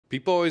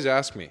People always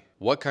ask me,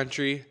 what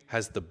country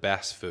has the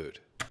best food?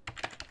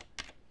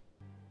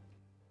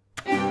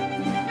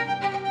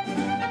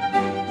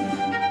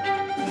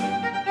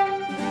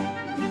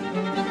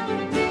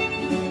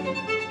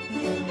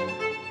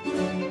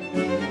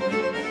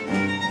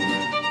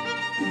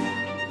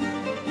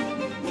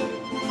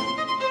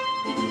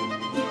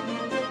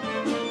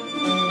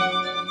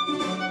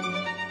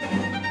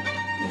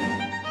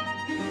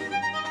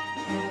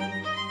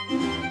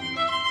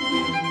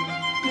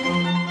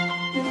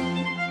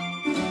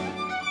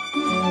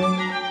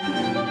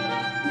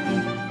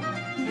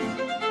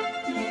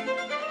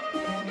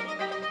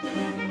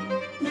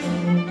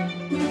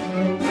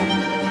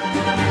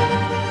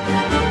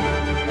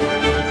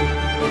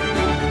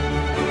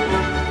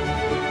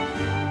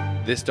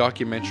 This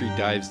documentary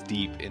dives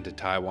deep into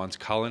Taiwan's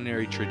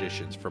culinary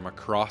traditions from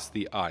across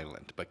the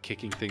island, but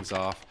kicking things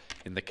off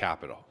in the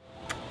capital.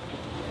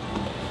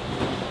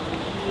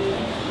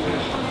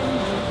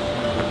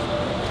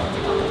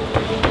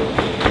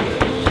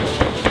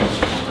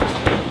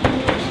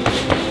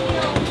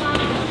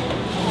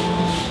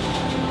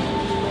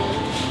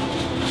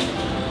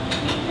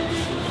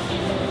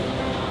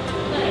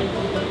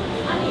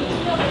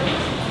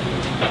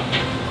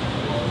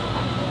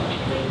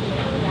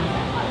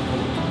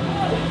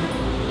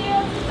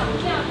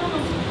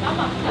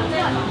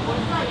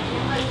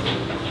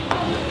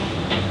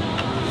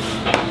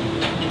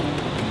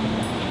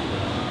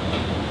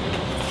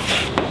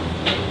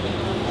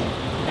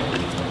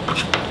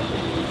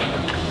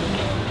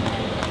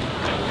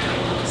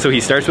 So he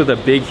starts with a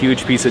big,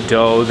 huge piece of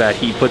dough that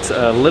he puts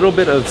a little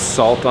bit of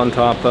salt on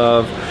top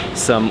of,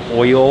 some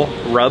oil,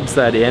 rubs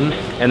that in,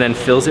 and then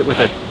fills it with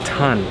a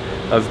ton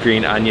of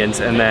green onions,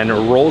 and then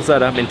rolls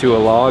that up into a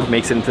log,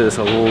 makes it into this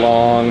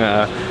long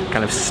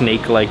kind of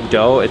snake-like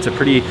dough. It's a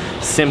pretty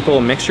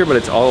simple mixture, but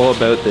it's all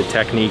about the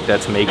technique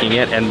that's making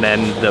it, and then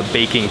the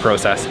baking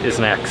process is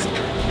next.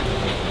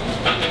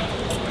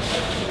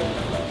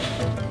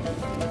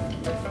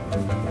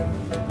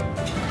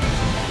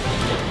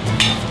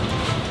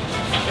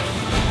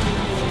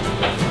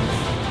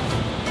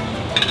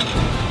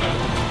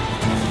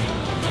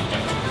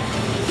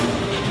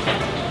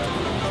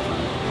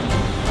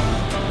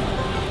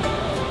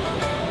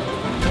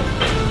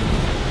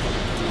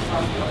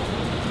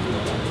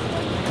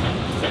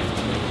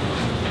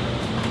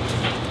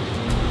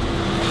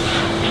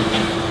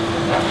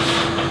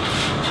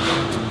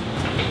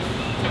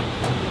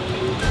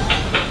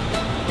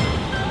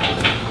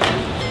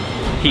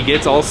 He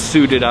gets all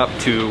suited up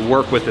to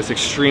work with this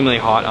extremely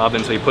hot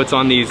oven, so he puts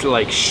on these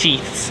like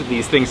sheaths,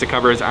 these things to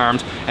cover his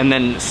arms, and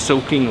then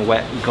soaking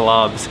wet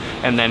gloves,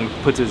 and then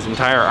puts his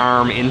entire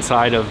arm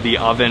inside of the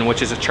oven,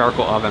 which is a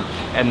charcoal oven,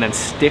 and then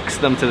sticks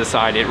them to the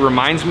side. It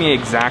reminds me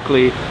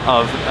exactly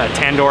of a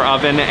tandoor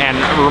oven, and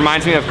it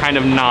reminds me of kind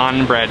of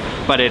naan bread,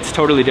 but it's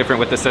totally different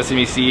with the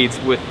sesame seeds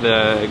with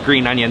the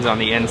green onions on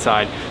the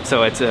inside.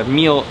 So it's a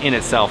meal in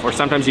itself, or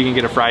sometimes you can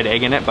get a fried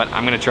egg in it, but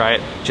I'm gonna try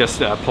it just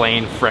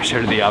plain, fresh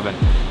out of the oven.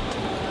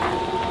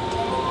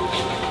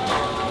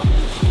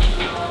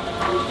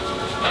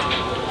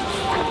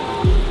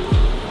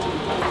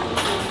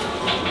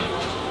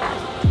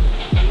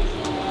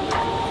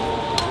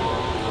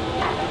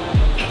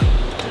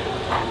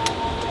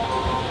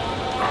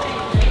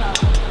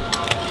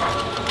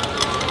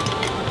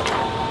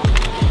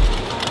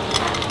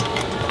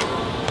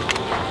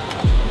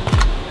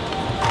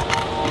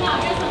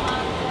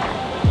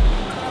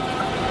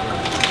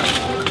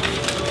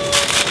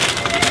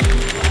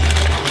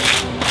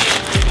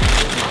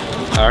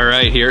 All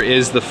right, here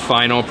is the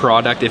final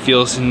product. It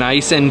feels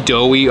nice and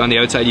doughy on the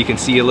outside. You can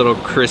see a little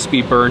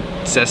crispy burnt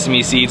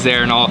sesame seeds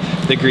there and all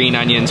the green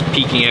onions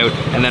peeking out.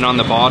 And then on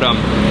the bottom,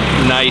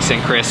 nice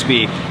and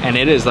crispy. And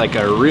it is like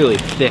a really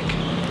thick,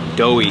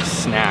 doughy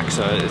snack.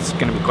 So it's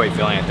gonna be quite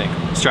filling, I think.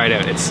 Let's try it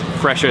out. It's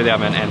fresh out of the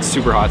oven and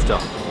super hot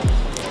still.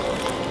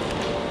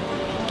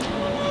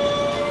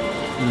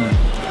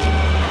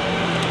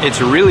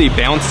 It's really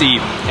bouncy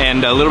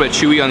and a little bit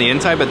chewy on the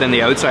inside, but then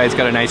the outside's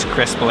got a nice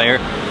crisp layer.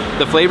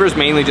 The flavor is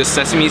mainly just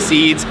sesame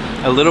seeds,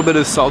 a little bit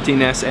of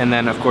saltiness, and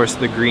then of course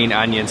the green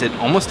onions. It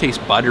almost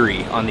tastes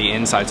buttery on the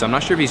inside, so I'm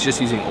not sure if he's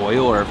just using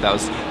oil or if that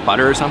was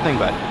butter or something,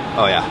 but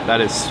oh yeah, that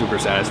is super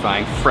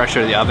satisfying. Fresh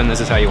out of the oven, this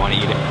is how you want to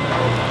eat it.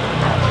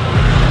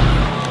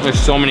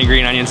 There's so many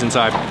green onions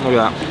inside, look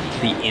at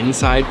that. The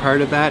inside part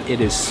of that,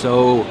 it is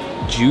so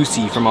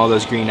juicy from all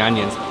those green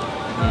onions.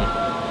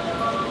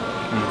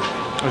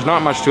 There's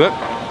not much to it,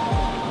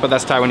 but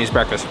that's Taiwanese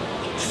breakfast.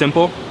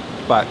 Simple,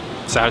 but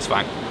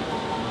satisfying.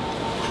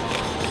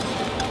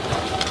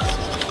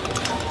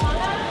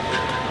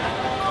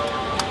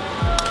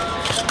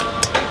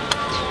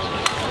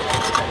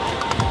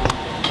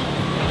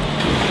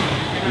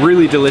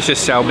 Really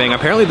delicious xiao bing.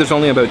 Apparently there's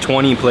only about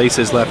 20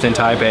 places left in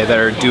Taipei that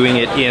are doing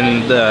it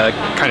in the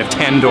kind of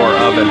tandoor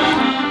oven.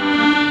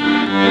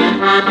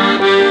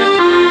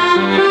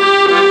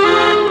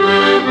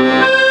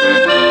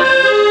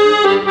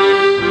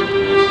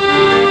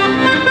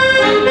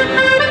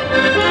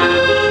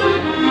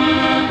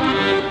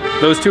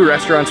 Those two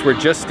restaurants were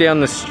just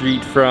down the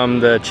street from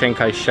the Chiang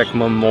Kai-shek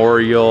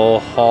Memorial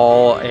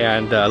Hall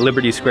and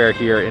Liberty Square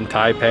here in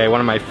Taipei.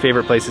 One of my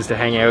favorite places to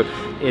hang out.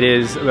 It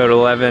is about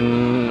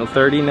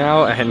 11:30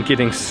 now and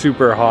getting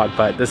super hot,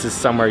 but this is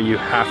somewhere you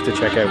have to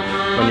check out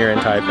when you're in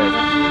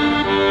Taipei.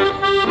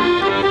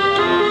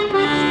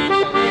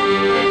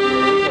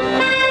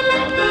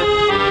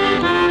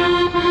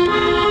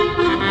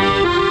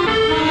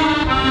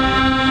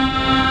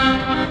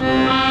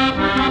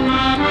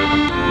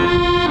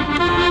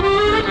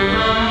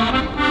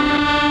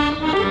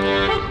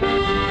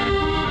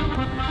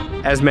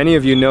 As many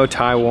of you know,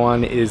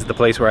 Taiwan is the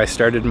place where I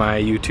started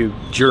my YouTube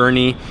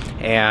journey,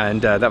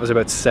 and that was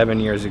about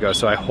 7 years ago,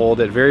 so I hold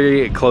it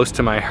very close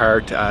to my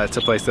heart. It's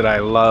a place that I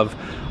love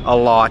a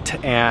lot,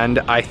 and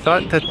I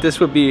thought that this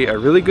would be a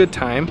really good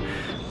time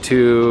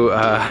to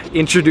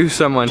introduce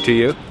someone to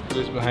you.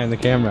 Who's behind the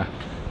camera?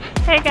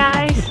 Hey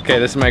guys. Okay,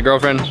 this is my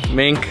girlfriend,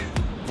 Mink.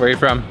 Where are you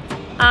from?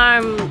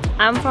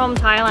 I'm from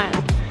Thailand,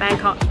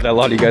 Bangkok. A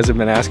lot of you guys have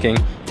been asking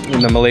in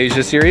the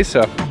Malaysia series,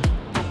 so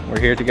we're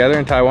here together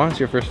in Taiwan. It's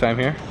your first time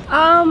here?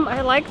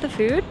 I like the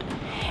food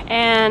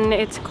and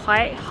it's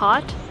quite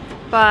hot,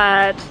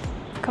 but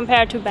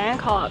compared to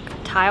Bangkok,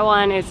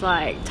 Taiwan is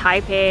like,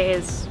 Taipei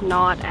is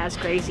not as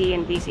crazy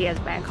and busy as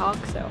Bangkok,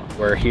 so.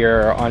 We're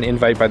here on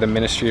invite by the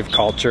Ministry of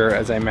Culture,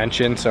 as I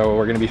mentioned, so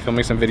we're gonna be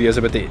filming some videos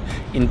about the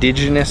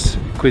indigenous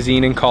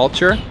cuisine and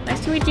culture.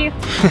 Nice to meet you.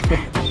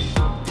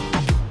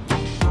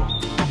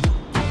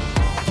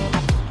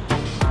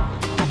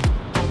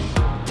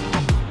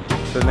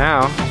 So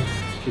now,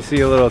 if you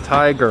see a little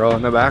Thai girl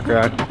in the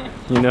background,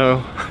 you know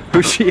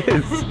who she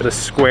is. The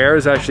square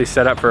is actually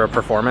set up for a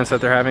performance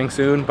that they're having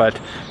soon, but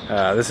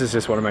this is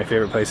just one of my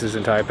favorite places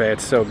in Taipei.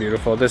 It's so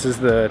beautiful. This is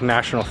the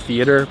National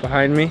Theater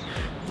behind me.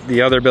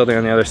 The other building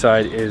on the other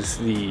side is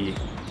the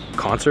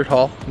concert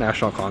hall,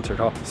 National Concert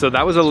Hall. So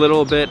that was a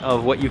little bit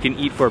of what you can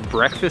eat for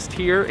breakfast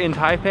here in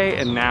Taipei,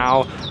 and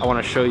now I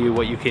want to show you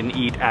what you can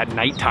eat at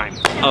nighttime.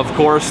 Of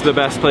course, the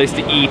best place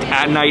to eat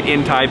at night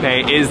in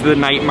Taipei is the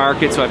night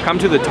market. So I've come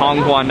to the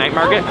Tonghuan night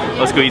market.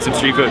 Let's go eat some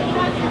street food.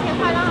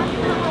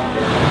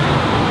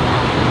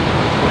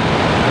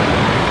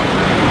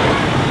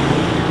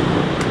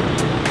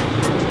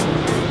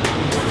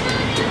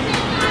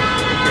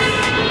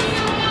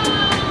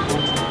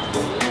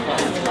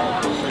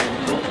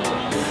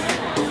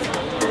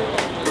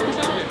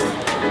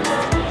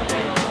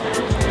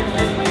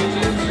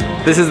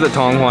 This is the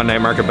Tonghuan night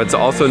market, but it's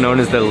also known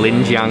as the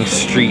Linjiang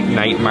Street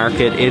night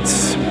market.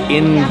 It's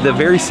in the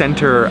very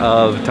center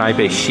of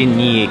Taipei,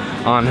 Xinyi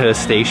Anhe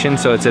Station,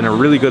 so it's in a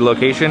really good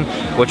location,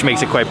 which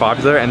makes it quite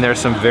popular, and there's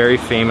some very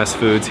famous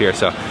foods here.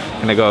 So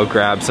I'm gonna go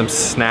grab some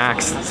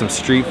snacks, some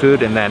street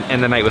food, and then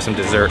end the night with some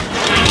dessert.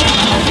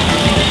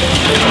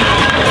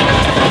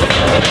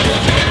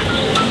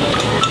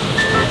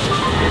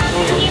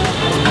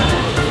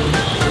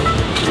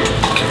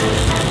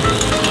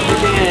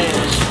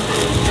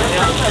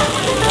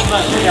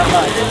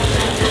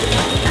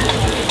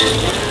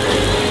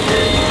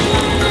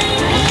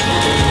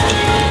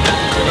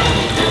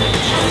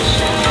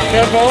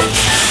 Careful.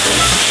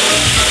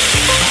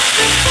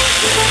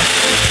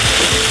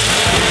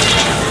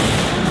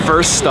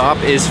 First stop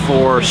is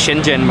for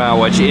Shenzhenbao,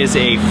 which is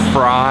a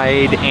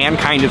fried and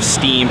kind of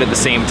steamed at the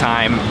same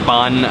time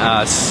bun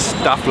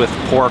stuffed with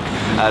pork.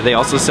 They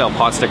also sell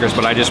pot stickers,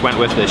 but I just went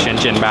with the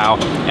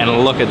Shenzhenbao,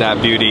 and look at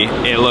that beauty.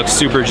 It looks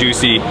super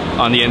juicy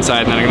on the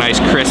inside and then a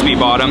nice crispy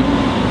bottom.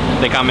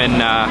 They come in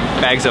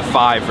bags of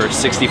 5 for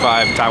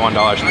 65 Taiwan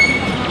dollars.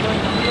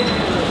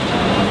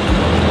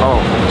 Oh.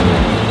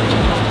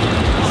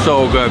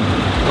 So good.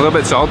 A little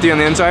bit salty on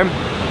the inside.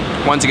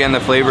 Once again, the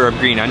flavor of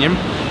green onion.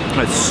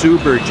 It's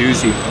super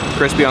juicy,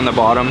 crispy on the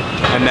bottom,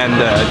 and then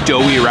the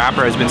doughy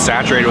wrapper has been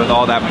saturated with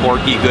all that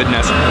porky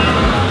goodness.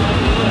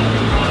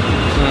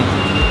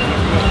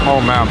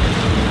 Oh man,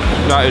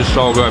 that is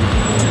so good.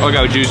 Look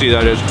how juicy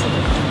that is.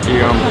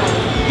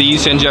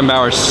 These Shenzhenbao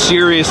are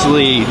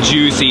seriously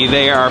juicy.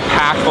 They are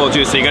packed full of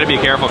juice, so you gotta be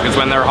careful, because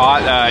when they're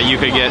hot, you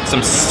could get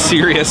some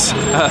serious,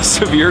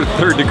 severe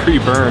third-degree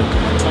burn.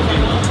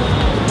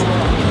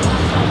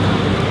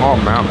 Oh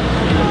man,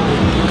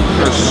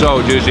 it's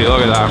so juicy,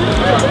 look at that.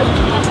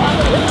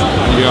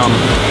 Yum.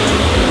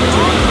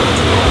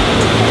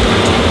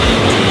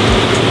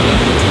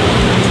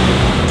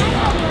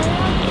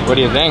 What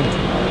do you think?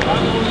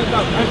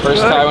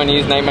 First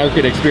Taiwanese night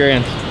market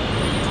experience.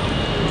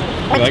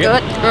 You like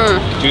good.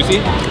 It?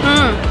 Juicy?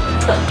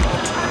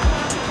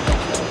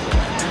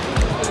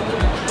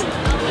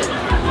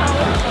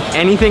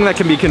 Anything that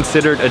can be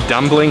considered a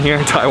dumpling here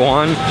in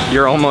Taiwan,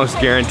 you're almost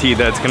guaranteed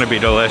that it's gonna be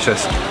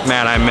delicious.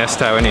 Man, I miss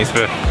Taiwanese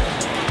food.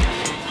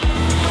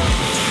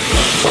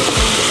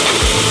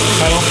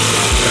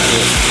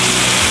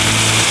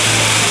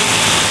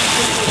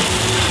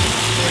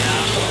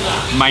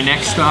 My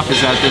next stop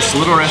is at this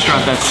little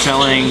restaurant that's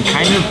selling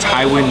kind of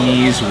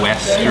Taiwanese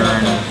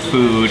Western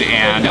food,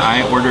 and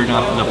I ordered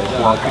up the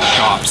pork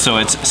chop. So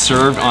it's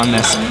served on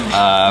this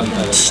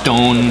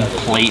stone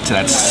plate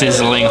that's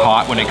sizzling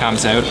hot when it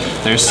comes out.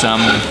 There's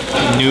some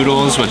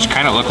noodles, which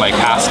kind of look like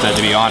pasta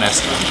to be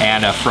honest,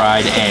 and a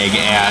fried egg.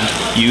 And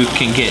you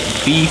can get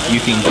beef, you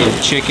can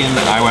get chicken.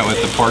 I went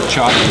with the pork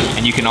chop,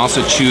 and you can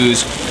also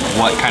choose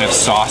what kind of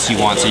sauce you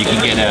want. So you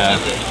can get a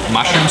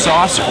mushroom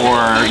sauce,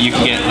 or you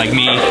can get, like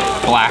me,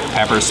 black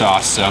pepper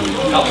sauce. So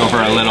go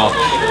for a little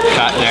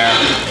cut there.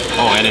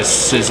 Oh, it is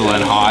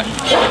sizzling hot.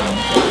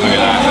 Look at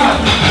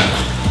that.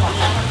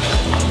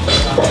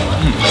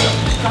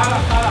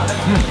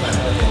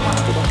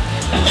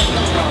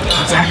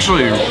 It's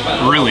actually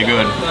really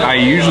good. I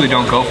usually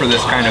don't go for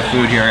this kind of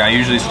food here. I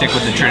usually stick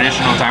with the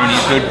traditional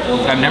Taiwanese food.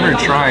 I've never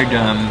tried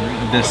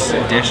this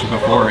dish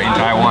before in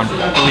Taiwan.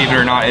 Believe it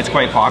or not, it's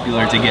quite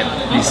popular to get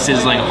these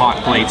sizzling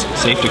hot plates.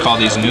 Safe to call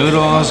these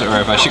noodles, or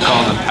if I should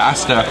call them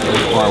pasta,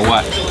 or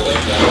what?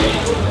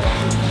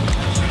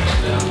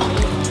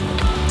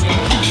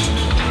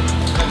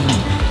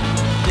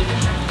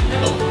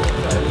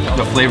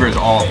 The flavor is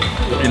all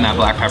in that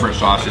black pepper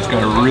sauce. It's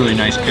got a really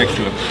nice kick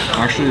to it.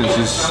 Actually, this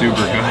is super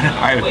good.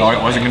 I thought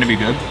it wasn't going to be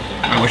good.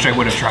 I wish I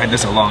would have tried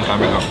this a long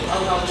time ago.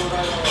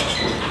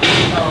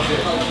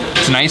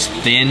 It's a nice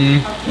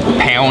thin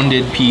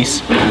pounded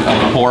piece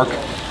of pork,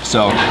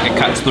 so it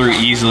cuts through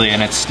easily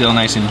and it's still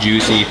nice and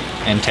juicy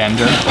and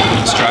tender.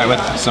 Let's try it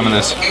with some of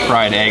this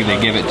fried egg. They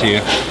give it to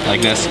you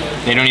like this.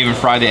 They don't even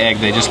fry the egg,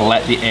 they just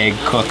let the egg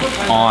cook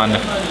on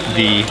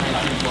the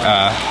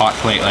hot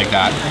plate like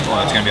that.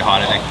 Well, it's gonna be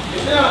hot, I think.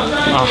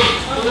 Oh,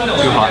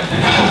 too hot.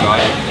 Oh god.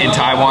 In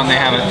Taiwan, they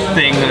have a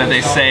thing that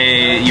they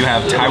say you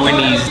have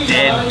Taiwanese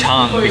dead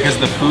tongue, because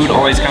the food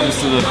always comes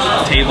to the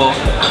table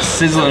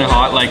sizzling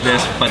hot like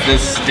this, but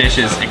this dish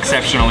is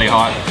exceptionally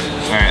hot.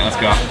 All right, let's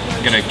go.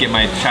 I'm gonna get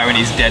my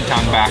Taiwanese dead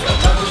tongue back.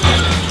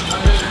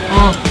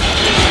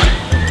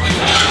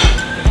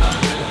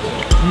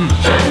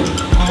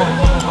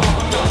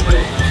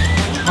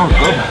 Oh,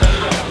 good.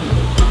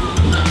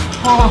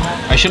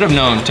 I should have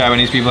known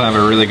Taiwanese people have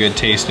a really good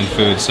taste in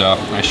food, so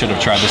I should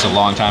have tried this a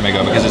long time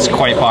ago because it's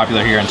quite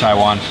popular here in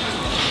Taiwan.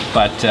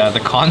 But the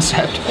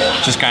concept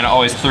just kind of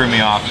always threw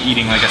me off,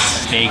 eating like a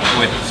steak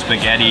with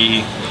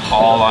spaghetti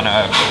all on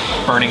a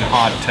burning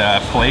hot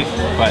plate.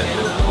 But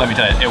let me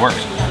tell you, it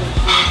works.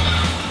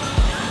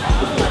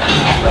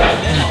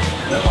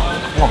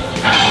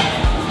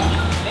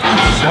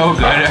 So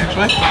good,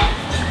 actually.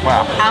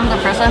 Wow. I'm the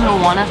person who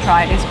want to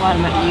try this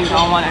one, but you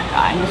don't want to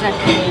try. And he's like,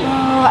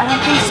 oh, I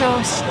don't think so.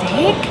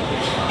 Steak?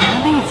 I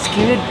don't think it's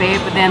good, babe.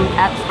 But then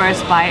at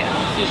first bite,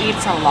 he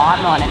eats a lot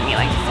more than me,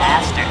 like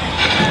faster.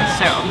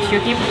 So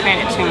you keep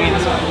credit to me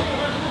this one.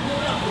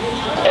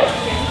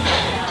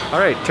 All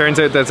right, turns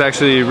out that's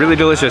actually really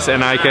delicious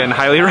and I can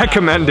highly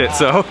recommend it.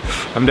 So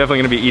I'm definitely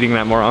gonna be eating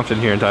that more often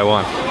here in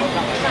Taiwan.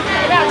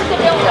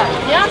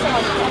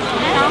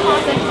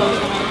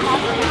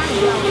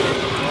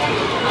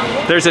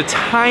 There's a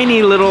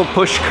tiny little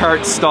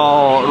pushcart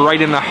stall right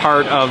in the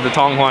heart of the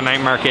Tonghua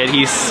night market.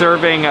 He's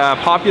serving a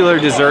popular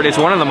dessert. It's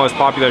one of the most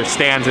popular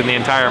stands in the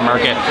entire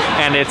market,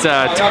 and it's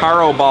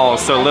taro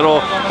balls, so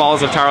little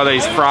balls of taro that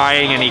he's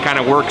frying, and he kind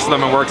of works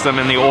them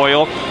in the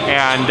oil,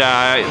 and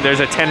there's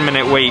a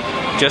 10-minute wait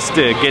just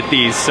to get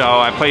these, so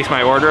I placed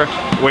my order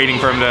waiting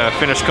for him to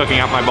finish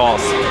cooking up my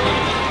balls.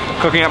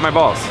 Cooking up my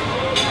balls.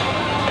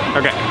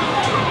 Okay.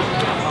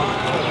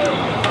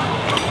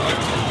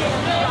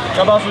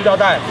 要不要塑胶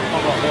袋？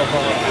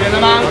点了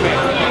吗？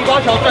地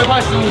瓜球最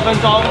快15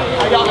分钟，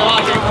还要的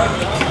话先。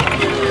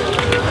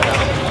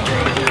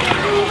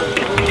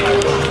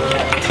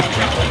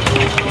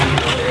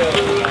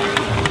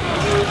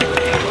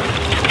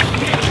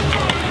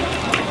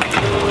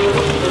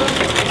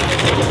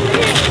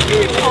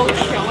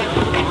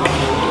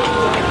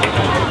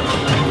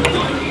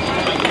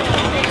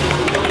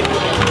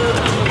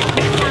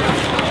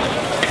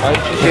好，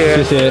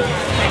谢谢。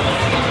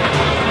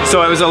 So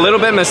I was a little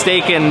bit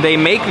mistaken. They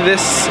make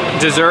this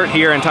dessert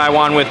here in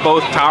Taiwan with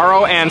both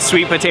taro and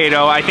sweet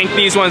potato. I think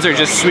these ones are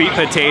just sweet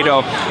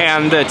potato.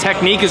 And the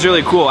technique is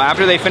really cool.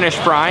 After they finish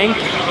frying,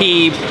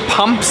 he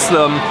pumps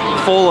them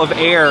full of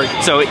air.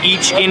 So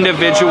each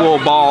individual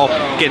ball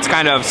gets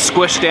kind of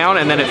squished down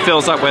and then it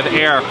fills up with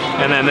air.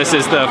 And then this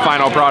is the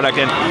final product.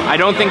 And I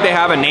don't think they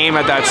have a name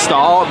at that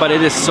stall, but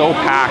it is so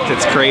packed,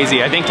 it's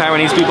crazy. I think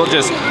Taiwanese people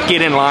just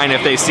get in line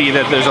if they see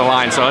that there's a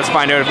line. So let's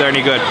find out if they're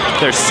any good.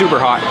 They're super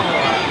hot.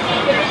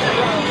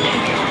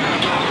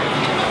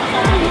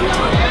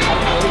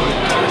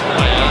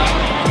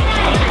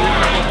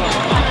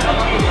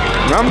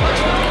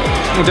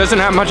 It doesn't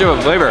have much of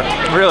a flavor,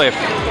 really.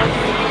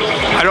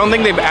 I don't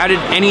think they've added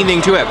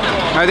anything to it.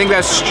 I think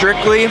that's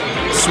strictly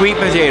sweet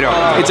potato.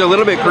 It's a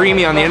little bit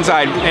creamy on the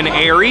inside and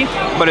airy,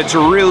 but it's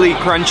really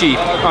crunchy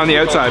on the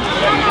outside.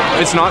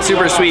 It's not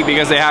super sweet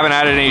because they haven't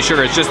added any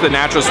sugar. It's just the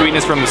natural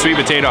sweetness from the sweet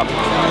potato.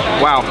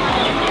 Wow.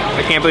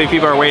 I can't believe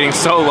people are waiting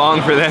so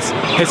long for this.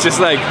 It's just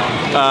like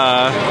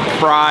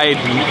fried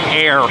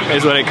air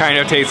is what it kind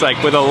of tastes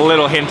like, with a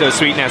little hint of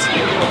sweetness.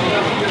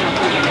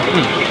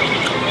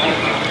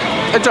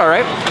 It's all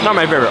right, not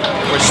my favorite.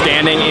 We're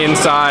standing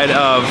inside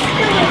of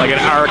like an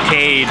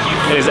arcade.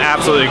 It is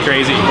absolutely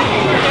crazy.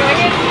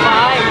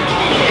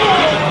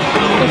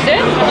 Is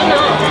it?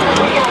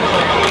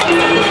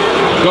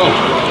 Go.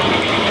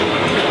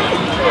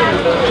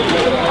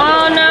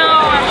 Oh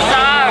no, it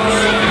sucks.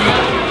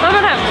 Look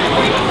at him.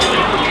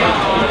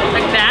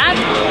 Like that?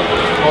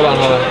 Hold on.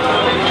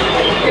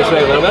 This way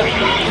a little bit.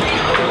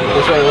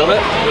 This way a little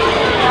bit.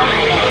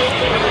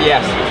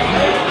 Yes.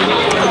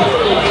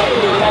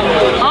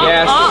 Oh,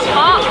 yes.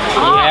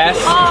 Yes.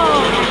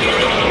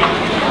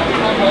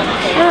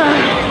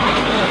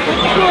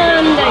 Which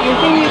one that you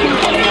think you can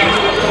get?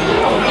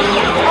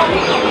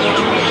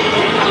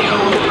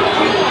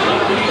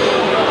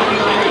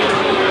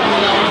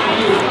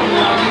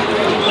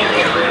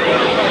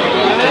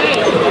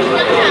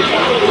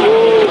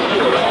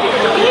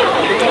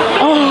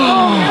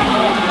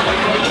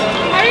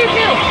 How do you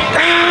feel?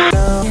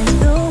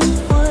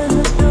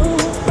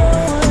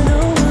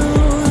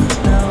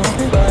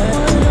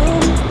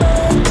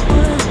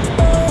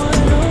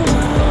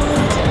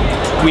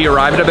 We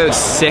arrived at about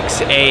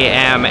 6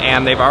 a.m.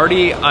 and they've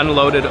already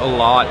unloaded a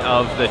lot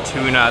of the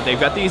tuna. They've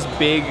got these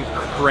big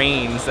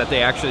cranes that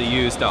they actually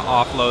use to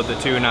offload the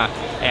tuna,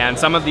 and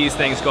some of these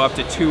things go up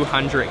to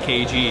 200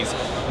 kgs.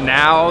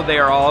 Now they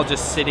are all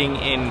just sitting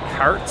in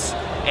carts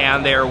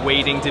and they're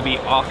waiting to be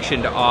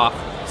auctioned off.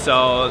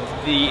 So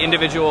the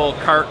individual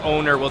cart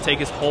owner will take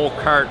his whole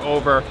cart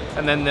over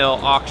and then they'll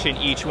auction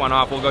each one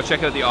off. We'll go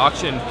check out the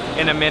auction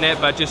in a minute,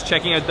 but just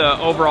checking out the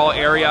overall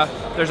area.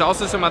 There's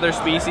also some other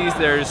species.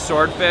 There's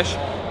swordfish,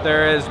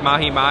 there is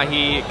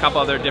mahi-mahi, a couple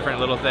other different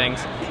little things.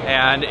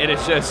 And it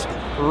is just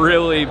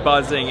really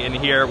buzzing in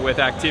here with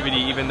activity,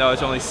 even though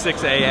it's only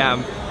 6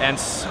 a.m. and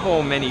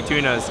so many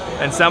tunas,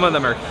 and some of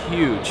them are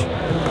huge.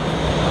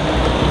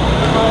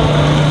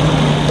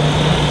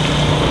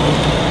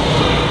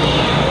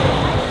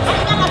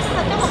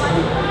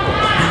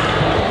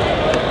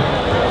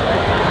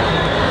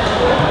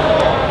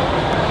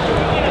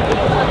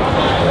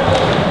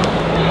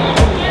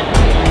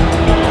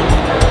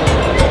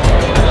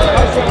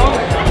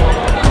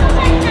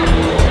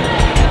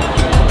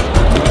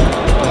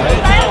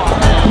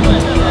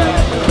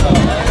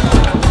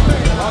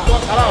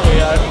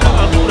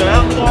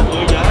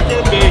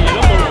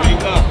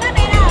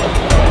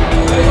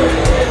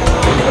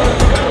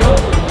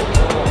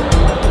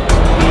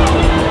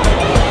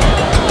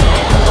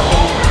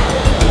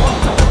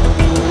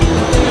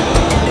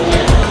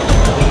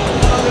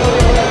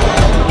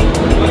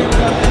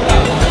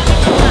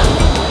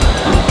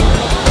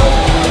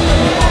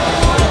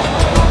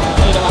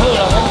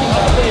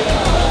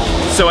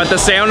 So at the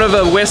sound of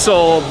a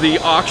whistle, the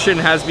auction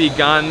has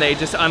begun. They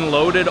just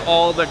unloaded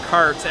all the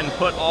carts and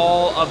put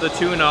all of the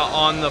tuna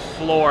on the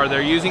floor.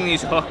 They're using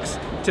these hooks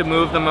to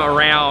move them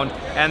around,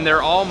 and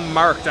they're all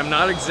marked. I'm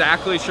not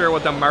exactly sure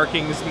what the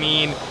markings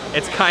mean.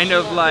 It's kind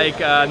of like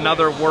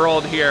another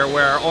world here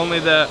where only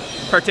the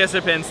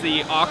participants,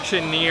 the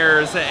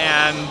auctioneers,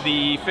 and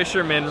the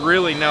fishermen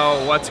really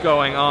know what's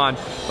going on.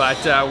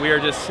 But we are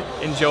just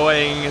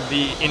enjoying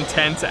the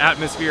intense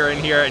atmosphere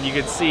in here, and you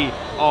can see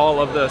all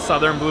of the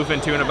southern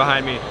bluefin tuna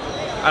behind me.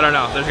 I don't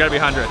know, there's gotta be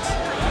hundreds.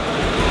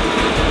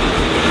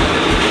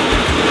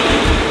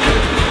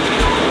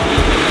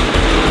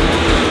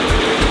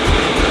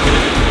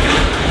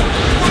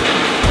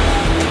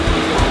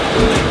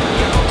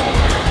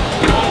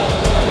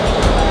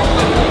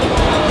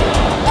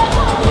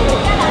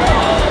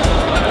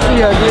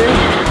 Yeah,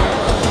 dude.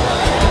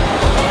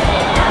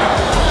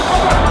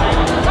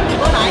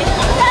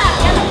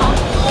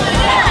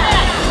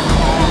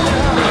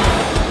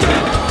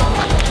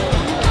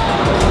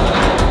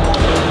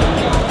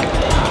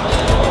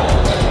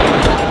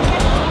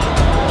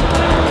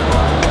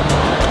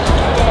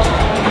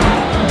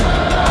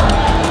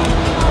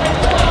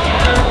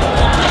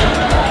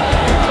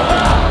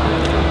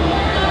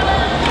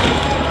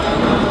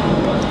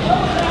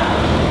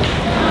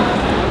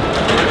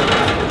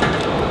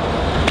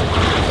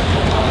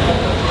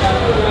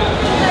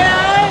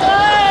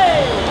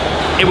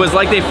 It was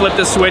like they flipped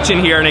a switch in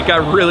here and it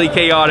got really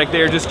chaotic.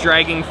 They were just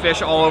dragging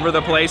fish all over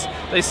the place.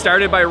 They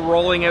started by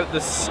rolling out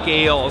the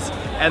scales,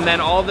 and then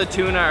all the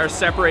tuna are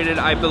separated,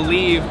 I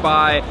believe,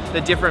 by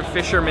the different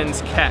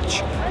fishermen's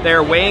catch.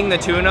 They're weighing the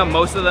tuna,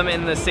 most of them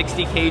in the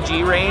 60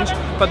 kg range,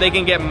 but they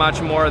can get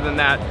much more than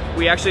that.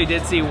 We actually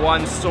did see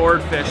one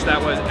swordfish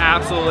that was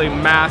absolutely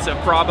massive,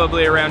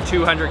 probably around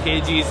 200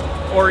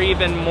 kgs or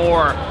even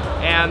more.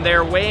 And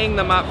they're weighing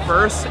them up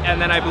first,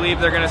 and then I believe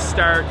they're gonna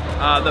start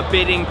the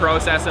bidding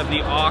process of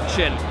the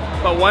auction.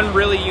 But one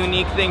really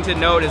unique thing to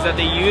note is that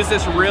they use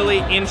this really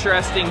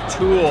interesting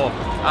tool.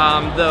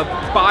 The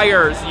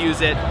buyers use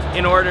it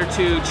in order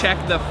to check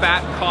the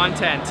fat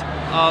content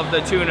of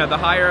the tuna. The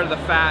higher the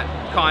fat,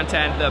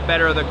 content, the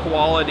better the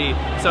quality.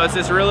 So it's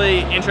this really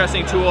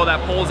interesting tool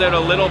that pulls out a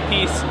little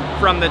piece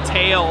from the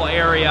tail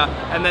area,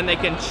 and then they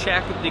can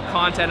check the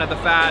content of the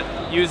fat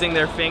using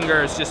their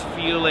fingers, just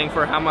feeling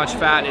for how much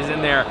fat is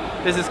in there.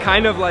 This is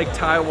kind of like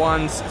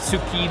Taiwan's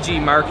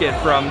Tsukiji market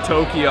from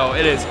Tokyo.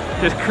 It is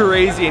just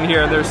crazy in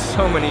here, and there's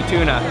so many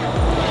tuna.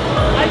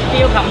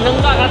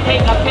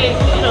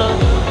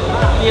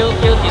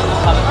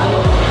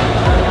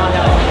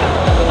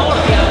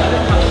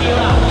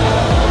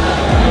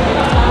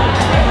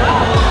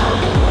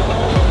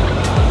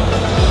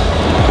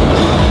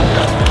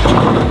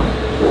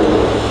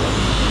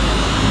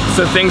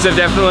 So things have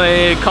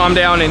definitely calmed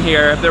down in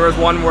here. If there was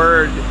one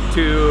word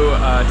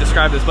to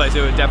describe this place,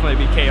 it would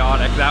definitely be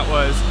chaotic. That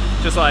was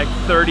just like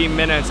 30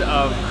 minutes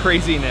of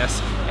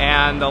craziness.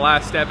 And the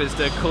last step is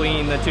to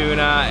clean the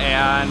tuna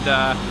and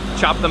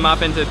chop them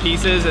up into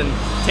pieces and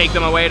take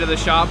them away to the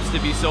shops to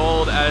be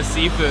sold as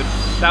seafood.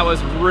 That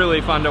was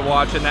really fun to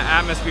watch, and the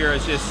atmosphere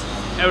is just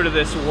out of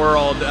this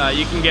world.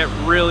 You can get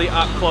really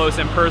up close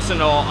and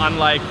personal,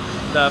 unlike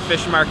the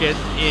fish market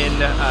in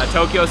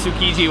Tokyo,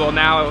 Tsukiji. Well,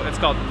 now it's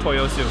called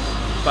Toyosu.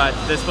 But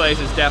this place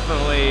is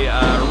definitely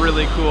a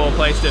really cool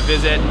place to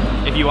visit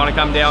if you want to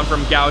come down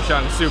from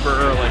Kaohsiung super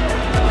early.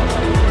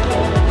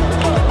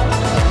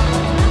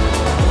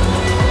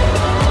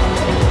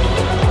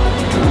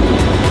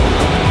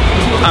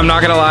 I'm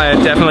not gonna lie,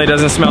 it definitely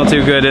doesn't smell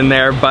too good in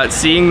there, but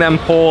seeing them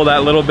pull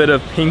that little bit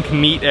of pink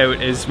meat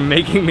out is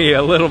making me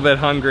a little bit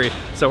hungry.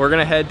 So we're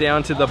gonna head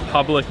down to the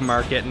public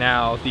market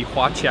now, the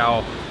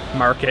Huaqiao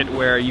market,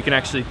 where you can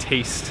actually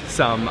taste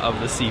some of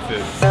the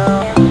seafood.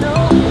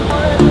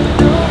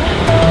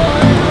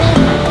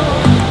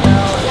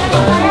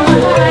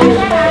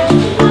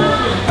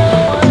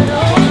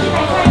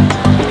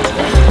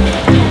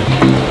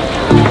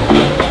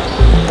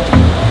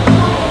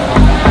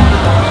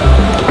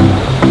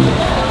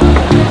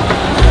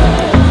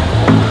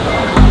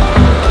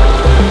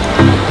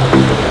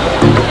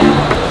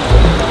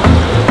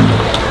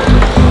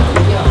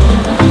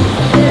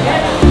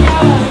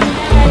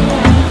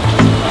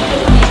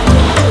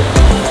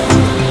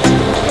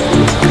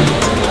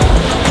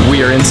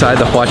 Inside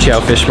the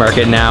Huaqiao fish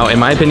market now. In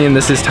my opinion,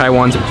 this is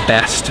Taiwan's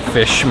best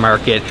fish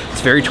market.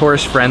 It's very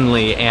tourist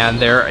friendly, and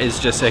there is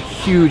just a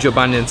huge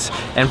abundance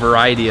and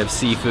variety of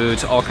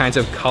seafoods, all kinds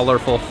of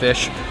colorful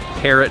fish,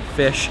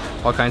 parrotfish,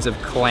 all kinds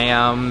of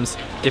clams,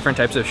 different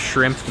types of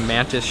shrimp,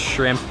 mantis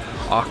shrimp,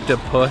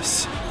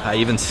 octopus,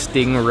 even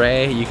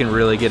stingray. You can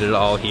really get it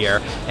all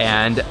here.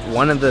 And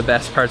one of the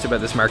best parts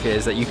about this market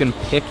is that you can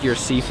pick your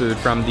seafood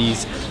from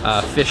these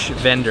fish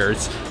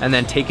vendors and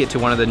then take it to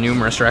one of the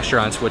numerous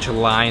restaurants which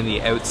line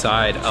the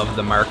outside of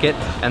the market,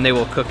 and they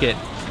will cook it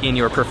in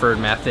your preferred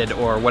method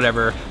or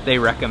whatever they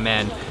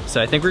recommend.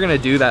 So I think we're gonna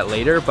do that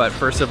later, but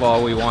first of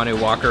all, we want to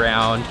walk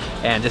around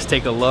and just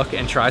take a look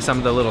and try some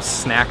of the little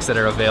snacks that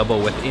are available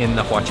within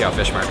the Huaqiao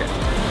fish market.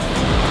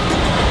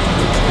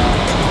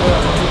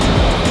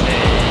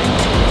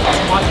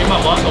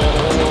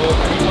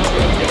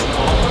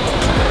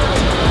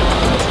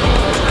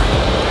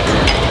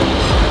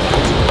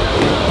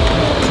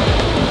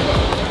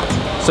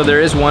 So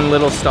there is one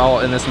little stall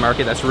in this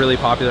market that's really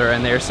popular,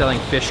 and they're selling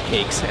fish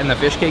cakes. And the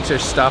fish cakes are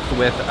stuffed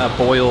with a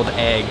boiled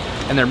egg,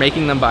 and they're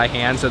making them by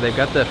hand. So they've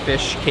got the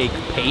fish cake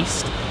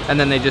paste, and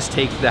then they just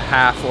take the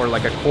half or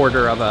like a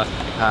quarter of a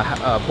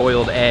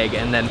boiled egg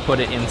and then put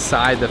it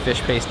inside the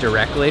fish paste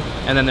directly.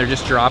 And then they're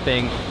just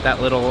dropping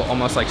that little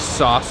almost like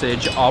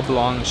sausage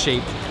oblong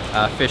shaped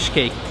fish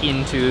cake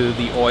into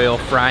the oil,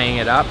 frying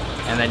it up.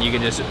 And then you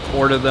can just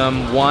order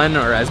them one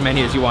or as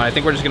many as you want. I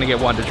think we're just gonna get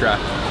one to try.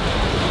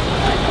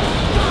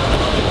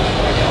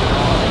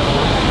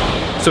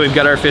 So we've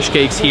got our fish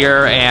cakes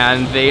here,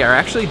 and they are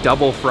actually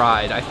double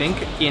fried. I think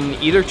in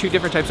either two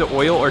different types of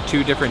oil or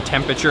two different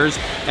temperatures.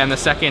 And the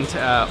second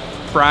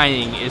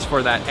frying is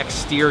for that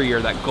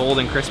exterior, that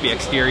golden crispy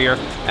exterior.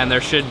 And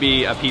there should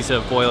be a piece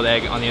of boiled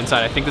egg on the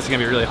inside. I think this is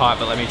gonna be really hot,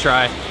 but let me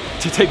try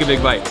to take a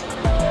big bite.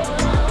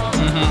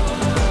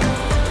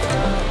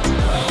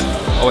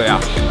 Oh yeah.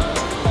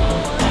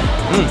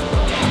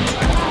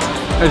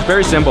 It's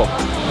very simple.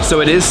 So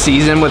it is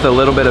seasoned with a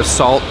little bit of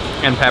salt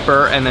and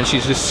pepper, and then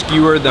she's just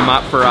skewered them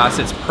up for us.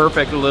 It's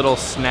perfect little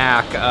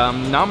snack.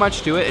 Not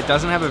much to it. It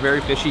doesn't have a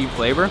very fishy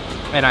flavor,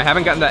 and I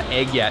haven't gotten that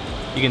egg yet.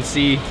 You can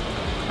see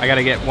I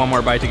gotta get one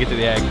more bite to get to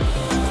the egg.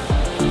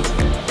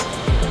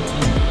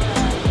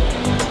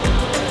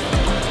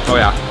 Oh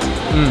yeah.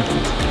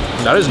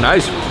 That is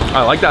nice.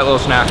 I like that little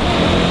snack.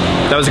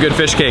 That was a good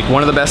fish cake.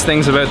 One of the best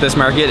things about this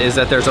market is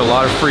that there's a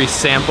lot of free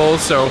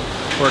samples, so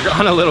we're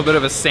on a little bit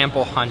of a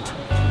sample hunt.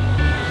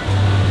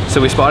 So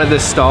we spotted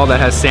this stall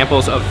that has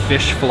samples of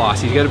fish floss.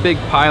 He's got a big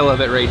pile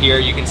of it right here.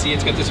 You can see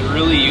it's got this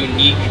really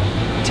unique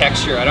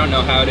texture. I don't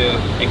know how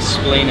to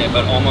explain it,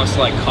 but almost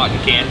like cotton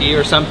candy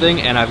or something.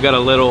 And I've got a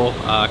little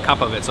cup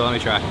of it, so let me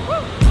try.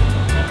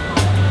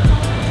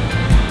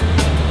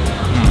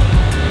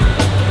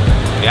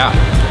 Yeah,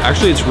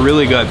 actually it's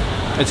really good.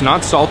 It's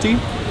not salty,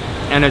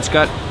 and it's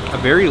got a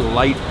very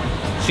light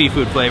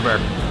seafood flavor.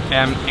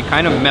 And it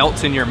kind of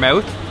melts in your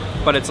mouth.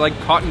 but it's like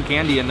cotton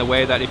candy in the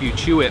way that if you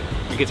chew it,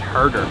 it gets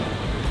harder.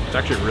 It's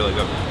actually really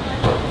good.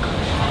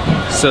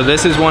 So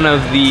this is one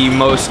of the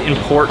most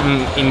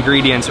important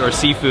ingredients or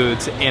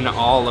seafoods in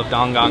all of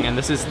Donggang, and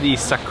this is the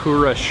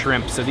sakura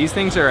shrimp. So these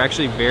things are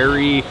actually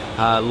very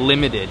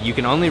limited. You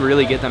can only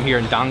really get them here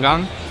in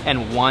Donggang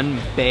and one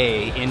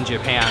bay in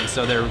Japan,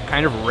 so they're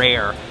kind of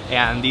rare.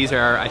 And these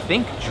are, I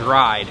think,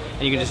 dried,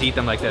 and you can just eat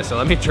them like this. So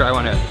let me try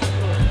one out.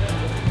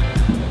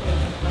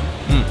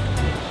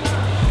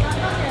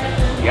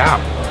 Yeah,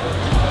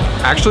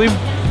 actually,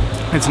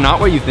 it's not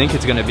what you think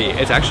it's gonna be.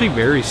 It's actually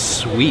very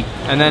sweet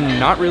and then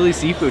not really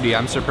seafoody.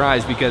 I'm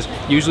surprised because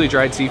usually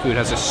dried seafood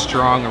has a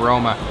strong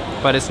aroma,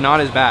 but it's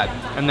not as bad.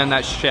 And then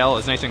that shell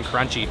is nice and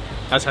crunchy.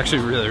 That's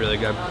actually really, really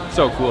good.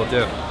 So cool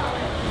too.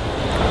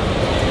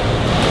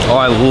 Oh,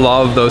 I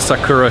love those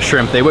sakura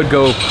shrimp. They would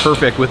go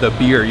perfect with a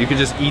beer. You could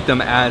just eat them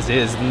as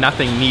is,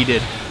 nothing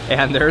needed.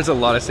 And there's a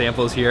lot of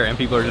samples here and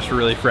people are just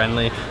really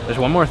friendly. There's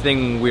one more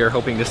thing we are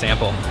hoping to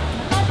sample.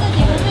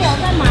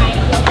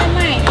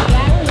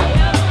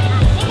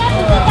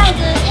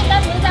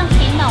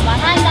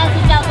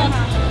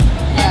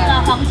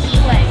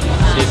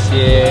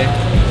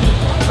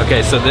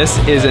 Okay, so this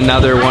is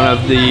another one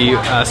of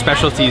the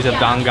specialties of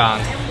Donggang,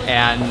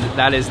 and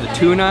that is the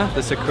tuna,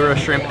 the sakura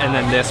shrimp, and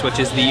then this, which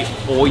is the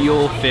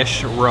oil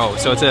fish roe.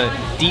 So it's a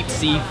deep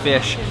sea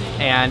fish,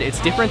 and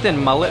it's different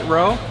than mullet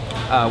roe,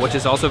 which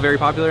is also very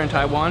popular in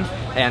Taiwan,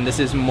 and this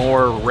is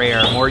more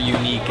rare, more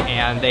unique,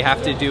 and they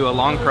have to do a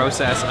long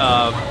process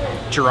of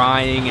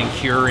drying and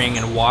curing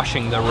and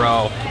washing the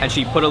roe. And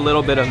she put a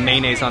little bit of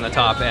mayonnaise on the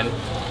top, and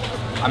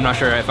I'm not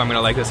sure if I'm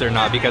gonna like this or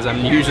not because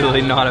I'm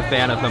usually not a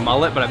fan of the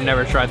mullet, but I've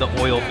never tried the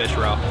oil fish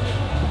roe.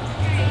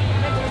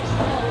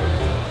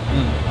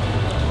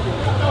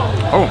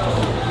 Oh,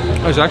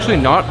 it's actually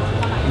not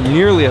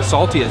nearly as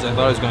salty as I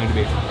thought it was going to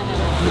be.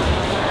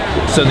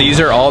 So these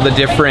are all the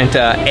different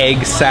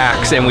egg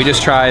sacs, and we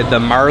just tried the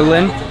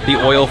marlin,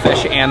 the oil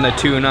fish, and the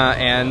tuna,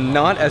 and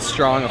not as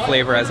strong a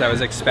flavor as I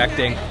was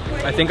expecting.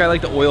 I think I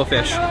like the oil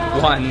fish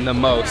one the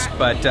most,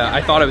 but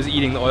I thought I was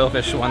eating the oil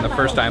fish one the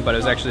first time, but it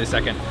was actually the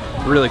second.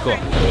 Really cool.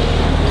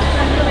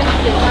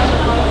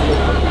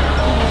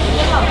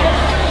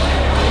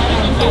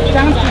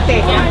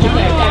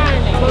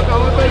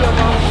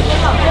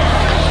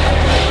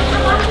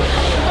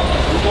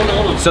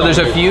 So there's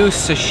a few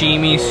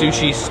sashimi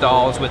sushi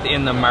stalls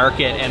within the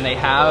market, and they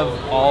have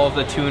all of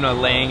the tuna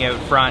laying out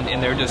front in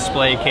their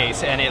display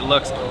case, and it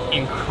looks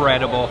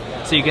incredible.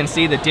 So you can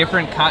see the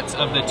different cuts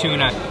of the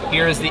tuna.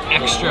 Here is the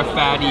extra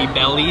fatty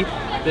belly.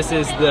 This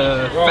is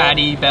the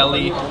fatty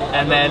belly,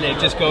 and then it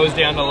just goes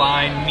down the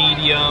line,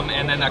 medium,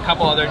 and then a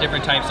couple other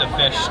different types of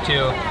fish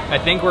too. I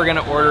think we're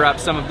gonna order up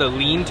some of the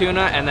lean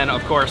tuna, and then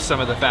of course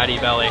some of the fatty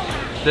belly.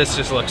 This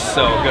just looks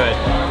so good.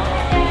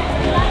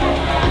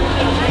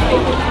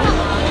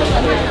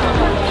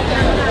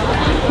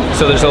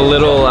 So there's a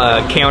little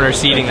counter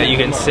seating that you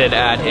can sit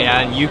at,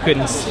 and you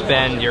can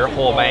spend your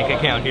whole bank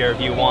account here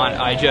if you want.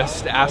 I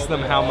just asked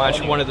them how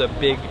much one of the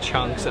big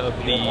chunks of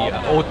the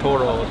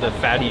otoro, the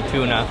fatty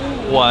tuna,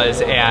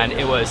 was, and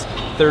it was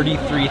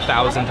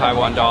 33,000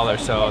 Taiwan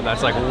dollars, so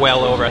that's like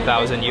well over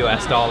 1,000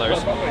 US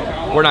dollars.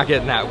 We're not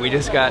getting that. We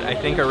just got, I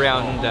think,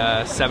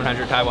 around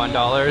 700 Taiwan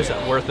dollars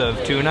worth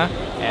of tuna,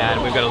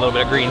 and we've got a little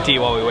bit of green tea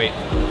while we wait.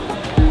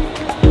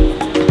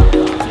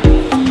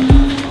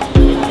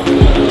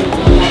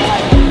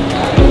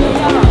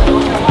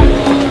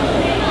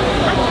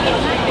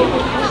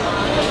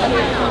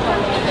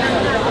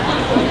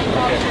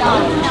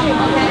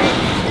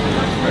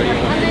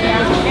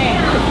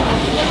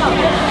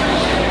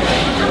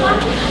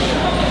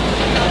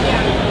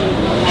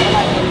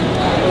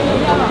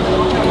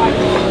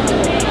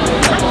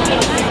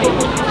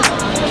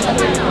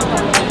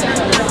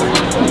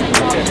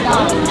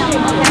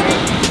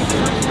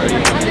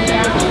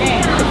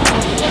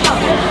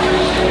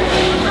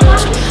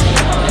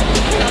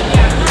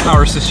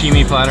 Our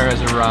sashimi platter has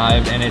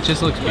arrived, and it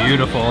just looks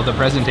beautiful. The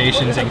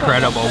presentation is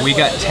incredible. We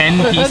got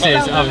 10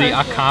 pieces of the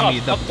akami,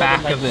 the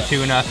back of the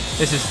tuna.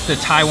 This is the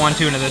Taiwan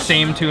tuna, the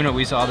same tuna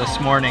we saw this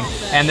morning.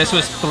 And this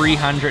was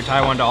 300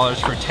 Taiwan dollars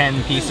for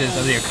 10 pieces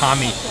of the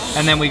akami.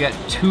 And then we got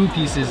 2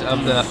 pieces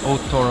of the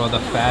otoro,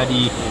 the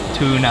fatty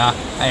tuna.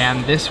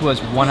 And this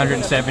was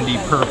 170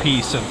 per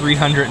piece, so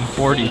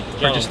 340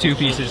 for just 2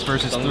 pieces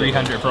versus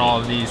 300 for all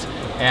of these.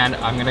 And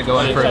I'm gonna go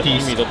in for a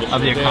piece of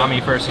the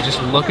akami first. So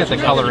just look at the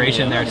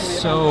coloration there. It's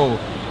so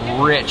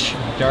rich,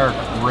 dark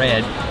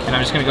red. And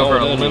I'm just gonna go for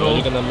a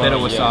little bit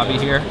of wasabi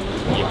here.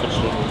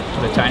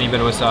 Put a tiny bit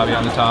of wasabi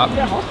on the top.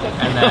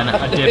 And then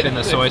a dip in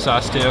the soy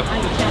sauce too.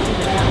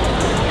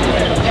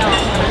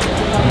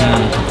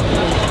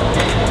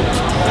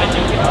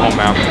 Oh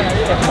man,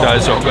 that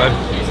is so good.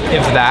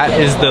 If that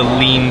is the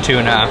lean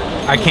tuna,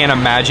 I can't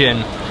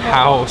imagine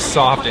how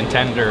soft and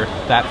tender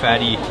that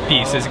fatty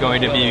piece is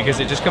going to be, because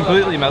it just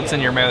completely melts in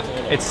your mouth.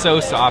 It's so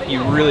soft,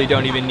 you really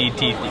don't even need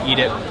teeth to eat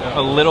it.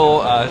 A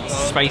little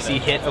spicy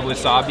hit of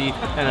wasabi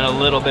and then a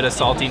little bit of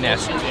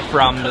saltiness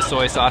from the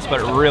soy sauce,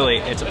 but really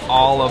it's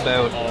all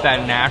about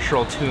that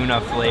natural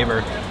tuna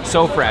flavor.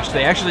 So fresh.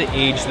 They actually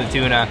aged the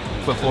tuna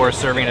before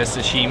serving it as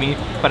sashimi,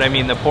 but I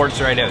mean the port's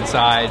right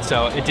outside,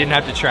 so it didn't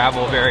have to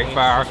travel very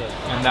far,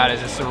 and that is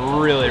just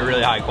really,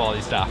 really high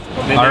quality stuff.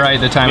 All right,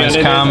 the time has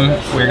come.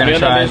 We're gonna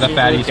try the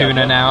fatty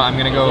tuna now. I'm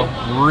gonna go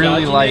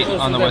really light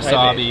on the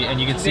wasabi,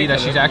 and you can see that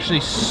she's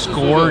actually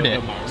scored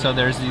it, so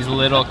there's these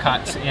little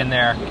cuts in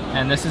there,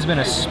 and this has been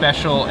a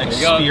special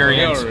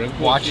experience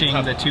watching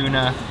the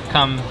tuna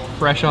come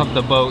fresh off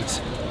the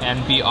boats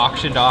and be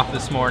auctioned off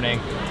this morning,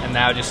 and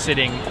now just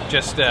sitting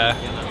just a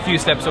few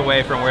steps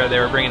away from where they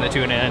were bringing the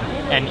tuna in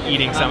and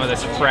eating some of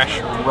this fresh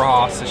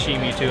raw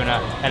sashimi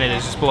tuna, and it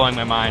is just blowing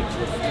my mind.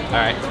 All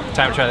right,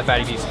 time to try the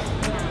fatty piece.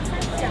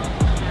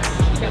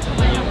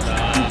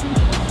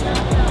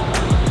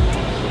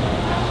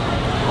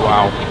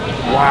 Wow.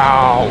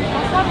 Wow.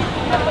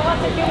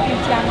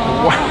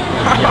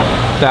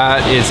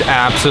 That is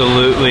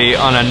absolutely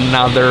on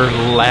another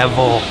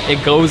level.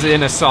 It goes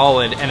in a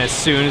solid, and as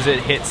soon as it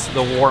hits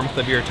the warmth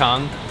of your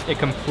tongue, it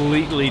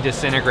completely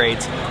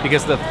disintegrates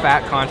because the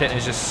fat content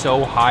is just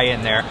so high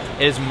in there.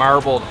 It is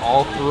marbled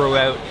all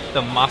throughout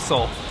the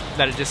muscle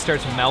that it just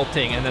starts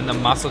melting, and then the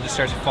muscle just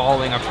starts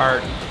falling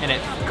apart, and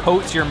it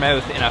coats your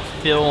mouth in a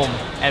film,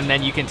 and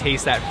then you can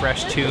taste that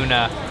fresh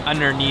tuna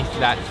underneath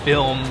that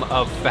film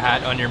of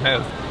fat on your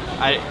mouth.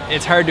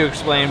 It's hard to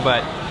explain,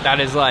 but that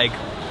is like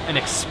an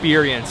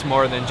experience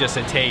more than just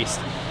a taste.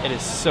 It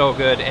is so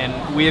good,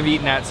 and we have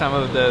eaten at some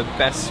of the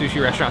best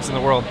sushi restaurants in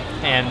the world,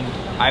 and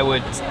I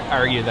would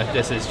argue that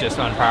this is just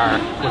on par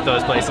with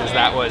those places.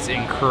 That was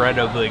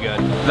incredibly good.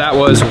 That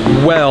was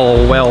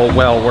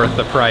well worth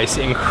the price.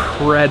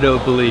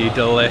 Incredibly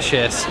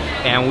delicious,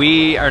 and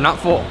we are not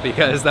full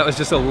because that was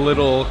just a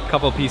little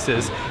couple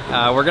pieces.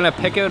 We're gonna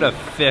pick out a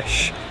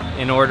fish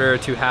in order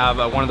to have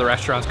one of the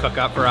restaurants cook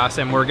up for us,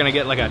 and we're gonna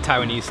get like a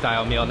Taiwanese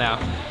style meal now.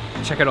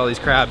 Check out all these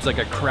crabs, like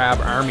a crab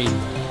army.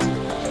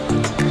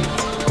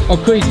 Oh,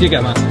 可以这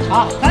个吗？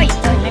哦，可以，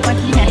没关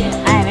系，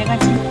哎，没关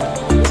系。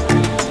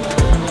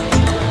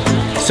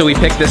So we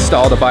picked this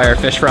stall to buy our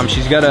fish from.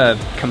 She's got a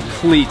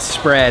complete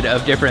spread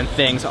of different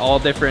things, all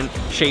different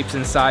shapes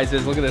and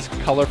sizes. Look at this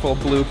colorful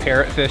blue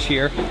parrotfish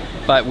here.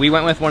 But we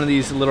went with one of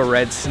these little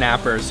red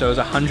snappers, so it was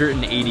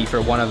 180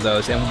 for one of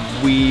those, and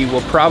we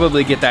will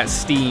probably get that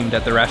steamed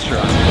at the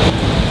restaurant.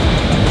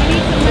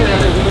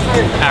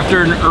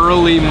 After an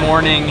early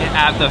morning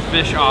at the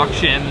fish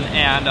auction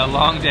and a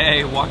long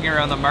day walking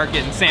around the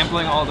market and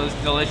sampling all those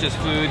delicious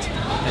foods,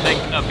 I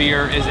think a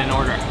beer is in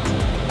order.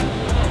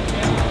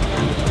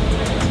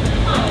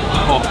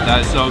 Oh,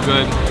 that is so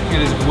good.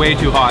 It is way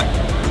too hot.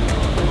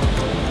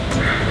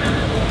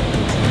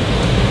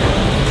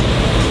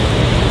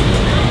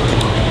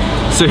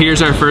 So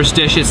here's our first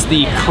dish. It's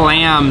the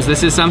clams.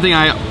 This is something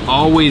I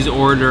always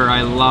order.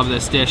 I love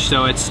this dish.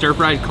 So it's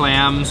stir-fried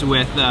clams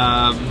with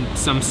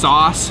some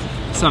sauce,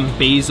 some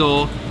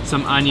basil,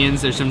 some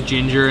onions. There's some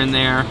ginger in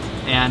there.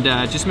 And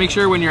just make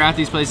sure when you're at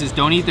these places,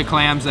 don't eat the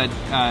clams that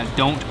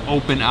don't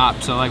open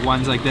up. So like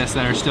ones like this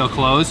that are still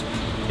closed,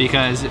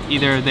 because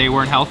either they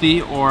weren't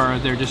healthy or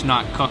they're just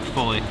not cooked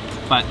fully.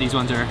 But these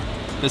ones are,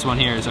 this one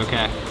here is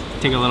okay.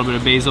 Take a little bit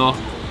of basil,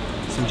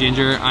 some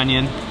ginger,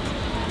 onion,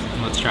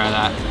 and let's try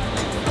that.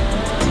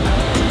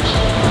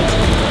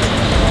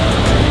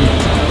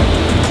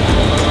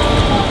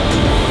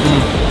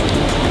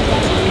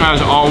 That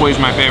is always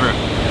my favorite.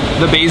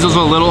 The basil's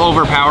a little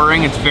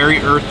overpowering. It's very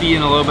earthy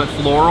and a little bit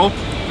floral,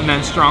 and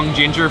then strong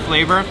ginger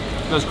flavor.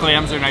 Those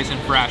clams are nice and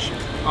fresh.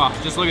 Oh,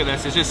 just look at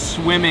this. It's just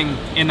swimming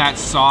in that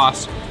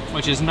sauce,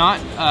 which is not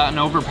an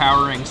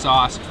overpowering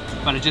sauce,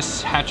 but it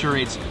just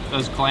saturates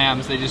those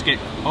clams. They just get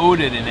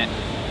coated in it.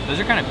 Those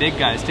are kind of big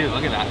guys too.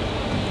 Look at that.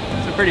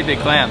 It's a pretty big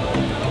clam.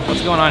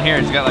 What's going on here?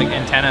 It's got like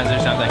antennas or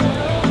something.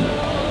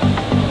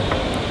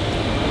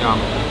 Yum.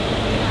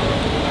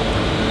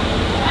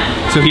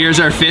 So here's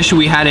our fish.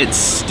 We had it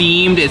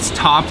steamed. It's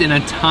topped in a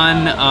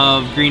ton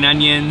of green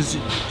onions,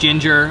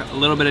 ginger, a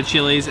little bit of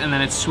chilies, and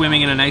then it's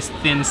swimming in a nice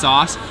thin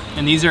sauce.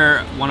 And these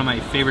are one of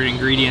my favorite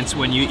ingredients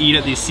when you eat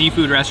at these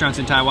seafood restaurants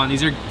in Taiwan.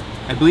 These are,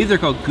 I believe they're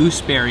called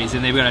gooseberries,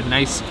 and they've got a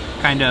nice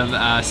kind of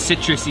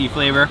citrusy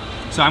flavor.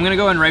 So I'm gonna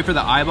go in right for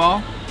the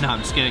eyeball. No,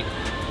 I'm just kidding.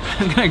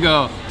 I'm gonna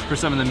go for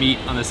some of the meat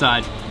on the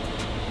side.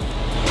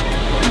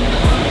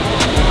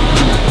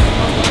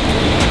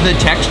 The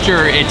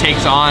texture it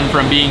takes on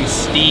from being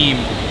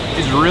steamed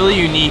is really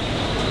unique.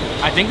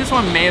 I think this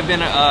one may have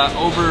been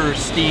over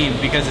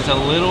steamed because it's a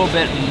little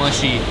bit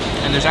mushy,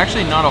 and there's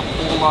actually not a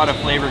whole lot of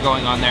flavor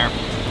going on there.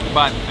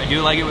 But I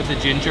do like it with the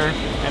ginger,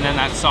 and then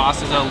that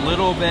sauce is a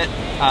little bit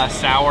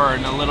sour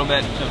and a little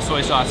bit of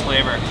soy sauce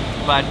flavor.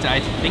 But I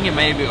think it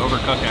may be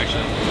overcooked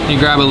actually. You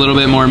grab a little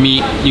bit more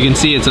meat. You can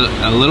see it's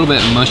a little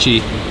bit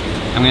mushy.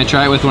 I'm gonna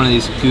try it with one of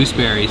these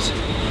gooseberries.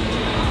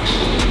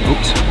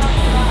 Oops.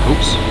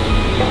 Oops.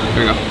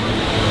 There we go.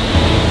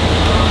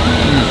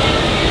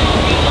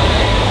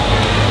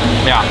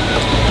 Yeah,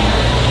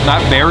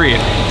 that berry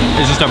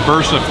is just a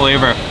burst of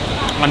flavor.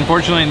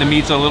 Unfortunately, the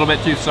meat's a little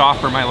bit too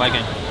soft for my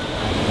liking.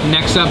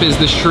 Next up is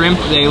the shrimp.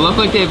 They look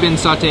like they've been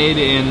sauteed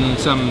in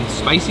some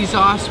spicy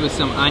sauce with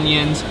some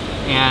onions,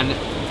 and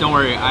don't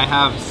worry, I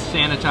have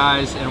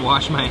sanitized and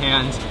washed my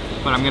hands,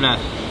 but I'm gonna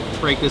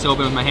break this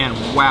open with my hand.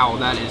 Wow,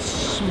 that is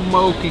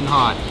smoking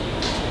hot.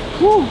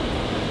 Woo!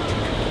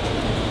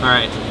 All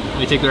right, let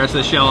me take the rest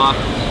of the shell off.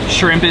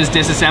 Shrimp is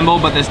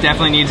disassembled, but this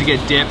definitely needs to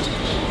get dipped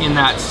in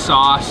that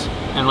sauce,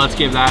 and let's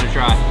give that a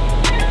try.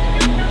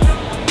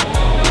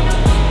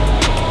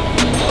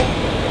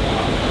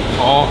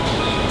 Oh,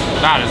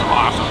 that is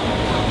awesome.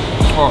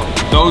 Oh,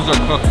 those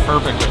are cooked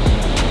perfectly.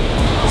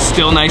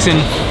 Still nice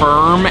and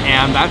firm,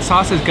 and that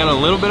sauce has got a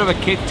little bit of a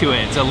kick to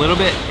it. It's a little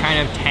bit kind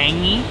of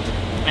tangy,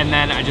 and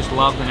then I just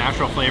love the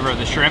natural flavor of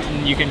the shrimp,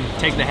 and you can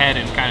take the head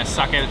and kind of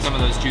suck out some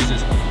of those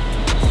juices.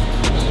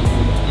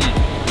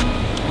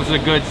 This is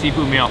a good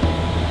seafood meal.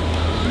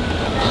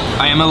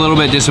 I am a little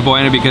bit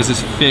disappointed because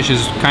this fish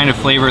is kind of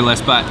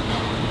flavorless, but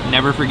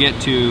never forget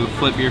to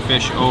flip your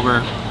fish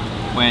over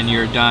when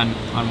you're done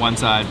on one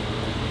side.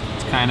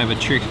 It's kind of a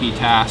tricky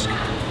task.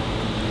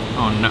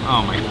 Oh no,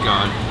 oh my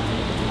god.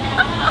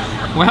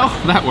 Well,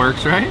 that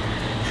works, right?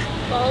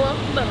 Fall off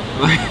the bone.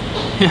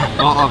 Yeah,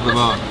 fall off the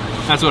bone.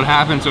 That's what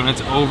happens when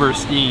it's over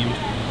steamed.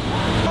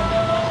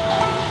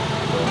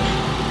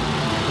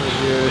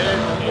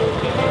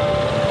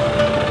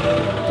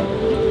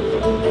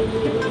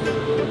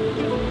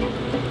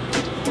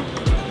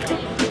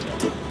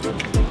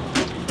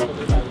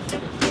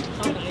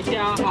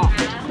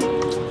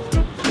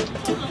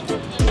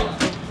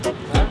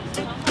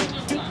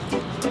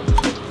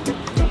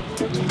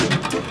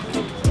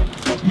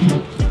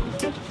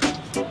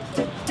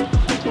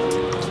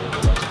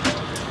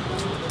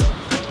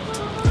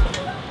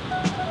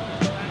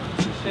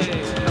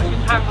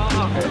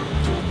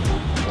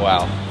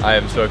 Wow, I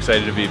am so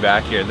excited to be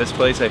back here. This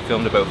place I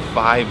filmed about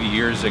 5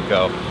 years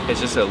ago.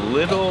 It's just a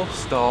little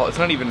stall. It's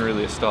not even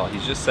really a stall.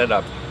 He's just set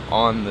up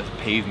on the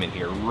pavement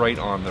here, right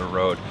on the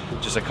road.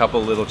 Just a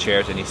couple little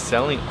chairs, and he's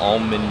selling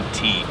almond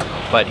tea,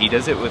 but he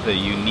does it with a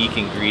unique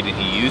ingredient.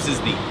 He uses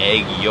the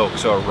egg yolk,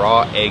 so a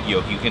raw egg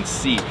yolk. You can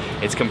see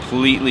it's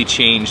completely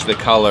changed the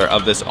color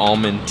of this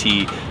almond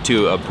tea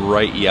to a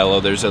bright yellow.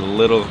 There's a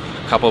little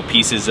couple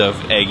pieces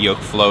of egg yolk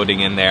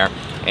floating in there,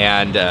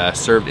 and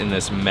served in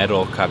this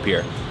metal cup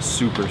here.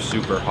 Super,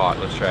 super hot.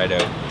 Let's try it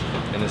out.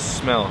 And the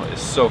smell is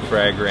so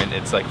fragrant.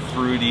 It's like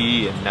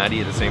fruity and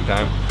nutty at the same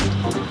time.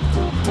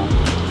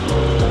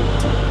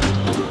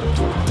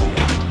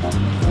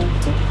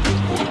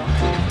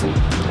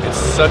 It's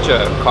such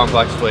a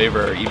complex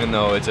flavor. Even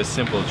though it's a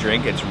simple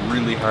drink, it's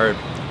really hard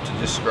to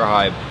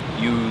describe.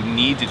 You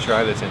need to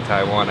try this in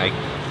Taiwan.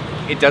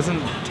 It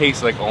doesn't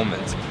taste like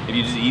almonds. If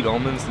you just eat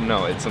almonds,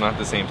 no, it's not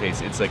the same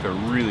taste. It's like a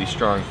really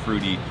strong,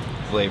 fruity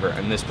flavor,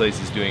 and this place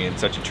is doing it in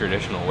such a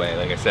traditional way.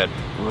 Like I said,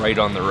 right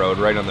on the road,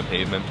 right on the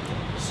pavement.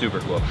 Super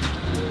cool.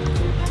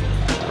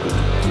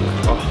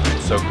 Oh,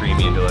 it's so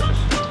creamy and delicious.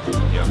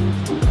 Yeah.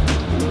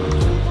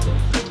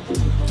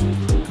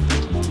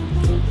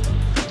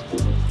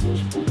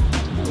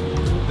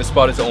 This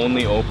spot is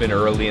only open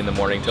early in the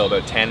morning till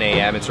about 10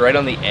 a.m. It's right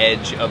on the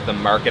edge of the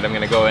market. I'm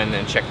gonna go in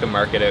and check the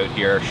market out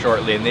here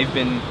shortly, and they've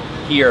been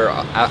here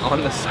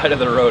on the side of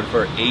the road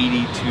for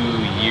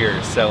 82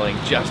 years selling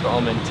just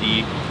almond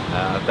tea.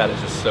 That is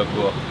just so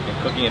cool. And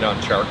cooking it on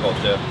charcoal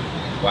too.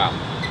 Wow.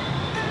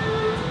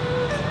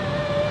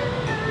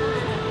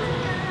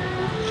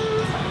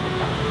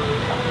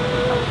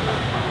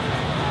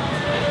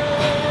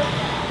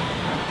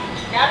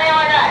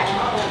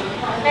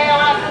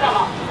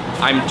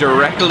 I'm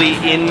directly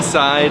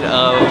inside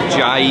of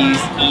Jai's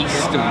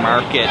East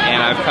Market,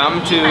 and I've come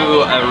to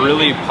a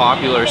really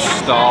popular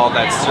stall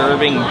that's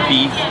serving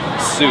beef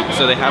soup.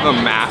 So they have a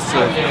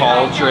massive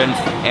cauldron,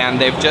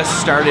 and they've just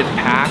started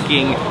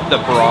packing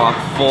the broth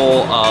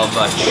full of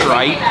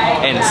tripe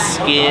and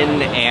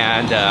skin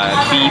and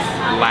beef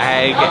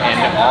lag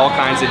and all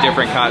kinds of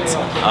different cuts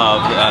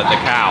of the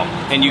cow.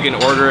 And you can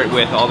order it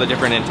with all the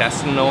different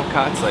intestinal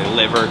cuts, like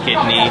liver,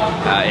 kidney,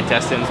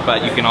 intestines,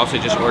 but you can also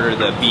just order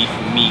the beef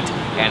meat,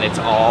 and it's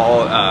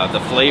all, the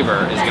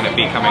flavor is gonna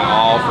be coming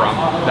all from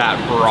that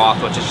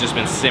broth, which has just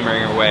been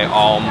simmering away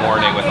all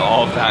morning with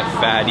all of that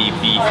fatty,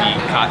 beefy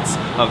cuts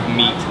of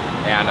meat.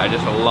 And I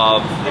just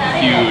love the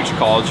huge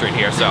cauldron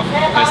here. So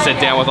I'm gonna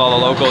sit down with all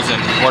the locals and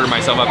order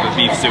myself up a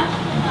beef soup.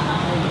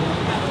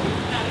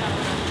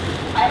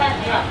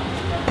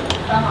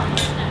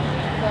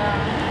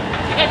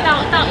 可以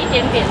倒一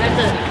点点在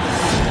这里。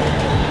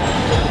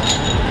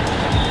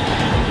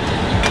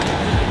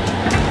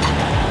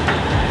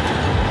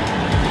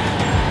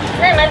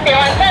那你们点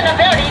完饭了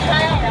不要离开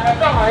哦，2个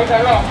放好1个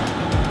肉。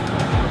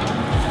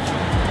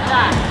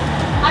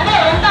还没有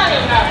人到领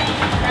的，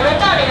有人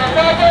到领的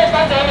时候就会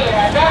分给你了，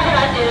不要去拿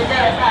别人家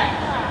的菜。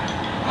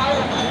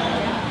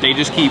 They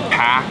just keep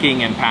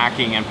packing and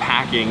packing and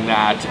packing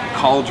that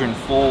cauldron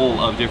full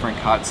of different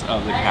cuts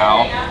of the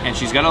cow, and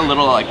she's got a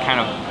little like kind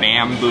of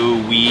bamboo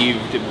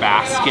weaved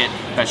basket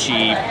that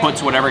she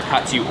puts whatever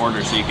cuts you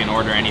order, so you can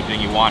order anything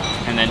you want,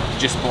 and then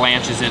just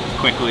blanches it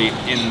quickly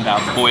in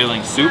the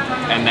boiling soup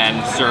and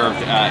then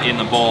served in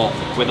the bowl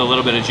with a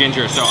little bit of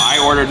ginger. So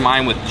I ordered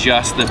mine with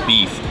just the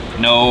beef.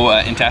 No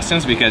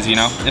intestines, because you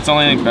know it's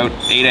only about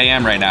 8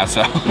 a.m. right now,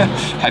 so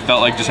I felt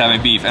like just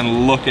having beef.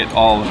 And look at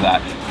all of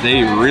that.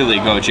 They really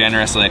go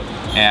generously,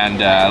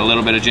 and a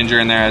little bit of ginger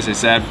in there, as I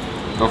said.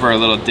 Go for a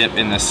little dip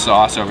in this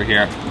sauce over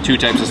here. 2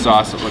 types of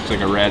sauce. It looks like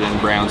a red and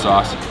brown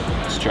sauce.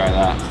 Let's try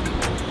that.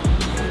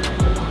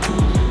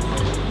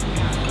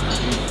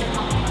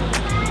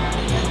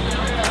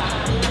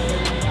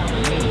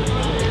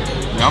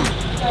 Yum.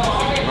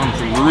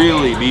 It's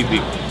really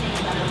beefy.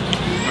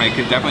 I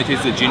can definitely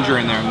taste the ginger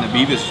in there, and the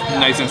beef is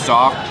nice and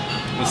soft.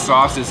 The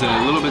sauce is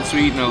a little bit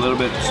sweet and a little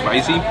bit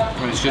spicy,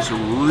 and it's just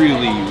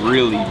really,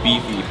 really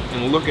beefy.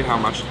 And look at how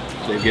much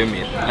they've given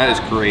me. That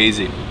is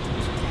crazy.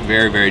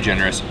 Very, very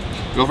generous.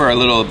 Go for a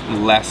little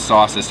less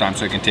sauce this time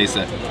so I can taste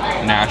the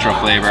natural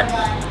flavor.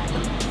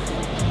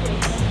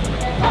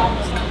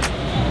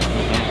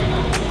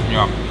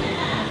 Yeah.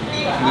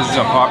 This is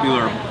a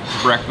popular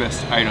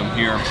breakfast item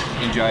here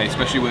in Jai,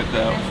 especially with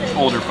the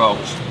older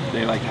folks.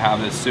 They like to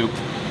have this soup.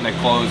 They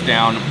close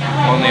down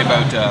only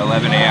about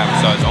 11 a.m.,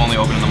 so it's only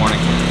open in the morning.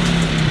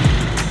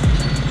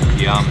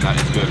 Yum, that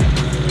is good.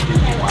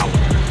 Wow.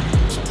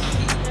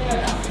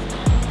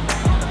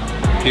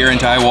 Here in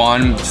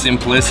Taiwan,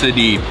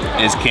 simplicity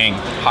is king.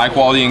 High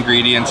quality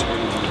ingredients,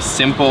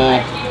 simple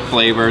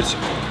flavors.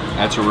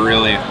 That's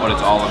really what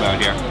it's all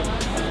about here.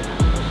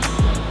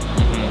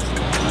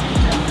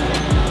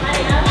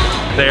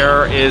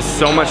 There is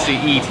so much to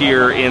eat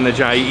here in the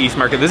Jai East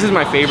Market. This is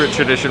my favorite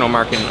traditional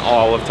market in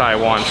all of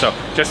Taiwan. So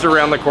just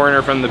around the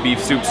corner from the beef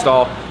soup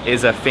stall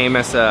is a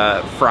famous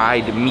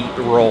fried meat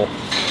roll.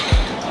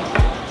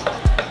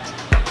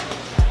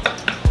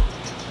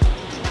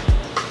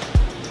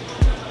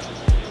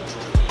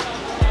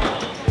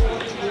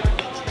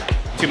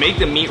 To make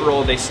the meat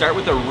roll, they start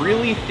with a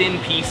really thin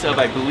piece of,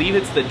 I believe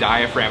it's the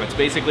diaphragm. It's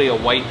basically a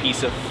white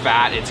piece of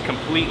fat. It's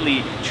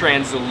completely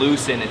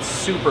translucent. It's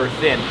super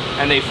thin.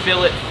 And they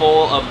fill it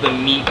full of the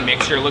meat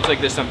mixture. It looks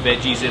like there's some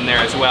veggies in there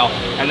as well.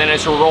 And then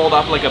it's rolled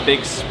up like a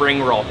big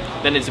spring roll.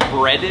 Then it's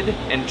breaded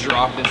and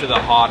dropped into the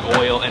hot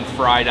oil and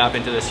fried up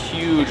into this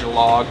huge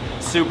log.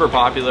 Super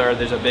popular.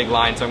 There's a big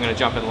line, so I'm gonna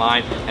jump in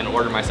line and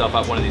order myself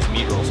up one of these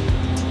meat rolls.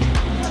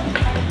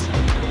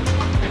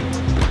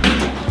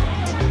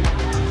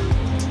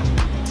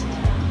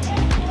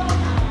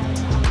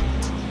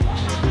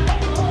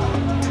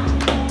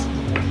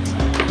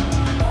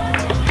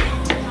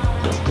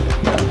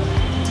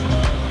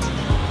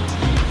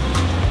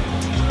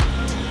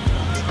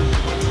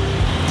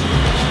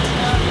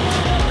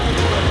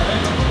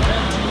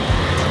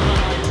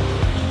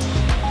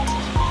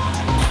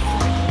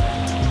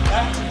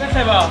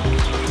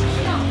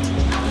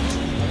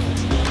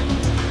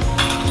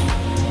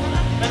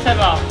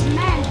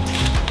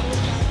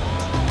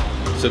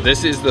 So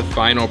this is the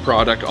final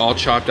product, all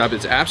chopped up.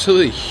 It's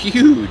absolutely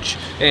huge,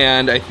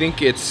 and I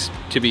think it's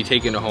to be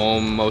taken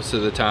home most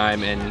of the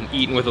time and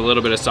eaten with a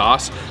little bit of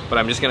sauce, but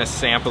I'm just gonna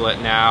sample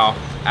it now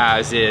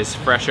as is,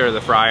 fresh out of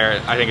the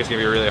fryer. I think it's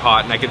gonna be really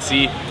hot, and I can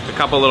see a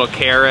couple little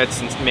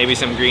carrots and maybe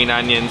some green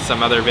onions,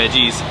 some other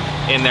veggies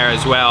in there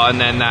as well, and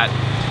then that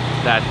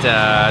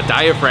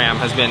diaphragm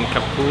has been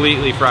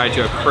completely fried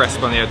to a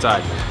crisp on the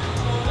outside.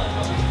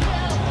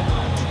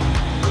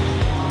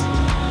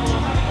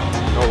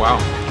 Oh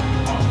wow.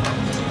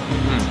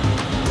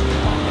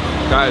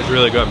 That is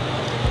really good.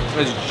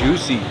 It's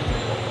juicy,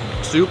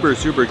 super,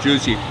 super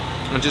juicy.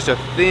 And just a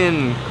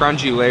thin,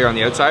 crunchy layer on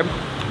the outside,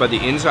 but the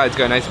inside's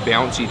got a nice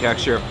bouncy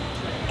texture,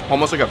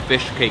 almost like a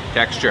fish cake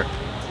texture.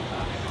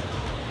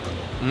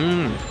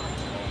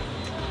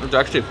 It's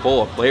actually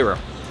full of flavor.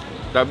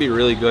 That'd be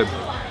really good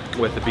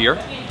with the beer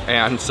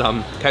and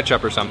some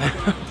ketchup or something.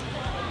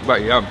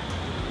 But yeah,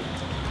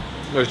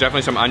 there's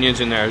definitely some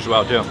onions in there as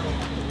well too.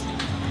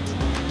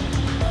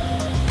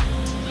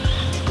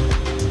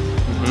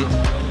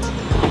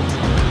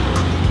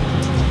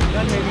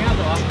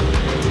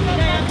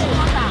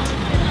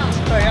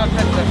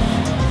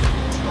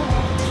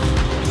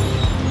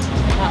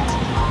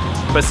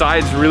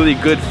 Besides really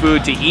good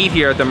food to eat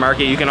here at the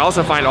market, you can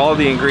also find all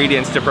the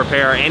ingredients to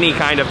prepare any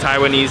kind of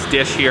Taiwanese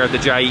dish here at the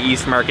Jai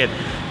East Market.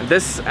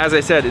 This, as I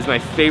said, is my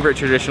favorite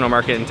traditional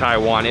market in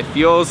Taiwan. It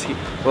feels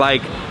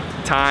like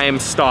time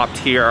stopped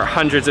here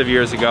hundreds of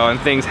years ago and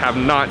things have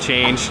not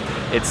changed.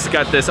 It's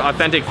got this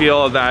authentic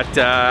feel that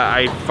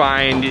I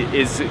find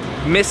is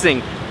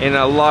missing in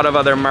a lot of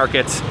other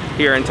markets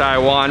here in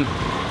Taiwan.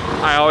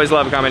 I always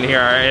love coming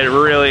here. It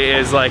really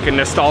is like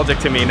nostalgic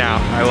to me now.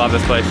 I love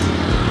this place.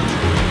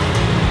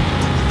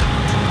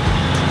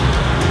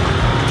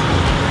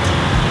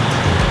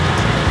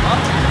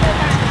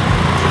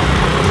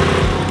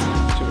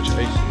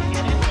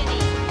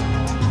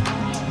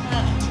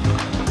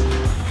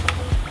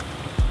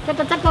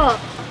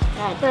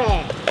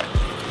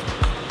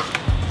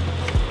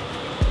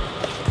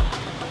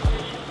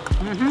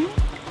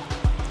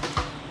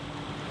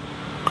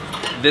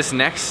 this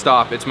next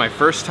stop, it's my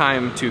first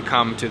time to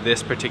come to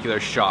this particular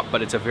shop,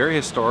 but it's a very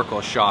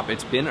historical shop.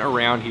 It's been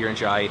around here in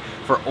Chiayi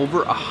for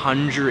over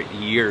 100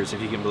 years,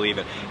 if you can believe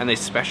it. And they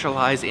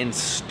specialize in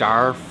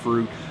star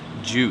fruit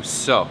juice.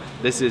 So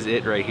this is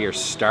it right here,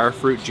 star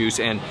fruit juice.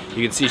 And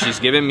you can see she's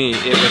giving me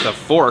it with a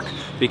fork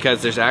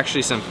because there's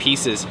actually some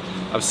pieces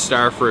of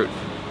star fruit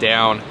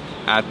down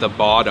at the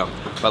bottom.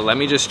 But let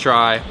me just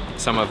try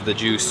some of the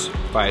juice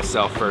by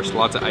itself first.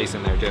 Lots of ice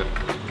in there too.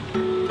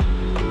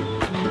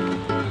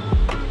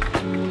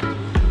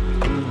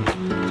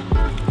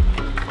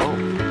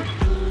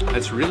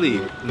 It's really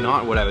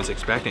not what I was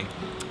expecting.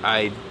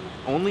 I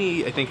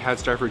think had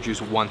star fruit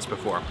juice once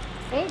before.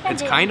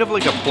 It's kind of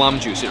like a plum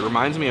juice. It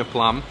reminds me of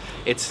plum.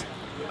 It's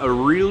a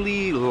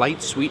really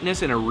light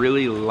sweetness and a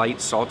really light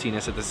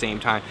saltiness at the same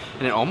time.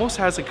 And it almost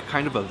has like a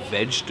kind of a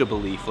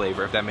vegetable-y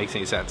flavor, if that makes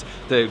any sense.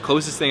 The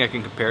closest thing I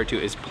can compare it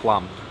to is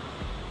plum.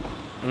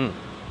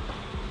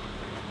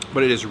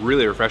 But it is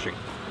really refreshing.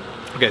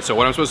 Okay, so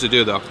what I'm supposed to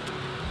do though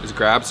is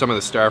grab some of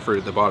the star fruit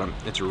at the bottom.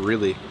 It's a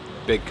really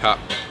big cup.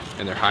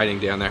 And they're hiding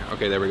down there.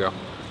 Okay, there we go.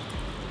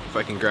 If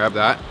I can grab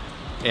that,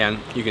 and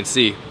you can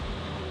see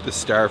the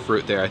star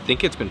fruit there. I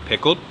think it's been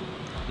pickled.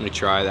 Let me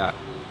try that.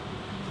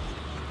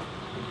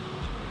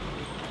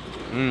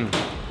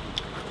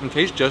 It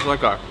tastes just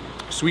like a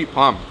sweet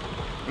plum.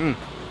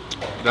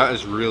 That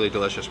is really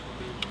delicious.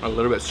 A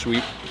little bit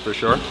sweet for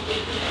sure.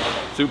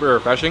 Super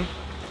refreshing.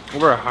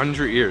 Over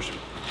 100 years.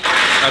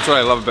 That's what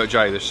I love about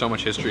Chiayi. There's so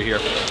much history here.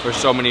 There's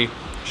so many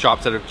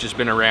shops that have just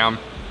been around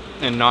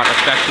and not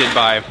affected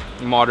by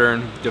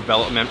modern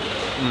development.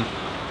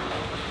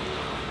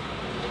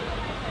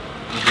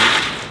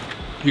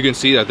 You can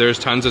see that there's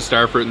tons of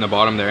star fruit in the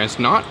bottom there. It's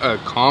not a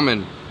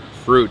common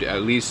fruit,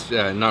 at least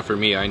not for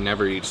me. I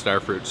never eat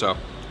star fruit, so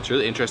it's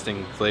really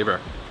interesting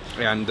flavor.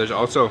 And there's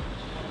also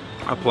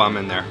a plum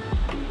in there.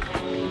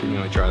 Let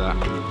me try that.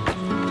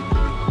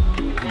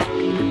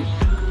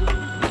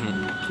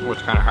 Oh,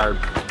 it's kind of hard.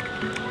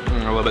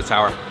 A little bit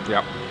sour.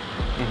 Yeah.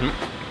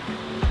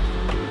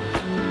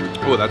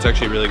 Oh, that's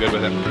actually really good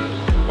with it.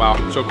 Wow,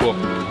 so cool.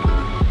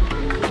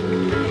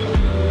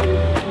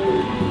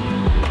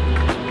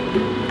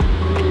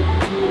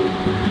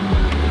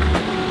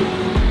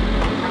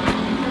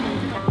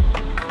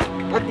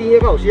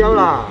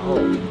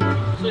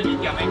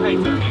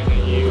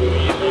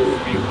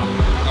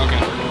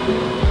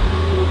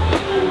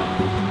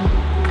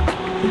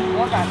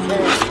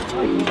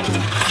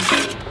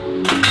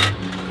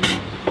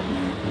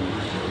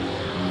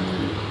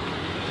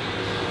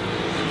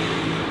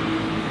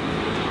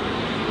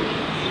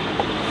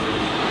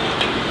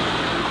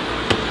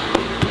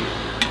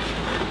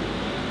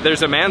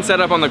 There's a man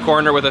set up on the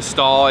corner with a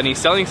stall, and he's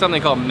selling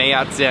something called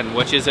meyatzen,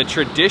 which is a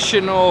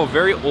traditional,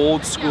 very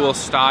old school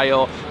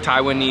style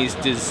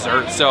Taiwanese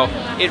dessert. So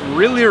it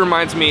really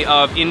reminds me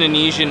of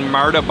Indonesian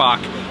martabak.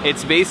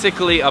 It's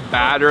basically a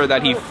batter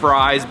that he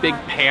fries, big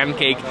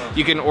pancake.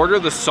 You can order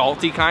the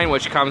salty kind,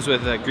 which comes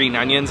with green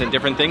onions and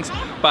different things,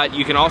 but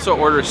you can also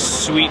order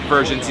sweet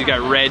versions. He's got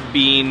red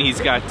bean,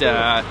 he's got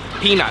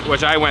peanut,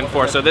 which I went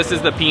for. So this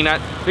is the peanut.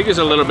 I think there's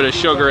a little bit of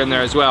sugar in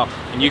there as well.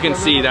 And you can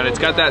see that it's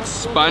got that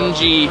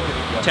spongy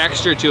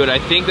texture to it. I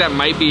think that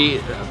might be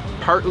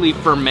partly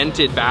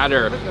fermented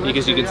batter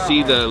because you can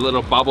see the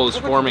little bubbles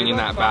forming in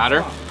that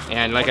batter.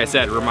 And like I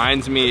said, it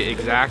reminds me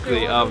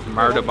exactly of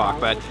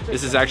martabak, but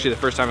this is actually the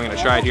first time I'm gonna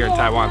try it here in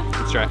Taiwan.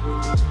 Let's try it.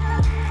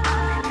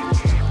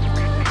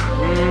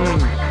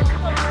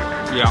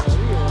 Yeah.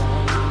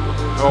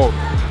 Oh,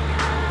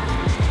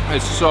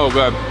 it's so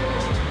good.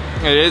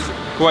 It is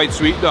quite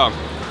sweet though.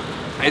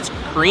 It's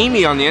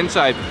creamy on the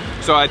inside.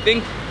 So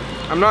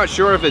I'm not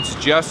sure if it's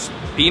just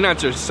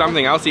peanuts or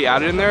something else he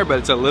added in there, but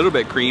it's a little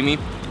bit creamy.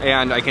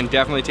 And I can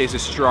definitely taste a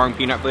strong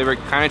peanut flavor. It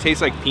kind of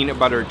tastes like peanut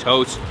butter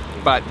toast,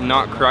 but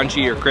not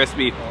crunchy or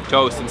crispy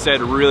toast.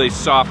 Instead, really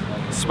soft,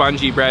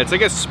 spongy bread. It's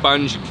like a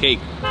sponge cake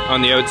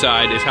on the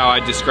outside is how I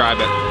describe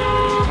it.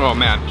 Oh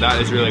man,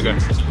 that is really good.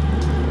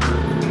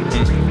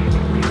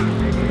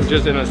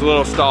 Just in this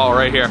little stall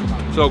right here.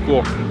 So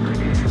cool.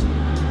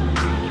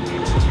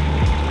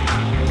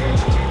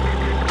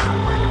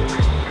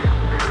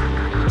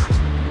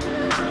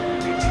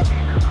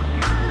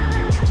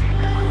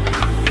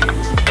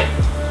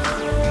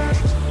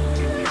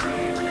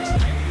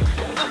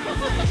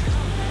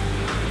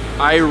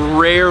 I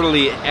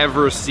rarely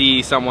ever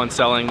see someone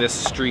selling this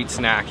street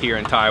snack here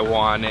in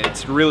Taiwan.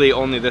 It's really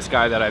only this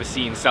guy that I've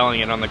seen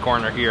selling it on the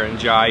corner here in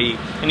Chiayi,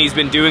 and he's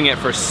been doing it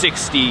for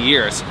 60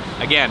 years.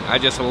 Again, I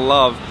just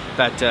love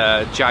that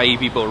Chiayi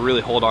people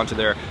really hold on to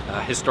their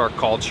historic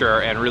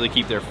culture and really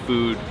keep their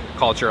food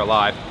culture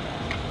alive.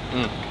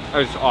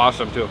 It's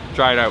awesome too.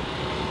 Try it out.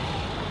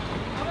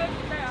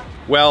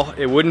 Well,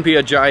 it wouldn't be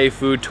a Chiayi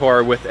food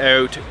tour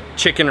without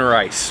chicken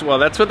rice. Well,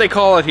 that's what they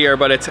call it here,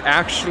 but it's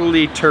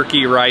actually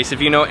turkey rice.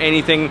 If you know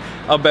anything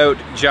about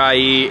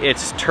Chiayi,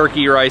 it's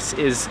turkey rice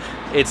is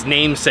its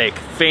namesake.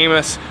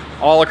 Famous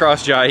all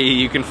across Chiayi.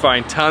 You can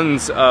find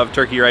tons of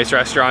turkey rice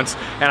restaurants,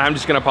 and I'm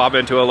just gonna pop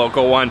into a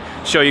local one,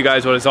 show you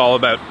guys what it's all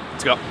about.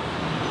 Let's go.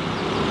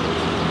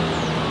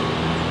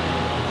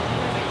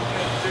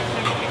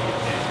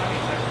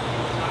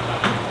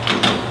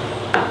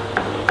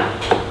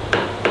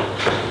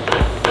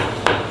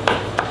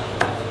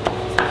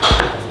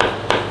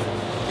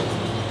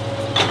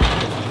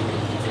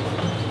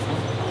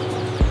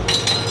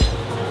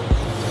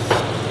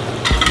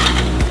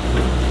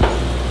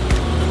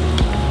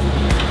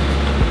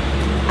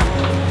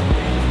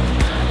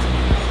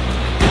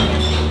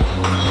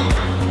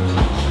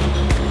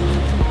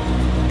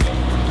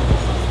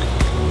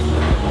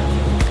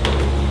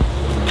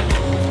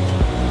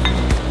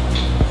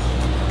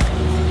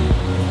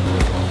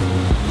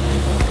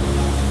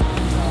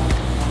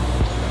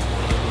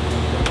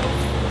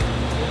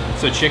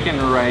 chicken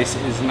rice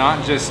is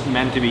not just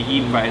meant to be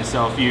eaten by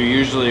itself. You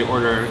usually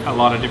order a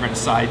lot of different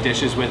side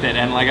dishes with it.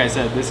 And like I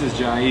said, this is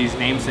Chiayi's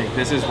namesake.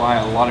 This is why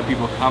a lot of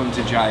people come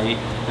to Chiayi.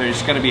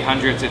 There's gonna be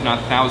hundreds, if not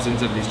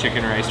thousands, of these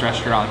chicken rice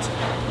restaurants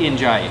in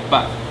Chiayi.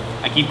 But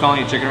I keep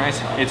calling it chicken rice.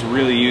 It's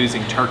really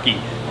using turkey.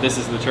 This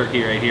is the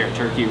turkey right here,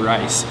 turkey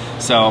rice.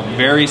 So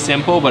very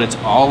simple, but it's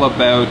all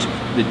about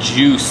the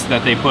juice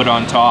that they put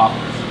on top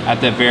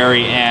at the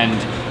very end.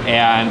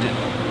 And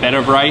bed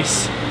of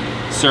rice,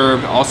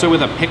 served also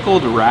with a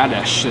pickled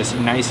radish, this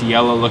nice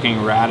yellow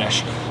looking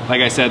radish.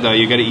 Like I said though,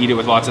 you gotta eat it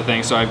with lots of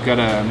things. So I've got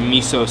a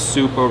miso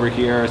soup over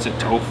here. It's a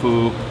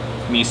tofu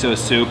miso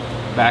soup.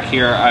 Back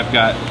here I've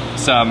got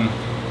some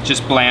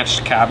just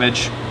blanched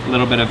cabbage, a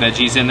little bit of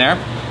veggies in there.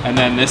 And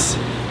then this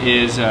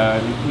is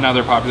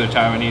another popular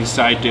Taiwanese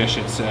side dish.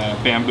 It's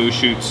bamboo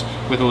shoots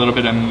with a little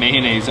bit of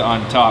mayonnaise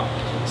on top.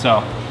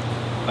 So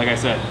like I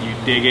said, you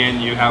dig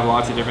in, you have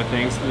lots of different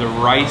things. The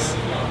rice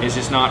is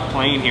just not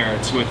plain here,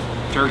 it's with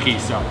turkey,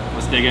 so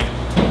let's dig in.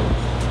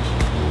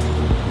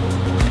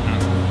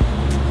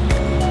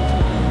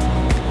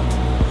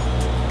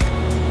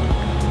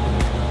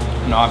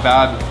 Not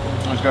bad.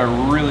 It's got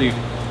a really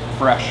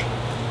fresh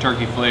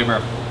turkey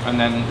flavor, and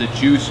then the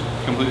juice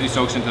completely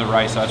soaks into the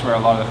rice, so that's where a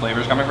lot of the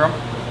flavor is coming from.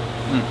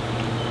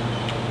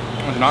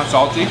 It's not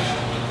salty,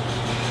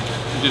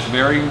 it's just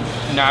very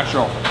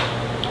natural.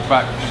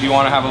 But if you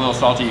want to have a little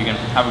salty, you can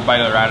have a bite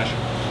of the radish.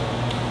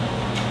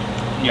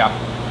 Yeah,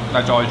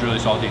 that's always really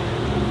salty.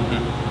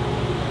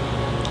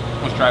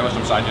 Let's try it with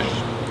some side dishes.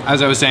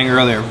 As I was saying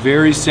earlier,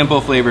 very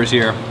simple flavors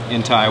here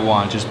in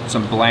Taiwan. Just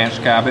some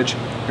blanched cabbage.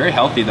 Very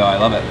healthy though, I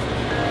love it.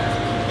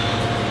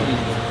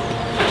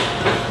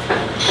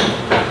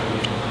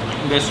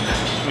 This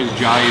is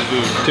Chiayi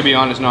food. To be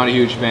honest, not a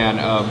huge fan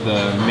of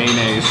the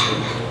mayonnaise,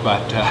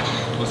 but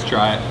let's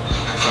try it.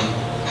 Some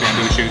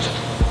bamboo shoots.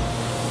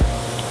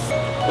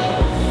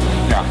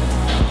 Yeah,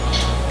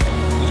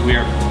 it's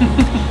weird.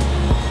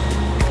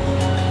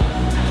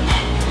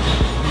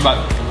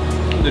 But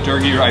the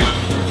turkey rice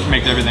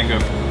makes everything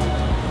good.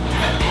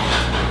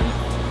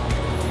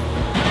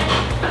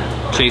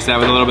 Chase that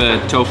with a little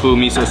bit of tofu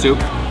miso soup.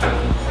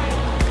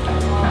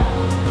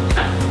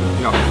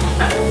 Yeah.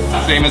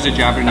 Same as a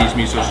Japanese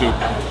miso soup.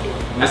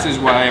 This is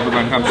why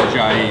everyone comes to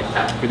Chiayi,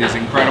 for these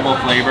incredible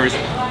flavors,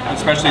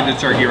 especially the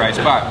turkey rice.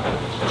 But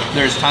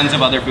there's tons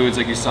of other foods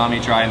like you saw me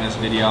try in this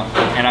video,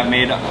 and I've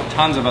made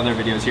tons of other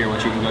videos here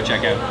which you can go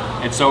check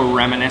out. It's so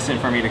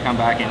reminiscent for me to come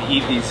back and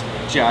eat these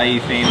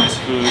Chiayi famous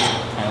foods.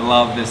 I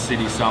love this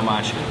city so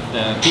much.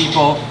 The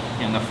people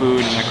and the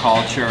food and the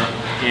culture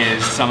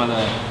is some of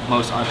the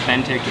most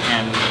authentic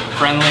and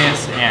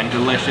friendliest and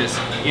delicious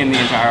in the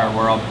entire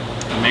world.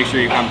 And make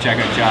sure you come check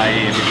out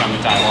Chiayi if you come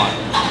to Taiwan.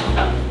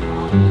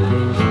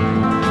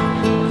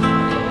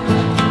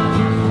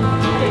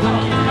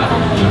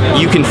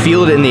 You can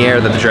feel it in the air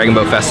that the Dragon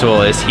Boat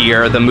Festival is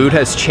here. The mood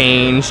has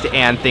changed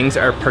and things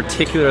are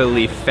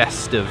particularly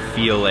festive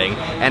feeling.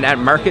 And at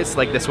markets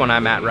like this one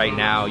I'm at right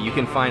now, you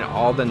can find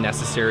all the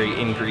necessary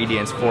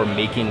ingredients for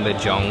making the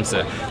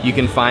zhongzi. You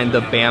can find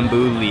the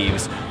bamboo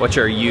leaves, which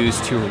are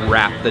used to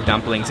wrap the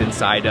dumplings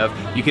inside of.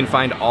 You can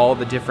find all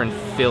the different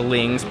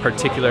fillings,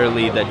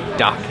 particularly the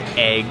duck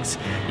eggs.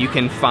 You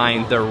can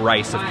find the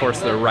rice, of course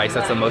the rice,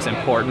 that's the most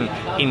important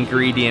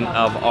ingredient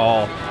of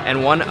all.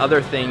 And one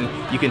other thing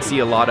you can see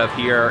a lot of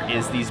here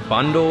is these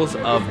bundles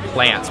of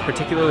plants,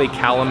 particularly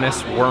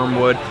calamus,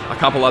 wormwood, a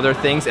couple other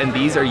things, and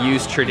these are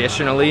used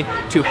traditionally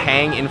to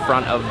hang in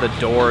front of the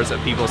doors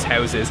of people's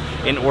houses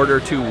in order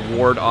to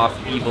ward off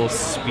evil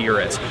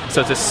spirits.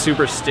 So it's a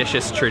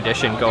superstitious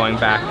tradition going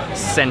back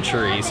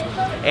centuries.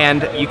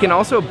 And you can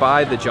also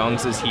buy the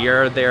zhongzis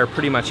here. They're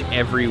pretty much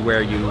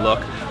everywhere you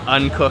look,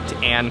 uncooked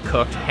and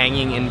cooked,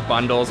 hanging in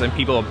bundles, and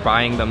people are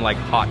buying them like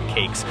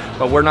hotcakes.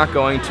 But we're not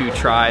going to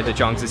try the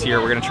zhongzis here.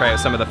 We're going to try out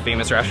some of the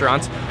famous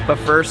restaurants. But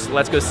first,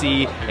 let's go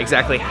see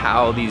exactly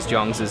how these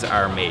zhongzis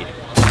are made.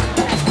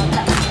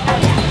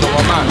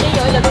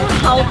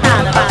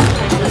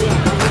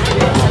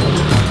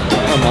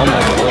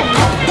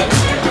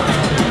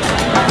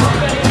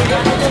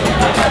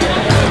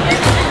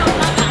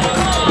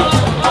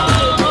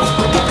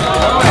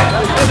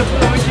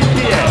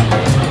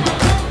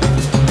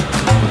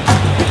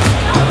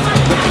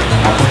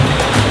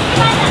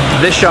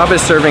 This shop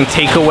is serving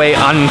takeaway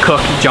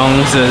uncooked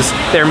zhongzis.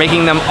 They're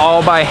making them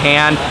all by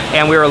hand,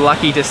 and we were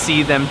lucky to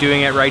see them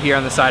doing it right here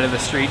on the side of the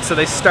street. So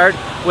they start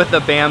with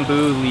the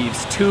bamboo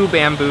leaves, 2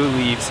 bamboo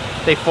leaves.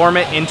 They form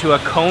it into a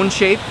cone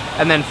shape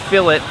and then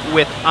fill it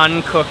with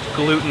uncooked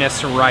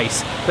glutinous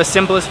rice. The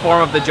simplest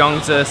form of the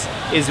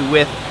zhongzis is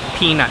with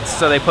peanuts.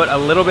 So they put a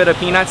little bit of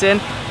peanuts in,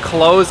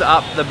 close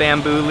up the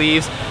bamboo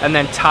leaves, and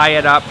then tie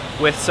it up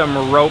with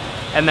some rope,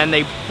 and then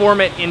they form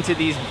it into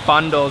these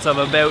bundles of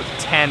about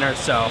 10 or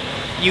so.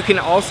 You can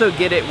also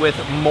get it with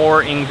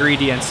more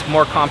ingredients,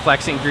 more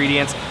complex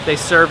ingredients. They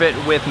serve it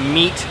with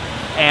meat,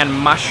 and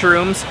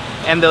mushrooms.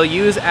 And they'll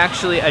use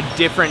actually a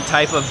different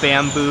type of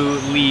bamboo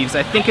leaves.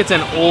 I think it's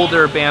an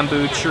older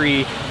bamboo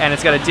tree and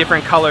it's got a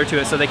different color to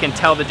it, so they can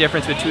tell the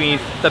difference between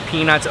the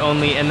peanuts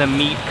only and the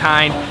meat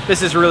kind.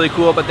 This is really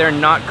cool, but they're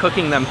not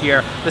cooking them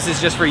here. This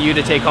is just for you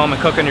to take home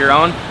and cook on your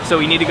own. So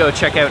we need to go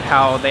check out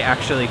how they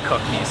actually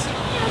cook these.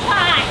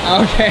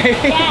 Okay,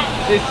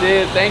 this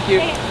is, thank you.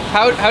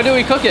 How do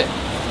we cook it?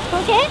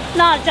 Cook it?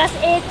 No, just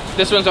eat.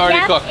 This one's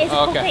already cooked? It's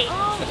okay.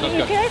 This one's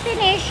cooked. You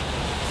finish.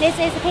 This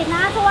is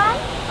peanut one.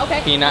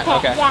 Okay. Peanut,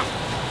 okay. Yeah.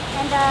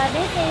 And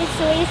this is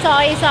sweet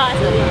soy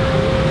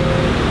sauce.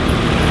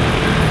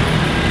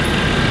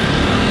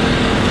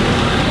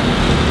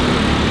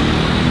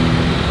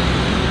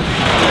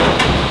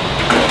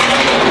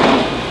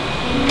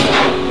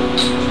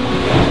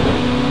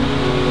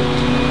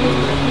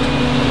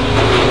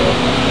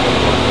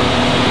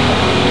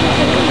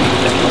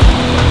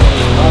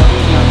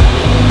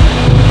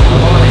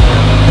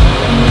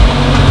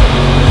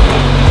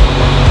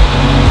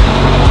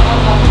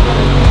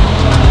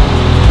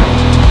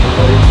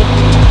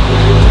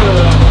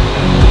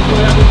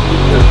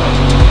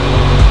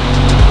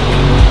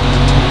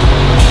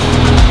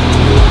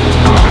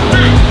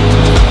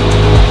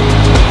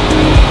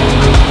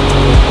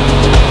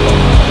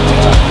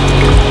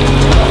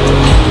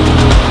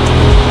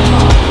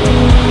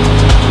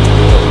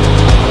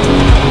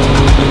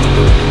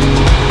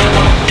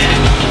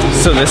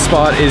 So this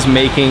spot is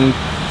making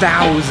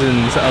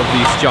thousands of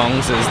these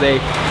zhongzes. They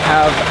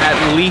have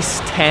at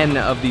least 10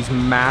 of these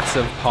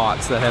massive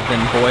pots that have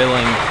been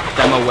boiling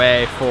them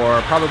away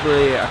for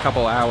probably a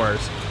couple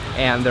hours.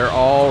 And they're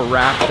all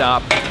wrapped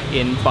up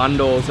in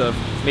bundles of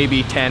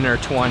maybe 10 or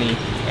 20.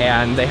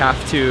 And they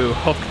have to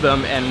hook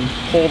them and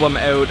pull them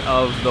out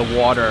of the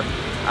water.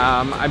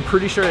 I'm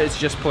pretty sure it's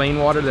just plain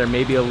water. There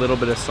may be a little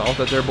bit of salt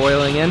that they're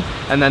boiling in,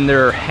 and then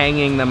they're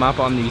hanging them up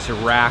on these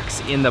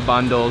racks in the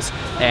bundles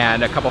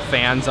and a couple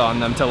fans on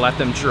them to let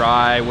them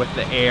dry with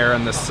the air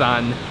and the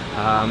sun,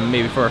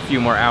 maybe for a few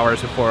more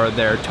hours before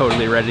they're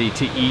totally ready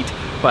to eat.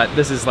 But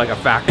this is like a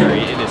factory.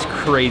 It is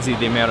crazy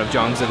the amount of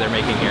zhongzi they're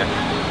making here.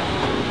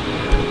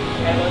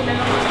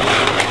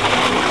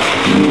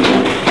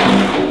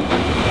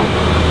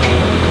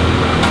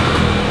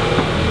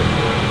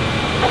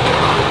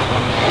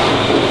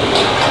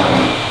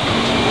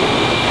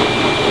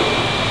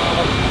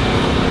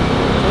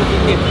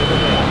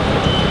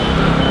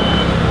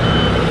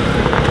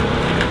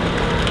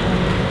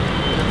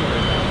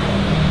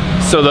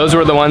 So those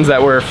were the ones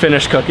that were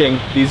finished cooking.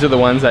 These are the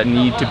ones that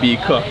need to be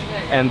cooked.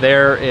 And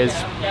there is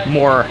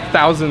more,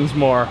 thousands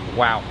more.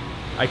 Wow.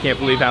 I can't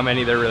believe how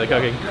many they're really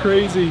cooking.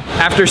 Crazy.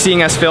 After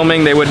seeing us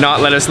filming, they would not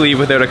let us leave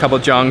without a couple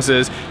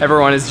zhongzis.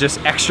 Everyone is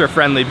just extra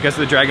friendly because of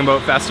the Dragon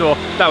Boat Festival.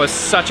 That was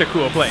such a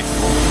cool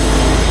place.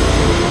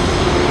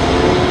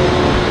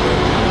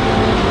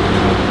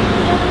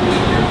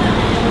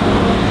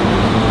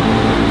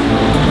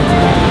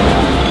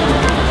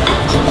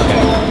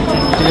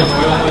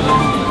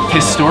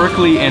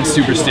 Historically and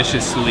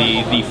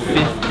superstitiously, the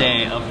 5th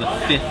day of the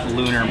 5th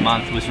lunar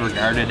month was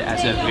regarded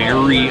as a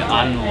very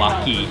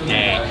unlucky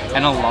day.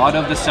 And a lot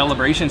of the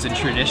celebrations and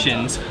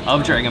traditions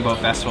of Dragon Boat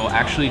Festival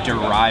actually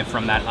derive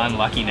from that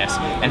unluckiness.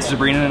 And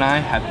Sabrina and I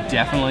have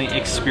definitely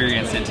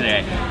experienced it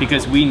today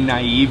because we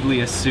naively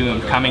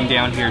assumed coming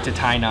down here to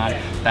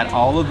Tainan that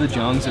all of the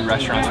zhongzi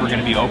restaurants were going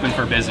to be open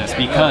for business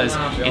because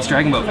it's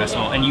Dragon Boat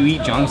Festival and you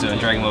eat zhongzi at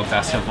Dragon Boat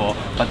Festival,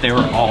 but they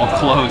were all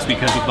closed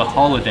because of the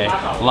holiday.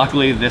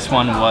 Luckily, this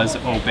one was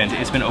opened.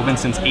 It's been open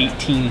since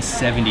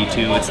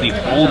 1872. It's the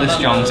oldest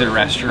zhongzi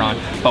restaurant,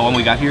 but when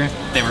we got here,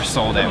 they were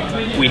sold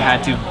out. We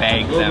had to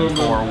beg them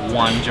for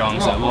one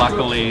zhongzi.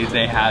 Luckily,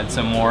 they had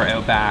some more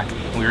out back.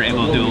 We were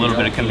able to do a little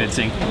bit of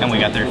convincing, and we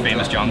got their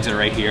famous zhongzi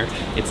right here.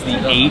 It's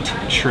the 8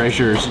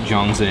 Treasures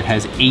zhongzi. It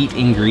has 8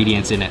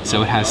 ingredients in it.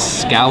 So it has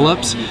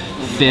scallops,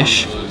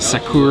 fish,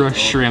 sakura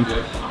shrimp,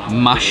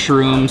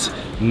 mushrooms,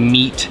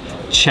 meat,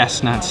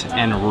 chestnuts,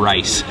 and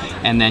rice.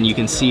 And then you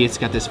can see it's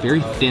got this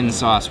very thin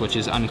sauce, which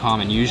is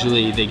uncommon.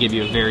 Usually they give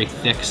you a very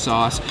thick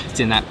sauce. It's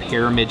in that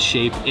pyramid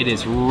shape. It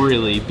is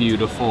really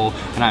beautiful,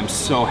 and I'm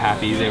so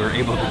happy they were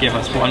able to give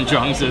us one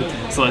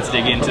zhongzi. So let's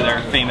dig into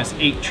their famous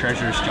 8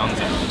 Treasures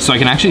zhongzi. So I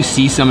can actually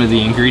see some of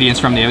the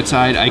ingredients from the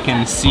outside. I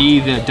can see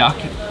the duck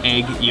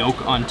egg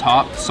yolk on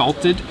top,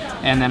 salted,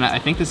 and then I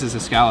think this is a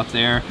scallop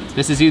there.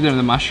 This is either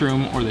the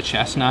mushroom or the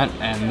chestnut,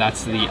 and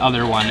that's the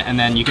other one. And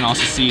then you can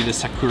also see the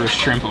sakura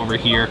shrimp over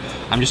here.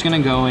 I'm just gonna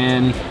go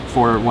in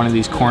for one of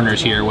these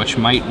corners here, which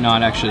might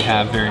not actually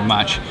have very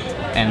much,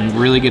 and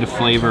really get a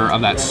flavor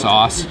of that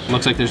sauce.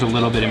 Looks like there's a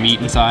little bit of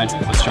meat inside.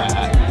 Let's try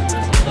that.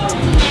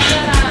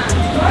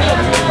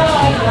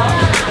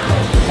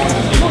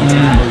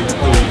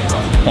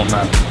 Oh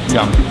man,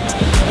 yum.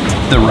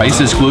 The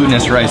rice is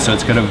glutinous rice, so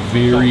it's got a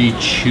very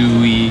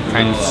chewy,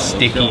 kind of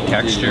sticky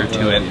texture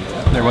to it.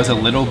 There was a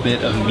little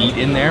bit of meat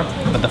in there,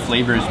 but the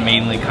flavor is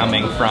mainly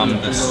coming from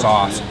the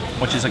sauce,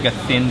 which is like a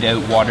thinned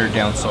out, watered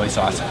down soy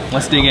sauce.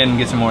 Let's dig in and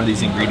get some more of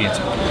these ingredients.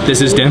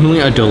 This is definitely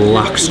a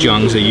deluxe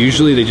jeongsa.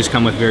 Usually they just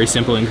come with very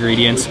simple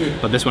ingredients,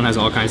 but this one has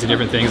all kinds of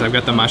different things. I've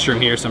got the mushroom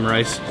here, some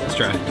rice. Let's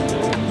try it.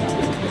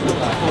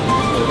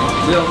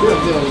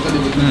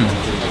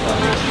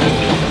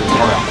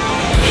 Oh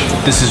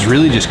yeah. This is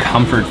really just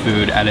comfort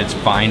food at its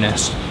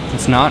finest.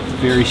 It's not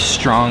very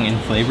strong in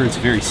flavor, it's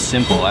very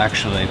simple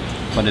actually,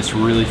 but it's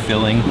really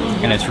filling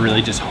and it's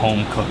really just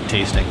home cooked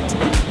tasting.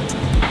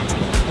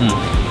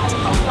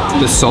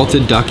 The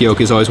salted duck yolk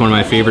is always one of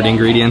my favorite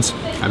ingredients.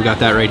 I've got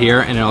that right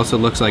here, and it also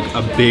looks like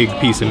a big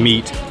piece of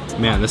meat.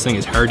 Man, this thing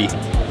is hearty.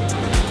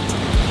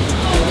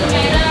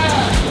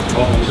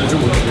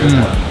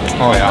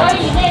 Oh yeah,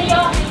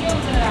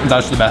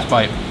 that's the best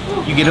bite.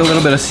 You get a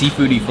little bit of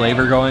seafoody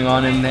flavor going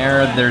on in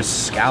there. There's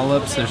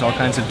scallops, there's all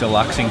kinds of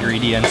deluxe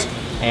ingredients,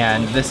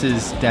 and this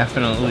is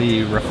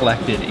definitely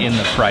reflected in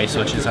the price,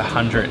 which is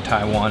 100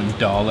 Taiwan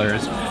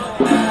dollars.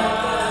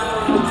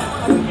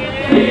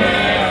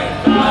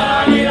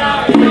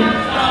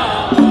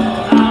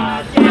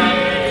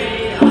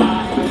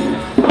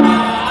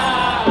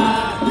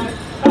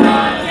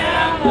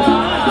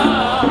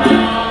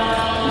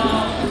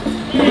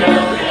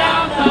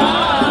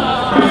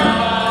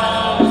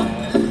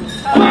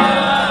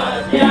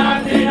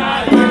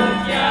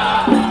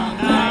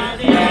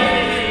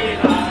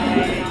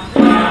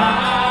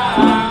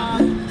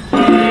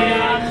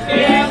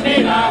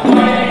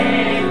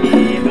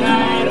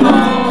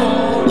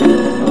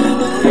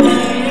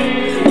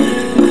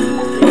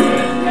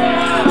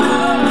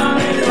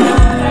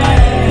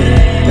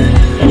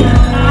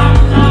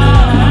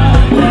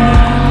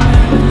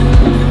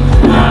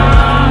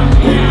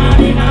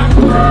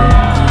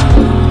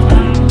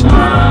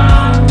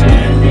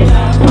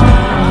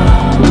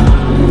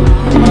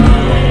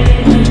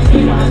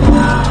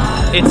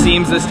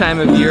 This time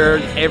of year,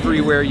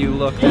 everywhere you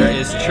look, there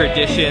is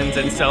traditions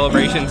and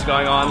celebrations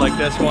going on like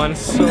this one.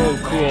 So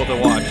cool to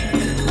watch.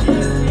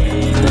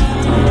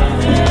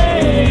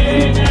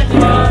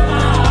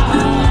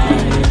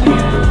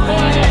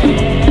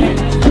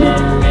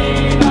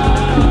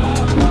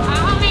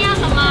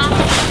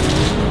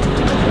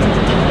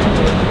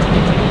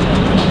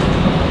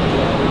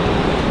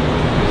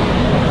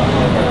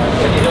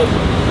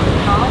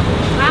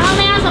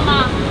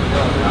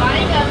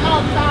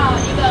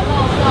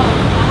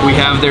 We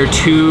have their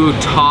two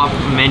top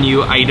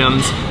menu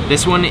items.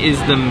 This one is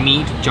the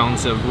meat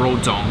jeongsa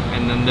rojong,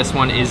 and then this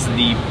one is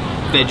the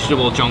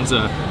vegetable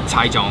jeongsa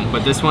caijong,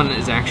 but this one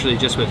is actually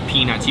just with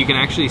peanuts. You can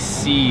actually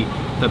see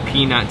the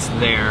peanuts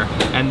there,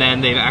 and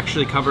then they've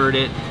actually covered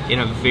it in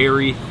a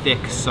very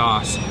thick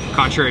sauce,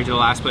 contrary to the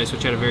last place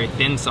which had a very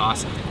thin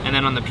sauce. And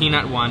then on the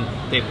peanut one,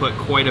 they put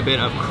quite a bit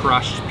of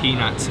crushed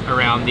peanuts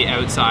around the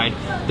outside.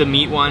 The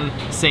meat one,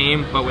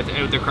 same, but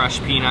without the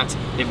crushed peanuts.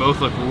 They both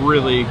look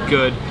really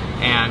good,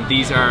 and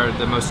these are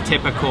the most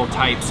typical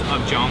types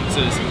of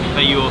jeongsas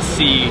that you will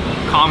see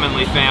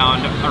commonly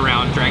found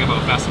around Dragon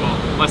Boat Festival.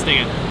 Let's dig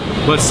in.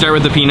 Let's start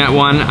with the peanut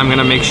one. I'm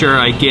gonna make sure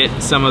I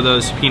get some of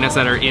those peanuts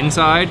that are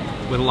inside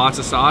with lots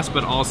of sauce,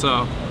 but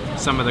also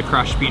some of the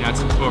crushed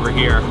peanuts over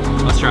here.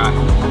 Let's try.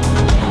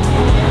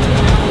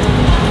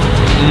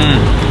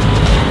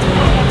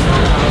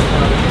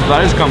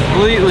 That is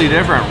completely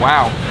different,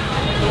 wow.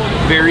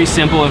 Very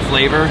simple in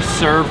flavor,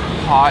 served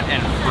hot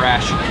and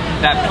fresh.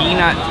 That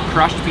peanut,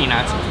 crushed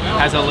peanuts,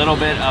 has a little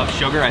bit of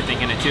sugar, I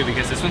think, in it too,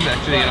 because this one's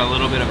actually got a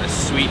little bit of a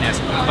sweetness,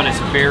 but it's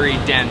very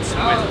dense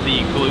with the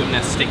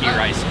glutinous sticky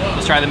rice.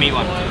 Let's try the meat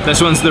one.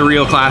 This one's the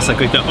real classic,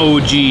 like the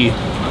OG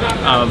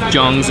of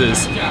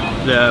jeongsas.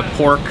 The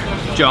pork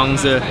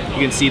jeongsa, you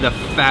can see the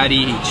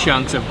fatty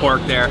chunks of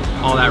pork there,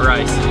 all that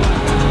rice.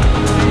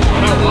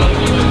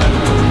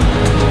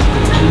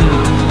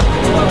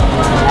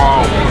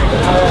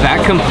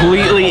 That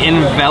completely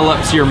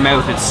envelops your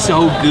mouth. It's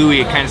so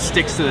gooey, it kind of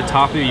sticks to the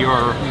top of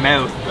your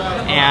mouth.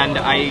 And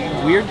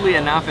I, weirdly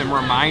enough, am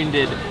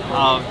reminded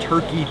of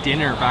turkey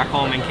dinner back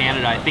home in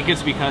Canada. I think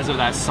it's because of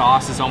that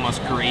sauce is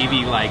almost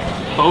gravy-like.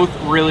 Both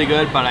really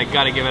good, but I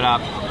gotta give it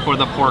up for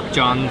the pork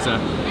jeongsa,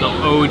 the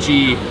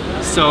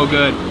OG, so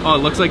good. Oh, it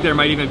looks like there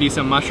might even be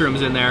some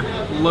mushrooms in there.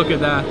 Look at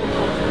that.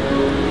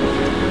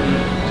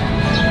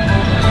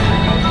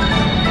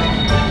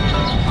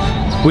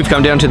 We've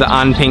come down to the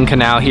Anping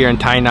Canal here in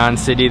Tainan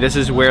City. This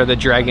is where the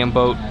dragon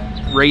boat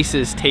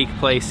races take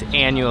place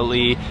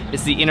annually.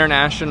 It's the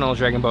international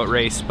dragon boat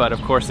race, but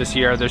of course this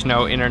year there's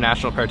no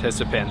international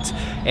participants.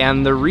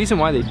 And the reason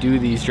why they do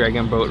these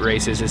dragon boat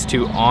races is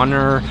to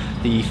honor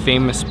the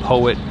famous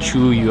poet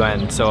Chu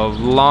Yuan. So a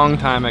long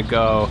time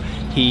ago,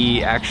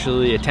 he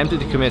actually attempted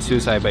to commit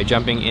suicide by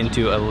jumping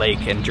into a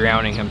lake and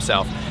drowning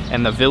himself.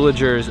 And the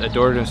villagers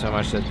adored him so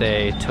much that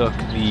they took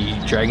the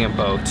dragon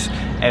boats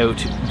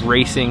out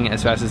racing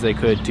as fast as they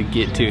could to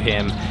get to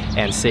him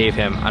and save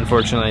him.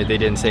 Unfortunately, they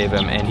didn't save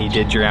him and he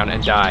did drown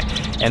and die.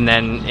 And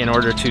then in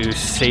order to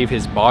save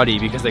his body,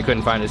 because they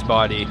couldn't find his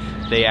body,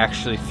 they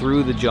actually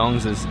threw the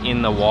jeongsas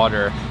in the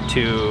water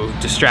to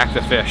distract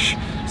the fish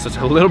So it's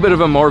a little bit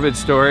of a morbid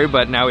story,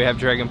 but now we have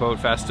Dragon Boat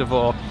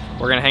Festival.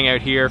 We're gonna hang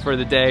out here for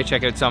the day,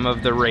 check out some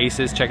of the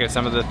races, check out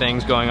some of the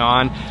things going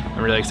on.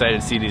 I'm really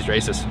excited to see these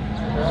races.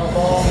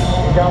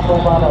 即将出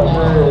发的是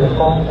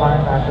公开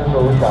男子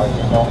组小型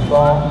龙舟，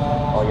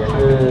也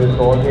是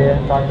昨天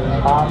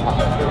38场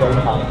次的一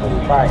场比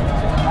赛。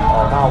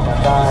那我们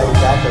在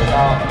峡水道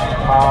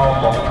抛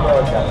红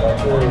色桨的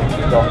是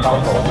金龙高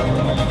手，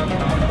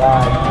在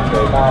溪水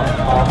道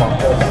抛黄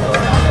色桨的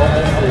公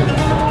子，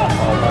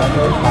我们这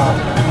一场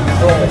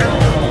对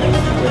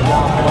也让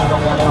观众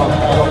看到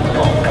用手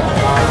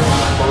拉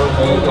除了第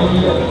一种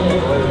线，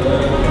所以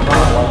完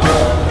成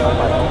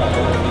200公尺，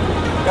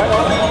加油！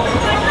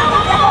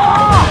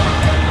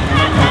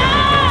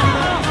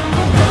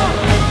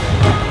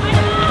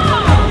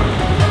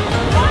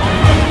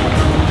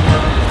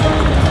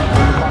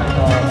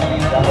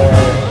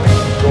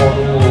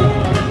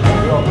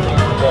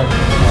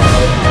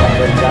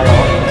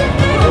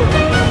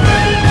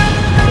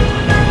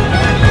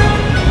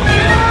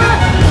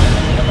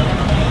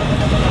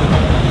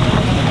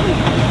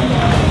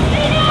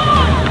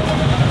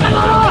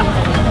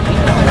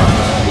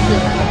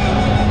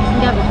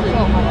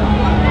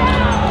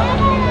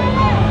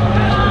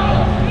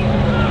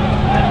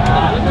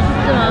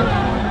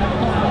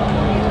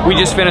 We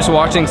just finished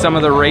watching some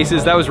of the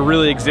races. That was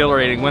really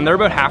exhilarating. When they're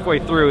about halfway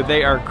through,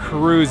 they are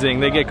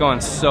cruising. They get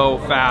going so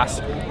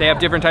fast. They have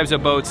different types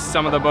of boats.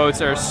 Some of the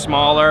boats are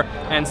smaller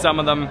and some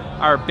of them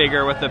are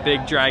bigger with the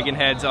big dragon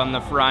heads on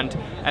the front.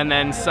 And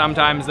then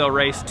sometimes they'll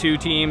race 2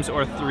 teams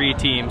or 3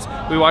 teams.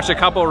 We watched a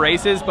couple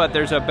races, but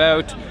there's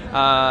about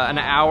an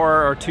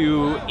hour or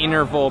 2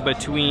 interval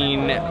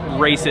between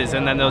races,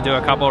 and then they'll do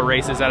a couple of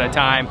races at a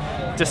time.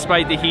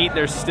 Despite the heat,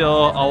 there's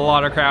still a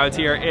lot of crowds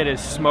here. It is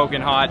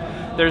smoking hot.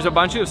 There's a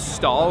bunch of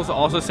stalls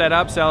also set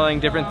up selling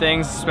different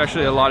things,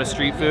 especially a lot of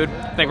street food.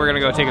 I think we're gonna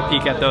go take a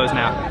peek at those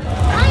now.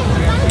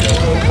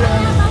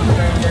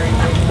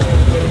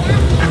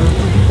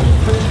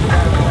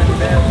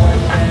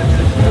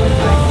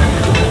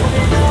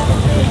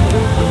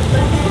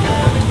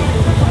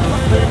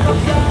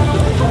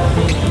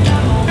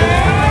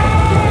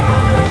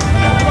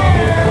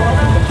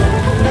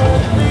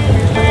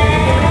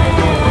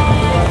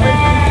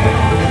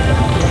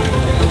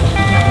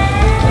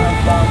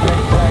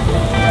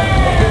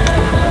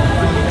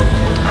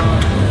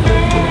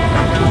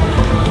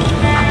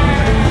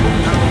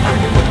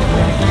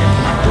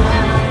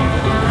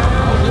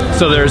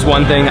 So there's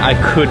one thing I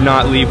could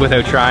not leave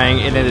without trying,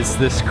 and it is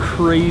this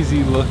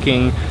crazy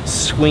looking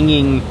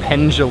swinging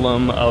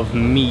pendulum of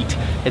meat.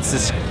 It's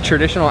this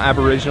traditional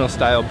Aboriginal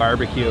style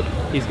barbecue.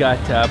 He's got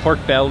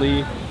pork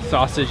belly,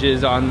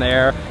 sausages on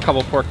there, a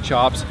couple pork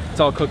chops. It's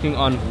all cooking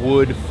on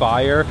wood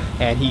fire,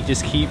 and he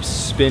just keeps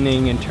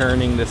spinning and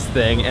turning this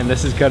thing, and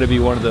this has got to be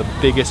one of the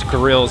biggest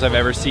grills I've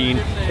ever seen.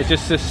 It's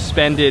just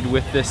suspended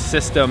with this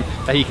system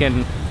that he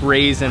can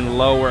raise and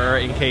lower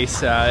in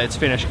case it's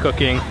finished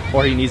cooking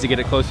or he needs to get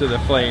it closer to the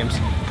flames.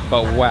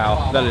 But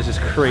wow, that is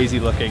just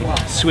crazy looking.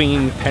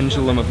 Swinging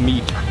pendulum of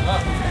meat.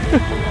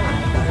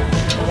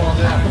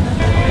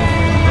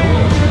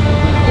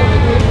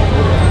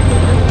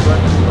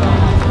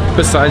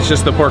 Besides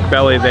just the pork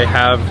belly, they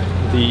have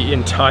the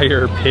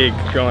entire pig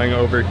going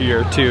over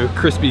here too,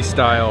 crispy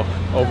style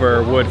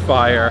over wood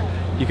fire.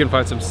 You can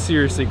find some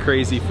seriously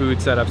crazy food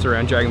setups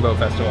around Dragon Boat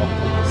Festival.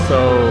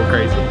 So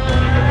crazy.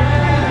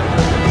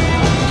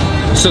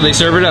 So they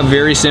serve it up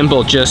very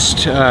simple,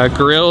 just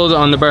grilled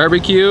on the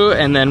barbecue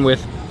and then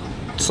with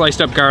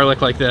sliced up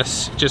garlic like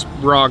this, just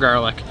raw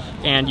garlic.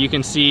 And you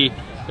can see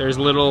there's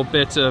little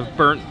bits of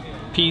burnt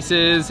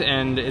pieces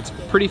and it's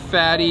pretty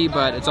fatty,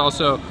 but it's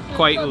also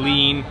quite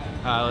lean.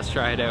 Let's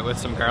try it out with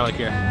some garlic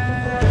here.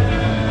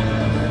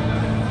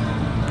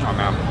 Oh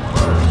man,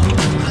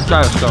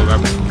 that is so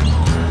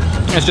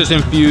good. It's just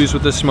infused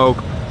with the smoke.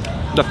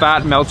 The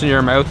fat melts in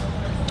your mouth,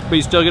 but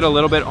you still get a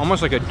little bit,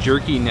 almost like a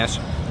jerkiness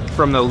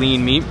from the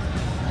lean meat.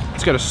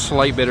 It's got a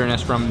slight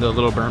bitterness from the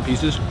little burnt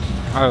pieces.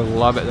 I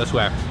love it this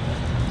way.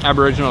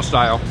 Aboriginal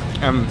style,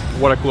 and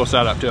what a cool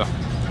setup too.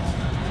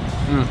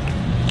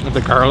 With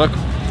the garlic,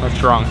 that's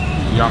strong.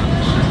 Yum.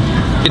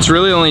 It's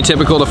really only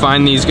typical to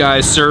find these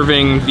guys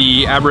serving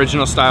the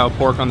Aboriginal style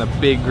pork on the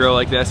big grill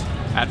like this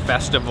at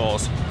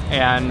festivals,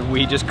 and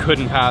we just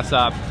couldn't pass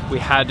up. We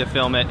had to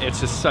film it. It's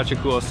just such a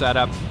cool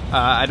setup.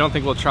 I don't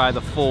think we'll try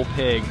the full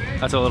pig.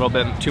 That's a little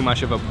bit too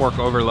much of a pork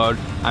overload.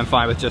 I'm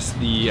fine with just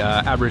the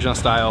Aboriginal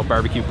style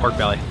barbecue pork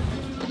belly.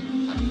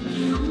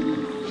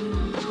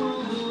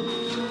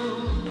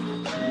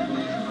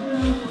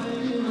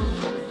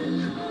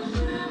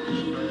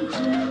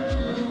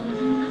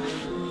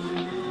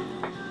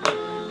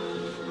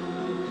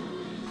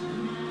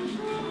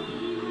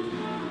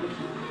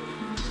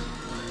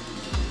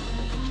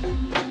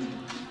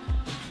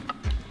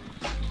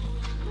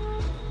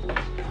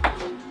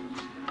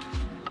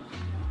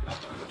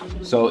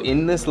 So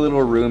in this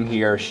little room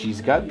here,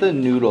 she's got the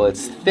noodle.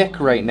 It's thick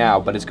right now,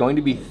 but it's going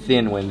to be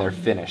thin when they're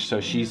finished.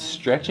 So she's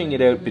stretching it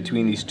out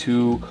between these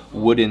two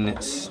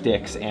wooden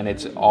sticks, and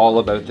it's all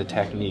about the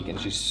technique, and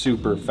she's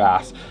super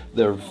fast.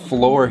 The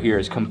floor here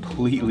is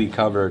completely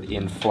covered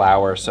in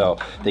flour, so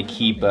they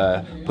keep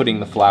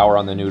putting the flour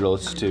on the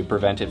noodles to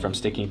prevent it from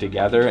sticking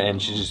together,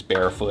 and she's just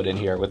barefoot in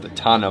here with a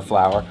ton of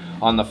flour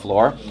on the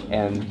floor.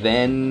 And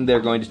then they're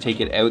going to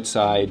take it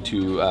outside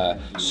to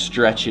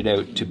stretch it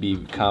out to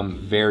become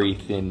very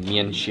thin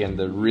mianxian,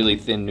 the really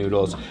thin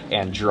noodles,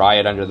 and dry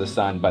it under the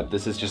sun. But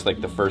this is just like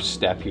the first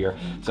step here.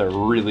 It's a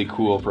really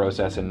cool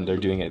process, and they're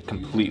doing it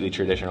completely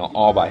traditional,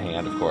 all by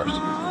hand, of course.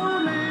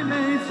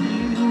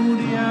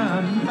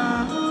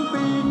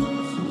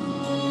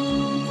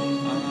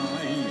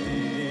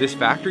 This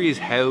factory is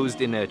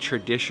housed in a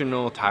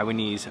traditional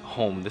Taiwanese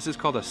home. This is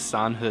called a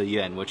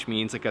sanheyuan, which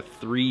means like a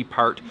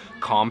 3-part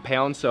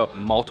compound, so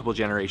multiple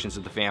generations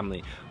of the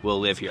family will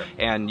live here.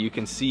 And you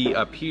can see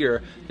up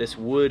here, this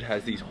wood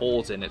has these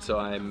holes in it, so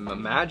I'm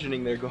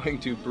imagining they're going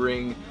to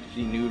bring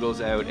the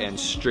noodles out and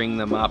string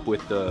them up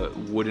with the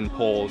wooden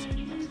poles.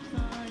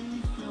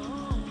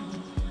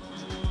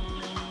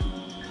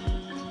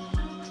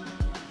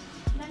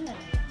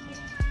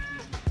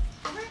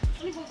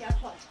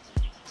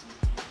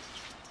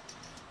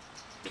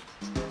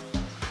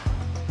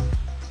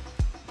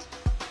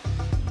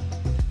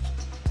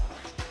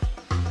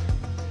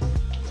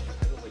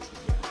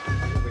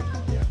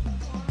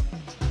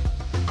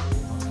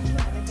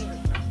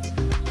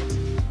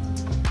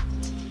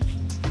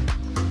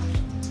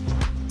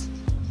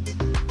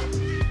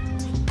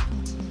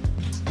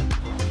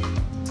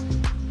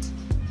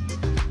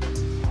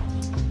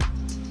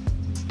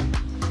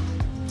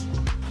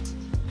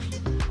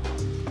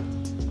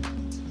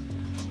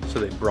 So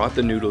they brought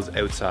the noodles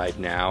outside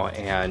now,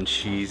 and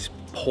she's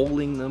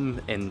pulling them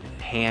and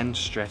hand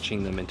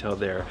stretching them until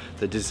they're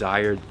the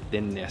desired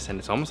thinness, and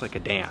it's almost like a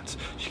dance.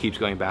 She keeps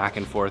going back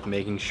and forth,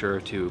 making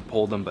sure to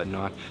pull them but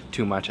not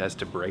too much as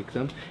to break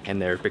them,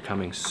 and they're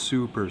becoming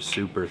super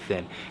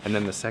thin. And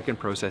then the second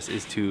process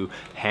is to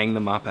hang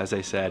them up, as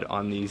I said,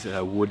 on these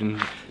wooden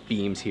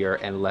beams here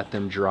and let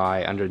them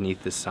dry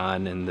underneath the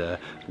sun and the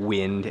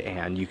wind,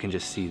 and you can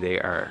just see they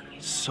are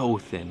so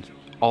thin,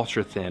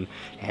 ultra thin,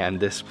 and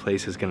this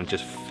place is gonna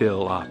just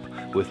fill up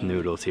with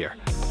noodles here.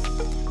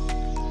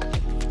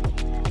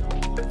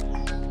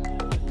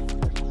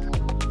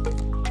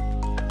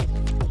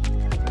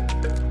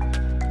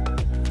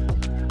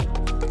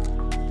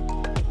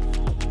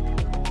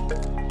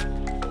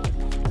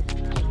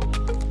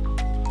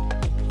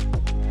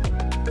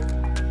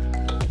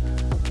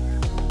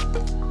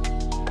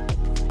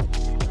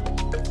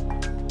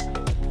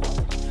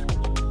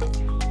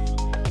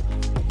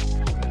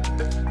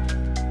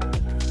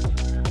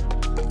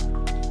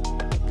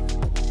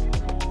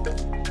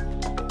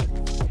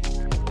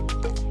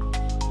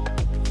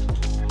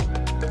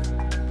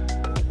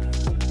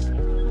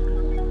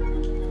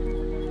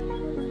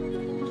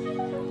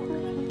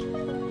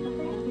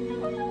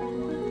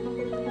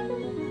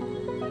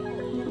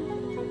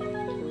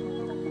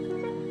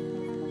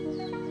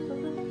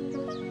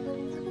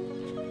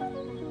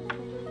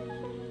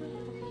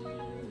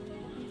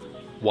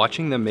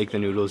 Watching them make the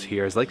noodles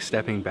here is like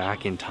stepping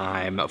back in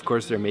time. Of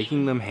course, they're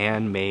making them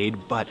handmade,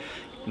 but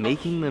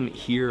making them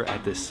here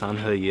at this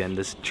sanheyuan,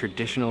 this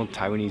traditional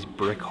Taiwanese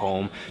brick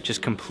home,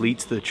 just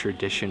completes the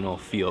traditional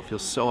feel. It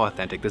feels so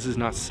authentic. This is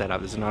not set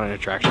up, this is not an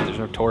attraction, there's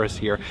no tourists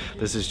here.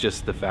 This is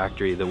just the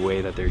factory, the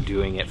way that they're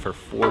doing it for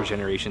 4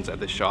 generations at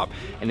the shop,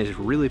 and it's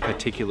really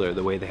particular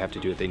the way they have to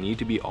do it. They need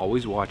to be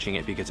always watching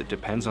it because it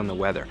depends on the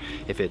weather.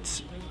 If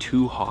it's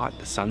too hot,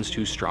 the sun's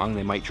too strong,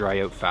 they might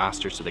dry out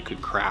faster, so they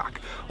could crack.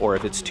 Or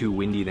if it's too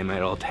windy, they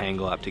might all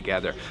tangle up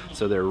together.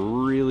 So they're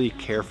really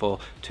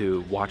careful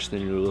to watch the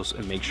noodles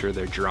and make sure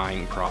they're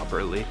drying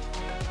properly.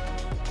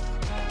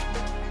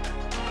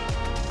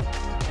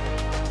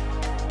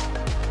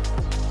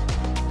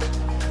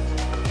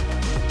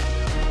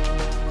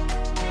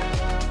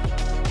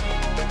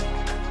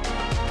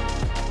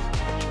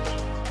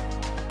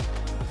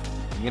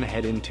 I'm gonna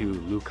head into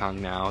Lukang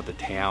now, the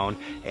town,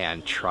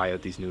 and try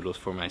out these noodles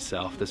for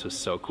myself. This was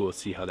so cool to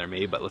see how they're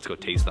made, but let's go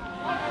taste them.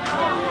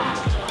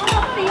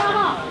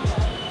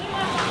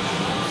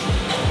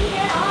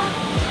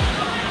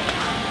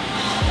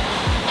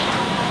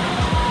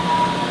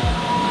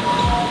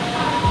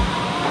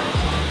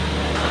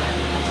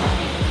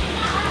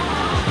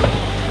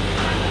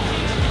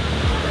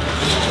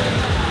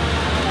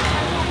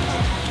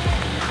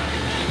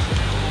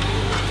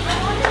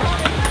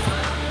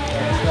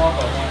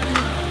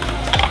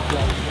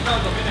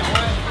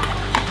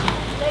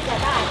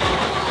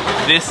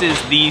 This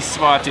is the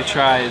spot to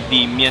try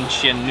the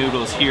mianxian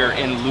noodles here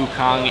in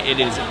Lukang. It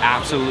is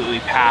absolutely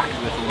packed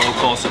with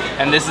locals,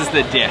 and this is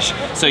the dish.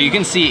 So you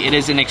can see it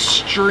is an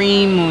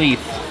extremely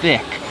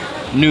thick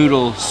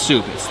noodle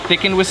soup. It's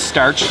thickened with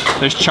starch.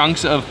 There's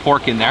chunks of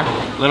pork in there,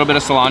 a little bit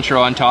of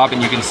cilantro on top,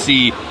 and you can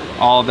see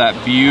all of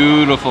that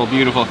beautiful,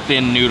 beautiful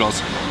thin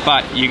noodles.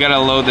 but you gotta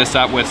load this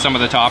up with some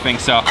of the toppings.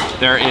 So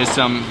there is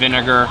some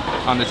vinegar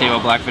on the table,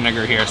 black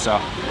vinegar here, so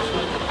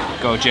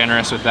go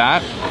generous with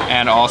that.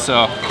 And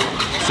also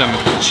some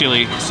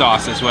chili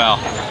sauce as well.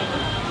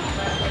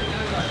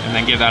 And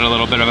then give that a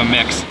little bit of a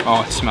mix.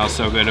 Oh, it smells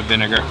so good of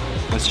vinegar.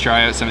 Let's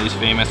try out some of these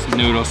famous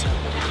noodles.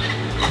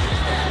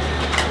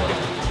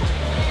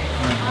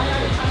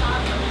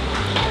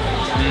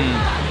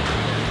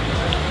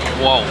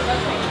 Whoa.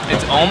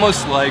 It's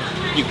almost like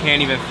you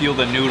can't even feel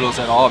the noodles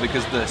at all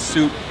because the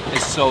soup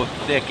is so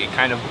thick, it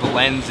kind of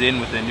blends in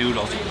with the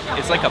noodles.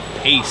 It's like a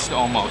paste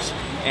almost.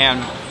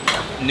 And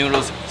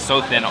noodles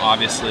so thin,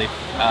 obviously.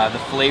 The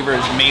flavor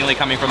is mainly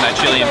coming from that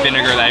chili and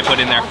vinegar that I put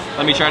in there.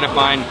 Let me try to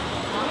find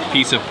a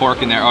piece of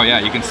pork in there. Oh yeah,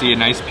 you can see a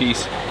nice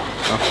piece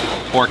of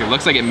pork. It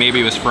looks like it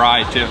maybe was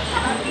fried too.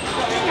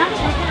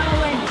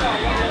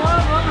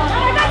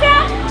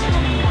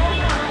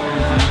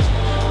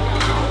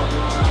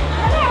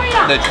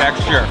 The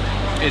texture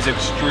is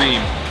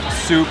extreme.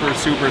 Super,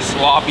 super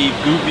sloppy,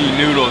 goopy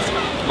noodles.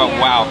 But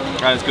wow,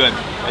 that is good.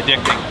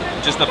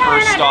 Addicting. Just the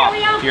first stop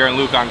here in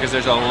Lukang because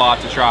there's a lot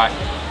to try.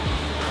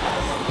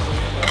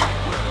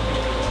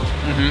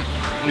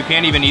 You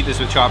can't even eat this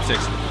with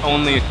chopsticks,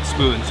 only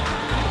spoons.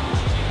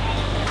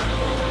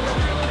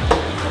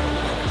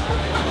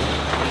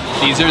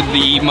 These are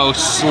the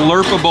most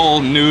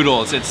slurpable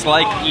noodles. It's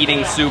like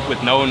eating soup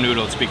with no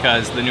noodles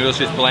because the noodles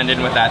just blend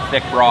in with that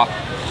thick broth.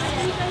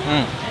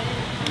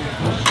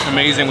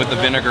 Amazing with the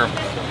vinegar,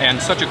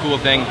 and such a cool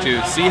thing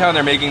to see how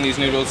they're making these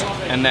noodles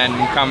and then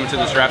come to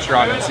this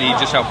restaurant and see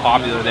just how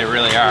popular they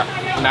really are.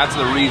 And that's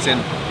the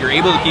reason you're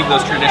able to keep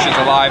those traditions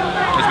alive,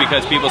 is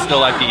because people still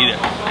like to eat it.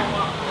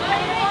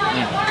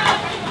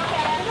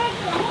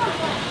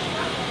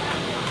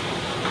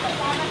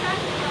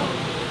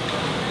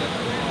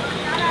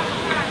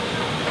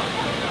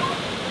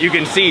 You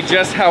can see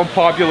just how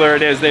popular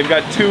it is. They've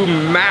got two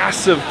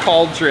massive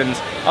cauldrons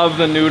of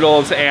the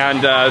noodles,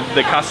 and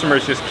the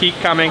customers just keep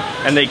coming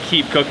and they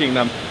keep cooking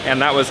them.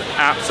 And that was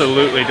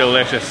absolutely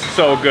delicious,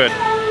 so good.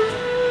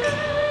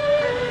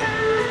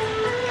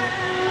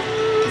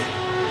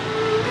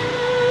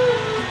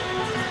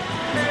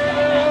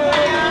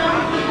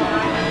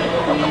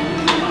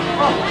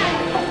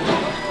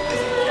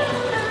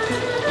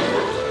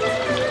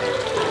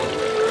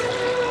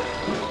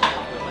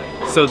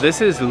 So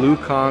this is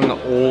Lukang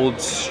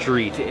Old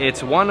Street.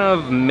 It's one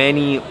of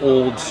many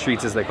old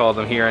streets, as they call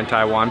them here in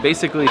Taiwan.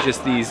 Basically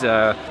just these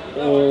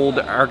old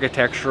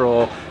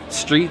architectural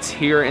streets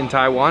here in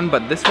Taiwan,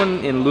 but this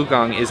one in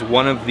Lukang is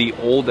one of the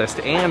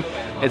oldest, and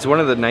it's one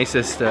of the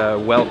nicest,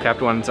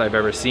 well-kept ones I've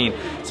ever seen.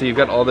 So you've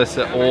got all this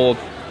old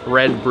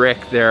red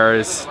brick,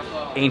 there's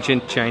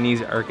ancient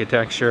Chinese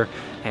architecture,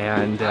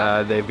 and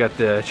they've got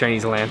the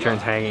Chinese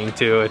lanterns hanging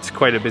too. It's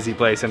quite a busy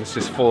place, and it's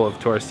just full of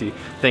touristy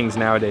things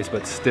nowadays,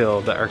 but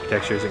still the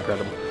architecture is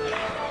incredible.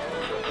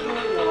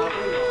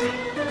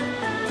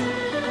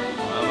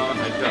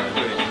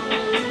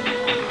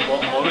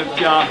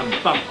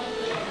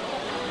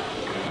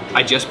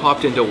 I just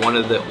popped into one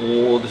of the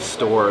old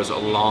stores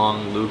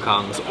along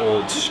Lukang's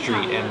old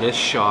street, and this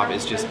shop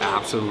is just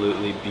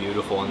absolutely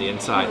beautiful on the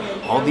inside.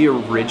 All the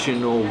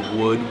original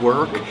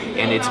woodwork,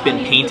 and it's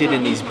been painted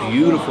in these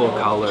beautiful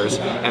colors,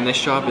 and this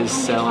shop is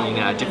selling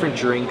different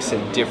drinks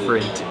and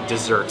different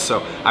desserts.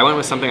 So I went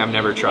with something I've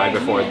never tried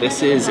before.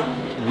 This is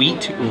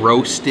wheat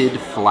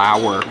roasted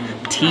flour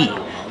tea,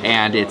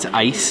 and it's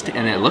iced,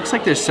 and it looks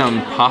like there's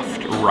some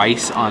puffed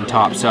rice on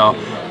top. So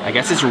I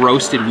guess it's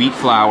roasted wheat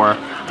flour,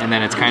 and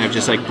then it's kind of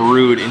just like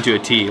brewed into a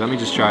tea. Let me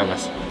just try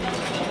this.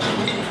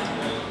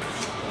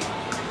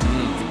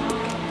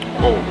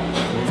 Oh,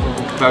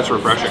 that's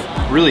refreshing.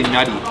 Really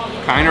nutty.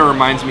 Kind of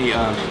reminds me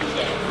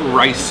of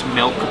rice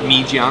milk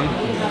mijiang.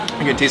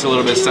 You can taste a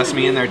little bit of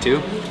sesame in there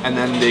too. And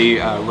then the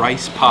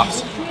rice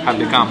puffs have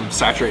become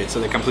saturated,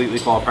 so they completely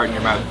fall apart in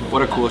your mouth.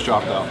 What a cool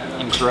shop though.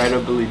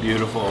 Incredibly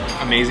beautiful.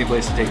 Amazing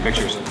place to take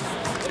pictures.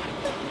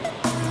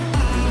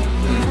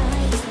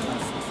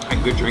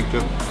 And good drink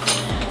too.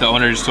 The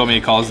owner just told me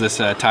he calls this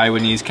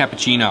Taiwanese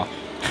cappuccino.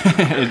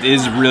 It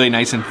is really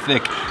nice and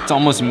thick. It's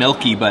almost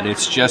milky, but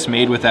it's just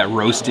made with that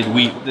roasted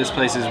wheat. This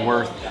place is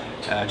worth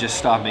just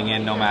stopping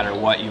in no matter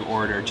what you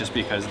order, just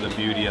because the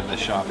beauty of the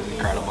shop is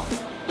incredible.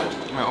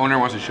 My owner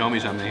wants to show me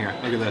something here.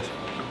 Look at this.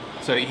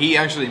 So he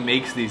actually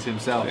makes these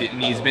himself,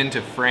 and he's been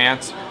to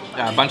France,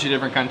 a bunch of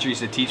different countries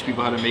to teach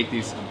people how to make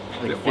these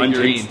like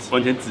figurines.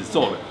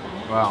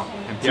 Wow.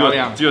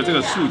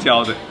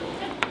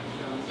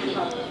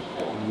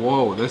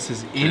 Whoa, this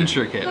is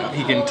intricate.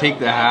 He can take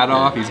the hat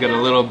off. He's got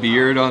a little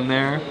beard on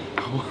there.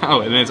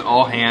 Wow, and it's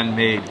all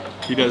handmade.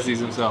 He does these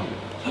himself.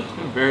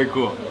 Very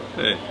cool.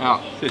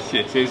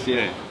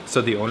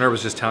 So the owner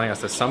was just telling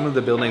us that some of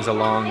the buildings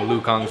along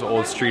Lukang's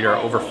old street are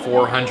over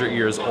 400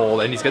 years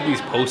old, and he's got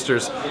these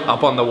posters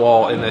up on the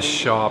wall in this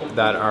shop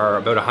that are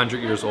about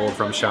 100 years old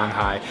from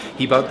Shanghai.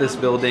 He bought this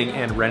building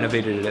and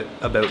renovated it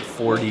about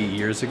 40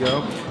 years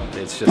ago.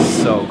 It's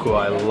just so cool.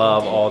 I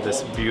love all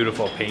this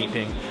beautiful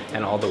painting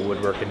and all the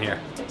woodwork in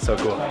here. So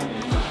cool.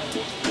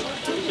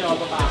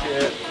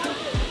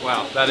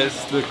 Wow, that is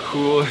the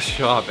coolest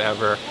shop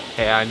ever,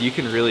 and you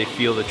can really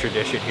feel the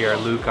tradition here in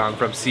Lukang,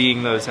 from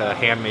seeing those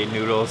handmade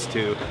noodles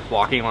to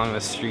walking along the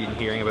street and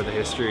hearing about the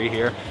history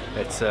here.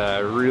 It's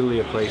really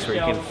a place where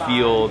you can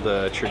feel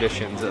the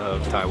traditions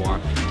of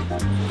Taiwan.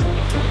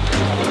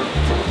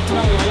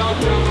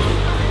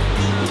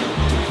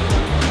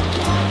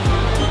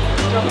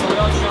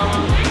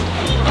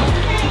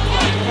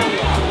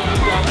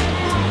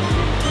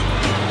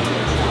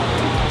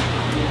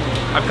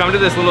 I've come to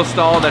this little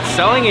stall that's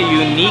selling a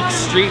unique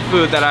street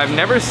food that I've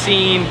never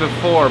seen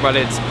before, but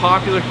it's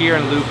popular here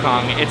in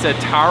Lukang. It's a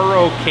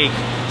taro cake.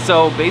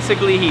 So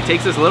basically he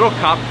takes this little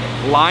cup,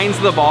 lines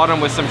the bottom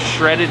with some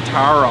shredded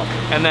taro,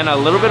 and then a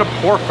little bit of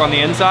pork on the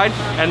inside,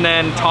 and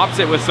then tops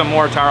it with some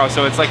more taro.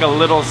 So it's like a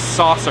little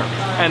saucer.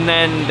 And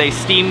then they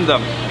steam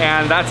them,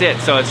 and that's it.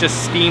 So it's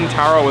just steamed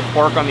taro with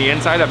pork on the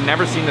inside. I've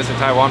never seen this in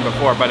Taiwan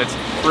before, but it's,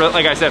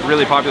 like I said,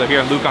 really popular here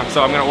in Lukang.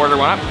 So I'm gonna order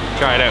one up,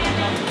 try it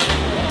out.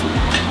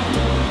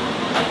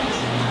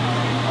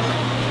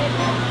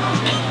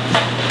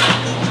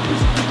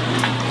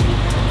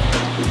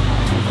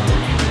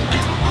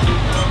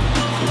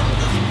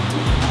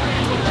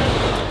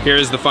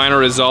 Here's the final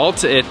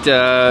result. It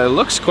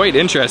looks quite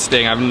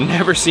interesting. I've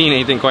never seen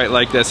anything quite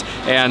like this.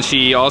 And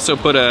she also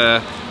put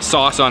a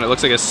sauce on it.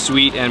 Looks like a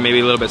sweet and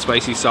maybe a little bit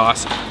spicy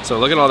sauce. So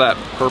look at all that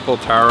purple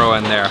taro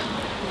in there.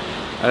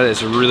 That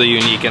is really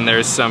unique. And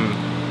there's some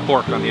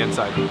pork on the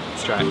inside.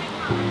 Let's try it.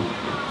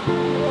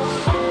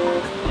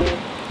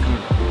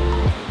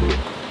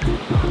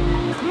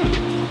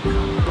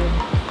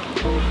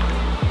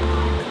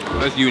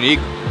 That's unique.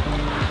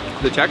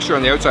 The texture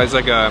on the outside is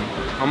like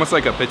almost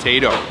like a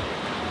potato.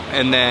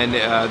 And then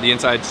the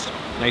inside's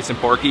nice and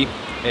porky.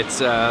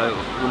 It's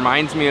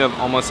reminds me of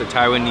almost a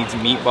Taiwanese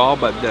meatball,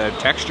 but the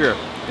texture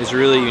is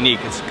really unique.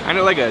 It's kind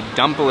of like a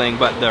dumpling,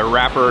 but the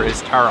wrapper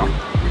is taro.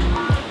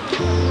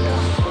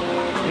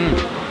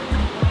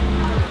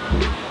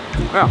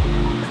 Well,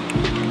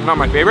 not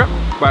my favorite,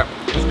 but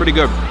it's pretty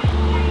good.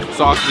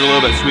 Sauce is a little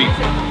bit sweet.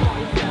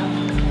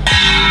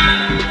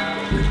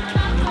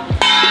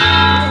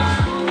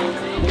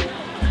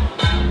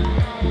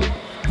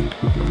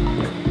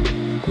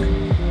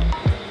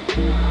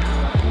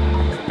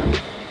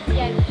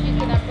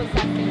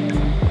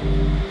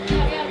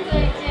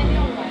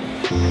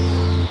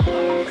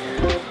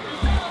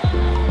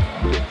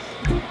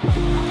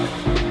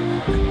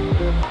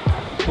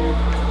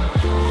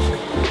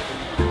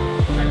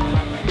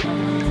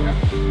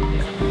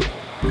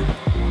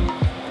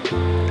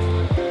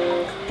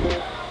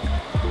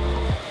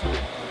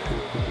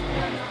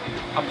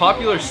 A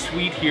popular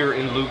sweet here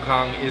in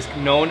Lukang is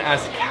known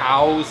as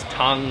cow's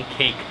tongue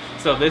cake.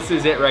 So this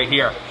is it right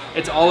here.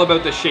 It's all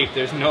about the shape.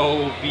 There's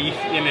no beef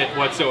in it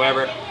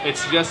whatsoever.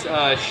 It's just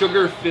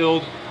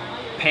sugar-filled,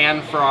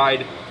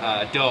 pan-fried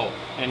dough.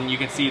 And you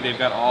can see they've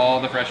got all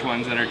the fresh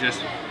ones that are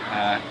just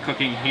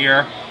cooking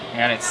here.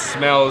 And it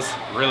smells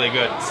really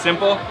good.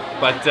 Simple,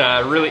 but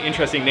really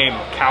interesting name,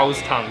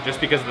 cow's tongue,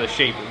 just because of the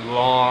shape,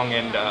 long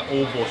and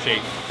oval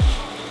shape.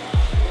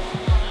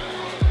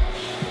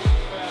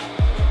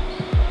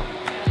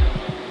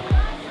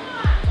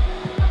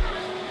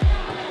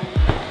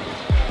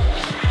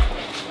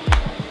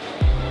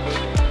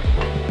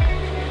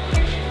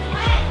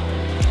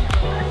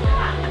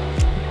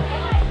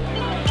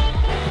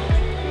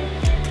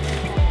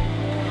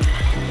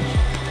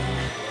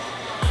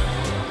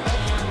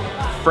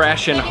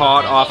 Fresh and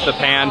hot off the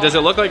pan. Does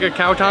it look like a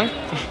cow tongue?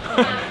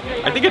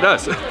 I think it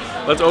does.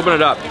 Let's open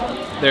it up.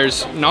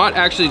 There's not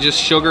actually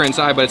just sugar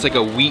inside, but it's like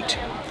a wheat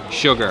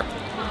sugar.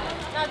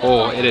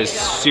 Oh, it is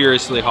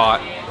seriously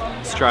hot.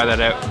 Let's try that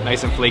out.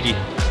 Nice and flaky.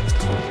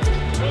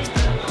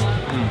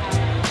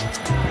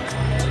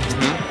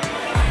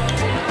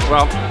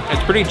 Well,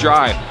 it's pretty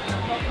dry.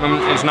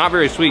 It's not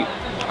very sweet.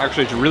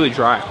 Actually, it's really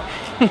dry.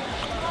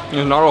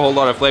 There's not a whole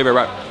lot of flavor,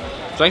 but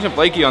it's nice and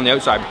flaky on the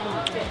outside.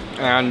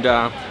 And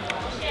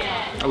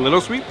a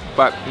little sweet,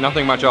 but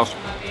nothing much else.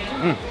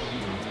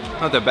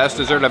 Not the best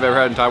dessert I've ever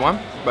had in Taiwan,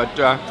 but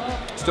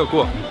still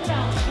cool.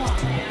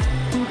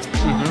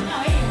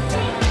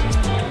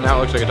 Now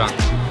it looks like a tongue.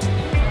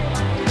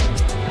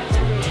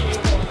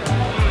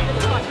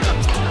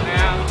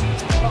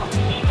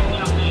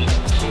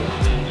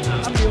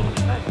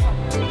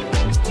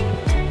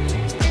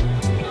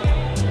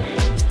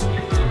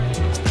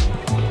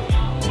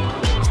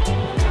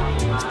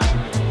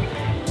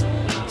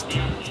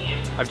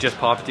 I've just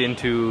popped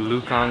into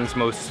Lukang's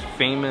most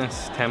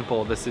famous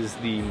temple. This is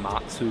the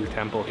Matsu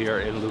temple here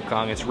in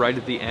Lukang. It's right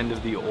at the end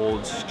of the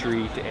old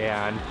street,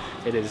 and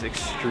it is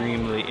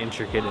extremely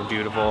intricate and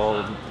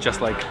beautiful,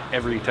 just like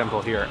every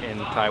temple here in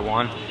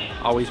Taiwan.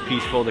 Always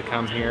peaceful to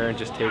come here and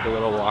just take a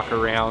little walk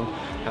around,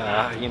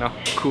 you know,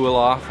 cool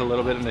off a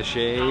little bit in the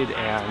shade,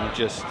 and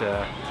just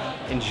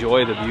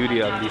enjoy the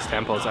beauty of these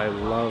temples. I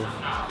love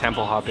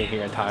temple hopping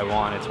here in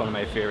Taiwan. It's one of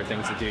my favorite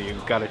things to do.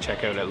 You've got to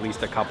check out at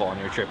least a couple on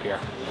your trip here.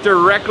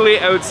 Directly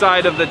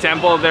outside of the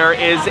temple, there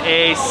is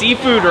a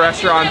seafood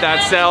restaurant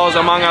that sells,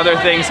 among other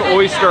things,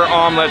 oyster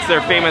omelets.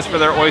 They're famous for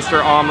their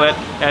oyster omelet.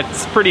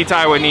 It's pretty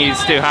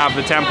Taiwanese to have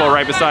the temple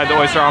right beside the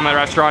oyster omelet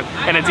restaurant,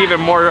 and it's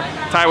even more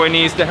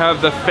Taiwanese to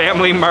have the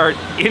Family Mart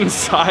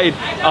inside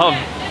of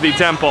the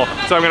temple.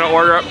 So I'm gonna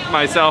order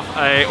myself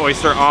a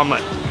oyster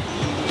omelet.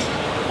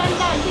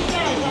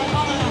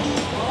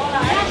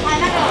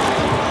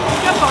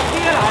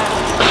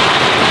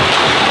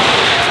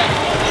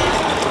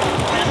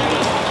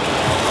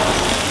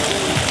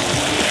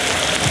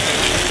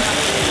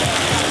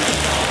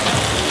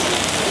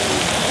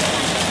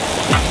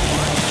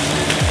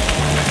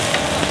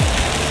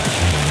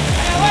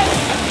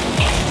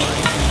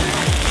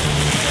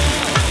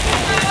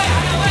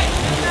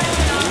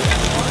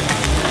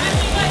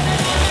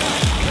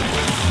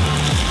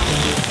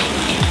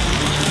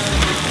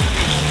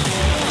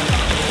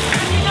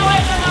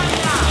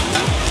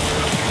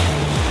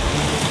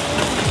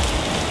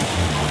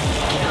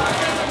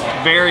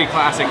 Very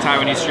classic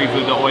Taiwanese street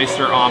food, the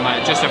oyster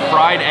omelet. Just a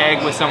fried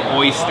egg with some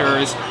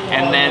oysters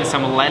and then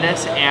some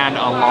lettuce and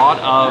a lot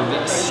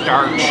of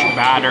starch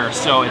batter.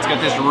 So it's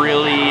got this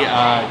really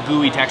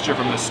gooey texture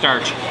from the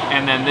starch.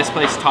 And then this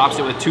place tops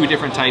it with 2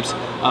 different types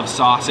of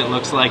sauce. It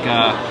looks like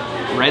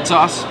red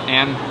sauce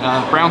and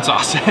brown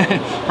sauce.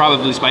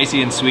 Probably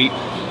spicy and sweet.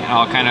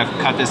 I'll kind of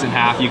cut this in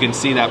half. You can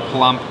see that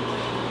plump,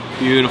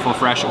 beautiful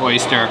fresh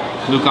oyster.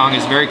 Lukang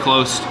is very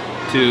close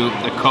to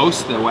the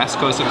coast, the west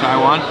coast of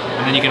Taiwan,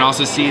 and then you can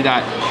also see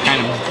that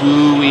kind of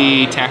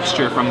gooey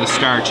texture from the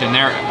starch, and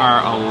there are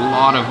a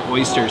lot of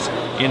oysters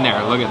in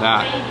there. Look at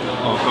that.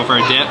 Oh, go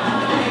for a dip.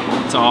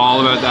 It's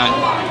all about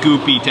that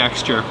goopy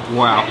texture.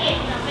 Wow.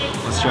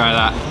 Let's try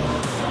that.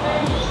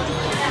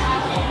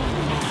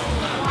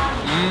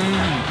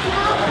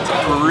 It's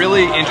a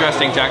really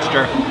interesting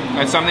texture.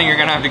 It's something you're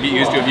gonna have to get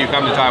used to if you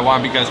come to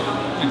Taiwan, because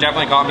it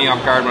definitely caught me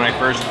off guard when I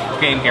first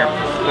came here.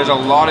 There's a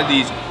lot of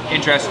these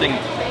interesting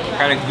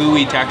kind of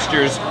gooey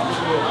textures.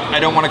 I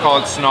don't want to call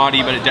it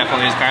snotty, but it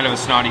definitely is kind of a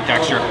snotty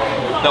texture.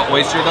 The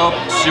oyster though,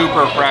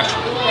 super fresh,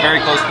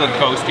 very close to the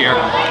coast here,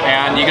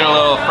 and you get a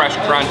little fresh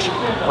crunch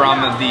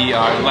from the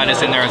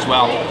lettuce in there as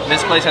well.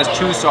 This place has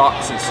 2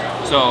 sauces.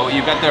 So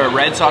you've got the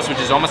red sauce, which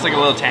is almost like a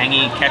little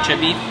tangy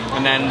ketchup-y,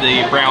 and then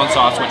the brown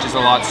sauce, which is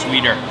a lot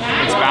sweeter.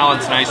 It's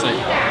balanced nicely.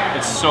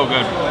 It's so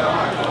good.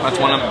 That's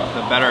one of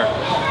the better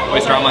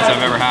oyster omelets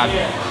I've ever had.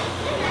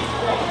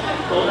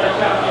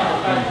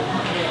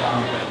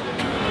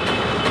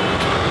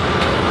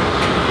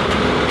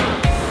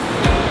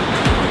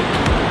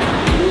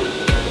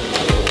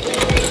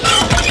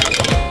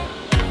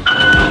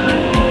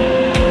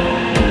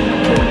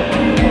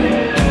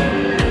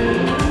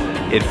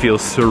 It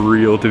feels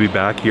surreal to be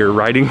back here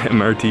riding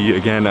MRT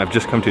again. I've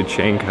just come to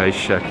Chiang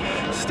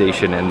Kai-shek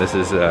Station, and this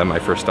is my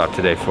first stop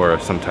today for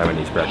some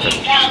Taiwanese breakfast.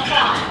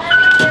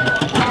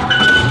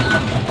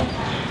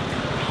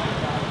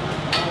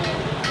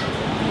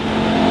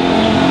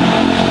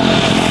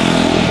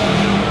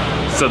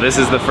 So this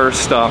is the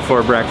first stop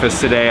for breakfast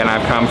today, and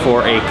I've come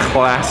for a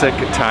classic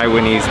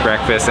Taiwanese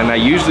breakfast, and that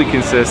usually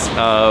consists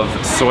of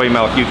soy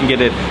milk. You can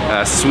get it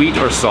sweet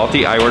or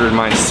salty. I ordered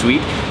mine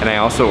sweet, and I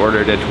also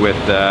ordered it with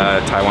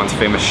Taiwan's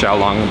famous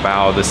xiaolong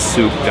bao, the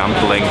soup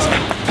dumplings.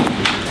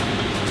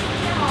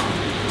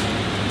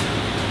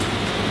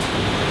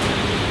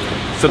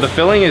 So the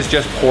filling is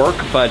just pork,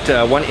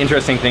 but one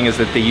interesting thing is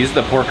that they use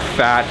the pork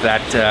fat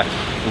that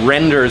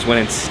renders when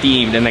it's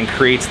steamed and then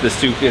creates the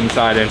soup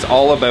inside, and it's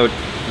all about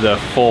the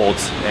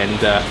folds, and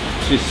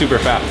it's super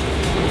fast.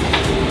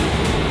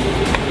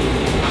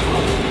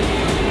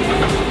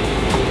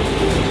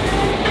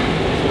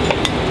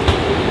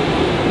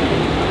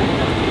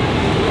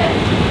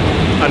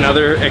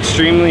 Another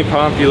extremely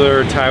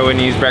popular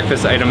Taiwanese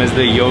breakfast item is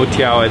the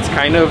youtiao. It's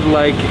kind of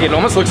like, it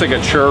almost looks like a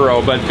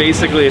churro, but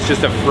basically it's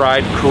just a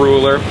fried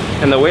cruller.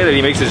 And the way that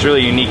he makes it is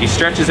really unique. He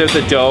stretches out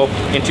the dough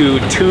into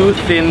 2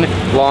 thin,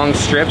 long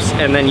strips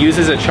and then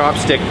uses a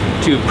chopstick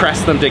to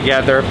press them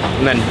together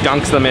and then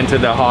dunks them into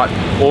the hot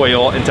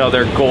oil until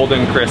they're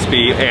golden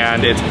crispy,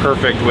 and it's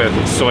perfect with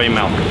soy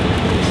milk.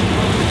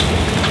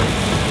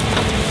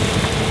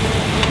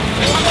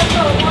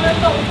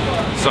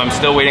 So I'm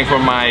still waiting for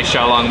my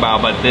xiaolong bao,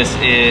 but this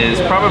is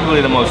probably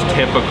the most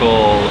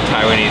typical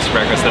Taiwanese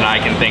breakfast that I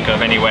can think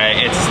of anyway.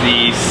 It's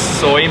the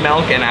soy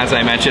milk, and as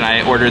I mentioned,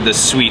 I ordered the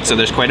sweet, so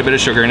there's quite a bit of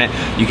sugar in it.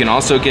 You can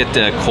also get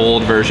the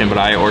cold version, but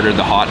I ordered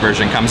the hot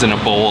version. It comes in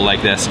a bowl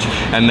like this.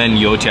 And then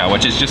youtiao,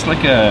 which is just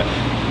like a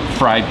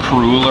fried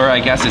cruller, I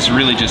guess. It's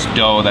really just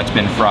dough that's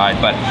been fried,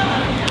 but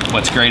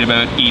what's great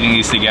about eating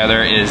these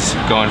together is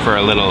going for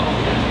a little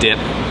dip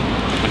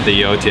with the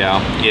youtiao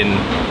in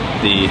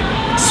the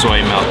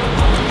soy milk.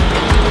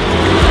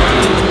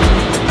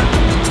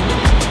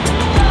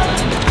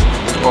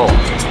 Oh,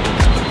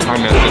 I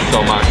miss this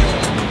so much.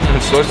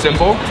 It's so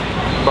simple,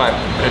 but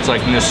it's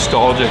like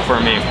nostalgic for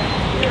me.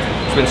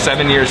 It's been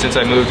 7 years since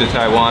I moved to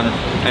Taiwan,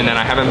 and then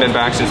I haven't been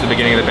back since the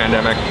beginning of the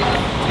pandemic.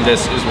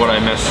 This is what I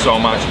miss so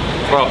much.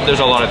 Well, there's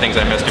a lot of things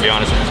I miss, to be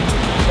honest.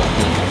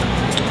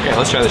 Okay,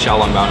 let's try the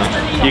xiaolongbao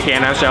now. You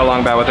can't have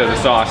xiaolongbao without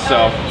the sauce,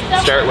 so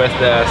start with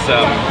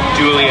some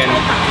julienne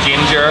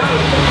ginger,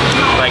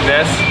 like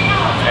this,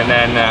 and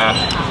then the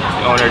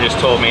owner just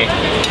told me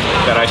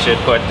that I should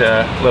put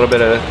a little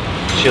bit of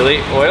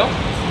chili oil,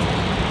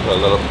 a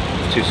little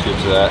 2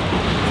 scoops of that,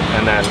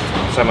 and then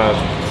some of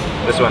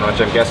this one, which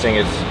I'm guessing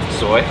is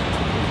soy,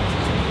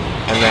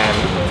 and then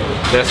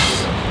this,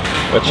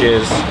 which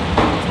is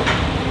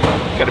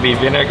gotta be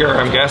vinegar,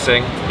 I'm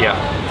guessing. Yeah,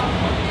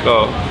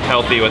 go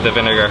healthy with the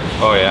vinegar.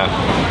 Oh yeah.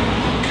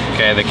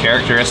 Okay, the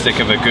characteristic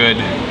of a good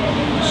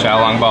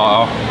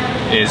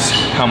xiaolongbao is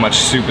how much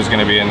soup is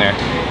gonna be in there.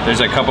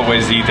 There's a couple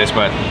ways to eat this,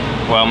 but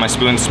well, my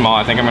spoon's small.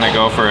 I think I'm gonna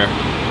go for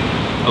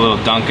a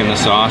little dunk in the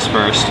sauce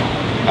first.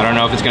 I don't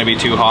know if it's gonna be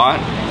too hot,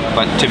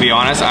 but to be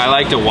honest, I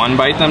like to 1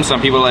 bite them.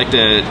 Some people like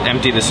to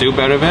empty the soup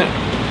out of it.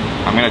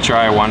 I'm gonna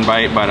try 1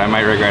 bite, but I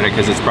might regret it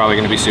because it's probably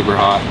gonna be super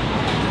hot.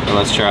 So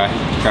let's try.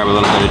 Grab a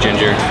little bit of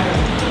ginger.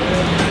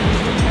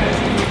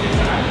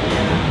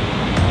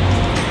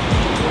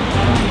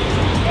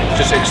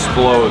 Just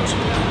explodes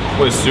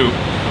with soup.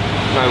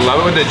 I love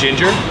it with the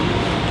ginger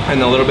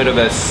and a little bit of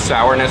a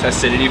sourness,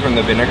 acidity from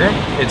the vinegar.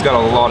 It's got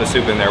a lot of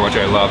soup in there, which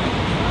I love.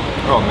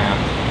 Oh man,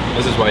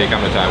 this is why you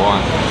come to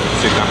Taiwan.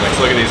 Soup complex.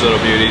 Look at these little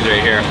beauties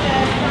right here.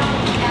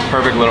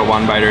 Perfect little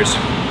 1-biters.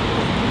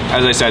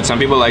 As I said, some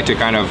people like to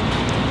kind of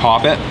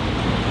pop it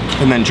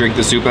and then drink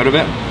the soup out of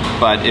it.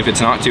 But if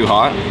it's not too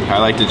hot, I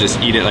like to just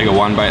eat it like a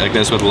 1 bite like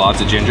this with lots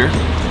of ginger.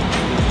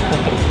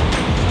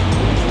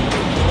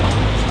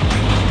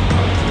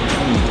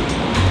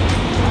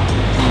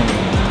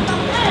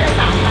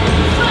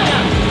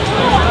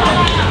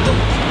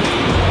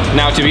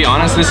 Now, to be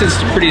honest, this is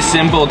pretty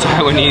simple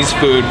Taiwanese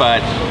food,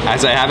 but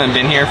as I haven't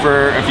been here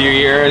for a few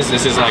years,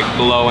 this is like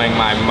blowing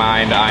my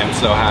mind. I'm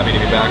so happy to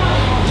be back.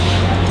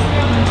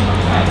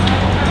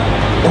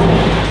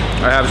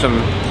 I have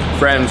some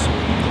friends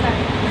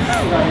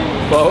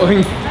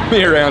following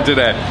me around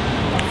today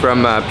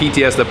from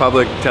PTS, the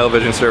Public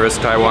Television Service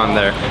Taiwan.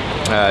 They're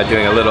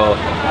doing a little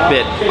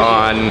bit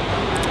on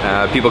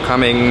people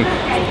coming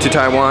to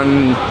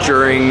Taiwan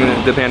during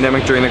the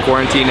pandemic, during the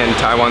quarantine, and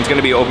Taiwan's going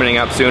to be opening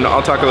up soon.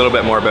 I'll talk a little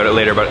bit more about it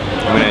later, but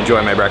I'm going to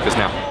enjoy my breakfast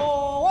now.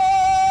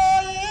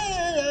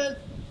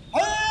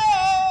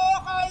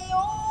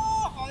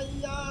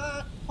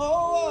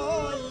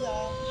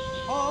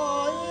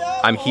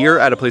 I'm here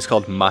at a place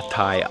called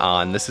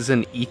Mataiwan. This is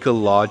an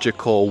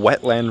ecological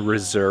wetland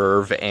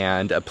reserve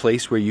and a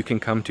place where you can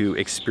come to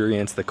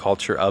experience the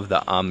culture of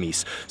the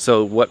Amis.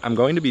 So what I'm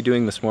going to be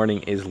doing this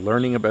morning is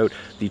learning about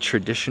the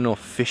traditional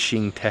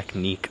fishing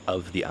technique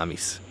of the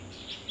Amis.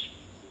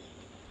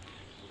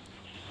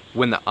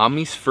 When the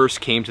Amis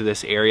first came to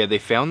this area, they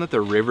found that the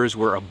rivers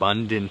were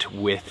abundant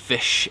with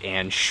fish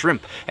and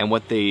shrimp, and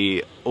what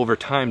they over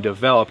time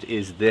developed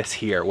is this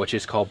here, which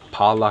is called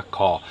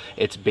palakau.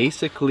 It's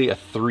basically a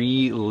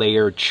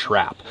 3-layered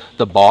trap.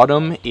 The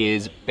bottom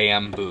is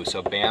bamboo,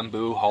 so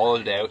bamboo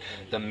hollowed out.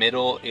 The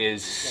middle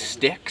is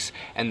sticks,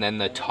 and then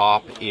the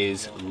top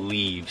is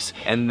leaves.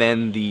 And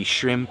then the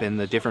shrimp and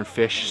the different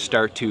fish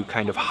start to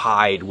kind of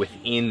hide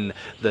within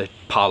the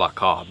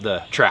palakau,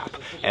 the trap,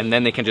 and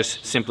then they can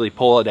just simply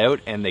pull it out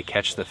and they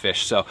catch the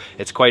fish. So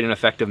it's quite an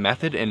effective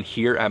method, and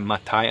here at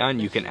Mataiwan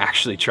you can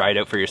actually try it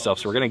out for yourself.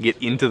 So we're gonna get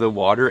into the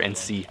water and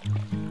see.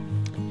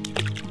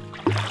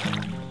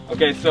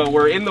 Okay, so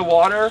we're in the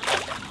water.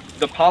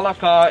 The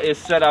palakau is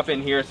set up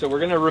in here, so we're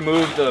gonna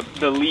remove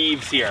the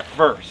leaves here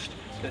first.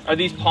 Are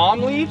these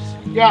palm leaves?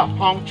 Yeah,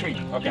 palm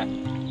tree. Okay.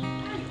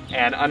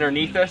 And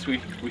underneath us, we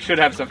should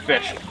have some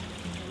fish.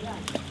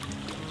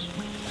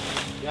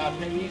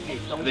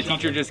 The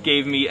teacher just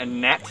gave me a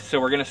net, so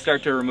we're gonna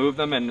start to remove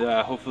them, and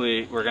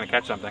hopefully we're gonna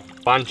catch something.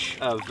 Bunch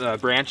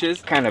of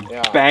branches, kind of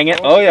bang it.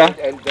 Oh yeah.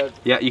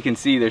 Yeah, you can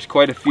see there's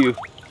quite a few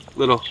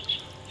little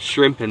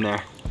shrimp in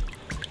there.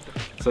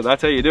 So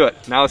that's how you do it.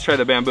 Now let's try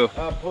the bamboo.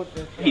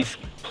 He's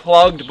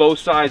plugged both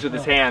sides with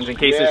his hands in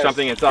case there's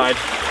something inside,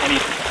 and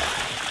he's,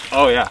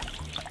 oh yeah,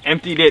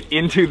 emptied it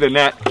into the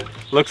net.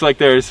 Looks like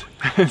there's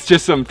it's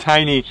just some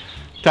tiny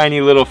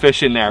little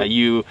fish in there.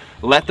 You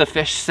let the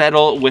fish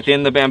settle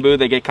within the bamboo,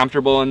 they get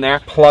comfortable in there,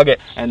 plug it,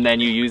 and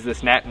then you use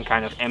this net and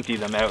kind of empty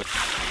them out.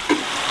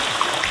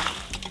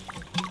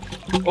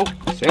 Oh,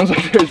 sounds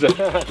like there's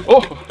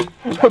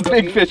a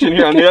big fish in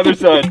here on the other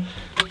side.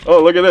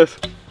 Oh, look at this.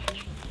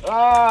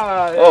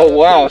 Oh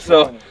wow,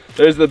 so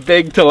there's the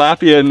big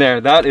tilapia in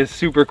there. That is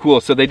super cool.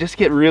 So they just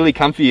get really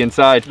comfy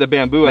inside the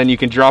bamboo and you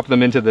can drop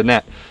them into the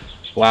net.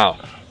 Wow.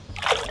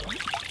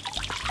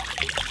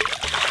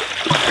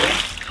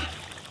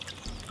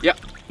 Yep,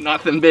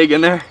 nothing big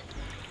in there.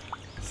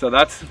 So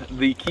that's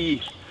the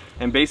key.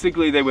 And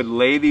basically they would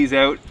lay these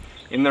out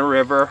in the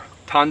river,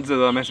 tons of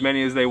them, as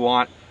many as they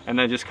want, and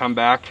then just come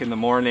back in the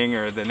morning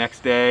or the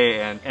next day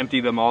and empty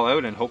them all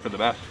out and hope for the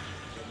best.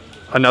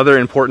 Another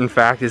important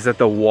fact is that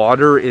the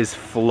water is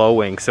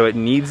flowing, so it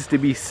needs to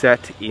be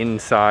set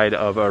inside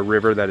of a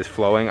river that is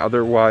flowing.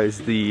 Otherwise,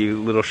 the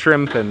little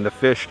shrimp and the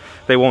fish,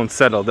 they won't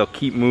settle. They'll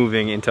keep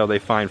moving until they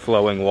find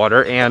flowing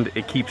water, and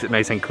it keeps it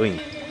nice and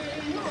clean.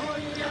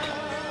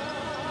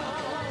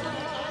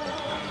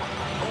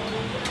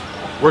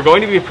 We're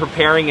going to be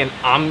preparing an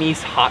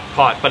Amis hot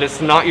pot, but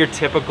it's not your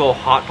typical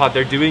hot pot.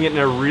 They're doing it in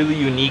a really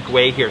unique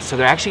way here. So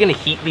they're actually gonna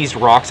heat these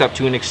rocks up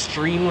to an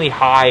extremely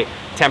high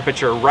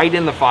temperature right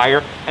in the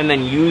fire, and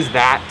then use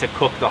that to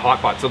cook the hot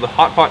pot. So the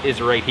hot pot is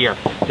right here.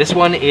 This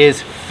one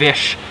is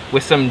fish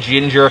with some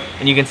ginger,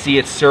 and you can see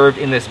it's served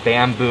in this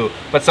bamboo.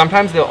 But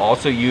sometimes they'll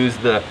also use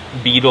the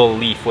beetle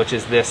leaf, which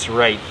is this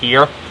right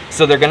here.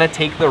 So they're gonna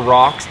take the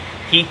rocks,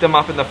 heat them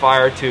up in the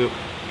fire to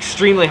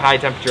extremely high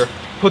temperature,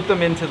 put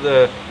them into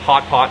the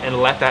hot pot and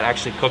let that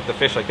actually cook the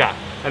fish like that.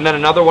 And then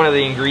another one of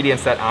the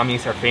ingredients that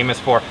Amis are famous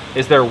for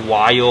is their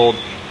wild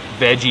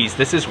veggies.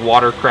 This is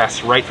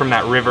watercress right from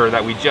that river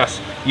that we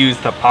just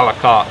used the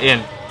palaka in.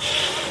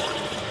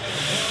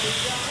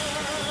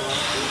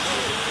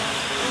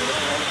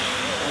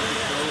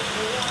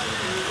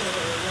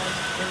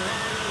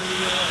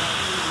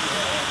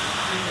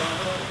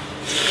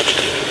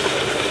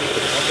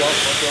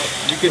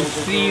 You can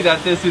see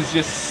that this is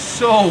just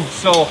so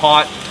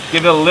hot.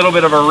 Give it a little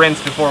bit of a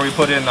rinse before we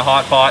put it in the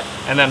hot pot,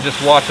 and then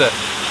just watch it.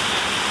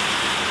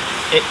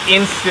 It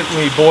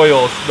instantly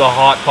boils the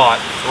hot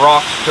pot.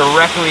 Rocks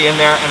directly in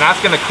there, and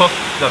that's gonna cook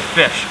the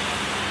fish.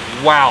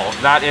 Wow,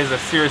 that is a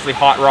seriously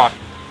hot rock.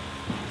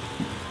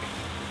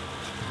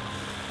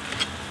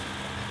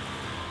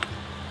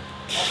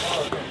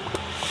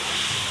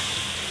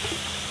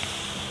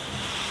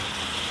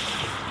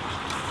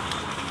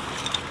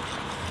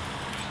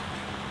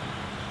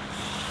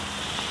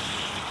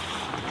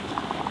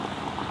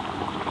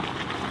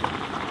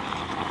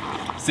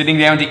 Sitting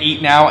down to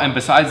eat now, and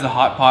besides the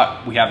hot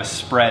pot, we have a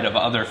spread of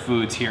other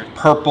foods here.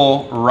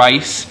 Purple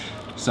rice,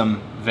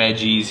 some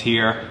veggies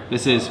here.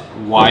 This is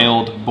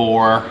wild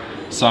boar,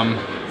 some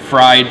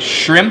fried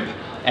shrimp,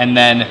 and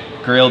then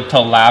grilled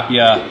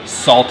tilapia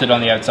salted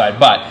on the outside.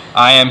 But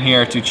I am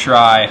here to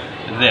try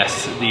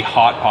this, the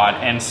hot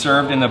pot, and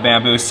served in the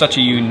bamboo. Such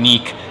a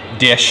unique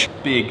dish.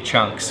 Big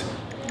chunks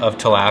of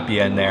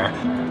tilapia in there.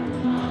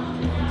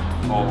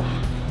 Oh,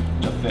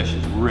 the fish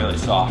is really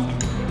soft.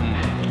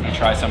 And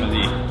try some of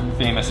the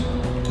famous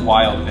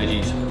wild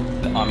veggies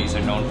that Amis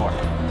are known for.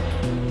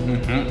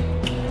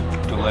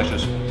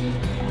 Delicious.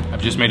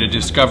 I've just made a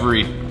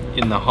discovery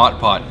in the hot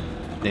pot.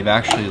 They've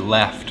actually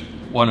left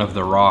one of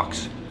the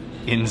rocks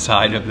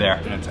inside of there,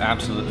 and it's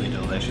absolutely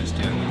delicious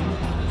too.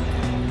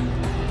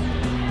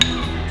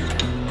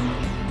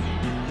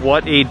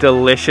 What a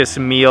delicious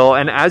meal.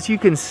 And as you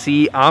can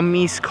see,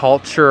 Amis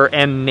culture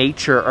and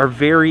nature are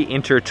very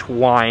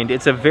intertwined.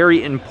 It's a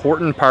very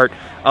important part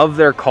of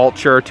their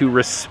culture to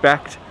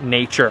respect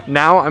nature.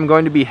 Now I'm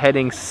going to be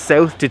heading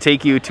south to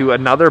take you to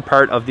another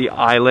part of the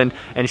island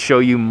and show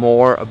you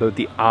more about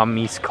the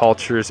Amis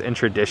cultures and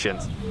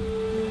traditions.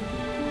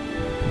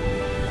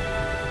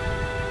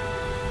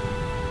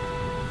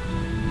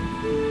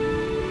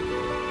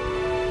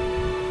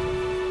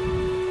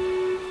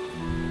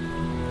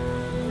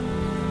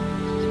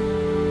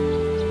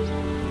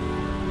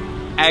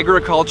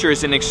 Agriculture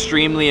is an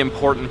extremely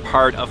important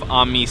part of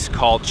Amis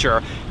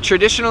culture.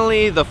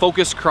 Traditionally, the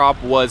focus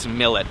crop was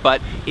millet,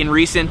 but in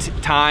recent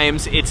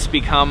times, it's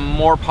become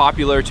more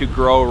popular to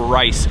grow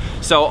rice.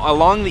 So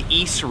along the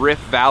East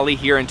Rift Valley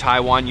here in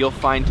Taiwan, you'll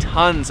find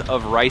tons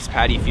of rice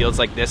paddy fields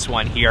like this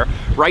one here.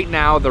 Right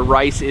now, the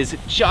rice is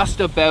just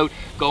about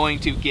going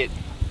to get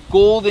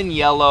golden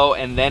yellow,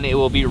 and then it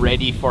will be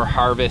ready for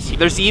harvest.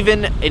 There's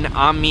even an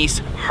Amis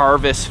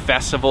harvest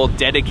festival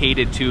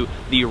dedicated to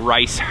the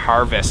rice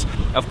harvest.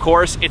 Of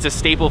course, it's a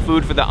staple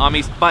food for the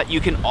Amis, but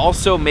you can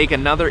also make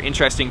another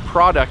interesting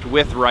product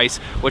with rice,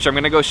 which I'm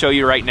gonna go show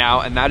you right now,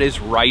 and that is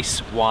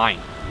rice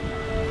wine.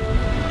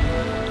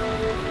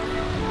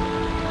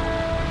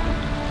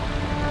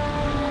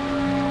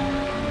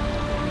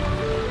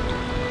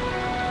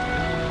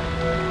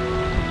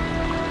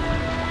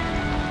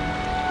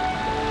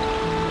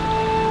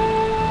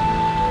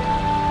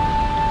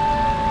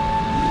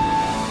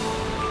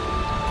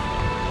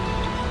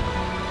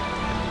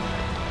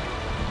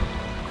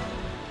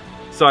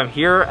 So I'm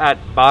here at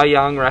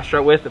Bayang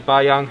restaurant with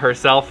Bayang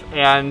herself,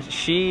 and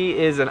she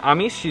is an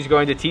Amis. She's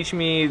going to teach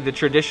me the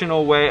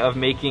traditional way of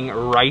making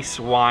rice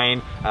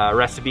wine,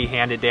 recipe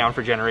handed down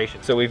for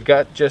generations. So we've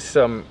got just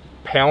some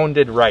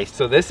pounded rice.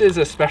 So this is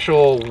a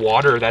special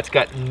water that's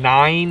got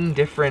 9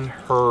 different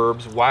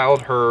herbs,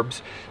 wild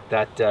herbs,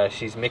 that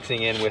she's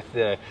mixing in with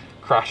the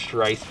crushed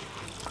rice.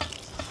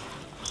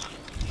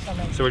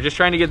 So we're just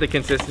trying to get the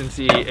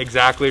consistency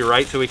exactly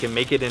right so we can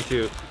make it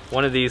into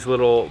one of these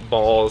little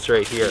balls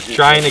right here.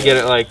 Trying to get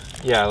it like,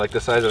 yeah, like the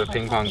size of a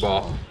ping pong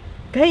ball.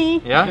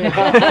 Okay. Yeah?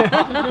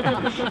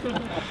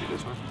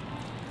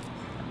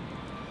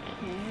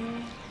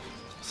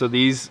 So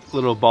these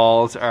little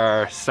balls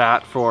are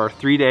sat for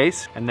 3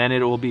 days, and then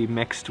it will be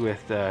mixed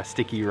with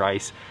sticky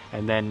rice,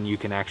 and then you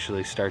can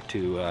actually start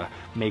to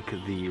make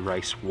the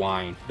rice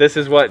wine. This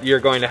is what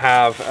you're going to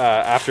have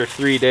after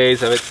 3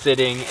 days of it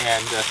sitting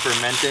and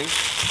fermenting.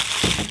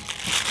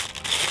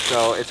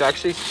 So it's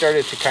actually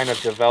started to kind of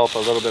develop a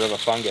little bit of a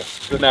fungus.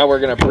 So now we're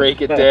gonna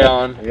break it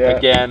down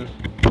again,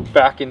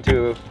 back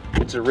into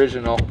its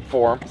original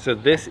form. So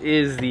this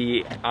is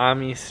the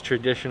Amis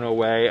traditional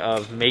way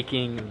of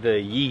making the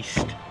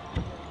yeast.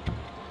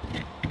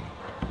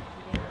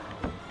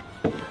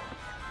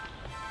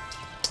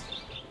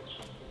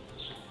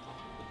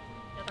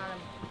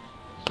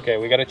 Okay,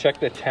 we gotta check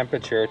the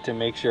temperature to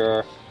make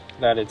sure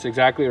that it's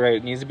exactly right.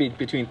 It needs to be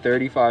between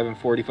 35 and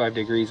 45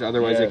 degrees,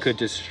 otherwise it could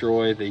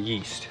destroy the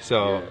yeast.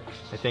 So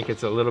I think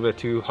it's a little bit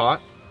too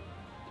hot.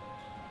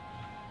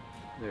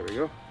 There we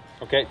go.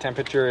 Okay,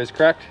 temperature is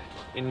correct.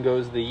 In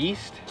goes the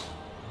yeast.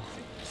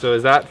 So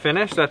is that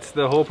finished? That's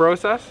the whole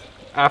process?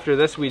 After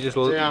this, we just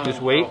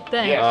wait?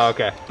 Yes.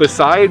 Okay.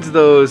 Besides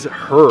those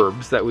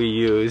herbs that we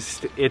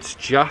used, it's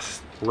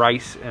just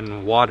rice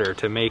and water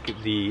to make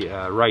the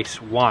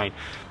rice wine.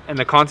 And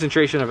the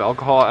concentration of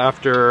alcohol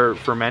after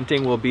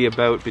fermenting will be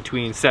about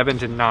between 7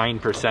 to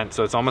 9%.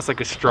 So it's almost like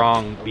a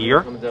strong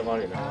beer.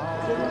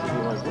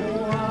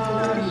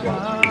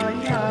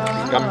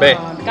 Ganbei.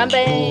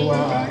 Ganbei.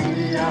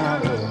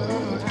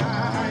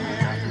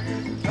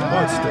 Oh,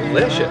 it's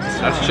delicious.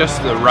 That's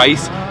just the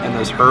rice and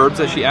those herbs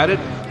that she added.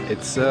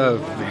 It's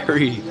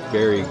very,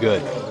 very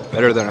good.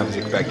 Better than I was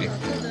expecting.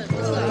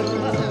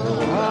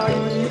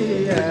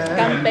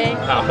 Ganbei.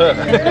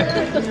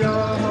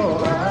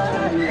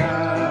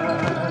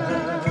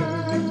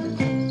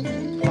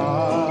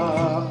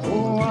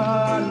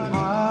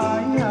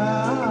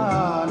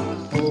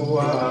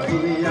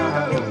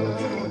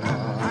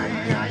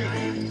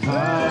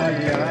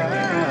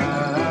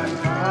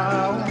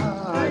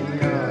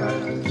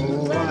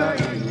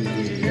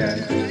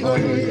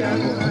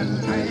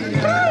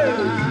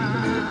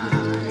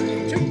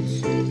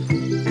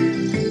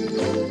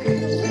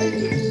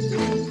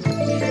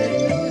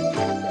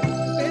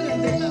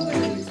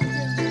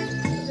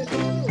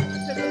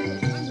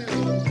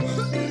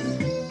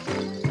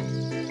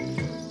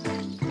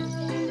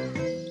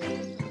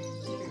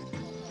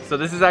 So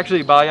this is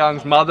actually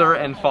Bayang's mother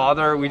and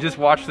father. We just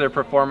watched their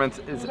performance.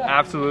 It's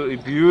absolutely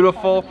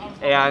beautiful.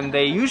 And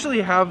they usually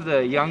have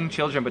the young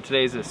children, but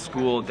today's a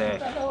school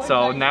day.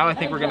 So now I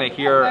think we're gonna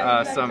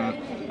hear some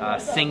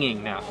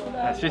singing now.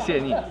 谢谢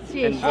你。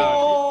谢谢。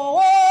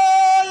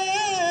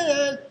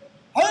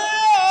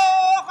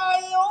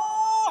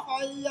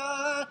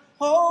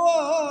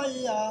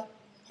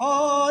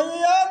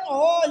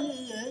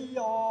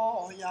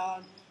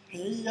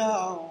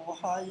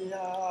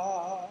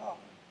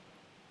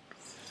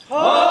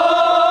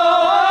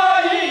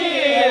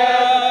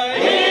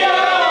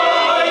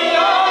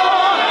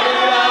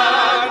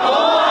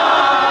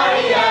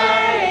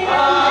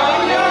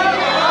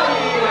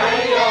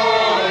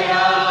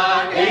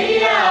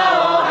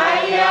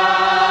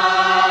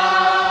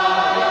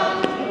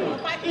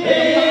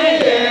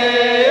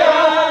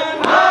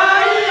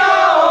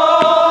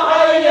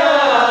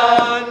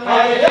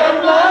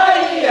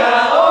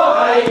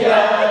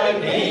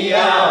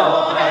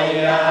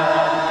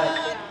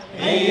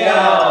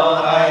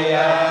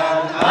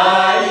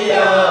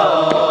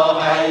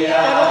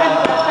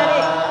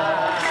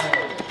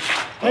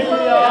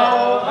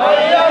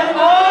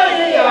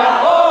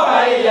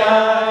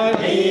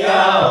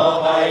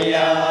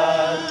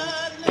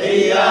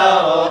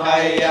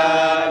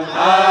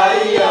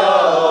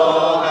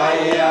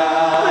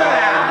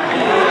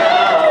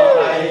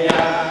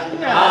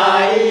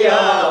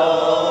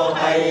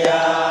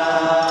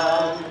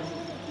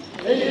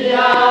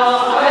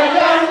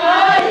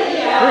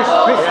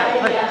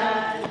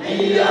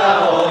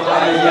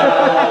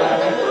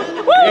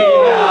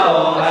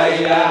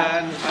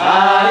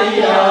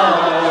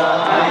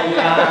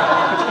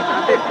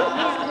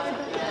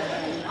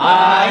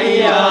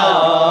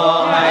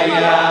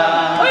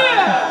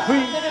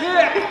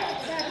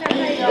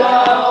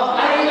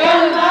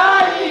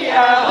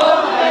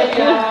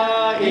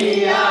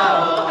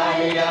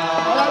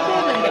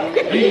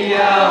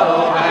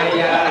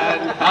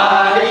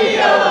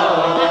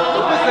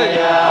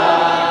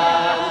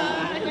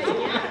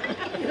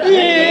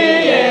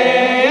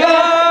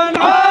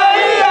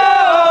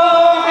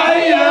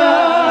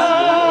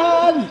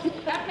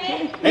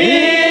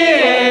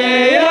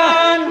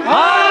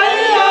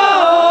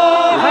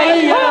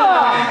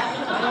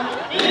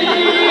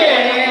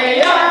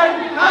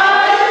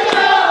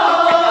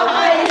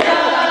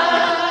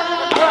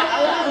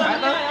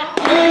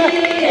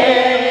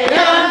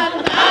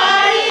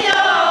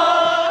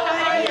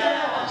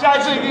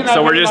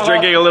 So we're just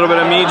drinking a little bit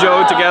of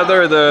mijo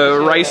together, the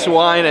rice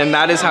wine, and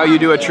that is how you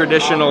do a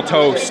traditional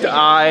toast.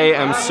 I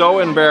am so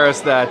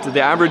embarrassed that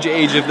the average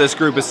age of this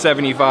group is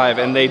 75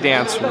 and they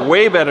dance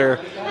way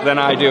better than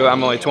I do.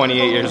 I'm only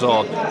 28 years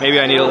old. Maybe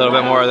I need a little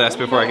bit more of this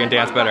before I can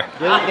dance better.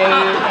 They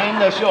end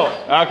the show.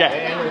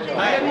 Okay.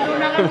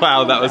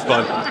 Wow, that was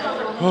fun.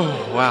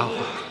 Oh, wow.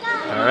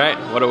 All All right,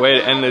 what a way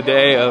to end the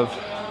day of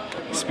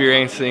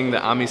experiencing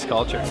the Amis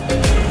culture.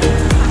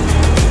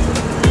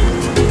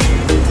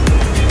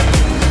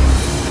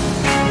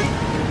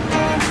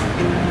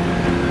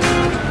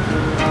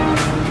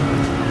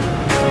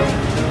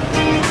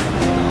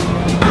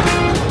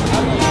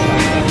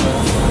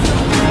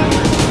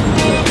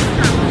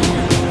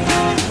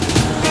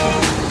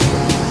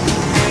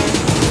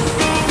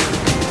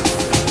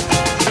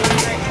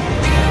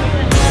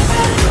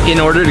 In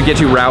order to get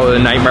to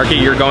Rao'e Night Market,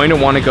 you're going to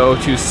want to go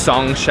to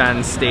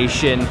Songshan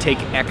Station, take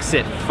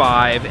exit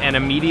 5, and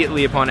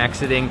immediately upon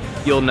exiting,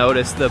 you'll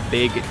notice the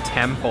big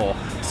temple.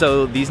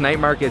 So these night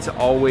markets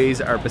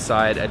always are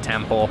beside a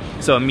temple.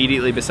 So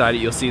immediately beside it,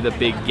 you'll see the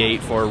big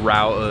gate for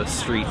Rao'e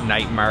Street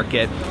Night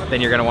Market.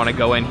 Then you're going to want to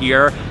go in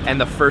here, and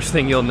the first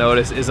thing you'll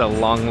notice is a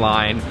long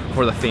line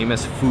for the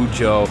famous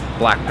Fuzhou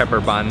black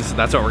pepper buns.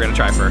 That's what we're going to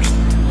try first.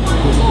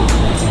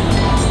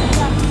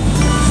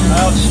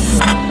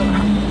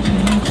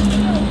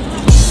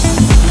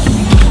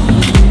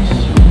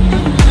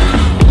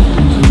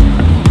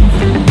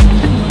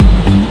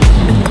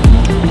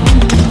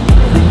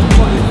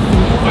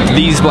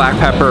 These black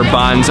pepper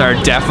buns are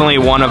definitely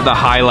one of the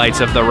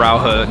highlights of the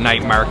Rao'e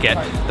Night Market.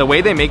 The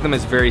way they make them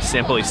is very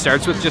simple. He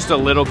starts with just a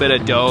little bit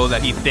of dough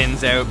that he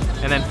thins out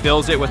and then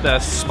fills it with a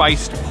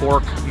spiced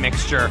pork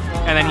mixture,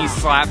 and then he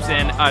slaps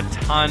in a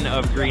ton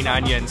of green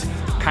onions,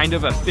 kind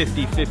of a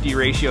 50-50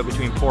 ratio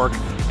between pork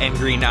and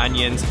green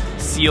onions,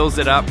 seals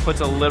it up, puts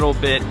a little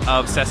bit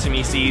of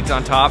sesame seeds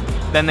on top,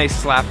 then they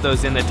slap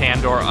those in the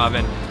tandoor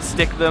oven,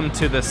 stick them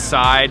to the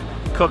side,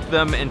 cook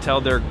them until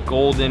they're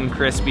golden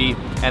crispy,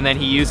 and then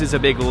he uses a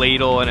big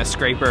ladle and a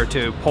scraper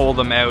to pull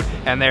them out,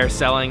 and they're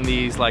selling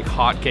these like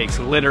hotcakes.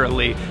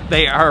 Literally,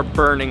 they are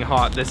burning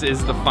hot. This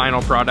is the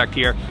final product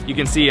here. You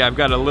can see I've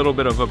got a little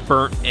bit of a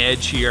burnt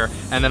edge here,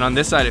 and then on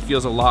this side it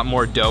feels a lot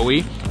more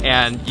doughy,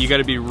 and you got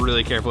to be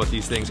really careful with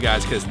these things,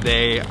 guys, because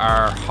they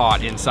are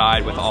hot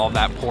inside with all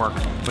that pork,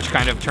 which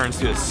kind of turns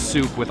to a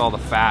soup with all the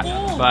fat.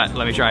 But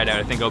let me try it out.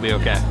 I think it'll be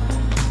okay.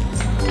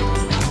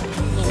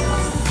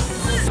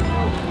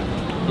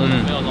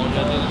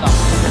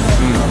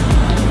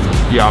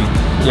 Yum.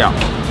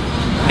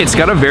 Yeah. It's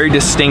got a very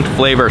distinct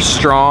flavor,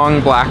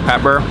 strong black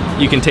pepper.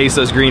 You can taste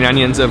those green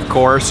onions, of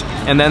course.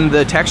 And then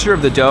the texture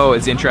of the dough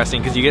is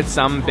interesting because you get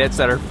some bits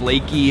that are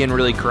flaky and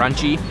really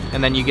crunchy,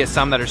 and then you get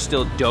some that are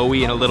still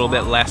doughy and a little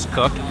bit less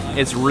cooked.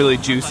 It's really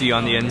juicy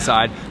on the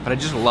inside, but I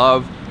just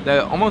love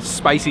the almost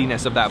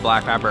spiciness of that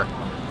black pepper.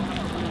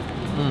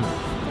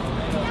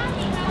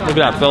 Look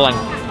at that filling.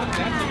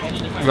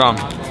 Yum.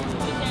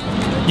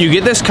 You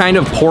get this kind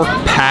of pork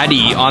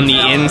patty on the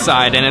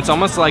inside, and it's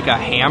almost like a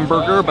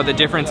hamburger, but the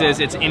difference is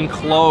it's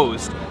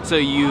enclosed, so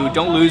you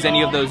don't lose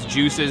any of those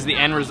juices. The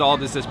end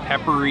result is this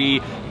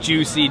peppery,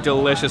 juicy,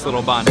 delicious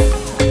little bun.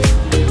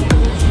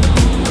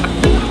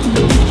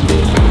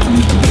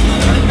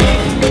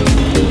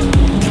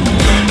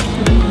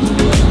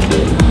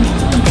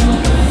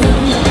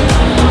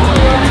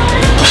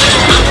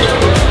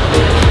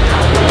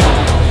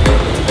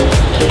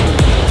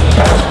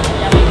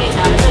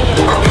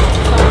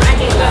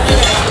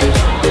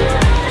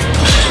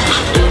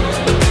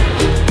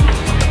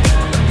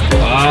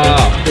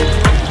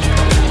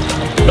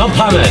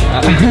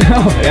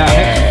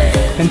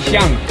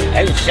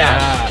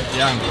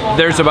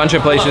 There's a bunch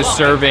of places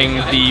serving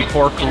the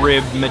pork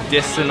rib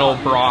medicinal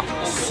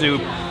broth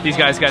soup. These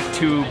guys got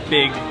 2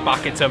 big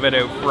buckets of it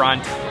out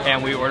front,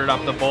 and we ordered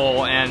up the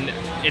bowl, and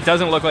it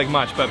doesn't look like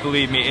much, but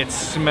believe me, it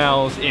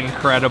smells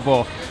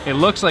incredible. It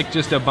looks like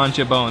just a bunch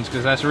of bones,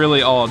 because that's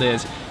really all it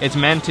is. It's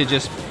meant to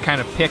just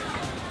kind of pick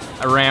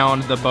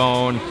around the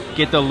bone,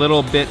 get the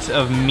little bits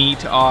of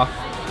meat off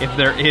if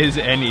there is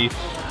any.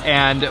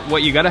 And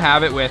what you gotta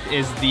have it with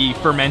is the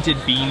fermented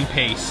bean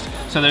paste.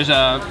 So there's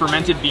a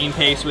fermented bean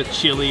paste with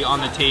chili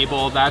on the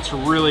table. That's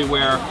really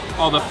where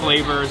all the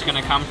flavor is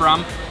gonna come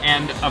from.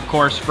 And of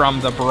course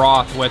from the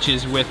broth, which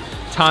is with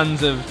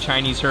tons of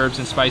Chinese herbs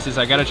and spices.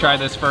 I gotta try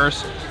this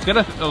first. It's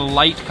got a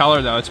light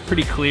color though. It's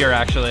pretty clear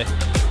actually.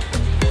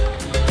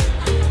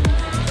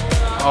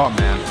 Oh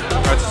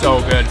man, that's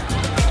so good.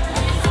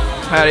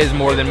 That is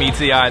more than meets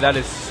the eye. That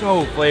is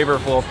so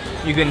flavorful.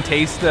 You can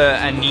taste the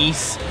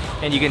anise,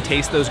 and you can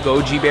taste those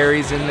goji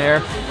berries in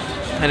there,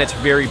 and it's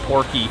very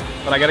porky.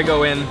 But I gotta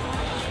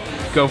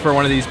go for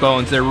one of these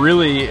bones. They're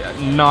really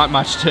not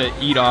much to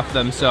eat off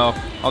them, so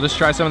I'll just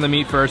try some of the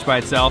meat first by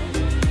itself.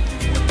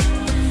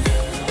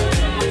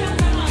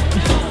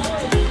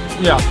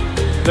 Yeah,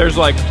 there's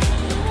like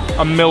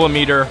a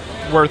millimeter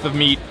worth of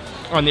meat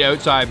on the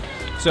outside,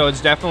 so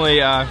it's definitely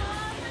a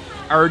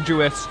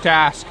arduous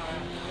task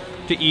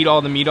to eat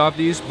all the meat off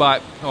these,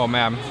 but oh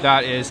man,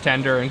 that is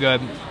tender and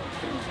good.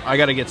 I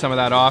gotta get some of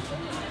that off.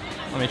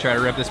 Let me try to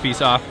rip this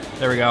piece off.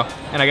 There we go.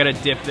 And I gotta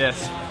dip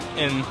this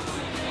in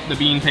the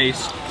bean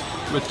paste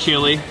with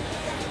chili,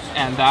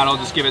 and that'll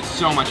just give it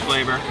so much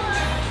flavor.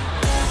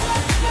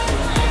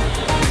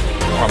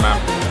 Oh man.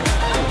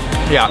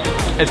 Yeah,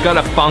 it's got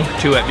a funk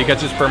to it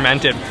because it's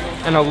fermented,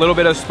 and a little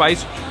bit of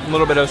spice, a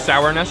little bit of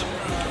sourness.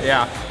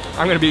 Yeah,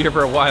 I'm gonna be here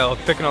for a while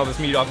picking all this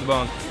meat off the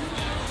bone.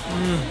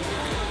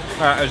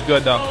 It's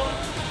good though.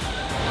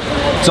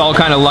 It's all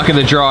kind of luck of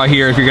the draw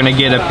here if you're gonna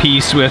get a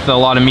piece with a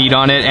lot of meat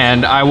on it,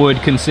 and I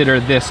would consider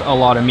this a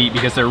lot of meat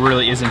because there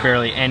really isn't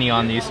barely any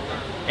on these.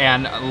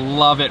 And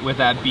love it with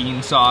that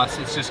bean sauce.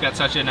 It's just got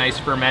such a nice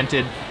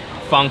fermented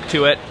funk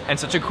to it and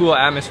such a cool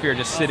atmosphere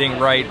just sitting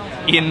right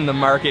in the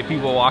market,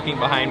 people walking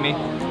behind me. Oh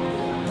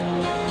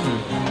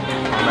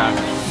man,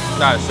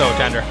 that is so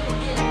tender.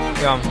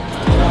 Yum.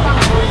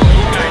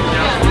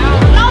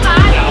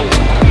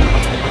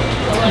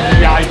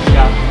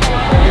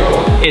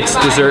 It's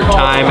dessert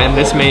time, and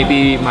this may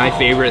be my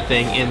favorite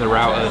thing in the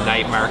route of the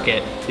night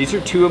market. These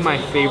are two of my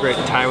favorite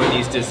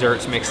Taiwanese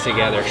desserts mixed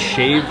together,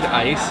 shaved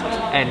ice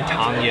and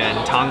tangyan.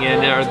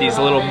 Tangyan are these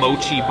little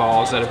mochi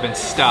balls that have been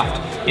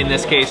stuffed, in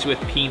this case with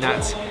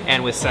peanuts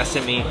and with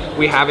sesame.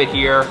 We have it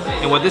here,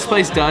 and what this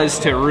place does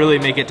to really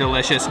make it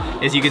delicious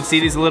is you can see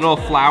these little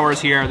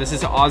flowers here. This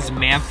is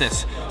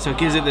osmanthus, so it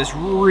gives it this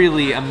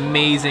really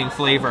amazing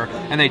flavor.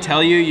 And they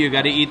tell you you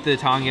gotta eat the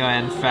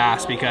tangyan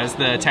fast because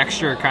the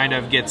texture kind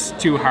of gets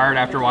too hard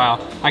after a while.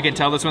 I can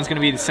tell this one's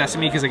gonna be the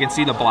sesame because I can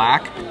see the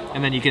black,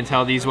 and then you can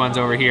tell these ones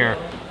over here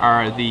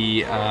are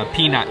the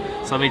peanut.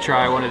 So let me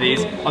try one of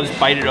these. I'll just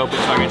bite it open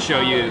so I can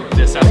show you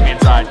the sesame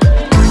inside.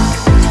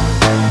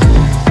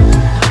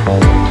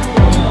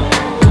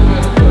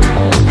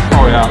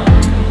 Oh yeah.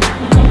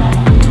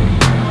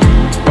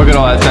 Look at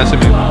all that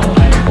sesame.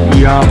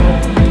 Yum.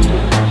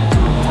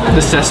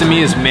 The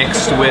sesame is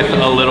mixed with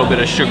a little bit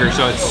of sugar,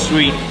 so it's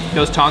sweet.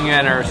 Those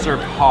tangyan are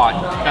served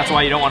hot. That's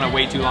why you don't want to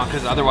wait too long,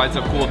 because otherwise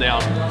they'll cool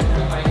down.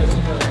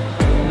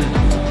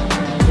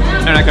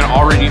 And I can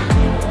already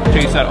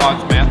taste that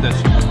osmanthus.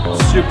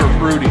 Super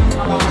fruity.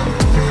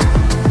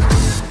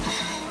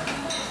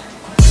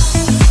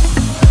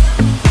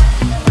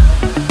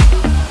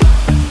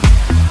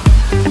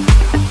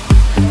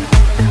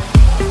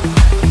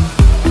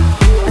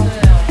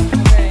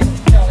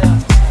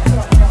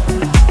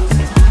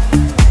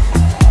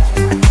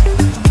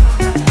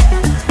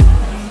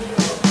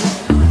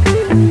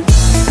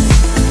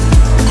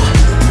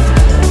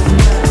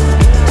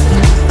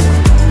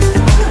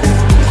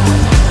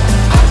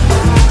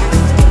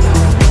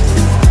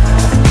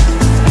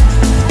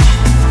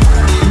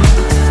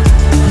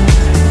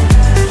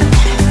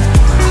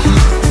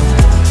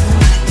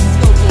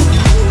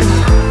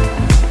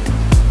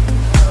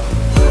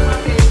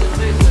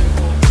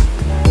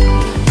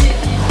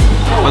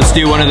 Let's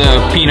do one of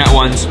the peanut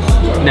ones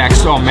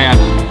next. Oh man,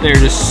 they're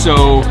just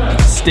so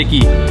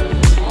sticky. Just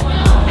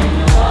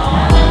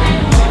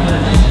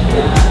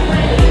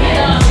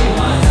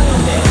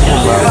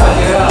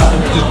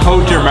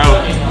coat your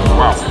mouth.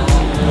 Wow.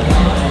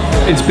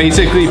 It's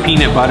basically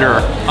peanut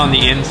butter on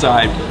the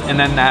inside, and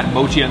then that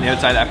mochi on the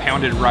outside, that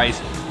pounded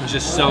rice. It's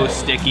just so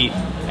sticky,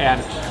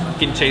 and you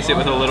can taste it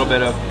with a little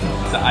bit of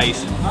the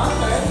ice.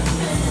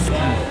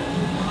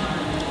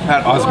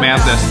 That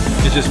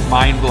osmanthus is just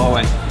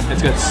mind-blowing.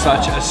 It's got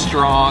such a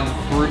strong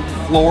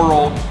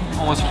floral,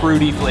 almost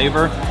fruity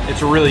flavor.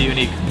 It's really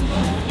unique.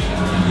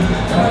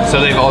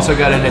 So they've also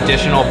got an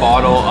additional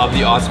bottle of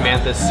the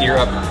osmanthus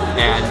syrup,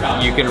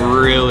 and you can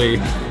really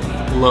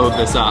load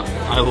this up.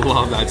 I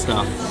love that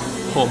stuff.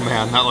 Oh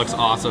man, that looks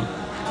awesome.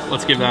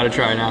 Let's give that a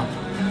try now.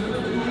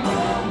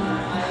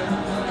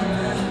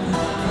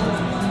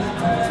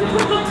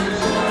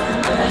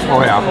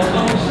 Oh yeah.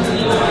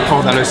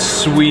 Oh, that is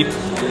sweet.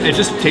 It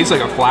just tastes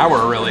like a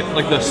flower, really.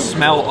 Like the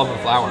smell of a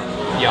flower.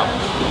 Yum.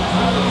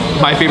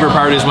 My favorite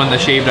part is when the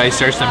shaved ice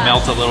starts to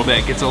melt a little bit.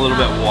 It gets a little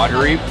bit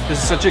watery.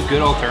 This is such a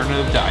good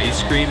alternative to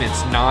ice cream.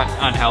 It's not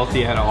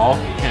unhealthy at all,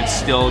 and it's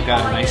still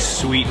got a nice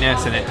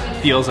sweetness, and it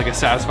feels like a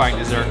satisfying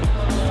dessert.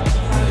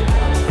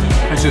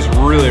 It's just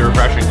really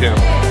refreshing too.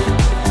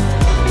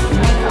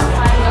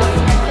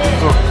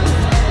 Oh.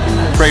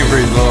 Brain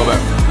freeze a little bit.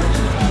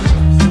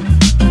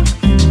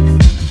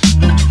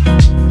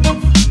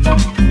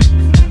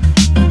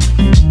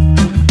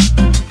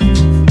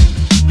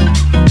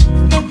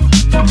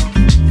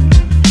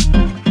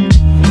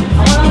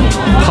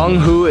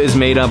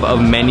 Made up of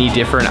many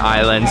different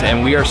islands,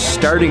 and we are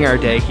starting our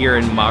day here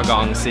in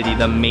Magong City,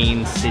 the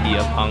main city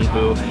of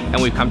Penghu, and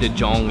we've come to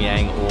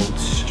Zhongyang Old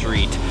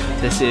Street.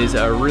 This is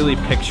a really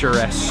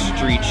picturesque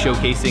street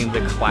showcasing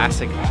the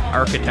classic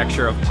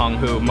architecture of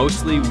Penghu,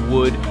 mostly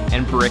wood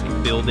and brick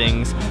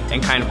buildings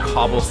and kind of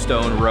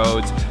cobblestone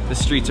roads. The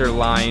streets are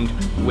lined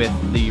with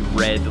the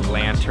red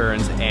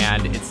lanterns,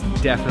 and it's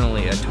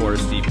definitely a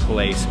touristy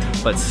place,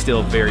 but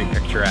still very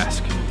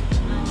picturesque.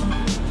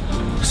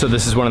 So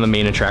this is one of the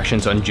main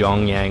attractions on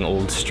Zhongyang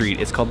Old Street.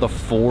 It's called the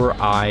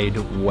Four-Eyed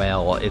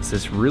Well. It's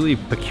this really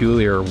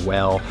peculiar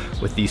well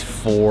with these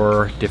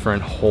 4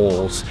 different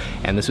holes,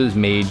 and this was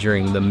made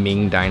during the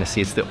Ming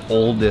Dynasty. It's the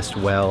oldest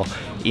well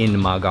in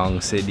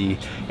Magong City,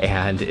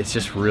 and it's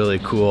just really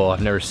cool.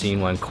 I've never seen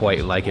one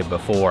quite like it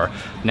before.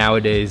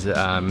 Nowadays,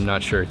 I'm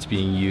not sure it's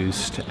being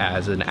used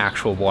as an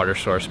actual water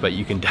source, but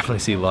you can definitely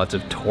see lots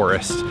of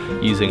tourists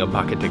using a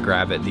bucket to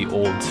grab it, the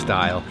old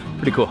style.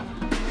 Pretty cool.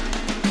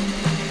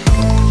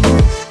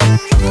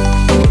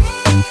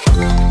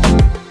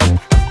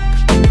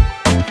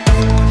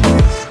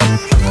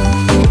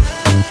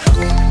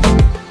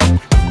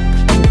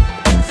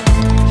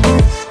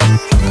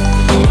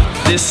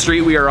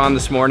 street we are on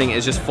this morning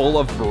is just full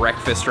of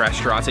breakfast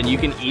restaurants, and you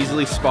can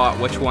easily spot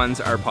which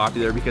ones are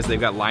popular because they've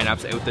got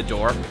lineups out the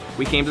door.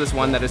 We came to this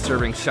one that is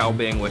serving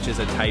xiaobing, which is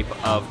a type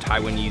of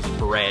Taiwanese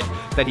bread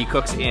that he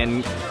cooks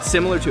in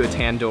similar to a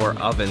tandoor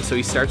oven. So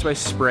he starts by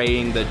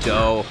spraying the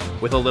dough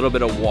with a little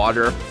bit of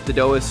water. The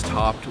dough is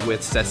topped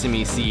with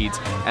sesame seeds,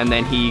 and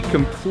then he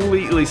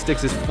completely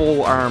sticks his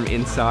full arm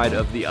inside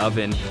of the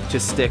oven to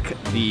stick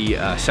the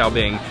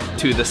xiaobing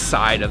to the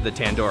side of the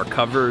tandoor,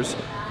 covers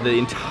the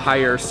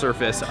entire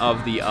surface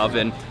of the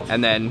oven,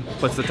 and then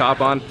puts the top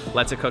on,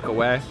 lets it cook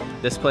away.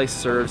 This place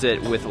serves it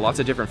with lots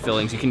of different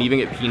fillings. You can even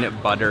get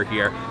peanut butter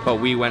here, but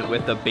we went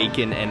with the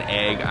bacon and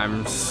egg.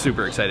 I'm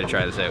super excited to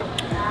try this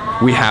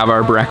out. We have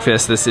our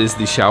breakfast. This is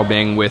the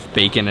xiaobing with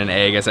bacon and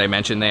egg. As I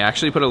mentioned, they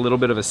actually put a little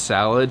bit of a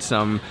salad,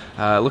 some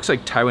looks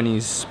like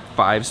Taiwanese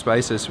 5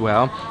 spice as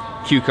well.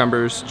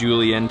 Cucumbers,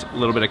 julienne, a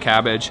little bit of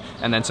cabbage,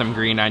 and then some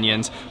green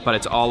onions, but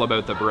it's all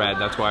about the bread.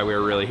 That's why we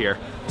were really here.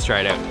 Let's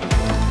try it out.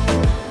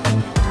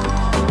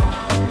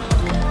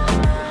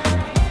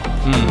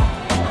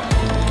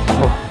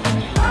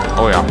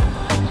 Oh yeah.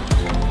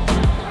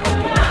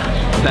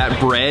 That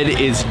bread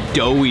is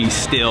doughy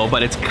still,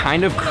 but it's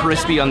kind of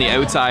crispy on the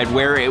outside.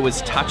 Where it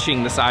was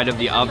touching the side of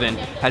the oven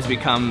has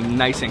become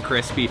nice and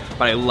crispy,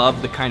 but I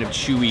love the kind of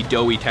chewy,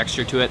 doughy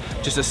texture to it.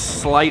 Just a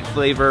slight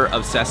flavor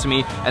of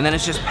sesame, and then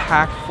it's just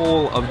packed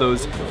full of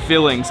those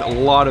fillings, a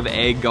lot of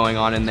egg going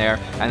on in there,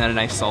 and then a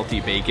nice salty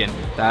bacon.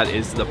 That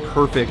is the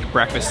perfect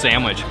breakfast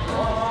sandwich.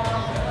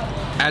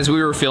 As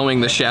we were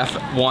filming, the chef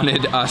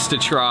wanted us to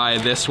try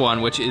this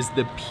one, which is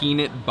the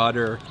peanut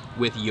butter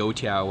with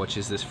youtiao, which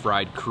is this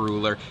fried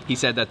cruller. He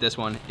said that this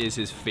one is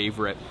his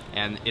favorite,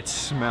 and it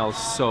smells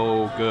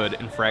so good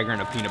and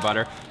fragrant of peanut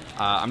butter.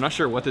 I'm not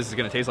sure what this is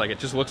gonna taste like. It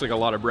just looks like a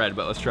lot of bread,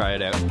 but let's try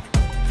it out.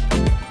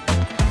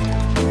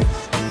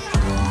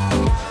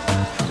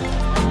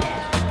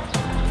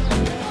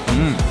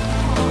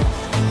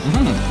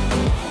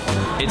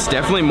 It's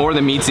definitely more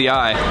than meets the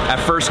eye. At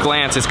first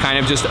glance, it's kind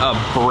of just a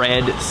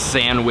bread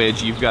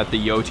sandwich. You've got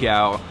the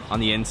youtiao on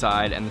the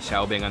inside and the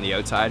xiaobing on the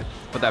outside,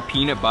 but that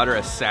peanut butter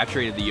has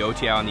saturated the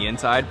youtiao on the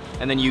inside,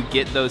 and then you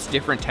get those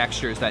different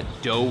textures, that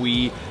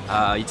doughy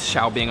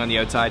xiaobing on the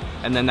outside,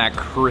 and then that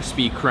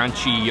crispy,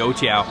 crunchy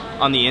youtiao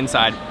on the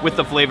inside with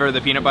the flavor of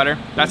the peanut butter.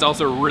 That's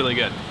also really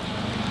good.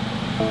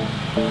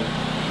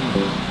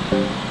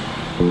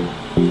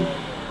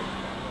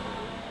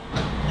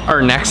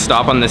 Our next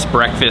stop on this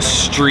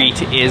breakfast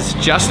street is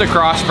just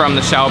across from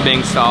the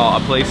xiaobing stall, a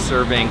place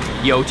serving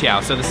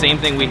youtiao. So the same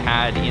thing we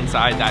had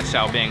inside that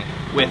xiaobing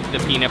with the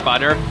peanut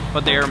butter,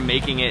 but they're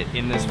making it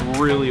in this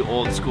really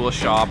old school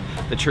shop,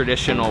 the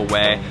traditional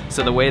way.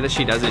 So the way that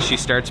she does it, she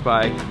starts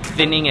by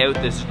thinning out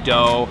this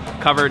dough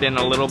covered in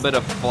a little bit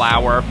of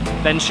flour.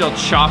 Then she'll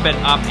chop it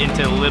up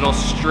into little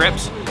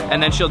strips,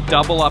 and then she'll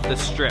double up the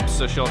strips.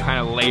 So she'll kind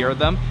of layer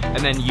them and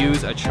then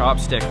use a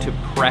chopstick to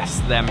press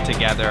them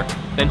together.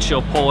 Then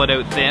she'll pull it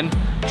out thin,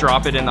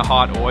 drop it in the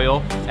hot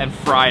oil, and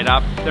fry it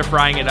up. They're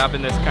frying it up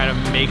in this kind of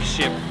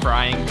makeshift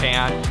frying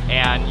pan,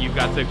 and you've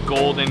got the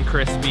golden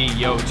crispy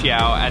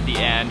youtiao at the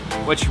end,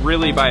 which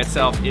really by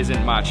itself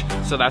isn't much.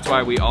 So that's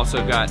why we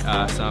also got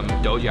some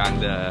doujiang,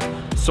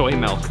 the soy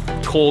milk,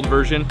 cold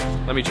version.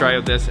 Let me try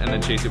out this and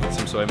then chase it with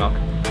some soy milk.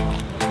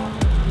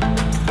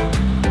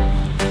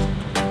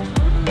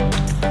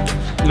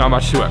 Not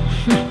much to it.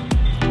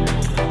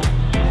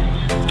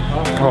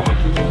 Oh,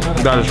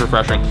 that is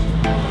refreshing.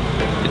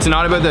 It's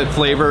not about the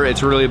flavor,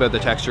 it's really about the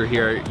texture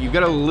here. You've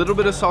got a little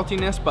bit of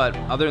saltiness, but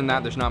other than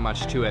that, there's not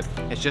much to it.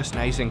 It's just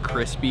nice and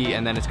crispy,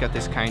 and then it's got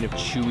this kind of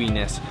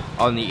chewiness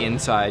on the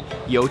inside.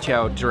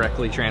 Youtiao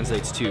directly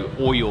translates to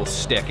oil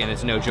stick, and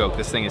it's no joke.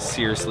 This thing is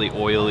seriously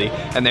oily,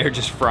 and they're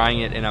just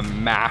frying it in a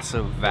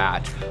massive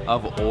vat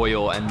of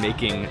oil and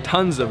making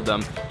tons of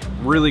them.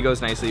 Really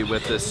goes nicely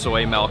with this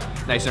soy milk.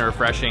 Nice and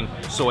refreshing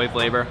soy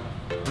flavor.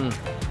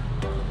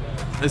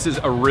 This is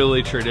a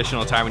really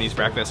traditional Taiwanese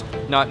breakfast,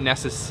 not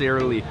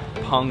necessarily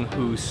Peng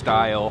Hu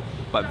style,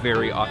 but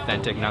very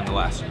authentic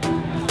nonetheless.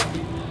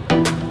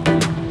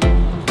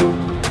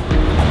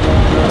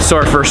 So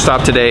our first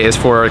stop today is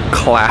for a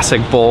classic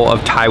bowl of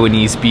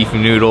Taiwanese beef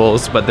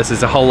noodles, but this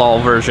is a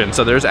halal version.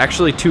 So there's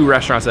actually 2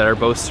 restaurants that are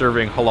both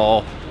serving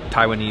halal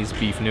Taiwanese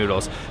beef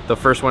noodles. The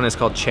first one is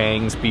called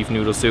Chang's beef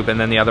noodle soup, and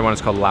then the other one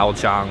is called Lao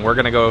Zhang. We're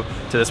gonna go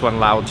to this one,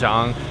 Lao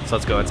Zhang, so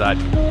let's go inside.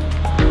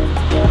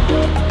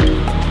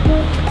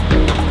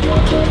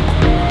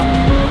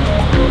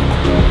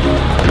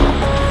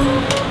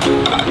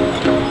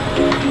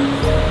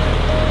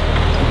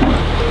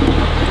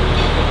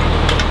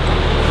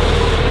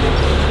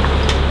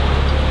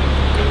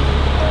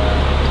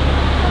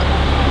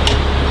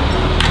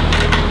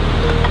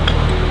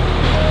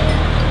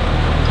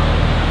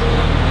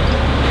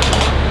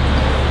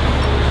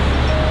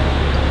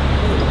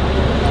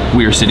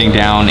 We are sitting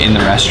down in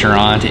the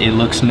restaurant. It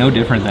looks no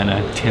different than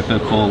a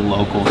typical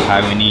local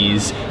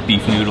Taiwanese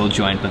beef noodle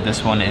joint, but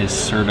this one is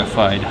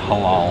certified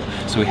halal.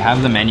 So we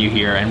have the menu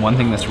here, and one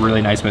thing that's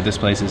really nice about this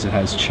place is it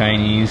has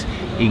Chinese,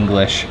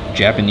 English,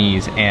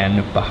 Japanese,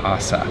 and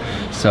Bahasa.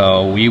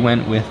 So we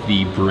went with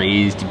the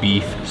braised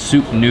beef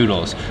soup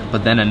noodles,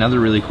 but then another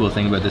really cool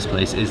thing about this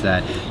place is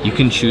that you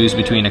can choose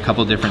between a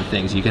couple different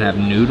things. You can have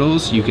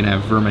noodles, you can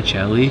have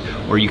vermicelli,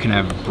 or you can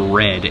have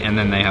bread, and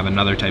then they have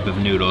another type of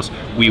noodles.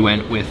 We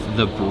went with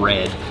the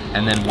bread.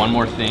 And then one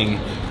more thing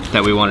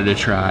that we wanted to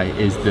try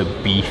is the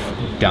beef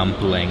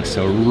dumpling.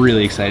 So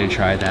really excited to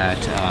try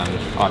that.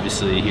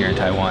 Obviously here in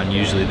Taiwan,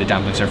 usually the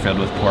dumplings are filled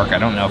with pork. I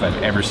don't know if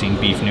I've ever seen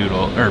beef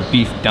noodle or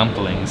beef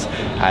dumplings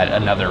at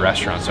another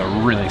restaurant. So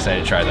really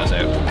excited to try those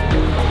out.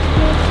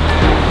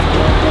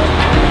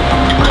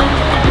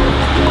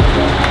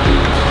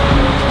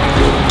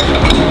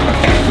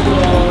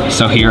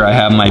 So here I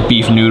have my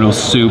beef noodle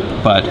soup,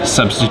 but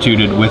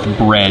substituted with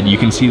bread. You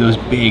can see those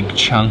big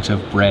chunks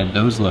of bread.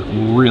 Those look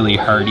really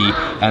hearty.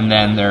 And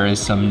then there is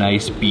some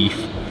nice beef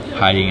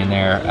hiding in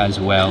there as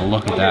well.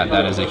 Look at that,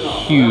 that is a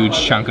huge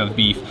chunk of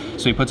beef.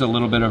 So he puts a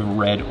little bit of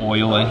red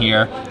oil in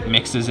here,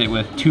 mixes it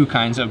with 2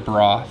 kinds of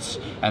broths,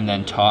 and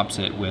then tops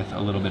it with a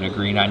little bit of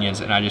green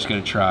onions. And I'm just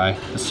gonna try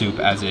the soup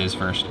as is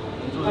first.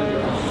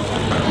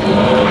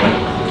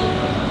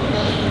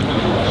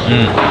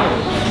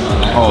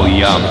 Oh,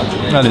 yum.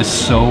 That is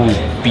so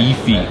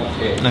beefy.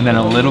 And then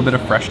a little bit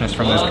of freshness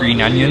from those green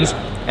onions,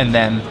 and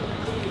then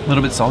a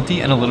little bit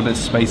salty and a little bit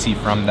spicy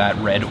from that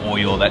red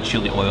oil, that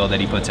chili oil that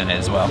he puts in it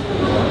as well.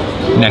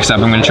 Next up,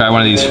 I'm gonna try one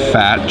of these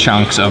fat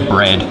chunks of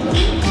bread.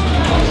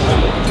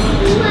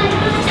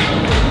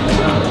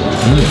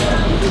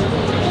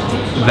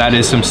 That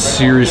is some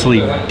seriously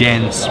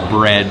dense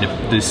bread.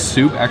 The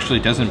soup actually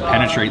doesn't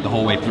penetrate the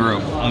whole way through.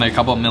 Only a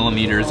couple of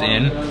millimeters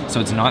in, so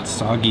it's not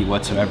soggy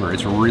whatsoever.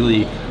 It's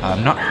really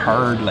not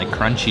hard, like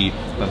crunchy,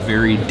 but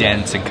very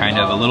dense and kind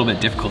of a little bit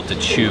difficult to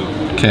chew.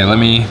 Okay, let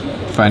me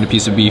find a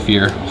piece of beef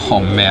here. Oh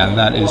man,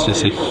 that is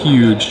just a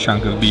huge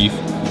chunk of beef.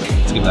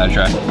 Let's give that a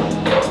try.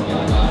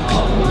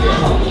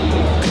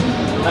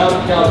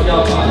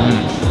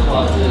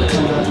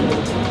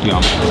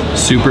 Yum.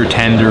 Super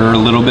tender, a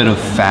little bit of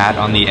fat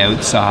on the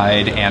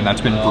outside, and that's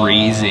been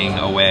braising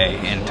away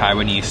in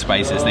Taiwanese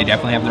spices. They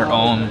definitely have their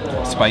own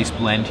spice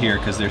blend here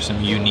because there's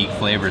some unique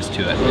flavors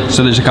to it.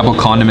 So there's a couple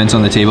condiments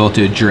on the table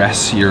to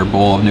dress your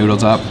bowl of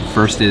noodles up.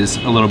 First is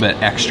a little bit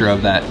extra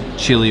of that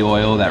chili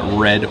oil, that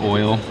red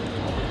oil,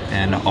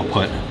 and I'll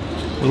put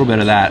a little bit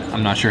of that.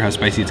 I'm not sure how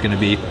spicy it's gonna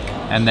be.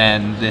 And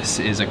then this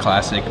is a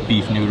classic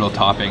beef noodle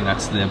topping.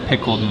 That's the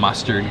pickled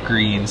mustard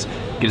greens.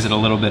 Gives it a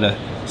little bit of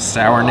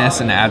sourness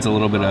and adds a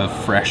little bit of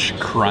fresh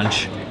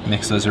crunch.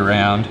 Mix those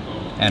around,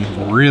 and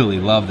really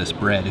love this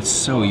bread. It's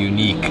so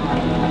unique.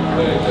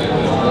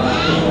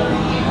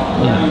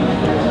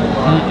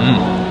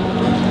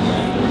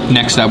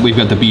 Next up, we've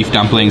got the beef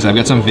dumplings. I've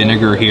got some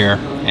vinegar here,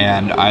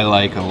 and I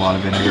like a lot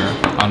of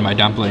vinegar on my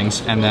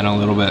dumplings, and then a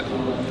little bit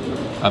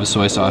of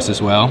soy sauce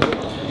as well.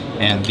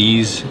 And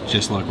these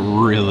just look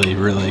really,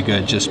 really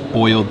good. Just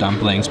boiled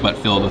dumplings, but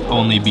filled with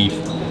only beef.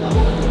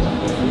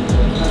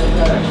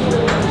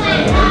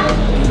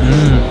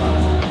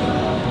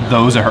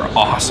 Those are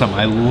awesome.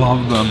 I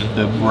love them.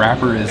 The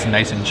wrapper is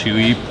nice and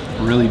chewy,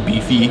 really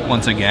beefy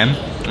once again.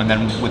 And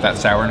then with that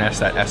sourness,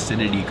 that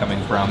acidity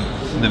coming from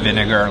the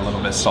vinegar, a little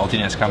bit of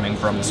saltiness coming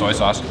from the soy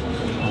sauce.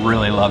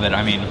 Really love it.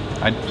 I mean,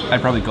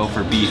 I'd probably go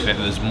for beef if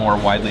it was more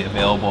widely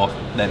available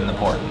than the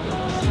pork.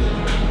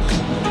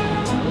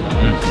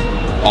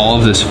 All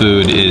of this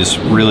food is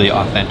really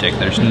authentic.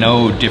 There's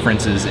no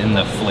differences in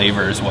the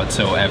flavors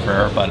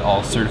whatsoever, but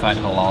all certified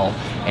halal.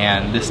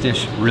 And this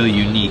dish really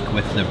unique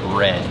with the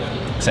bread.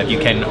 Except you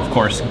can, of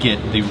course,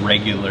 get the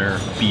regular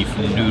beef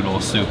noodle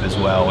soup as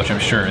well, which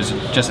I'm sure is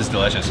just as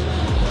delicious.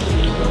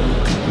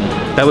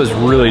 That was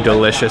really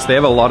delicious. They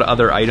have a lot of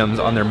other items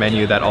on their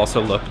menu that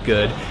also looked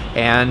good.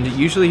 And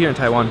usually here in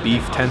Taiwan,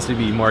 beef tends to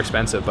be more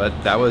expensive, but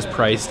that was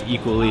priced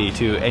equally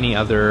to any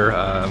other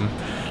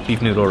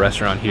beef noodle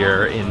restaurant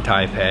here in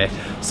Taipei.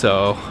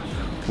 So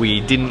we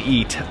didn't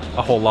eat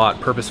a whole lot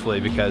purposefully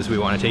because we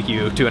want to take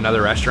you to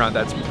another restaurant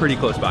that's pretty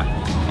close by.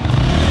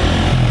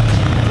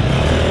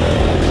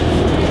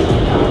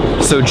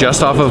 So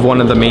just off of one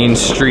of the main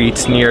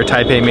streets near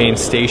Taipei Main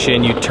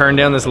Station, you turn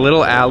down this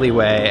little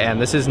alleyway, and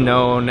this is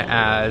known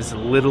as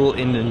Little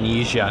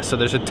Indonesia. So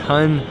there's a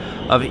ton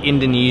of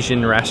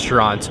Indonesian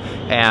restaurants,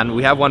 and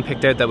we have one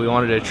picked out that we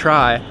wanted to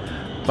try,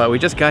 but we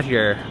just got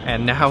here,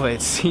 and now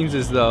it seems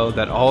as though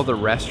that all the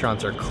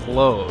restaurants are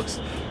closed.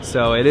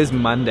 So it is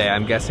Monday.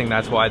 I'm guessing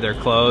that's why they're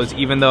closed,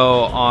 even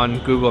though on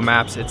Google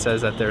Maps it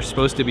says that they're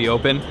supposed to be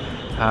open.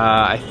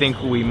 I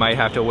think we might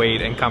have to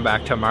wait and come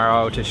back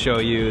tomorrow to show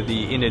you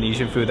the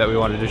Indonesian food that we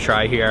wanted to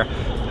try here.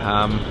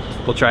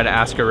 We'll try to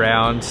ask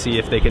around, see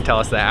if they can tell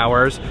us the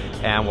hours,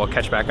 and we'll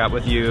catch back up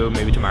with you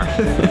maybe tomorrow.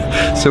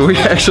 So we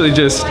actually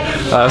just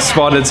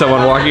spotted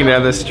someone walking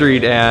down the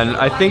street, and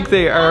I think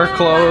they are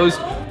closed,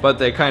 but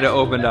they kind of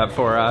opened up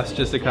for us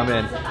just to come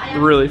in.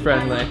 Really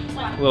friendly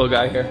little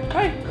guy here.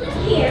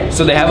 Hi.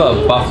 So they have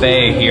a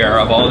buffet here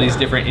of all these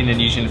different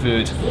Indonesian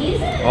foods.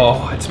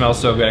 Oh, it smells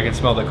so good. I can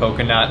smell the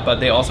coconut, but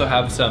they also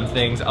have some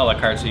things a la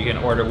carte so you can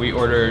order. We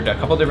ordered a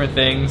couple different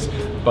things,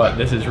 but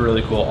this is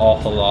really cool,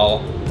 all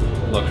halal.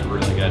 Looks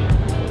really good.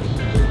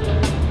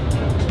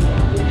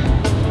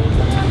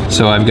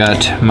 So I've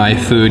got my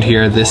food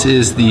here. This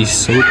is the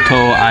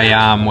soto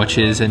ayam, which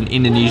is an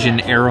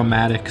Indonesian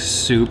aromatic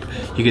soup.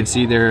 You can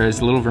see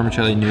there's little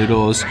vermicelli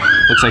noodles,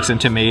 looks like some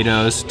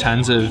tomatoes,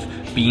 tons of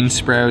bean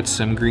sprouts,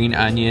 some green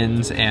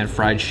onions, and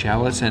fried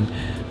shallots, and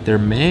there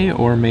may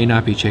or may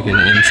not be chicken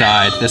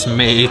inside. This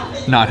may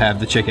not have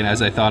the chicken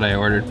as I thought I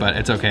ordered, but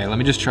it's okay. Let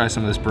me just try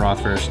some of this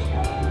broth first.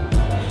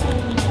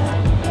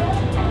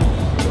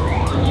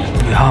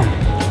 Yum.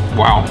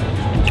 Wow.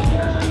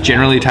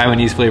 Generally,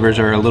 Taiwanese flavors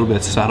are a little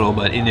bit subtle,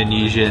 but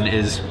Indonesian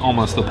is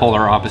almost the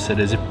polar opposite,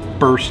 is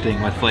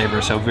bursting with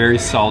flavor, so very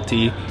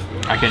salty.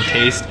 I can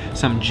taste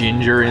some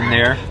ginger in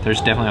there. There's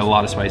definitely a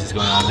lot of spices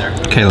going on there.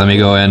 Okay, let me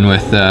go in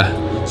with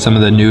some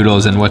of the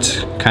noodles, and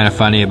what's kind of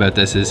funny about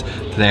this is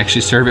they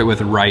actually serve it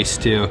with rice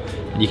too.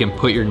 You can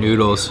put your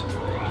noodles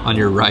on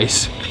your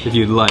rice if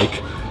you'd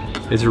like.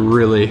 It's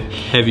really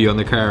heavy on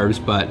the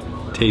carbs, but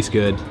tastes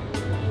good.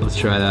 Let's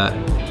try that.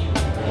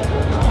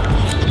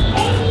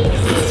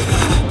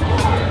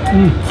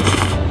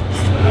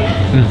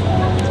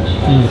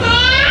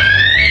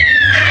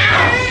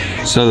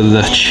 So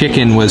the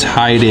chicken was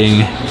hiding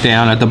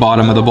down at the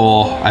bottom of the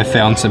bowl. I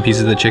found some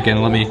pieces of the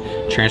chicken. Let me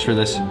transfer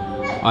this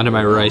onto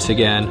my rice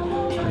again.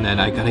 And then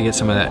I gotta get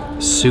some of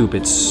that soup.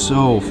 It's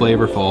so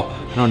flavorful.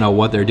 I don't know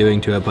what they're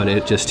doing to it, but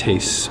it just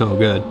tastes so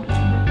good.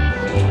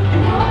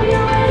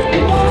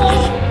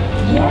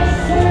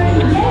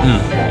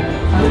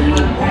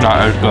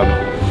 That is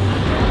good.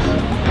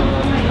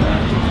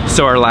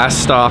 So our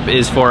last stop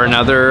is for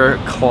another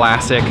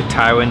classic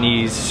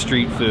Taiwanese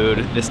street food.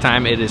 This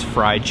time it is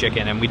fried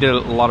chicken, and we did a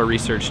lot of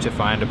research to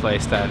find a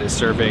place that is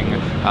serving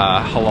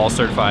halal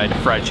certified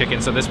fried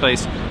chicken. So this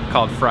place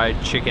called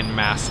Fried Chicken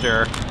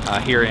Master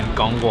here in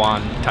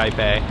Gongguan,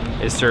 Taipei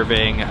is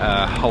serving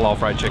halal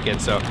fried chicken.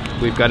 So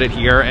we've got it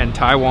here, and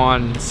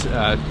Taiwan's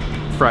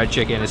fried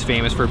chicken is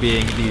famous for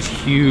being these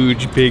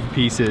huge big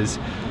pieces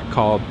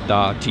called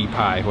da ti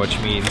pai, which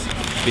means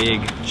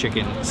big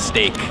chicken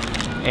steak.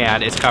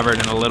 And it's covered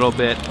in a little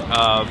bit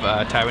of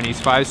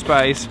Taiwanese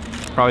 5-spice,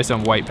 probably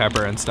some white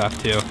pepper and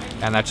stuff too.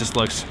 And that just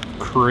looks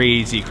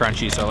crazy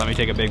crunchy, so let me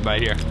take a big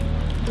bite here.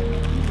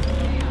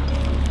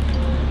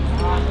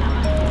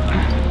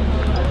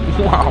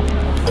 Wow.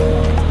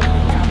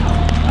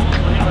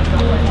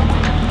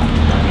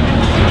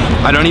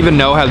 I don't even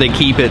know how they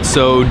keep it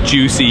so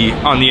juicy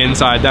on the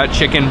inside. That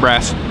chicken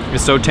breast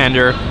is so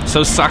tender,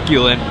 so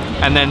succulent,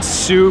 and then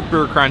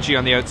super crunchy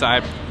on the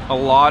outside. A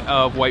lot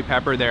of white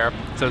pepper there,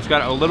 so it's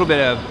got a little bit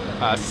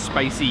of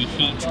spicy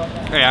heat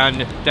and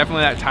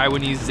definitely that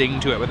Taiwanese zing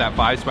to it with that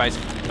 5-spice.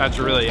 That's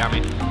really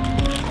yummy.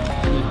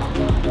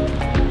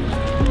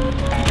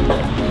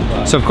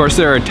 So of course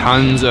there are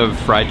tons of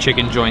fried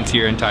chicken joints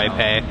here in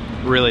Taipei.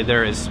 Really,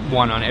 there is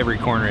one on every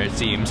corner it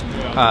seems.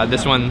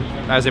 This one,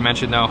 as I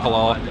mentioned though,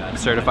 halal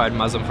certified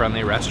Muslim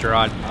friendly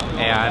restaurant,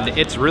 and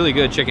it's really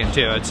good chicken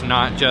too. It's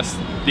not just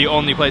the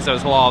only place that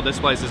was halal. This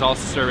place is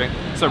also serving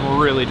some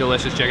really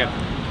delicious chicken.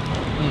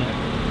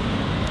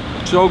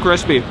 So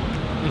crispy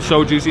and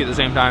so juicy at the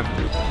same time.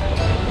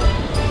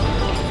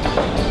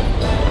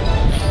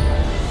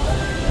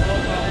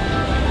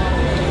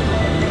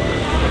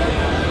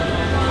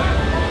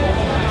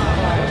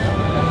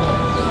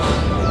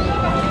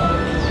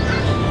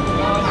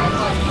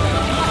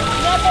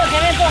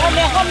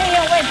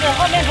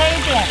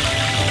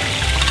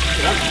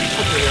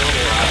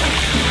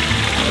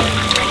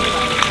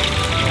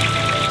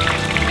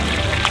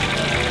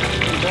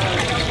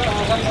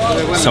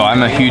 So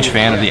I'm a huge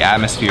fan of the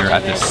atmosphere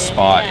at this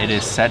spot. It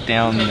is set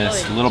down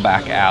this little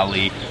back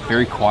alley,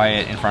 very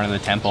quiet in front of the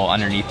temple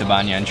underneath the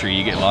banyan tree.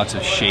 You get lots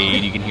of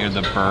shade, you can hear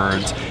the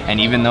birds,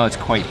 and even though it's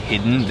quite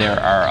hidden, there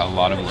are a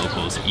lot of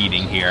locals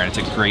eating here, and it's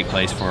a great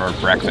place for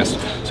breakfast.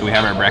 So we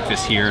have our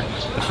breakfast here.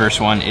 The first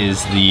one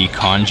is the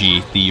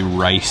congee, the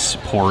rice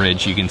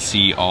porridge. You can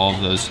see all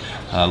of those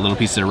little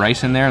pieces of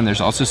rice in there, and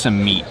there's also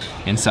some meat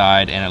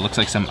inside, and it looks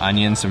like some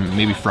onions, some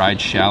maybe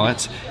fried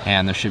shallots,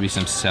 and there should be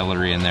some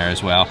celery in there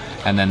as well.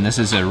 And then this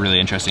is a really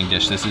interesting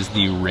dish. This is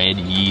the red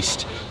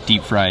yeast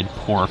deep fried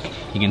pork.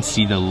 You can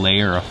see the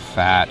layer of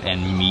fat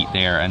and meat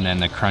there, and then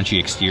the crunchy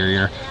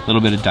exterior, a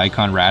little bit of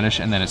daikon radish,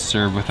 and then it's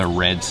served with a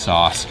red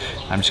sauce.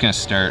 I'm just gonna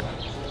start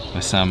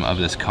with some of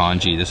this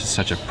congee. This is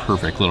such a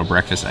perfect little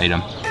breakfast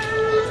item.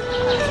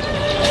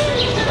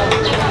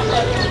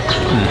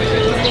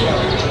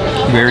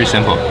 Very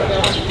simple.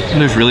 And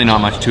there's really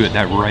not much to it.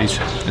 That rice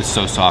is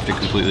so soft it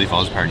completely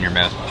falls apart in your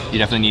mouth. You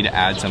definitely need to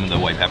add some of the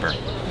white pepper.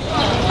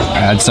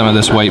 Add some of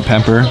this white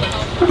pepper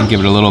and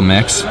give it a little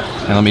mix.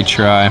 And let me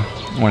try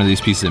one of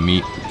these pieces of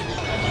meat.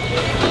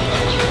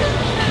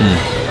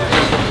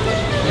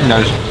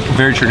 That is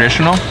very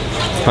traditional,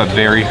 but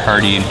very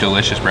hearty and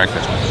delicious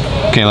breakfast.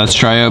 Okay, let's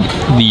try up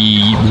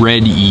the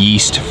red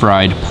yeast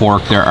fried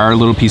pork. There are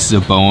little pieces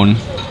of bone,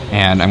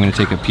 and I'm gonna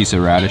take a piece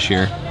of radish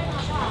here,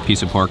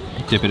 piece of pork,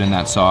 dip it in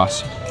that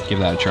sauce, give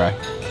that a try.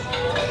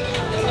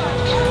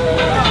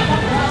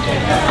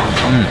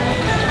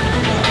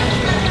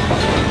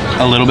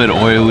 A little bit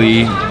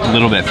oily, a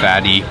little bit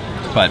fatty,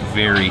 but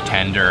very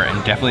tender,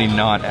 and definitely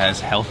not as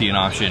healthy an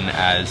option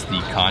as the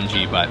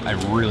congee, but I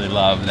really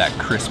love that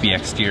crispy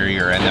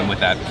exterior, and then with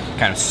that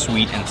kind of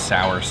sweet and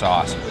sour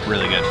sauce,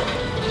 really good.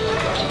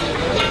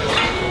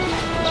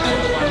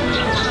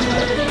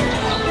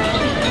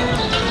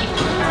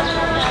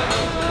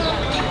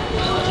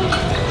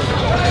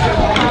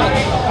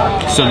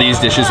 So these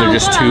dishes are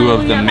just two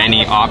of the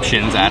many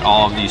options at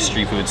all of these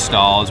street food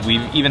stalls.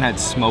 We've even had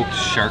smoked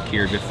shark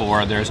here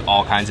before. There's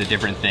all kinds of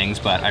different things,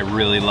 but I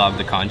really love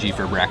the congee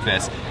for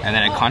breakfast. And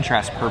then it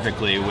contrasts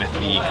perfectly with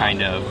the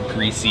kind of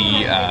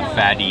greasy,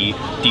 fatty,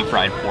 deep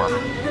fried pork.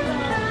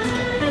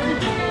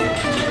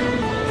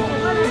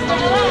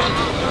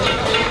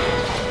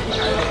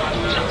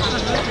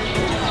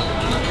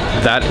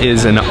 That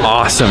is an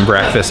awesome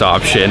breakfast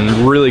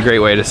option. Really great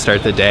way to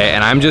start the day,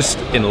 and I'm just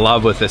in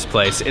love with this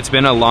place. It's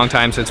been a long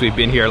time since we've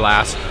been here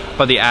last,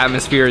 but the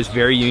atmosphere is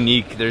very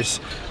unique. There's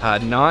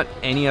not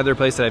any other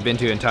place that I've been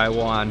to in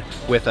Taiwan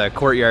with a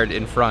courtyard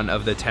in front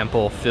of the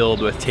temple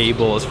filled with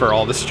tables for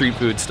all the street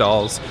food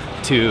stalls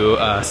to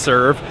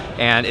serve,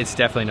 and it's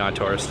definitely not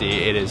touristy.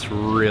 It is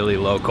really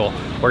local.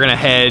 We're gonna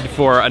head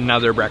for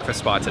another breakfast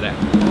spot today.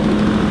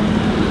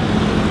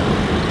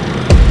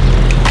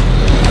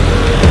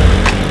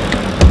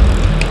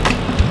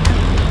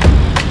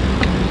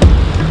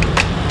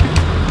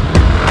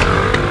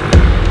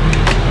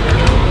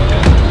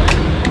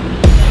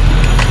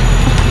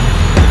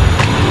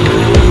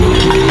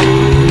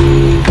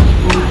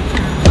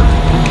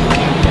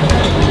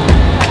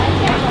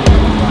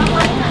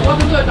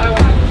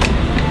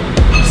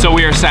 So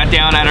we are sat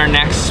down at our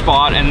next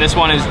spot, and this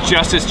one is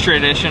just as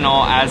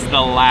traditional as the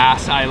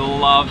last. I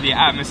love the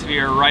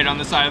atmosphere right on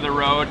the side of the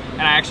road,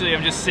 and I actually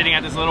am just sitting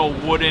at this little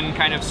wooden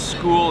kind of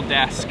school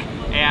desk,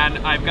 and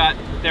I've got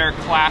their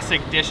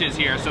classic dishes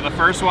here. So the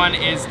first one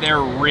is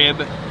their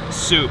rib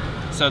soup.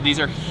 So these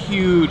are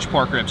huge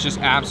pork ribs, just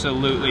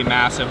absolutely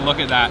massive. Look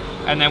at that.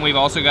 And then we've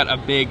also got a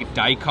big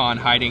daikon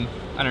hiding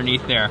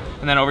underneath there.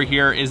 And then over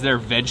here is their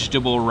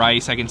vegetable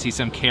rice. I can see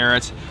some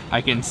carrots,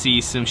 I can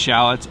see some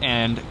shallots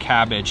and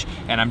cabbage.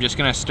 And I'm just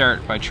gonna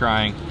start by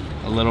trying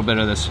a little bit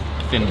of this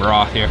thin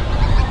broth here.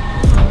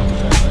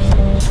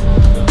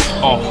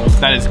 Oh,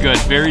 that is good.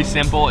 Very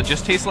simple. It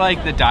just tastes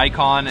like the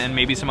daikon and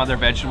maybe some other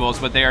vegetables,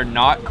 but they are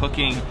not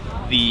cooking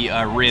the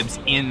ribs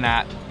in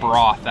that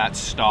broth, that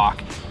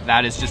stock.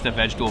 That is just a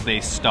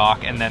vegetable-based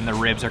stock, and then the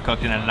ribs are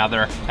cooked in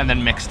another and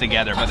then mixed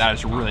together, but that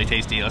is really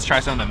tasty. Let's try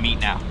some of the meat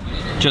now.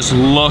 Just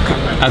look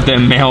at the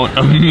amount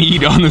of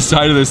meat on the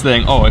side of this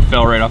thing. Oh, it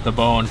fell right off the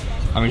bone.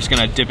 I'm just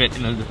gonna dip it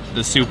in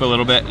the soup a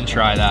little bit and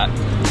try that.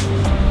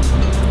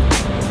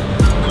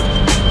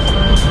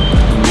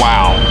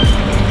 Wow,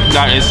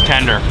 that is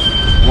tender.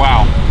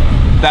 Wow,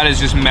 that is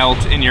just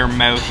melt in your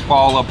mouth,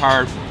 fall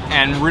apart,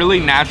 and really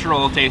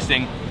natural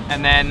tasting.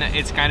 And then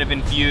it's kind of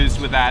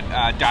infused with that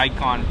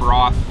daikon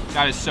broth.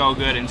 That is so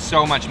good, and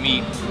so much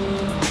meat.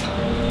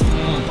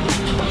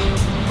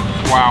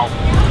 Wow.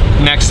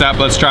 Next up,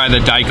 let's try the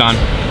daikon.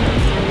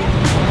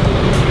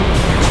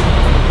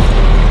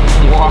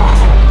 Wow.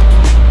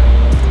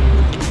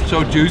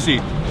 So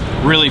juicy.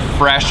 Really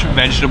fresh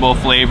vegetable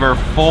flavor,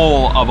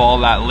 full of all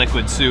that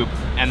liquid soup.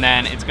 And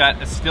then it's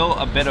got still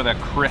a bit of a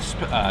crisp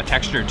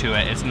texture to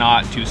it. It's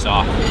not too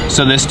soft.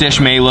 So this dish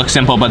may look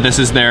simple, but this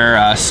is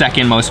their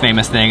second most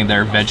famous thing,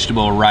 their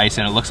vegetable rice,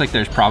 and it looks like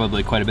there's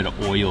probably quite a bit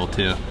of oil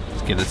too.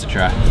 Let's give this a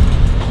try.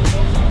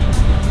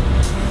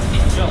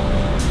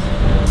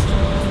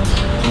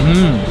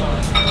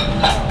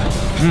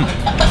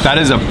 That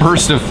is a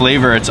burst of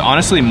flavor. It's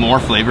honestly more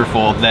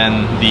flavorful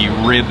than the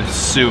rib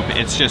soup.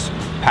 It's just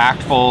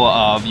packed full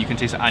of, you can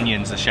taste the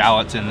onions, the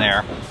shallots in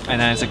there, and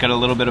then it's got a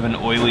little bit of an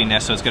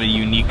oiliness, so it's got a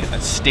unique,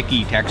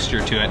 sticky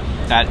texture to it.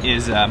 That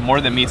is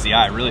more than meets the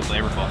eye, really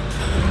flavorful.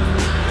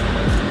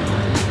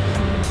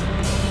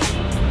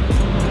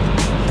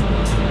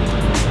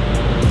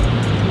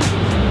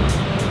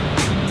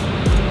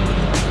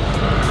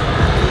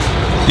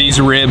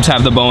 These ribs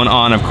have the bone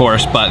on, of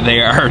course, but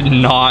they are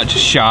not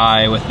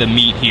shy with the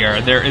meat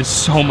here. There is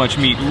so much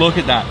meat. Look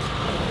at that.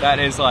 That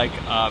is like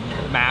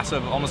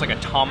massive, almost like a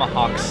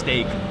tomahawk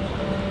steak.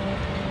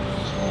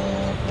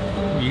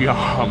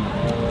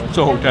 Yum.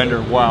 So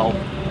tender, wow.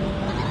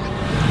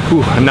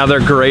 Ooh, another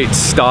great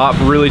stop,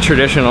 really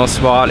traditional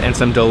spot, and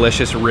some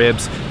delicious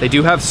ribs. They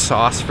do have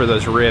sauce for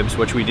those ribs,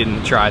 which we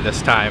didn't try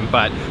this time,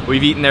 but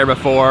we've eaten there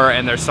before,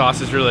 and their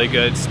sauce is really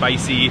good,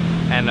 spicy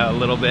and a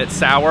little bit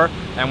sour.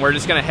 And we're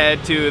just gonna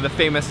head to the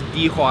famous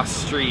Dihua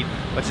Street,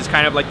 which is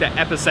kind of like the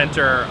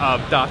epicenter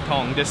of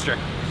Datong district.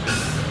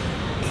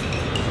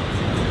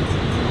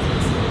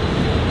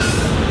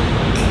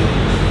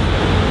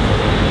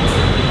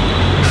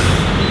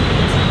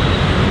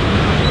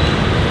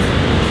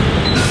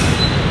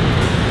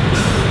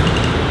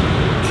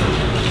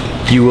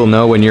 You will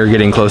know when you're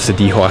getting close to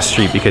Dihua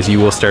Street because you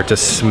will start to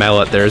smell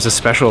it. There's a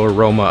special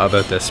aroma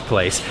about this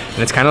place, and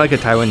it's kind of like a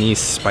Taiwanese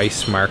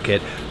spice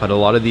market, but a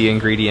lot of the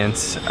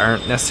ingredients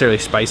aren't necessarily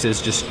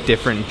spices, just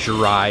different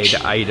dried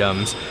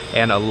items,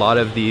 and a lot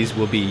of these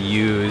will be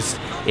used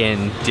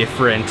in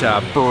different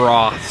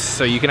broths.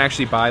 So you can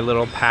actually buy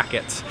little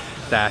packets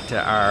that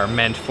are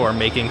meant for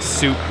making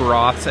soup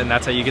broths, and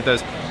that's how you get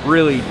those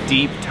really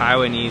deep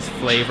Taiwanese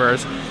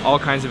flavors. All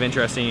kinds of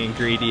interesting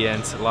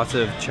ingredients, lots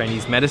of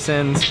Chinese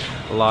medicines,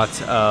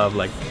 lots of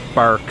like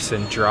barks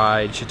and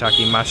dried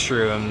shiitake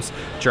mushrooms,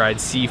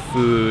 dried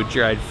seafood,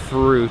 dried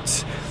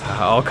fruits,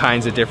 all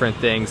kinds of different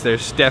things.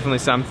 There's definitely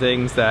some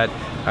things that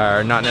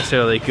are not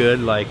necessarily good,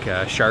 like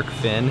shark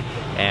fin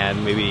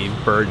and maybe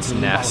bird's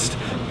nest.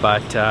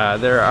 But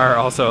there are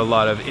also a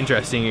lot of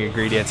interesting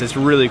ingredients. It's a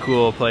really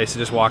cool place to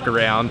just walk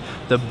around.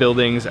 The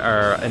buildings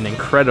are an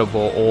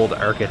incredible old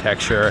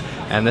architecture,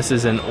 and this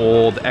is an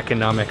old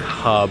economic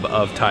hub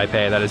of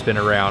Taipei that has been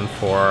around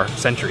for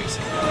centuries.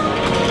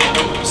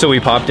 So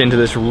we popped into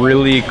this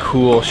really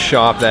cool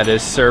shop that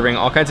is serving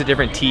all kinds of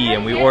different tea,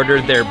 and we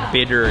ordered their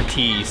bitter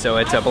tea. So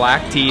it's a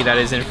black tea that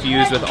is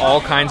infused with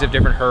all kinds of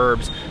different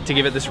herbs to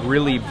give it this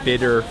really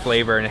bitter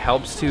flavor, and it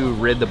helps to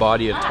rid the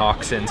body of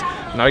toxins.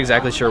 I'm not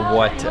exactly sure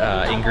what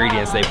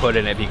ingredients they put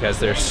in it because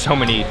there's so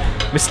many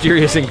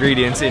mysterious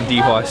ingredients in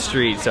Dihua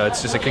Street, so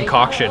it's just a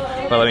concoction.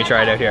 But let me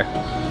try it out here.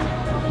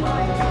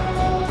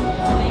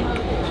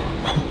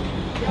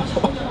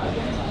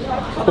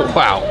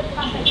 Wow.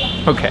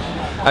 Okay,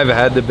 I've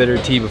had the bitter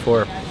tea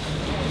before,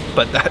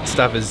 but that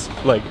stuff is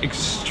like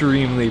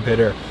extremely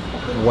bitter.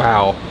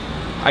 Wow.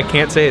 I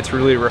can't say it's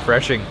really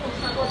refreshing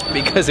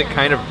because it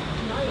kind of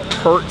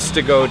hurts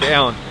to go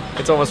down.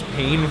 It's almost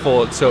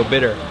painful, it's so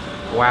bitter.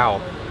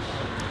 Wow.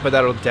 But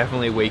that'll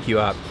definitely wake you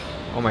up.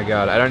 Oh my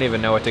god, I don't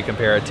even know what to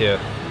compare it to.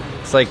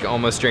 It's like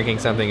almost drinking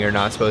something you're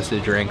not supposed to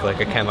drink, like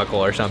a chemical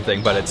or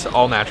something, but it's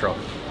all natural.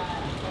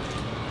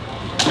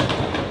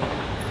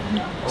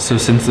 So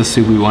since the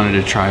soup we wanted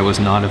to try was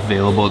not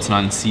available, it's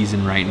not in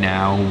season right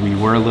now, we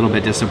were a little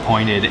bit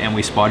disappointed, and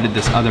we spotted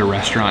this other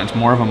restaurant. It's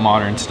more of a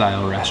modern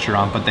style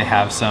restaurant, but they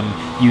have some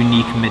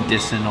unique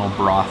medicinal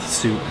broth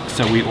soup.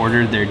 So we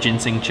ordered their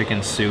ginseng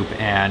chicken soup,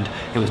 and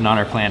it was not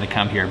our plan to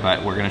come here,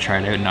 but we're gonna try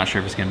it out. Not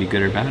sure if it's gonna be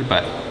good or bad,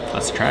 but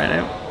let's try it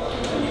out.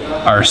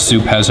 Our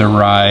soup has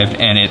arrived,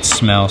 and it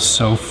smells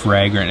so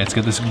fragrant. It's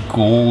got this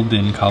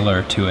golden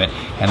color to it,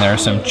 and there are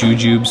some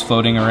jujubes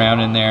floating around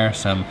in there,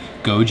 some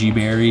goji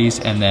berries,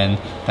 and then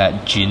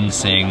that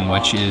ginseng,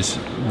 which is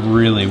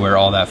really where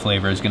all that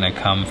flavor is gonna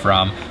come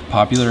from.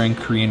 Popular in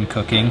Korean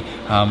cooking,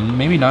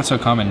 maybe not so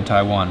common in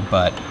Taiwan,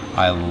 but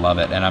I love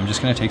it. And I'm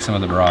just gonna take some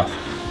of the broth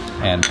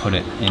and put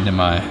it into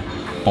my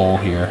bowl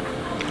here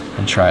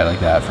and try it like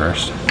that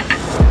first.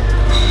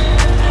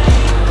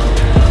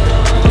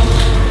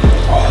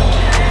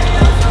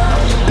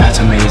 That's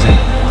amazing.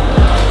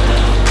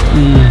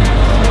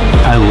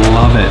 I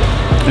love it.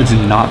 It's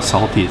not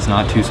salty, it's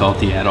not too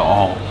salty at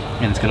all.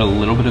 And it's got a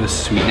little bit of a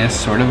sweetness,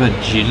 sort of a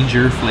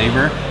ginger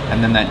flavor,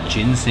 and then that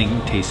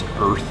ginseng tastes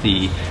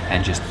earthy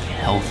and just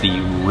healthy,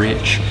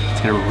 rich.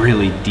 It's got a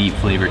really deep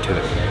flavor to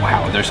it.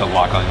 Wow, there's a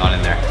lot going on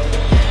in there.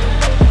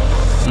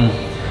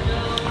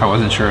 I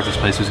wasn't sure if this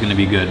place was gonna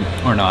be good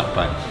or not,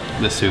 but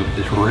the soup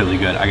is really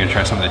good. I gotta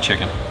try some of the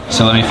chicken.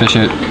 So let me fish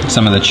out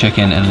some of the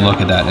chicken, and look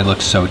at that, it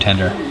looks so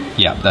tender.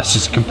 Yeah, that's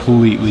just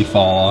completely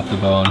fall off the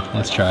bone.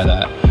 Let's try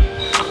that.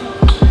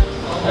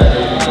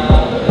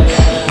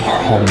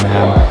 Oh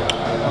man.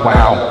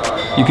 Wow,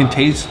 you can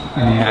taste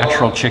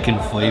natural chicken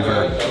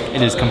flavor.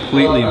 It is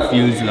completely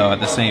infused though at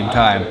the same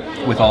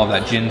time with all of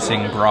that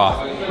ginseng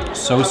broth.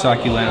 So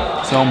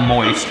succulent, so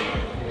moist.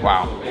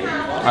 Wow,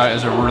 that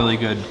is a really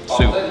good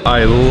soup.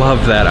 I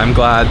love that. I'm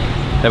glad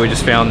that we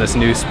just found this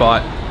new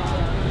spot.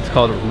 It's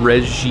called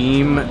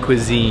Regimen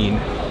Cuisine,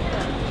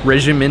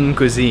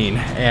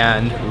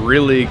 and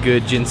really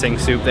good ginseng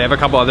soup. They have a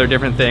couple other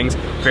different things,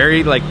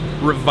 very like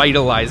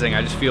revitalizing.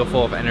 I just feel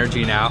full of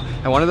energy now.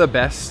 And one of the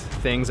best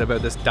things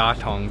about this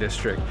Datong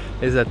district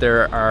is that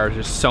there are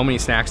just so many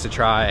snacks to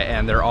try,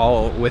 and they're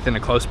all within a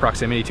close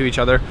proximity to each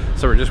other.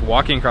 So we're just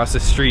walking across the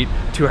street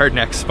to our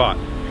next spot.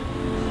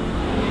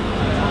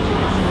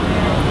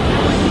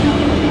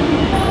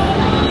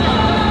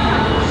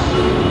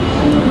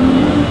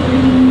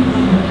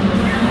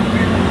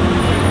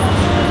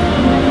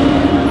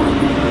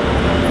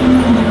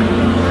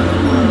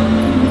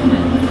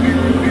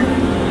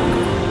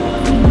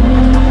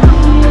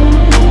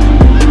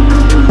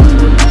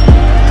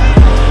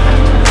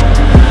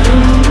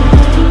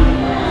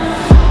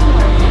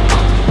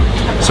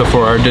 So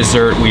for our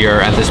dessert, we are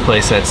at this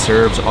place that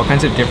serves all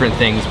kinds of different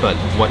things, but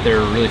what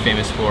they're really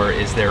famous for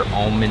is their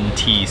almond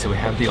tea. So we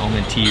have the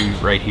almond tea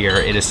right here.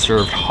 It is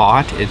served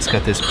hot. It's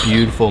got this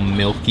beautiful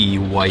milky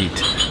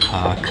white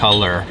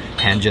color,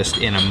 and just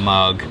in a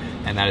mug,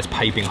 and that is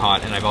piping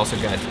hot. And I've also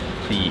got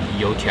the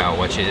youtiao,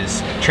 which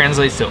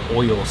translates to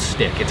oil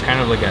stick. It's kind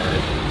of like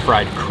a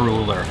fried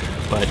cruller,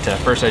 but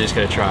first I just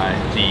gotta try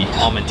the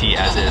almond tea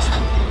as is.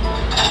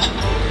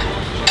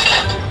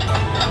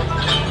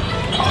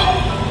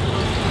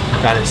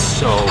 That is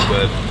so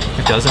good.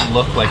 It doesn't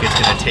look like it's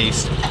gonna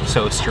taste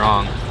so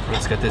strong, but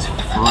it's got this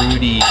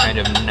fruity kind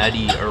of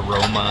nutty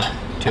aroma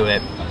to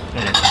it,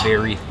 and it's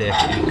very thick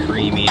and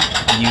creamy.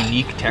 A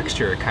unique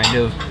texture. It kind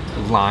of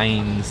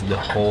lines the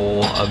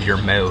whole of your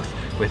mouth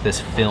with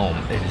this film.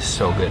 It is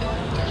so good.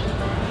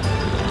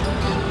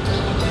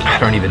 I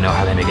don't even know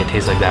how they make it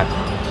taste like that.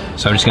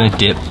 So I'm just gonna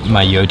dip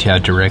my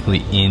youtiao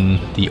directly in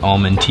the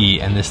almond tea,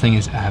 and this thing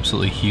is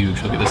absolutely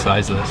huge. Look at the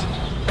size of this.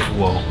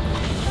 Whoa.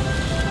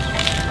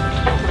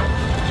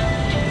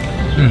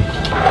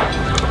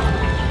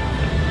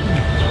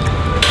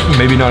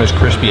 Maybe not as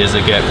crispy as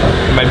they get.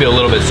 It might be a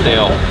little bit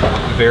stale.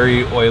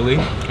 Very oily,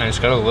 and it's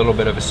got a little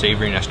bit of a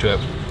savoriness to it,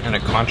 and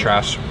it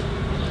contrasts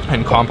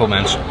and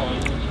complements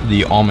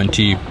the almond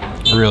tea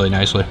really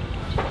nicely.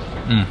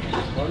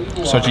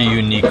 Such a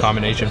unique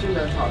combination.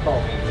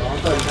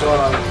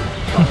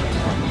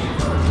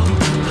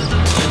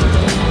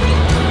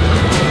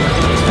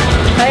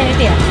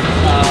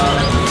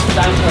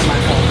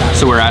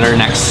 So we're at our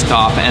next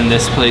stop, and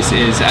this place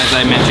is, as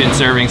I mentioned,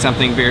 serving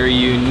something very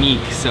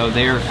unique. So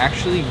they're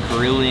actually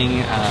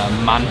grilling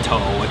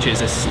mantou, which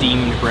is a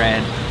steamed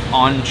bread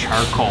on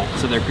charcoal.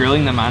 So they're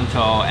grilling the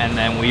mantou, and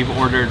then we've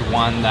ordered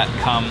one that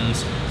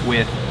comes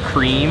with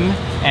cream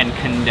and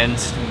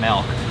condensed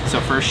milk. So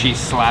first she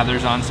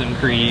slathers on some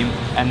cream,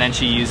 and then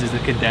she uses the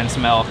condensed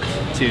milk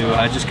to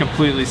just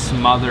completely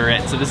smother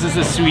it. So this is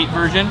the sweet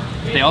version.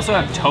 They also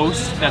have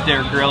toast that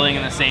they're grilling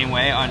in the same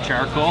way on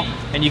charcoal,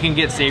 and you can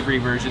get savory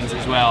versions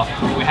as well.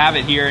 We have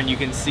it here, and you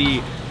can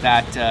see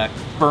that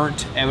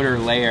burnt outer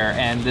layer,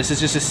 and this is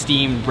just a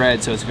steamed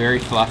bread, so it's very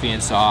fluffy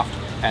and soft,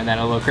 and then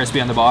a little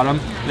crispy on the bottom.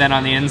 Then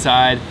on the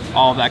inside,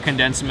 all of that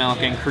condensed milk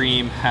and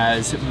cream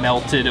has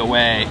melted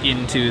away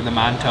into the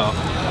mantou.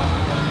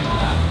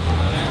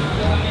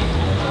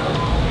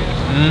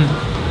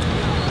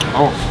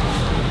 Oh,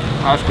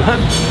 that's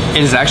good.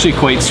 It is actually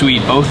quite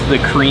sweet. Both the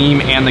cream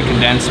and the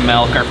condensed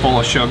milk are full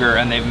of sugar,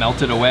 and they've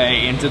melted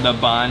away into the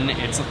bun.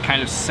 It's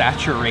kind of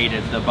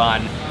saturated the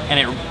bun, and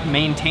it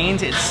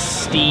maintains its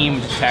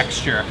steamed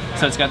texture.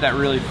 So it's got that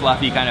really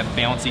fluffy kind of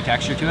bouncy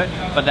texture to it.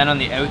 But then on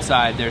the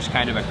outside, there's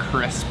kind of a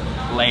crisp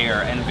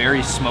layer and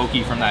very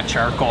smoky from that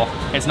charcoal.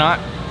 It's not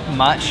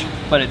much,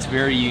 but it's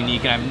very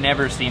unique, and I've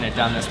never seen it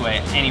done this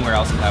way anywhere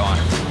else in Taiwan.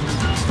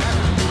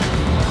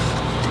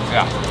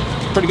 Yeah,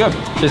 pretty good.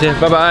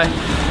 Bye-bye.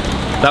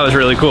 That was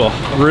really cool.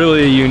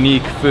 Really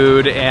unique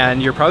food,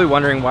 and you're probably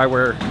wondering why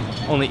we're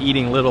only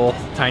eating little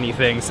tiny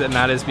things, and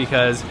that is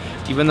because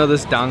even though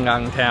this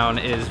Dangang town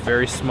is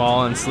very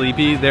small and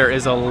sleepy, there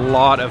is a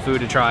lot of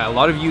food to try, a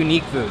lot of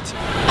unique foods.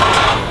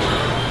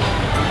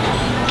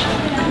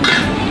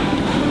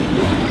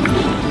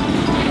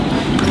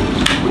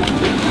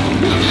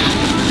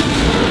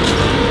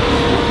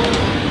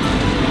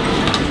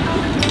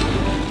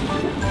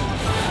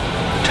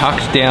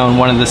 Tucked down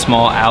one of the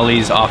small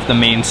alleys off the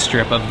main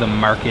strip of the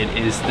market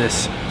is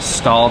this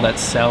stall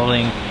that's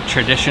selling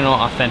traditional,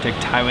 authentic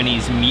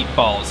Taiwanese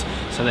meatballs.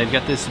 So they've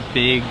got this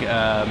big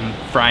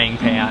frying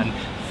pan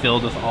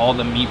filled with all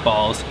the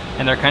meatballs,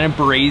 and they're kind of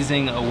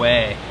braising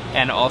away.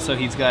 And also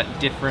he's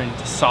got different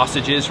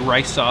sausages,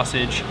 rice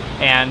sausage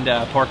and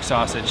pork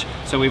sausage.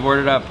 So we've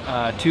ordered up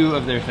 2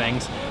 of their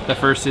things. The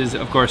first is,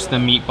 of course, the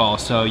meatball.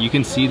 So you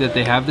can see that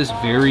they have this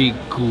very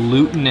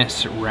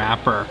glutinous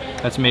wrapper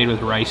that's made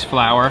with rice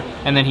flour,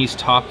 and then he's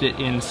topped it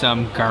in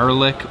some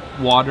garlic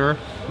water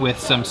with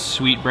some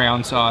sweet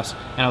brown sauce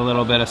and a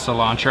little bit of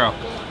cilantro.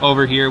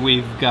 Over here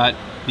we've got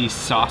the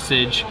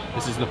sausage.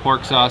 This is the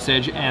pork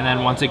sausage, and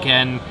then once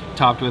again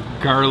topped with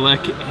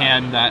garlic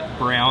and that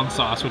brown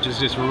sauce, which is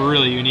just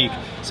really unique.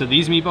 So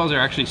these meatballs are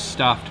actually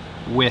stuffed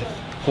with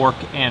pork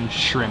and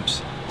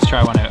shrimps. Let's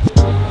try one out.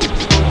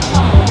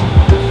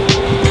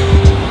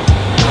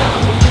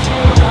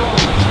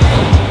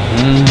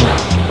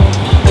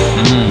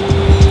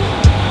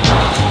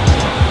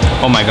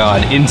 Oh my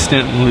god,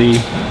 instantly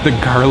the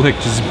garlic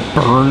just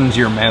burns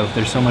your mouth.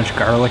 There's so much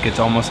garlic, it's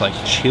almost like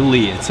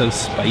chili. It's so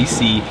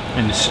spicy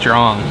and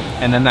strong.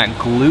 And then that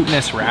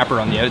glutinous wrapper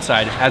on the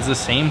outside has the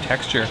same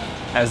texture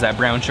as that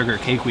brown sugar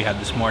cake we had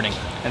this morning,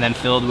 and then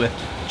filled with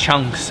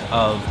chunks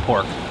of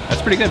pork.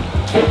 That's pretty good.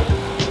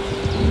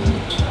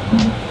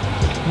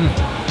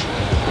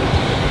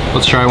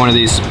 Let's try one of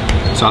these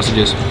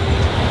sausages.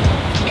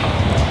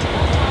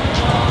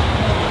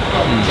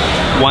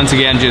 Once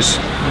again, just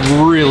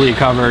really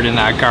covered in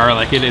that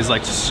garlic. It is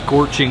like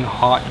scorching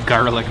hot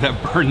garlic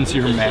that burns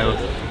your mouth.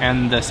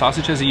 And the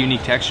sausage has a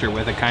unique texture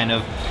with a kind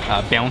of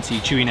bouncy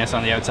chewiness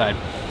on the outside.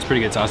 It's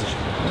pretty good sausage.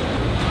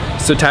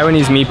 So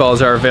Taiwanese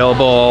meatballs are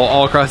available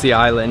all across the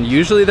island.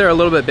 Usually they're a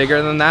little bit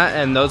bigger than that,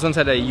 and those ones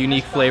had a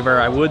unique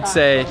flavor. I would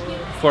say,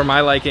 for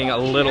my liking, a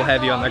little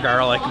heavy on the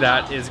garlic.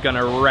 That is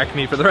gonna wreck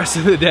me for the rest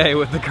of the day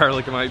with the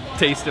garlic in my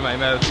taste in my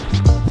mouth.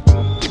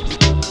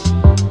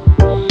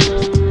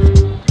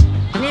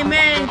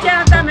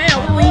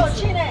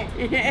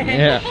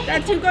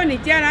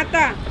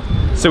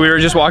 So we were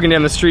just walking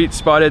down the street,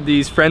 spotted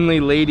these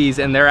friendly ladies,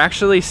 and they're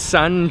actually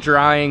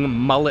sun-drying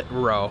mullet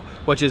roe,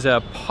 which is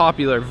a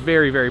popular,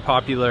 very, very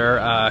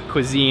popular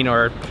cuisine,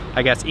 or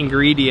I guess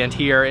ingredient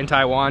here in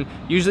Taiwan.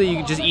 Usually you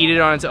can just eat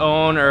it on its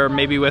own, or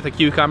maybe with a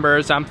cucumber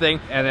or something.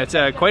 And it's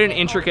quite an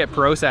intricate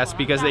process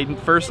because they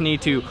first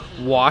need to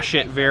wash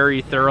it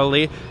very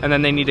thoroughly, and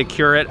then they need to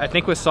cure it, I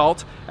think with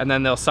salt, and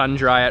then they'll sun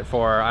dry it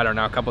for, I don't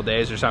know, a couple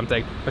days or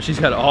something. But she's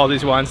got all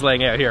these ones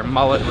laying out here,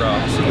 mullet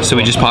roe. So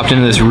we just popped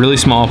into this really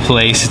small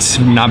place. It's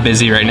not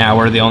busy right now.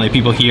 We're the only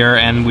people here,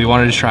 and we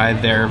wanted to try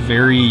their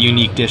very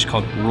unique dish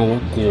called ro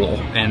guo.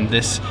 And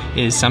this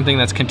is something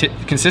that's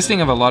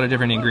consisting of a lot of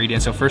different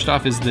ingredients. So first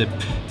off is the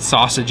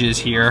sausages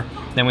here.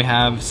 Then we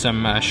have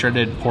some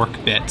shredded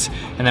pork bits.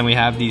 And then we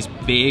have these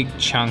big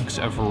chunks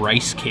of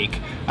rice cake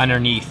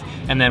underneath.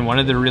 And then one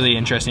of the really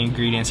interesting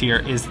ingredients here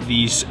is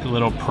these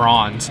little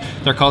prawns.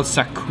 They're called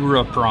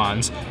sakura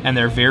prawns, and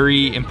they're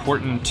very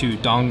important to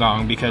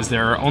Donggang because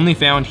they're only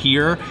found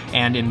here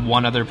and in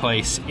one other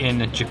place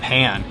in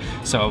Japan.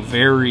 So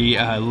very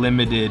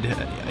limited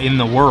in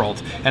the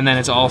world. And then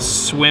it's all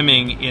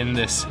swimming in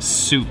this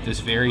soup, this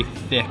very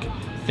thick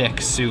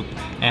soup.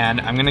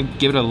 And I'm gonna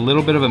give it a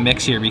little bit of a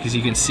mix here because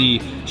you can see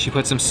she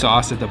put some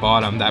sauce at the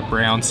bottom, that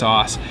brown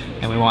sauce,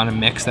 and we want to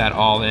mix that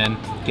all in,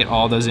 get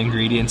all those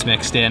ingredients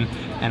mixed in.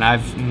 And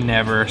I've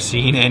never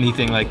seen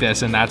anything like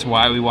this, and that's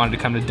why we wanted to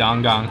come to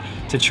Donggang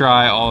to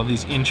try all of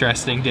these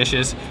interesting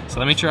dishes. So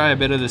let me try a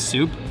bit of the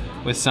soup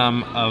with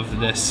some of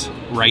this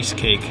rice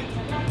cake.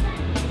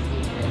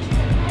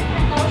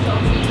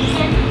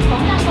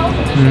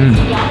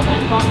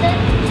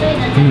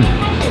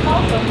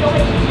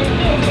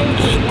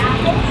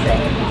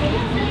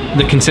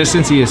 The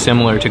consistency is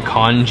similar to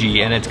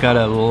congee, and it's got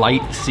a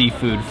light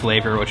seafood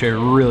flavor, which I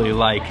really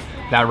like.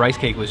 That rice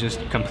cake was just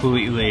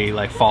completely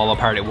like fall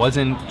apart. It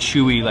wasn't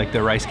chewy like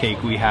the rice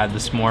cake we had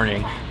this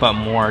morning, but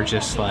more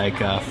just like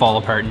fall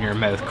apart in your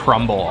mouth,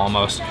 crumble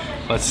almost.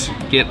 Let's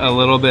get a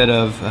little bit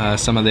of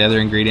some of the other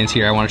ingredients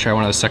here. I want to try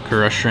one of the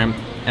sakura shrimp,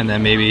 and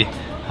then maybe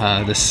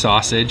the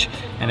sausage,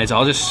 and it's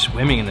all just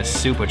swimming in the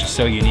soup, which is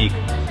so unique.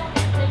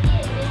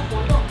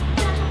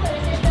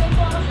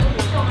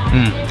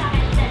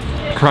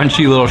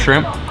 Crunchy little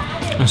shrimp,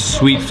 a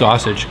sweet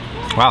sausage.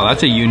 Wow,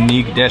 that's a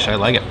unique dish. I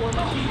like it.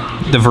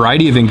 The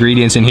variety of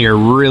ingredients in here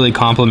really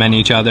complement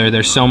each other.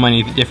 There's so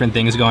many different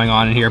things going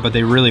on in here, but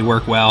they really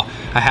work well.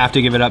 I have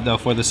to give it up though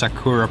for the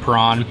sakura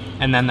prawn,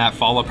 and then that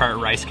fall apart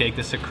rice cake.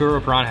 The sakura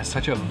prawn has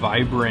such a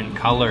vibrant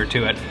color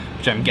to it,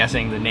 which I'm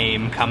guessing the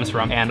name comes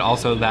from, and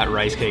also that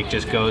rice cake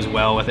just goes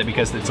well with it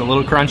because it's a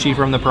little crunchy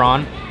from the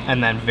prawn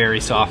and then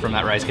very soft from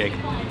that rice cake.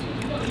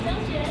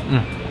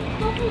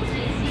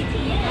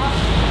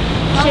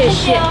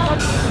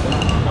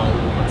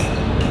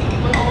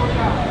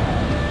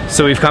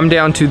 So we've come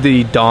down to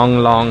the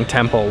Donglong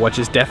Temple, which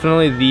is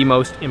definitely the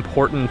most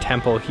important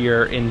temple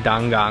here in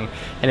Donggang.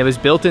 And it was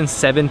built in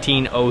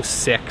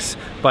 1706,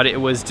 but it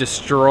was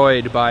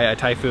destroyed by a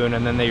typhoon,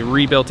 and then they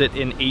rebuilt it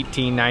in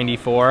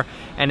 1894.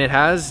 And it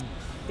has,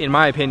 in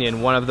my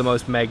opinion, one of the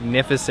most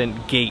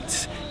magnificent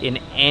gates in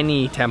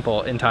any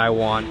temple in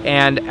Taiwan.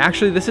 And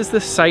actually this is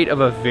the site of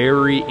a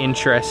very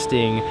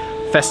interesting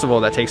festival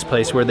that takes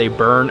place where they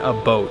burn a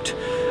boat.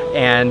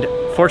 And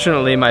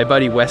fortunately, my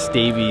buddy Wes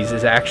Davies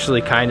is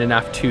actually kind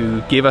enough to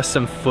give us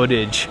some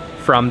footage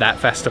from that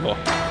festival.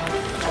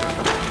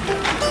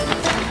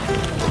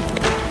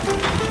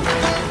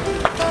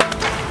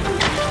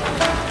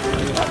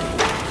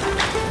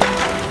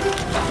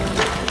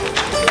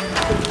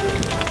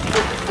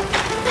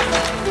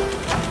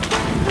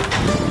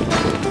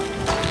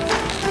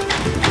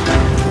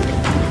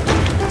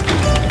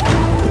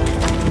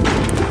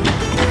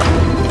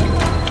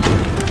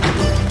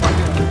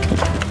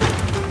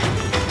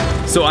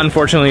 So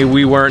unfortunately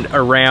we weren't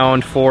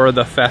around for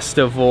the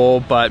festival,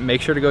 but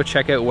make sure to go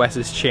check out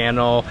Wes's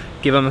channel,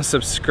 give him a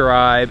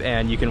subscribe,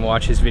 and you can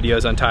watch his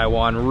videos on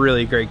Taiwan.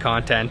 Really great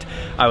content.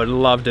 I would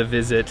love to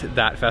visit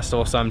that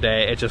festival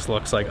someday. It just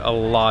looks like a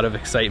lot of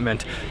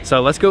excitement. So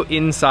let's go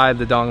inside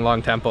the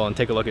Donglong Temple and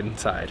take a look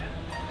inside.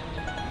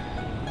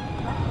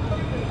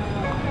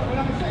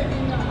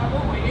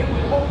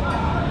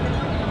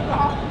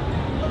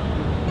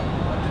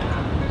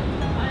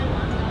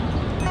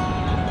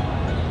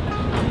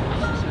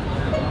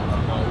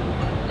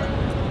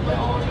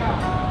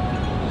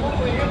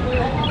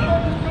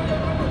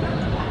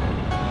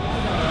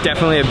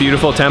 Definitely a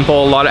beautiful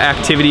temple, a lot of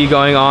activity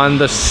going on.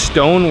 The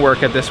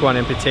stonework at this one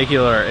in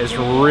particular is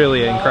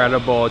really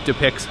incredible. It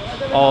depicts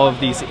all of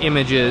these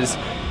images,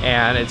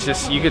 and it's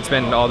just, you could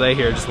spend all day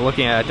here just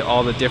looking at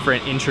all the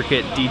different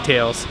intricate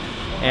details.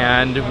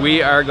 And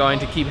we are going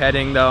to keep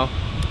heading though,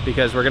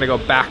 because we're gonna go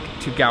back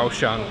to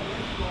Kaohsiung.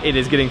 It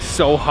is getting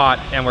so hot,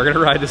 and we're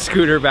gonna ride the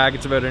scooter back.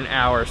 It's about an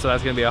hour, so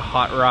that's gonna be a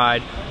hot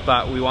ride.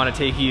 But we want to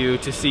take you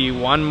to see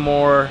one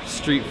more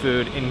street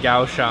food in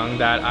Kaohsiung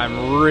that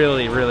I'm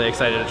really, really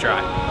excited to try.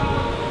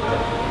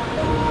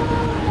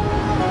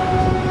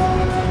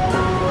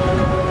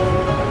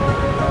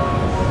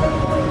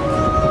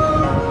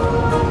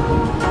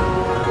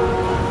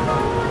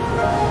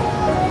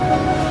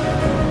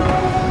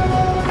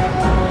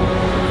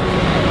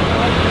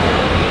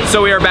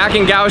 So we are back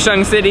in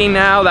Kaohsiung City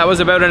now. That was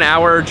about an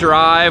hour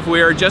drive.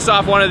 We are just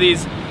off one of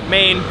these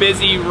main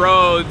busy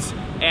roads,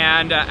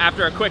 and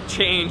after a quick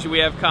change, we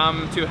have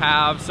come to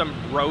have some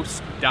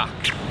roast duck.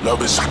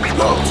 Love is love.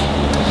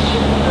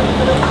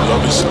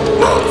 Love is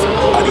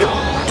love. I get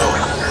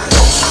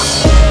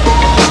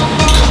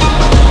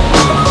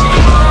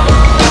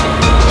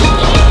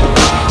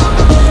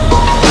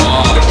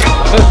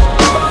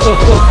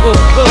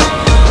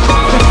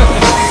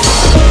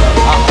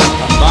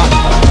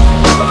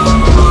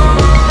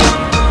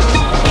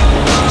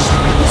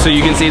So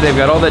you can see they've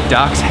got all the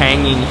ducks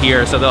hanging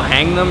here, so they'll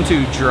hang them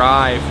to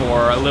dry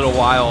for a little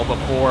while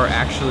before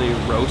actually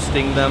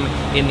roasting them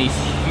in these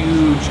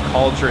huge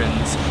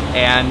cauldrons,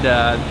 and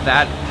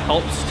that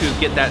helps to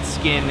get that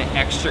skin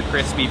extra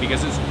crispy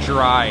because it's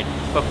dried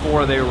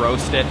before they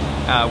roast it.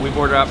 We've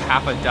ordered up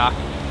half a duck,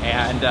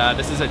 and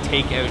this is a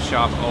takeout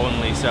shop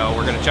only, so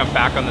we're gonna jump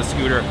back on the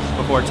scooter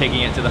before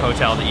taking it to the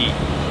hotel to eat.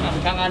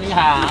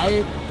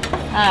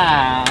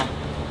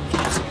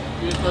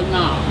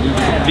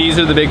 These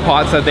are the big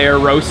pots that they are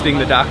roasting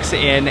the ducks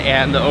in,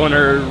 and the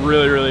owner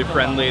really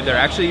friendly. They're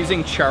actually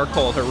using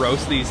charcoal to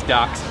roast these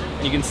ducks,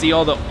 and you can see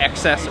all the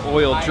excess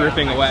oil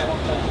dripping away.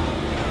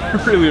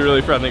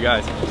 Really friendly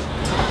guys.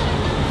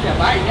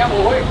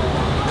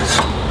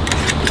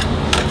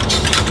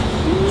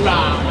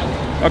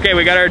 Okay,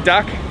 we got our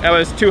duck. That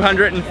was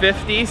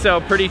 250,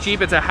 so pretty cheap.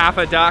 It's a half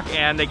a duck,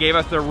 and they gave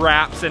us the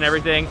wraps and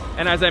everything.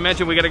 And as I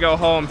mentioned, we gotta go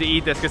home to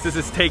eat this because this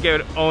is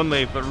takeout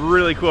only, but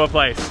really cool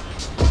place.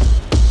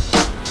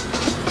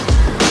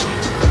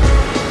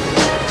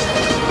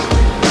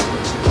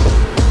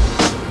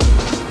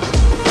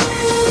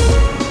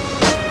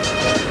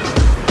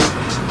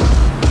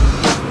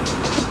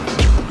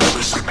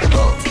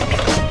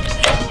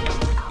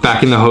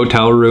 Back in the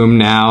hotel room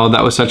now.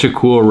 That was such a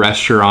cool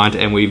restaurant,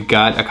 and we've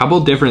got a couple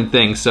different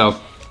things. So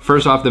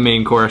first off, the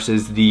main course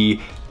is the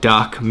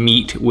duck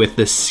meat with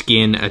the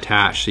skin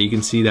attached. So you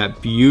can see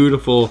that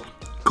beautiful,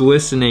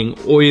 glistening,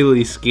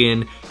 oily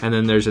skin, and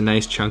then there's a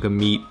nice chunk of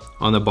meat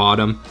on the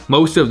bottom.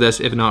 Most of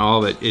this, if not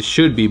all of it, it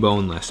should be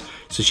boneless.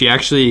 So she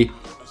actually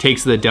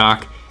takes the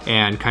duck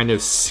and kind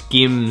of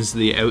skims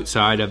the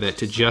outside of it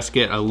to just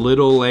get a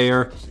little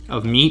layer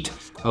of meat,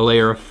 a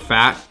layer of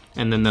fat,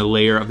 and then the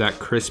layer of that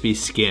crispy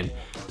skin.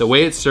 The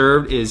way it's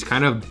served is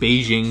kind of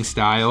Beijing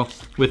style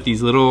with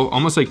these little,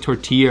 almost like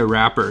tortilla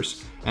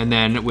wrappers, and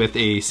then with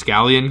a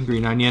scallion,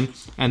 green onion,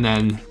 and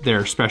then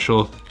their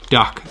special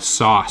duck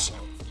sauce.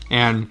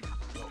 And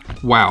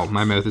wow,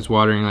 my mouth is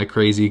watering like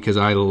crazy because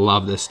I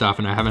love this stuff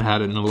and I haven't had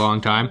it in a long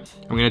time.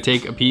 I'm gonna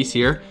take a piece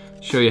here,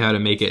 show you how to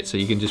make it. So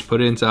you can just put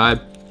it inside,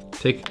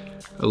 take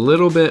a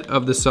little bit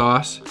of the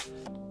sauce,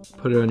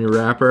 put it on your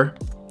wrapper.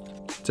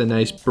 It's a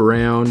nice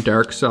brown,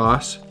 dark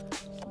sauce.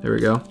 There we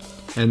go.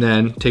 And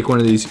then take one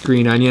of these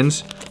green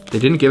onions. They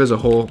didn't give us a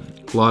whole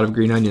lot of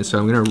green onions, so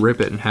I'm gonna rip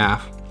it in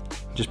half.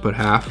 Just put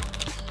half,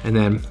 and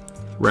then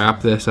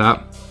wrap this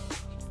up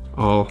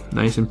all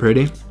nice and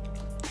pretty,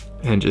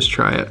 and just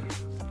try it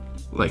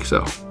like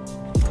so.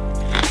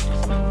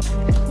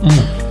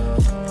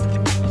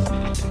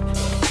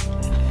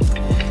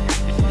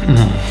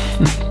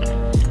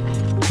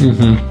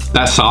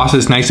 That sauce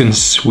is nice and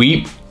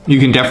sweet. You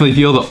can definitely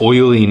feel the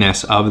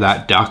oiliness of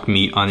that duck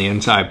meat on the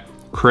inside.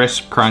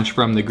 Crisp crunch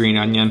from the green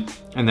onion,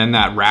 and then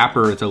that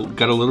wrapper, it's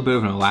got a little bit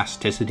of an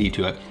elasticity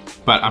to it.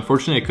 But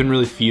unfortunately, I couldn't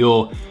really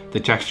feel the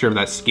texture of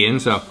that skin,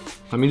 so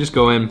let me just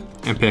go in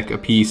and pick a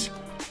piece,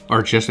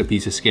 or just a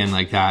piece of skin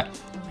like that,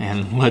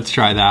 and let's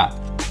try that.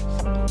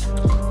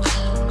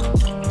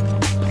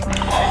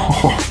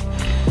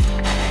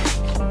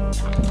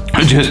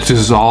 It just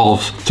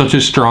dissolves. Such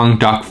a strong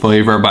duck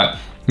flavor, but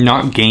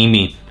not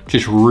gamey.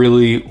 Just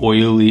really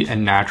oily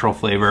and natural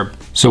flavor.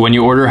 So when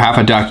you order half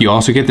a duck, you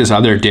also get this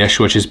other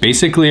dish, which is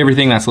basically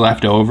everything that's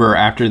left over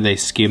after they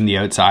skim the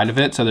outside of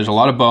it. So there's a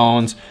lot of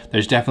bones,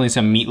 there's definitely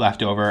some meat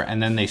left over,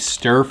 and then they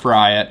stir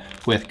fry it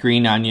with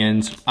green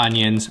onions,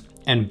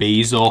 and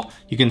basil.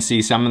 You can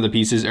see some of the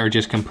pieces are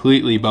just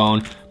completely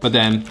bone, but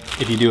then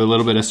if you do a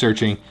little bit of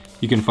searching,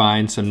 you can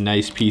find some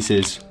nice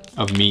pieces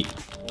of meat.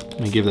 Let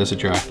me give this a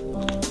try.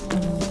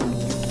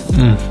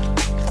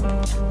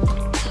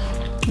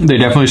 They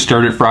definitely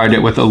fried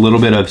it with a little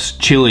bit of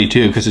chili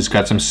too, because it's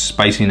got some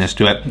spiciness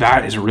to it.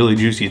 That is really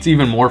juicy. It's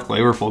even more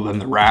flavorful than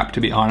the wrap,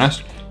 to be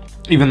honest.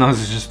 Even though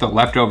this is just the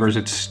leftovers,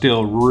 it's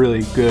still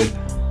really good.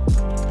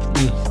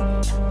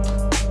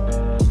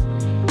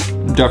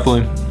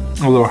 Definitely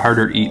a little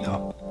harder to eat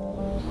though.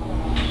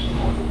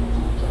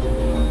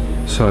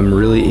 So I'm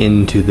really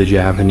into the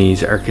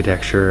Japanese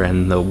architecture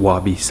and the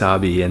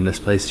wabi-sabi, and this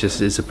place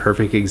just is a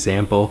perfect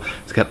example.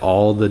 It's got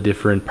all the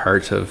different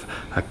parts of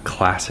a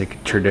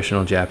classic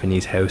traditional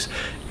Japanese house.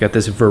 You've got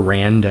this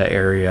veranda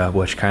area,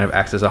 which kind of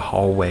acts as a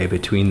hallway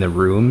between the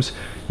rooms.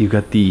 You've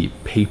got the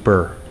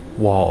paper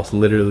walls,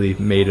 literally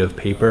made of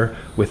paper,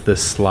 with the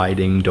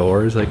sliding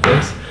doors like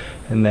this.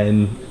 And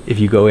then if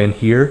you go in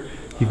here,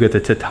 you've got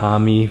the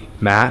tatami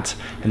mats,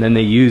 and then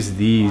they use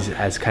these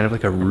as kind of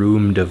like a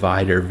room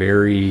divider,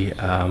 very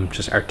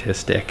just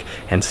artistic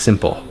and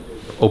simple.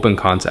 open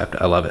concept.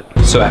 I love it.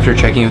 So after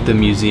checking out the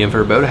museum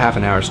for about a half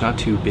an hour, it's not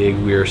too big,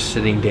 we are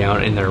sitting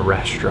down in their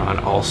restaurant,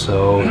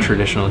 also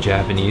traditional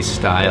Japanese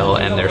style,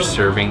 and they're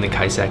serving the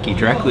kaiseki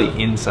directly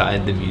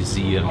inside the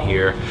museum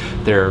here.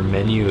 Their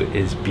menu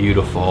is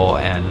beautiful,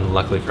 and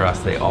luckily for us,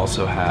 they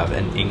also have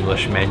an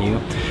English menu.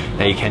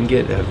 Now you can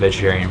get a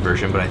vegetarian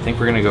version, but I think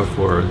we're gonna go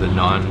for the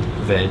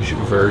non-veg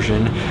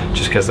version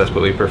just because that's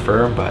what we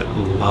prefer, but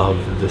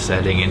love the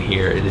setting in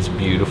here. It is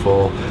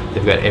beautiful.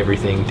 They've got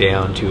everything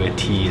down to a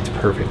T. It's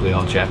perfectly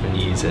all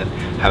Japanese, and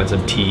having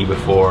some tea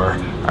before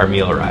our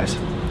meal arrives.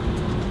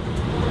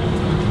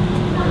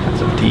 Have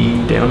some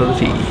tea down to the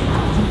T.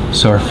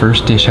 So our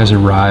first dish has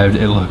arrived.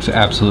 It looks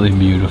absolutely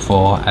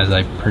beautiful, as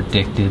I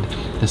predicted.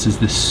 This is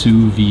the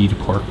sous vide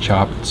pork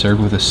chop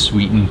served with a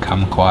sweetened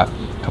kumquat.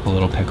 A couple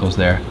little pickles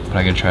there, but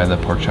I gotta try the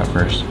pork chop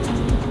first.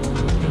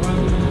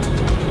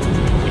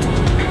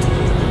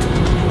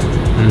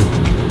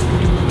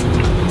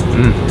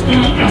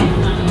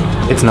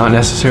 It's not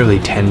necessarily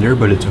tender,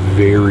 but it's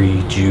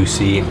very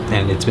juicy,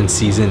 and it's been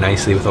seasoned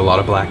nicely with a lot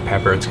of black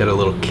pepper. It's got a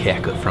little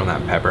kick from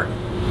that pepper.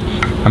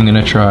 I'm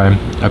gonna try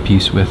a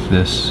piece with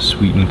this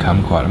sweetened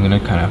kumquat. I'm gonna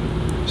kind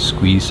of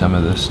squeeze some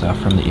of this stuff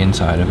from the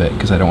inside of it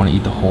because I don't want to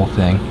eat the whole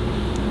thing,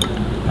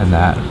 and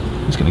that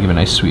is gonna give a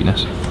nice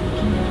sweetness.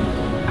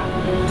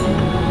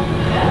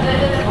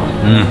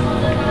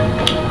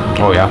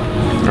 Oh yeah,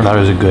 that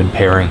was a good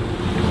pairing.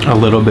 A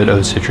little bit of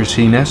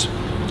citrusiness,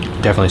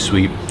 definitely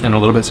sweet, and a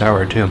little bit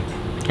sour too.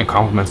 It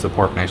complements the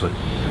pork nicely.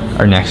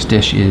 Our next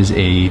dish is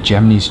a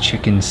Japanese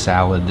chicken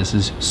salad. This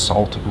is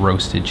salt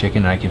roasted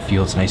chicken, and I can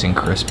feel it's nice and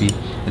crispy.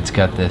 It's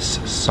got this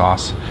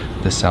sauce,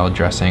 this salad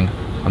dressing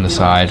on the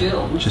side.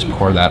 Just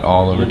pour that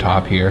all over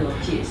top here.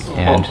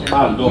 And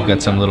we've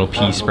got some little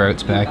pea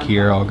sprouts back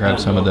here. I'll grab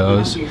some of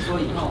those.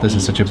 This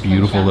is such a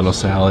beautiful little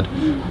salad.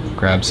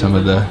 Grab some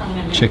of the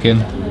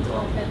chicken.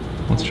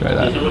 Let's try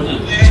that.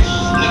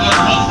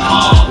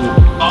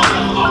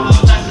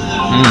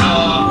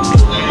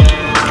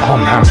 Oh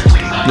man,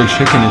 the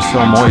chicken is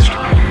so moist.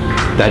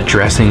 That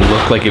dressing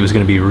looked like it was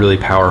going to be really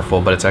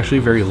powerful, but it's actually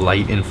very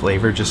light in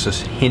flavor, just a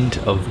hint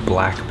of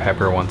black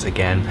pepper once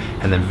again,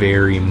 and then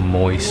very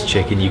moist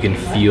chicken. You can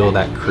feel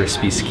that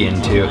crispy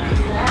skin too.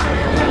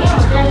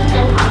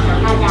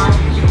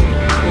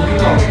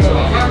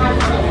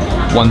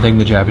 One thing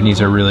the Japanese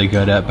are really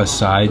good at,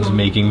 besides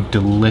making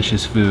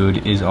delicious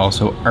food, is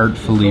also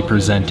artfully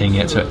presenting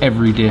it. So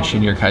every dish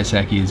in your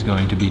kaiseki is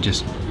going to be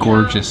just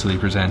gorgeously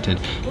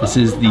presented. This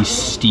is the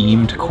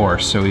steamed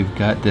course. So we've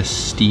got this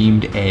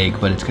steamed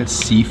egg, but it's got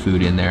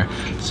seafood in there.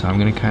 So I'm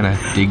gonna kind of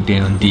dig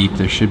down deep.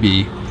 There should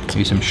be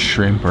maybe some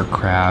shrimp or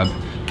crab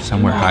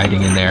somewhere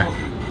hiding in there.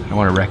 I don't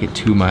want to wreck it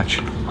too much.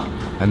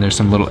 And there's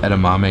some little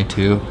edamame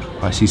too.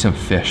 Oh, I see some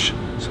fish.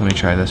 So let me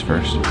try this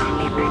first.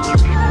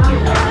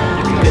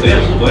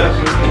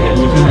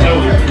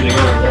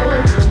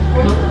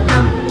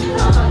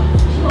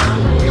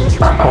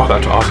 Oh,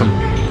 that's awesome.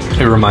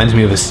 It reminds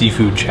me of a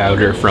seafood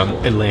chowder from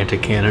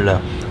Atlantic Canada,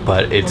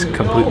 but it's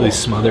completely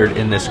smothered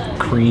in this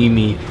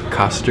creamy,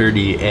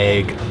 custardy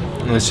egg.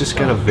 And it's just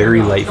got a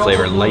very light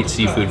flavor, light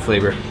seafood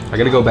flavor. I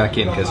gotta go back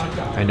in because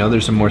I know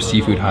there's some more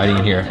seafood hiding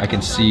in here. I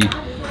can see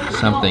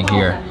something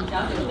here.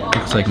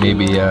 Looks like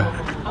maybe a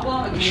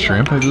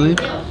shrimp, I believe.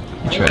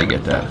 Let me try to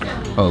get that.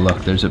 Oh look,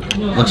 there's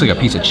looks like a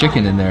piece of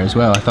chicken in there as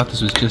well. I thought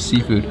this was just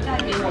seafood.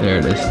 There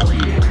it is.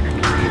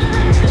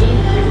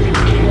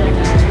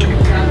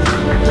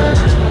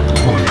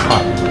 Oh,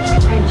 hot.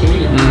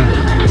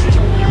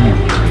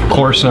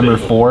 Course number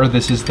 4,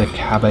 this is the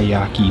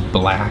kabayaki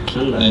black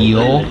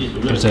eel.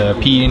 There's a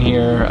pea in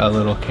here, a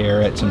little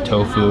carrot, some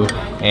tofu,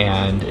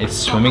 and it's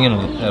swimming in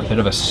a bit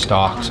of a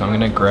stock. So I'm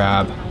gonna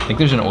grab, I think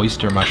there's an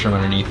oyster mushroom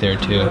underneath there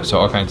too. So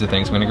all kinds of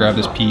things. I'm gonna grab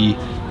this pea,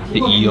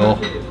 the eel,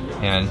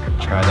 and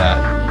try that.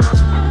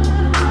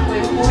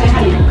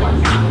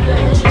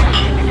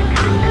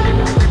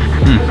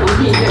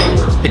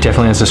 It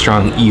definitely has a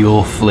strong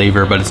eel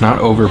flavor, but it's not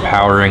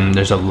overpowering.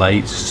 There's a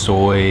light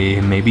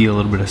soy, maybe a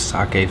little bit of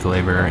sake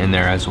flavor in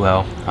there as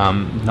well.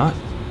 Not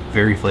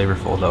very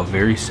flavorful though,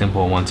 very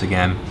simple once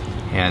again.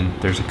 And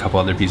there's a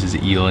couple other pieces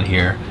of eel in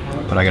here,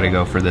 but I gotta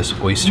go for this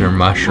oyster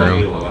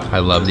mushroom. I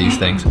love these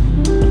things.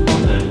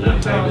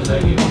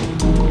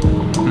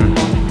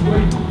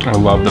 I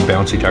love the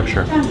bouncy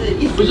texture.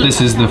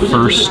 This is the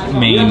first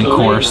main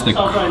course, the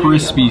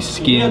crispy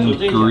skinned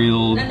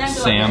grilled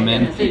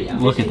salmon.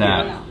 Look at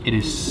that. It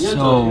is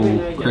so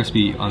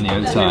crispy on the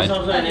outside.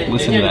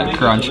 Listen to that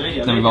crunch.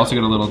 Then we've also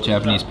got a little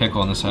Japanese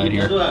pickle on the side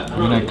here. I'm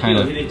gonna kind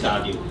of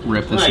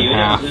rip this in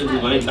half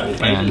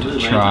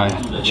and try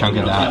a chunk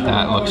of that.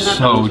 That looks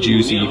so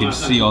juicy. You can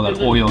see all that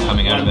oil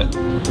coming out of it.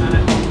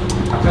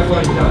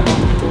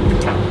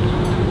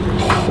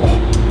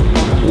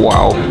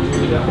 Wow.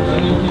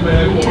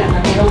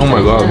 Oh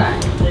my god.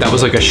 That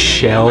was like a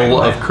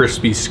shell of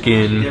crispy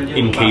skin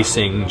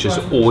encasing just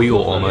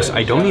oil almost.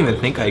 I don't even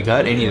think I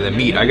got any of the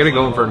meat. I gotta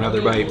go in for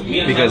another bite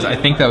because I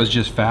think that was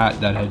just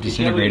fat that had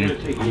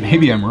disintegrated.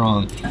 Maybe I'm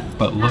wrong,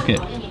 but look at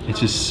it.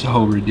 It's just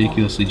so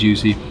ridiculously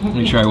juicy. Let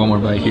me try one more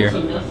bite here.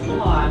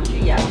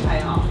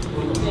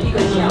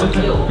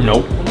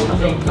 Nope.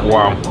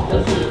 Wow.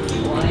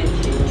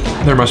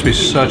 There must be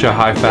such a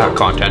high fat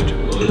content.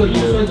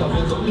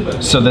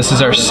 So this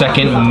is our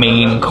second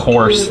main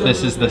course.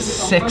 This is the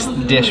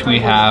 6th dish we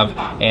have,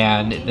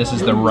 and this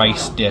is the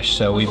rice dish.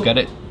 So we've got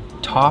it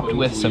topped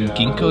with some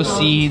ginkgo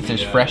seeds,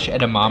 there's fresh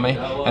edamame,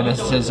 and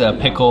this is a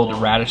pickled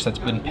radish that's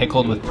been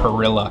pickled with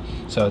perilla.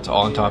 So it's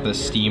all on top of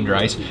this steamed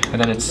rice, and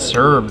then it's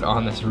served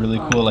on this really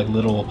cool like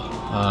little,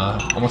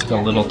 almost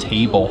like a little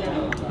table.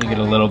 You get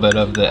a little bit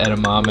of the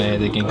edamame,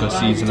 the ginkgo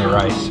seeds, and the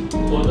rice.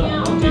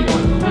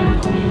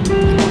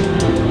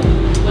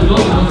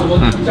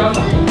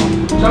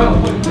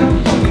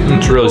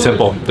 It's really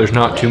simple. There's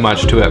not too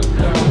much to it.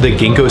 The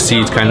ginkgo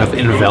seeds kind of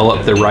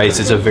envelop the rice.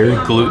 It's a very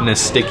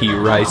glutinous, sticky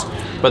rice,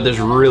 but there's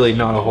really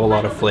not a whole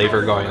lot of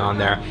flavor going on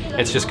there.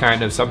 It's just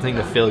kind of something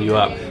to fill you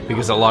up,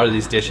 because a lot of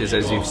these dishes,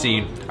 as you've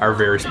seen, are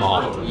very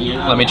small.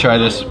 Let me try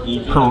this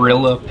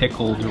perilla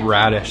pickled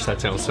radish.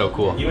 That sounds so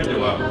cool.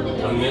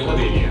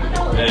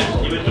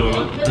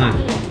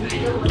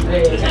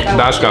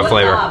 That's got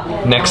flavor.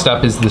 Next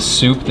up is the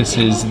soup. This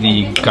is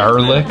the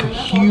garlic,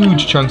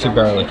 huge chunks of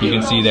garlic you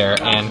can see there,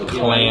 and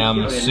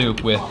clam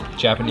soup with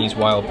Japanese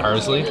wild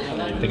parsley.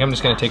 I think I'm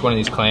just gonna take one of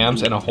these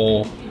clams and a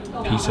whole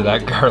piece of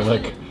that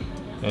garlic,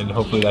 and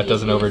hopefully that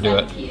doesn't overdo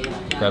it.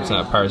 Grab some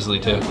of that parsley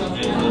too.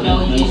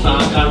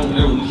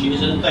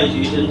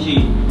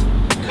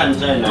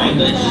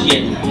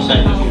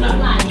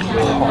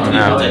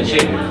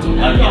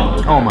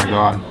 Oh my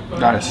god,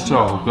 that is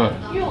so good.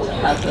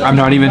 I'm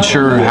not even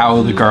sure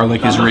how the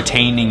garlic is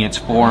retaining its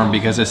form,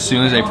 because as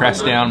soon as I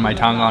pressed down my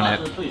tongue on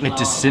it, it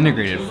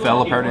disintegrated,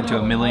 fell apart into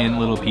a million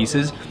little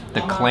pieces.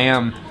 The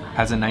clam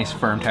has a nice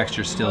firm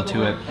texture still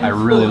to it. I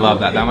really love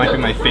that. That might be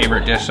my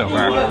favorite dish so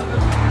far.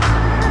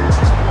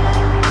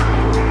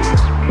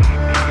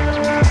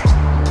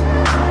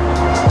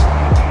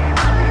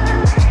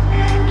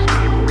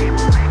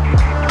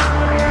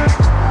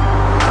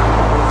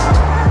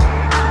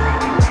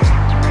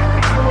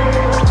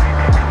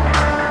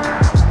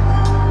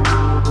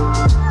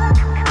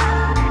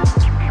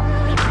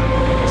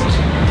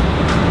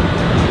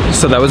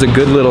 So that was a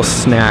good little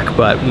snack,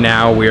 but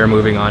now we are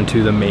moving on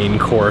to the main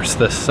course.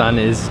 The sun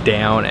is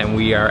down and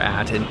we are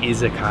at an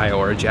izakaya,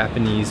 or a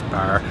Japanese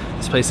bar.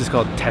 This place is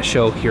called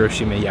Tesho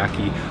Hiroshima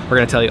Yaki. We're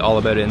gonna tell you all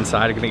about it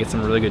inside. We're gonna get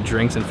some really good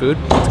drinks and food.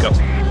 Let's go.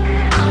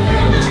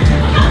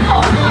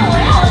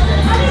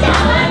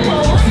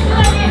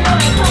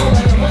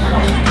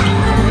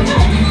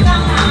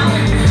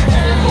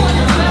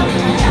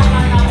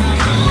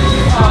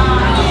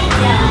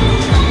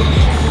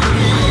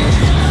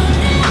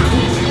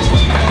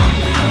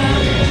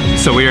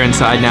 So we are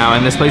inside now,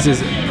 and this place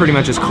is pretty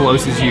much as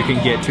close as you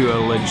can get to a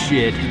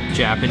legit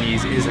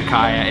Japanese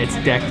izakaya. It's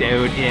decked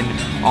out in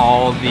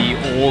all the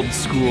old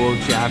school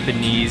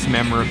Japanese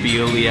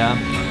memorabilia.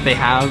 They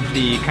have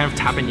the kind of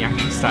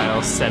teppanyaki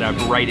style set up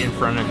right in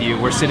front of you.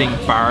 We're sitting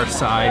bar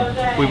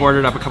side. We've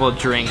ordered up a couple of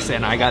drinks,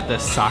 and I got the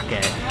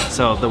sake.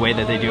 So the way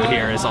that they do it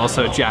here is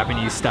also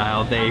Japanese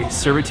style. They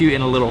serve it to you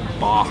in a little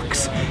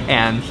box,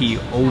 and he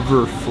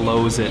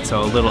overflows it,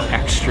 so a little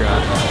extra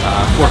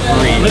for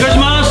free.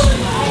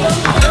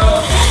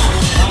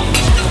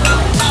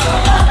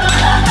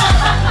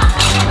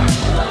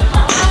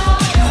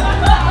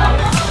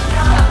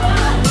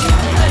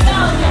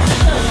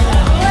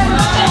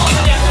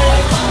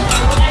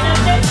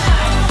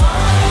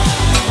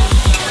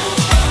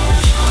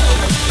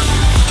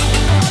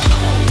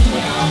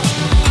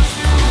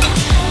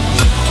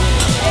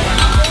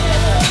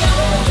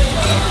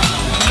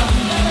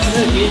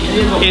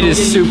 It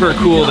is super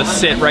cool to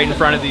sit right in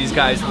front of these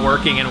guys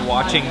working and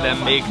watching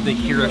them make the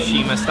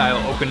Hiroshima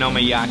style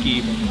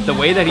okonomiyaki. The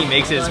way that he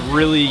makes it is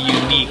really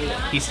unique.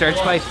 He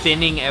starts by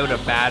thinning out a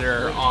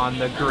batter on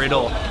the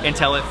griddle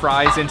until it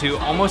fries into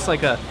almost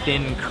like a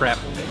thin crepe.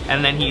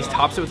 And then he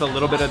tops it with a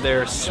little bit of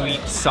their sweet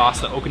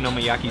sauce, the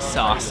okonomiyaki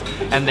sauce.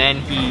 And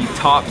then he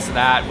tops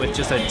that with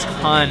just a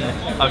ton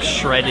of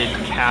shredded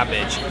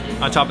cabbage.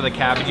 On top of the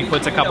cabbage, he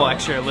puts a couple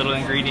extra little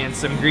ingredients,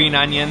 some green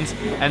onions,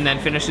 and then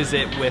finishes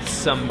it with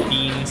some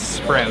bean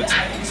sprouts.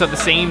 So at the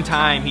same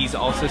time, he's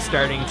also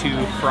starting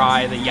to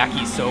fry the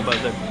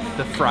yakisoba,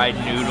 the fried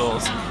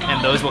noodles,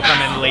 and those will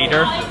come in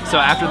later. So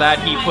after that,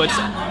 he puts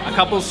a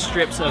couple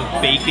strips of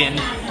bacon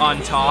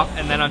on top,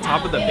 and then on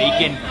top of the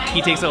bacon,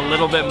 he takes a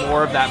little bit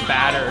more of that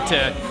batter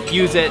to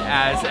use it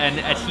as an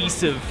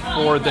adhesive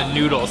for the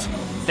noodles.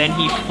 Then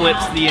he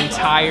flips the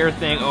entire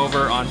thing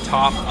over on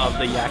top of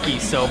the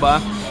yakisoba.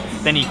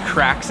 Then he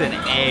cracks an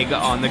egg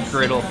on the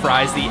griddle,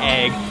 fries the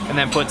egg, and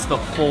then puts the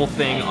full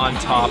thing on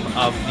top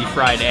of the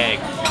fried egg.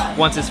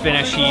 Once it's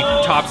finished, he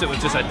tops it with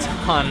just a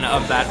ton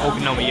of that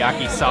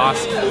okonomiyaki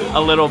sauce,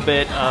 a little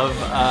bit of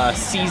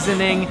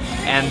seasoning,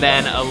 and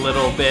then a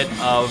little bit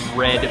of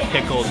red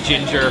pickled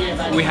ginger.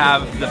 We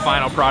have the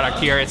final product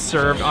here. It's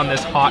served on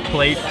this hot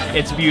plate.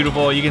 It's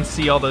beautiful. You can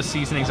see all those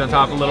seasonings on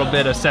top, a little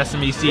bit of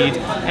sesame seeds,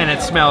 and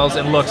it smells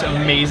and looks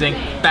amazing.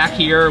 Back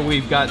here,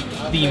 we've got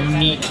the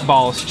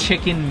meatballs,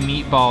 chicken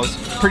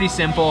meatballs. Pretty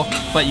simple,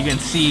 but you can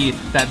see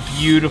that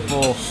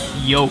beautiful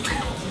yolk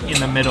in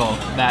the middle,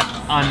 that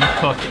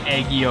uncooked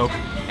egg yolk.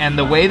 And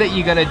the way that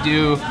you gotta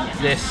do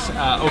this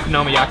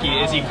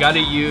okonomiyaki is you gotta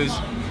use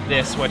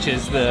this, which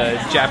is the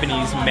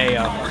Japanese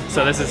mayo.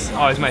 So this is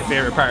always my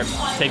favorite part.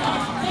 Take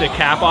the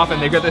cap off,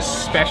 and they've got this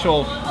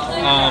special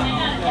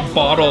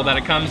bottle that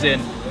it comes in,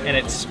 and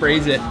it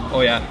sprays it.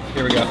 Oh yeah,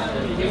 here we go.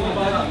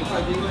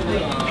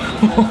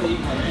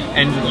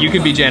 And you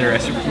can be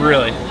generous,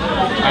 really.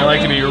 I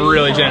like to be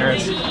really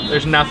generous.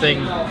 There's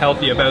nothing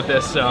healthy about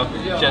this, so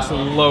just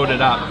load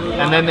it up.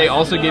 And then they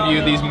also give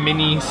you these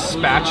mini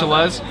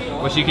spatulas,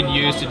 which you can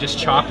use to just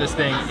chop this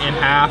thing in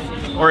half,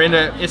 or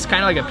it's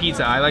kind of like a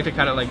pizza. I like to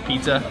cut it like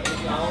pizza.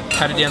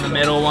 Cut it down the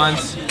middle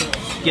once,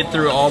 get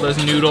through all those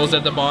noodles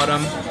at the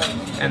bottom,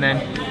 and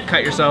then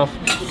cut yourself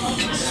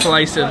a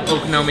slice of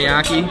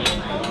okonomiyaki.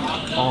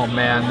 Oh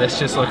man, this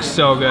just looks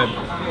so good.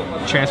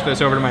 Transfer this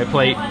over to my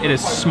plate. It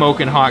is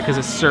smoking hot because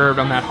it's served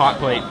on that hot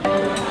plate.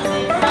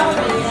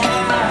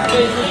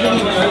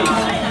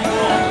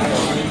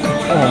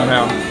 Oh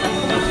man.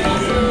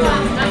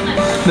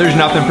 There's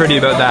nothing pretty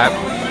about that.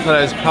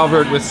 That is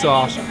covered with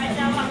sauce.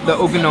 The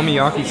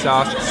okonomiyaki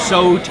sauce,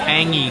 so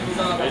tangy.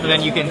 And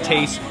then you can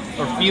taste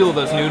or feel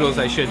those noodles,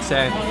 I should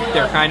say.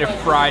 They're kind of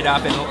fried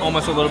up and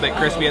almost a little bit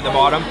crispy at the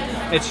bottom.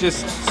 It's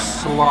just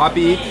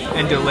sloppy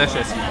and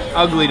delicious.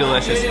 Ugly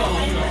delicious.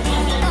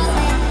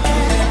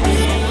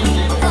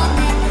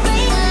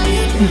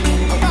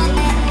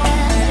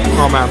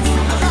 Oh man,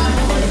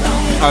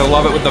 I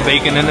love it with the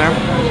bacon in there.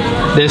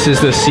 This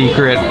is the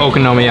secret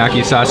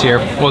okonomiyaki sauce here.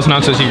 Well, it's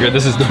not so secret,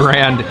 this is the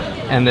brand.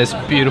 And this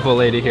beautiful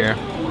lady here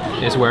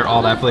is where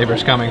all that flavor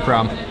is coming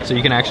from. So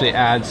you can actually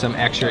add some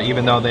extra,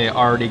 even though they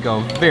already go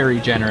very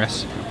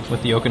generous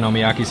with the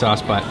okonomiyaki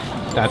sauce, but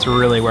that's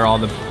really where all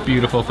the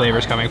beautiful flavor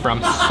is coming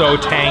from. So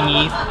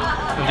tangy,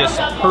 and just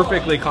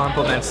perfectly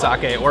complements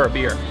sake or a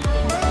beer.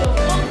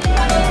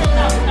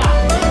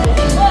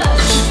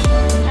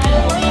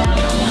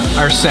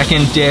 Our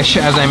second dish,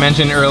 as I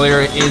mentioned earlier,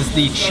 is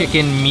the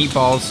chicken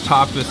meatballs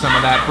topped with some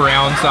of that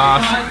brown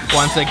sauce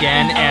once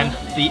again, and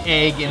the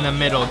egg in the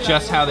middle,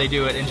 just how they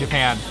do it in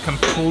Japan.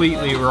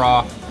 Completely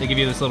raw. They give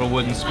you this little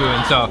wooden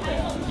spoon so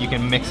you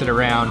can mix it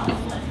around.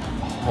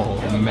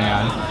 Oh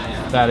man,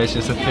 that is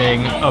just a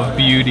thing of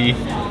beauty.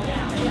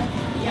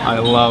 I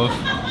love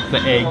the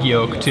egg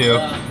yolk too.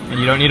 And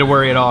you don't need to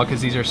worry at all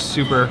because these are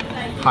super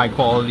high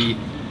quality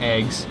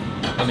eggs.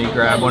 Let me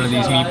grab one of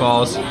these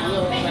meatballs.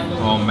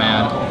 Oh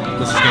man,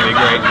 this is gonna be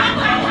great.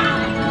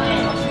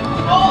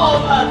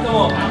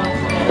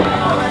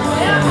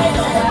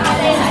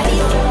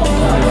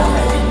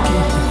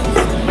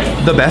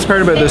 The best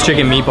part about those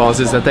chicken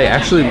meatballs is that they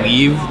actually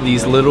leave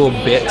these little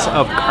bits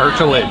of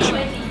cartilage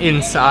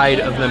inside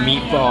of the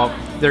meatball.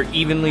 They're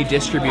evenly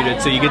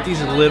distributed, so you get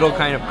these little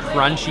kind of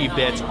crunchy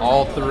bits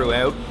all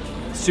throughout.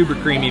 Super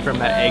creamy from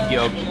that egg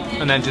yolk,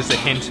 and then just a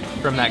hint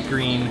from that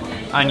green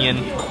onion.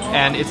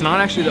 And it's not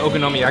actually the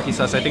okonomiyaki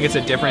sauce. I think it's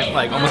a different,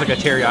 like almost like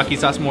a teriyaki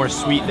sauce, more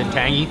sweet than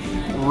tangy.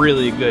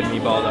 Really good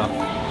meatball though.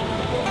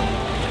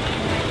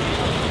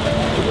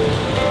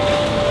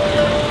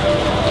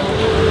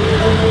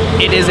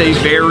 It is a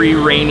very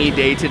rainy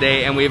day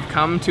today, and we've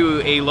come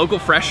to a local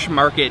fresh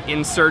market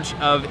in search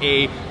of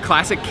a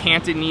classic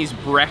Cantonese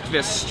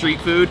breakfast street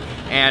food,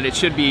 and it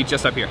should be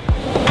just up here.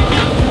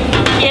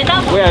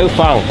 Where are you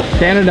from?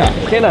 Canada.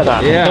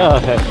 Canada? Yeah. Oh,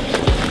 okay.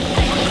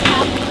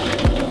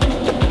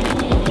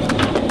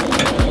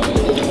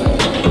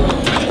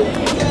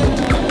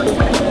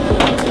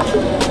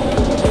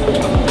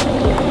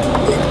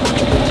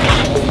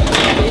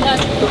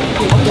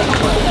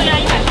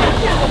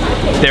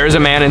 There is a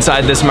man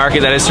inside this market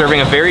that is serving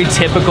a very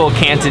typical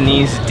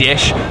Cantonese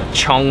dish,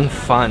 chong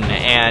fun,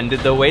 and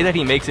the way that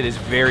he makes it is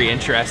very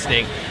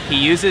interesting. He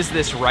uses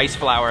this rice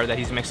flour that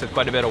he's mixed with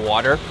quite a bit of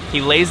water. He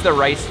lays the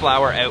rice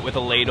flour out with a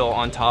ladle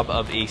on top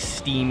of a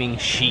steaming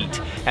sheet,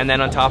 and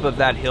then on top of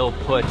that he'll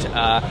put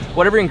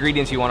whatever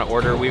ingredients you want to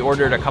order. We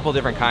ordered a couple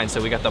different kinds,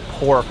 so we got the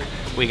pork,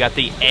 we got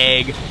the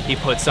egg, he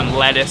put some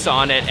lettuce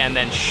on it, and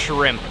then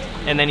shrimp.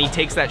 And then he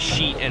takes that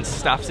sheet and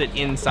stuffs it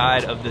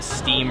inside of the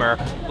steamer,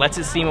 lets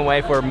it steam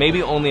away for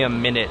maybe only a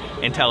minute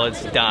until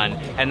it's done.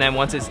 And then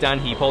once it's done,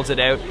 he pulls it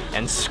out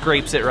and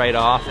scrapes it right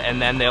off,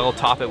 and then they'll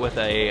top it with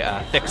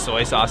a thick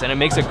soy sauce, and it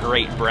makes a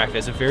great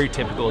breakfast, a very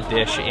typical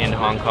dish in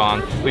Hong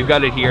Kong. We've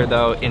got it here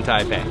though in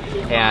Taipei,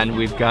 and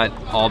we've got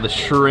all the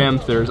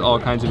shrimp, there's all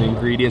kinds of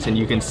ingredients, and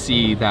you can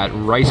see that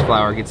rice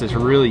flour gets this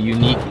really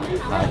unique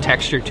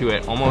texture to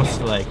it,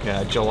 almost like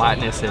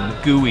gelatinous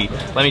and gooey.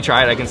 Let me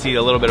try it. I can see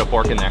a little bit of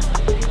pork in there.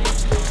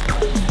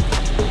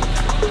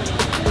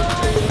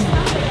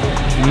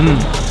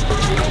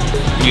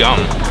 Yum.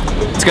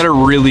 It's got a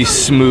really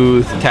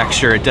smooth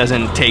texture. It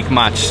doesn't take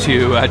much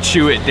to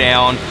chew it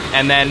down,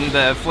 and then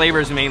the flavor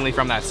is mainly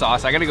from that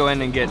sauce. I gotta go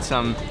in and get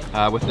some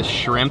with the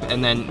shrimp,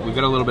 and then we've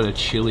got a little bit of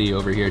chili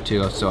over here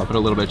too, so I'll put a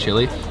little bit of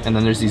chili, and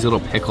then there's these little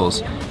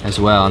pickles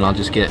as well, and I'll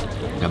just get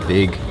a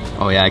big,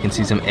 oh yeah, I can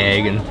see some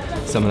egg and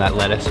some of that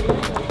lettuce.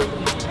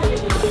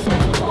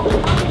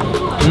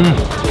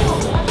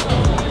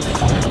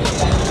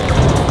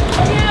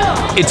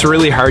 It's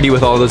really hearty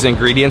with all those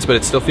ingredients, but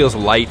it still feels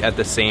light at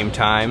the same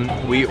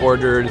time. We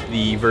ordered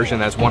the version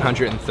that's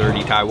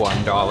 130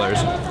 Taiwan dollars.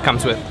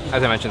 Comes with,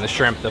 as I mentioned, the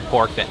shrimp, the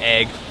pork, the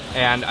egg,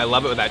 and I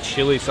love it with that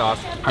chili sauce.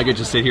 I could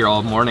just sit here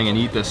all morning and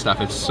eat this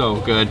stuff. It's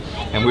so good.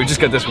 And we've just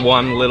got this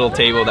one little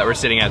table that we're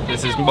sitting at.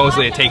 This is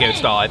mostly a takeout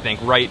stall, I think,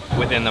 right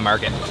within the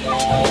market.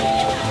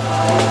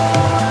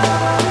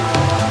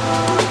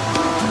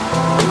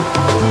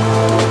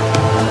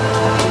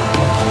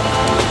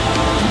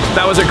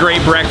 That was a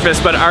great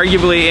breakfast, but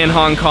arguably in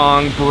Hong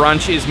Kong,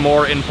 brunch is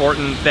more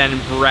important than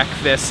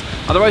breakfast.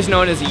 Otherwise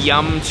known as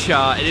yum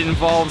cha, it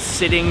involves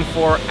sitting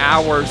for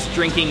hours,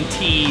 drinking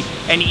tea,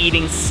 and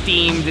eating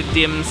steamed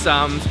dim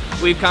sums.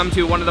 We've come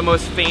to one of the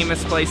most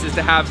famous places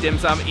to have dim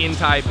sum in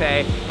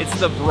Taipei. It's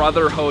the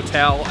Brother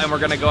Hotel, and we're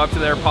gonna go up to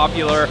their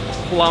popular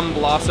Plum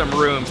Blossom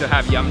Room to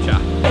have yum cha.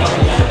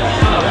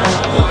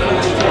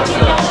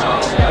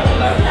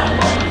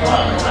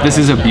 This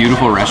is a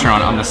beautiful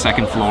restaurant on the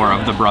second floor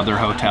of the Brother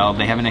Hotel.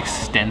 They have an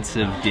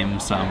extensive dim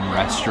sum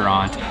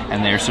restaurant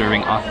and they're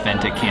serving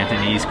authentic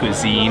Cantonese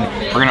cuisine.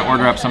 We're gonna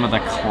order up some of the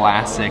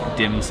classic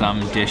dim sum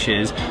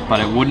dishes, but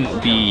it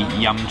wouldn't be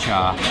yum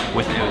cha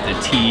without the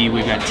tea.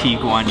 We've got tea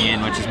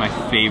guanyin, which is my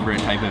favorite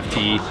type of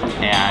tea,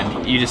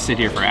 and you just sit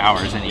here for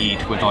hours and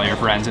eat with all your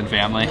friends and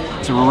family.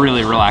 It's a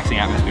really relaxing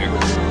atmosphere.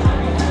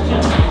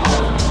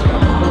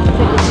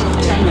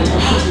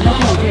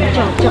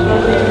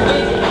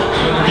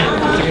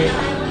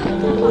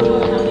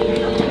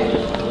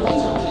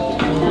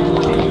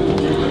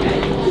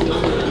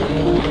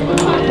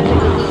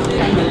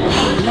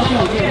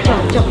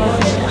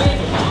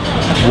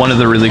 One of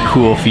the really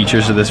cool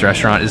features of this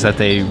restaurant is that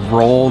they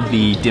roll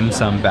the dim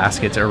sum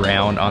baskets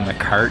around on the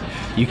cart.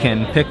 You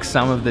can pick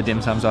some of the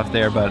dim sums off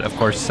there, but of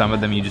course some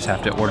of them you just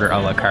have to order a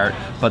la carte.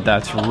 But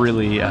that's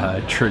really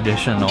a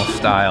traditional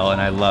style,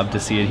 and I love to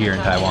see it here in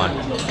Taiwan.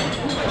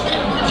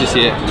 Did you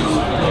see it?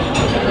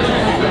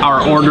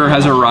 Our order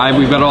has arrived.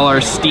 We've got all our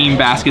steam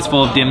baskets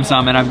full of dim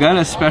sum, and I've got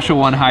a special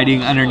one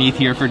hiding underneath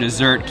here for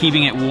dessert,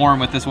 keeping it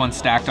warm with this one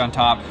stacked on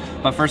top.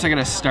 But first I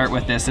gotta start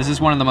with this. This is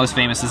one of the most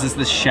famous. This is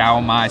the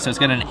Xiao Mai. So it's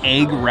got an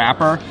egg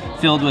wrapper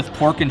filled with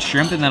pork and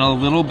shrimp, and then a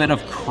little bit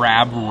of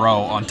crab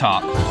roe on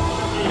top.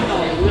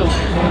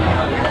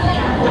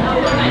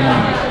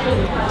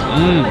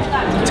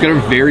 It's got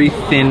a very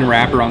thin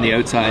wrapper on the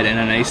outside and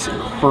a nice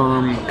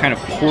firm kind of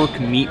pork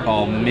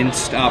meatball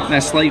minced up, and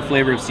a slight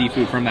flavor of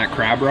seafood from that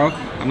crab roe.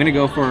 I'm gonna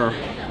go for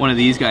one of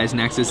these guys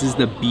next. This is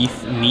the beef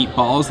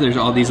meatballs. There's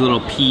all these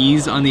little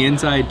peas on the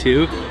inside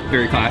too.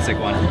 Very classic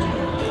one.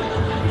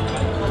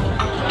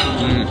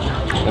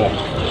 Oh,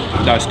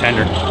 that was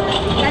tender.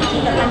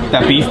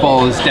 That beef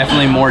ball is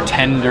definitely more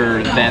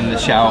tender than the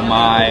Xiao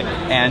Mai,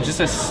 and just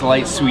a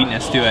slight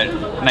sweetness to it.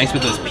 Nice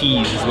with those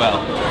peas as well.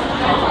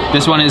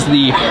 This one is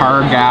the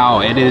har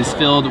gao. It is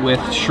filled with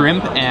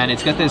shrimp, and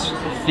it's got this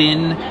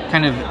thin,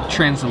 kind of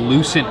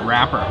translucent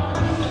wrapper.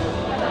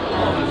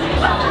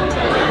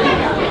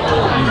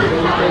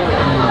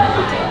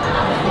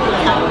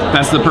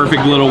 That's the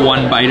perfect little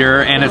one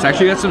biter, and it's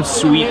actually got some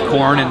sweet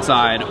corn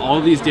inside. All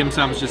of these dim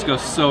sums just go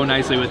so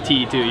nicely with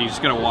tea too. You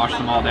just gotta wash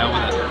them all down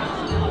with it.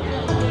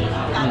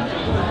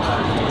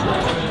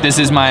 This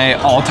is my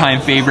all-time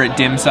favorite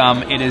dim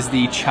sum. It is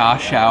the cha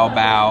shao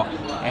bao,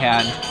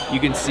 and you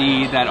can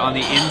see that on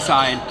the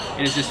inside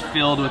it is just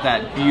filled with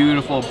that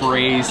beautiful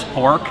braised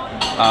pork.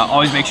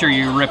 Always make sure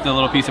you rip the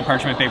little piece of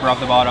parchment paper off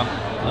the bottom.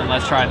 And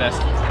let's try this.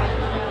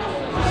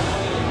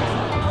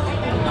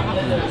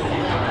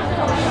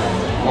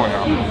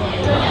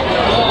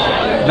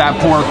 That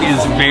pork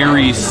is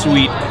very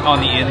sweet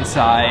on the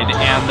inside,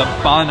 and the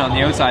bun on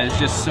the outside is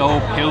just so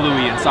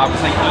pillowy and soft.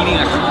 It's like eating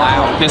a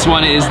cloud. This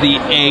one is the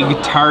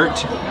egg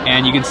tart,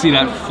 and you can see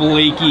that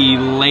flaky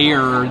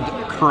layered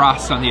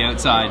crust on the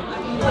outside.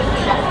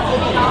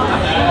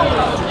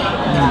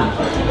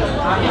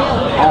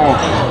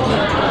 Oh.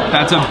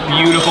 That's a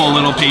beautiful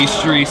little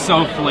pastry,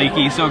 so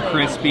flaky, so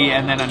crispy,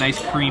 and then a nice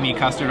creamy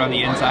custard on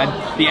the inside.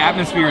 The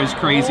atmosphere is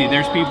crazy.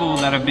 There's people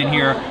that have been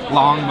here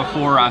long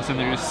before us, and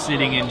they're just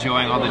sitting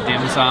enjoying all the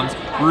dim sums.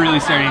 We're really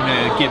starting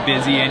to get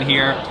busy in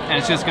here, and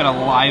it's just got a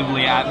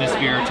lively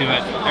atmosphere to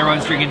it.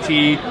 Everyone's drinking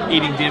tea,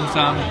 eating dim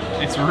sum.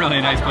 It's really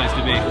a nice place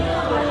to be.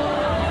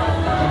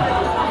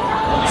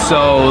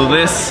 So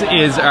this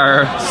is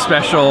our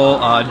special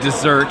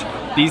dessert.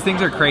 These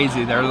things are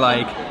crazy. They're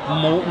like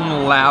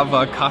molten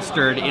lava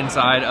custard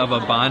inside of a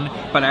bun,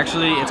 but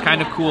actually it's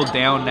kind of cooled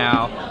down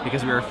now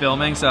because we were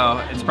filming, so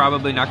it's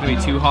probably not going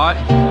to be too hot.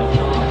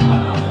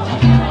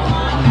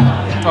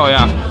 Oh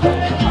yeah,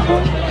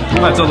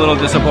 that's a little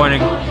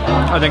disappointing.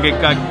 I think it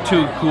got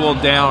too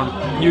cooled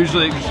down.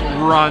 Usually it just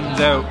runs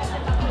out,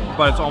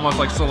 but it's almost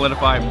like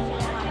solidified.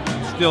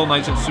 Still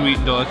nice and sweet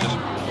and delicious.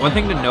 One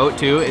thing to note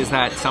too is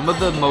that some of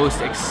the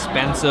most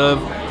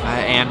expensive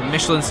and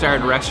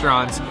Michelin-starred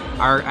restaurants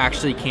are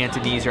actually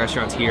Cantonese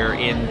restaurants here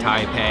in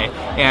Taipei,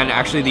 and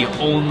actually the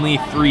only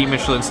 3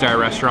 Michelin-star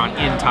restaurant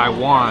in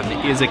Taiwan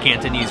is a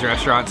Cantonese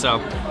restaurant, so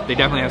they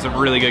definitely have some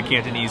really good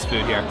Cantonese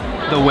food here.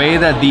 The way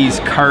that these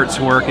carts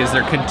work is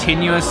they're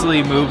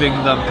continuously moving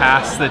them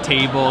past the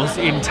tables,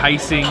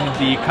 enticing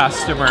the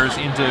customers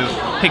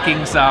into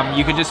picking some.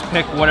 You can just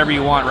pick whatever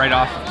you want right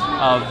off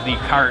of the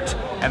cart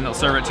and they'll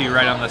serve it to you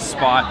right on the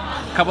spot.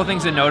 A couple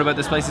things to note about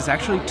this place, it's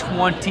actually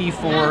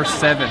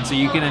 24/7, so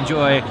you can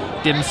enjoy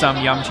dim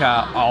sum yum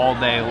cha all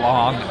day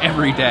long,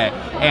 every day.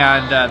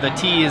 And the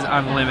tea is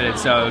unlimited,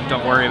 so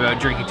don't worry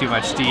about drinking too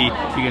much tea. You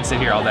can sit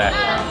here all day.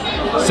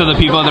 So the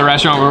people at the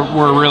restaurant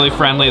were really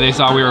friendly. They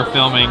saw we were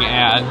filming,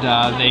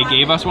 and they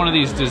gave us one of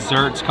these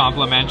desserts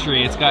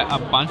complimentary. It's got a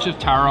bunch of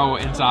taro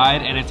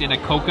inside, and it's in a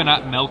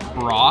coconut milk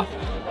broth.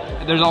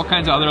 There's all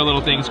kinds of other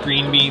little things,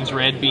 green beans,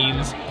 red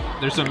beans.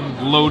 There's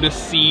some lotus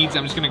seeds.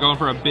 I'm just gonna go in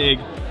for a big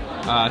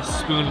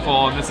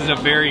spoonful, and this is a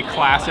very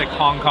classic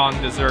Hong Kong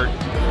dessert.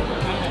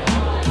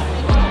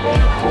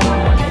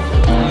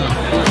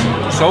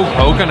 So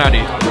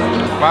coconutty.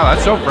 Wow,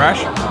 that's so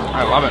fresh.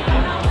 I love it.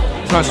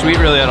 It's not sweet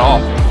really at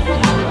all.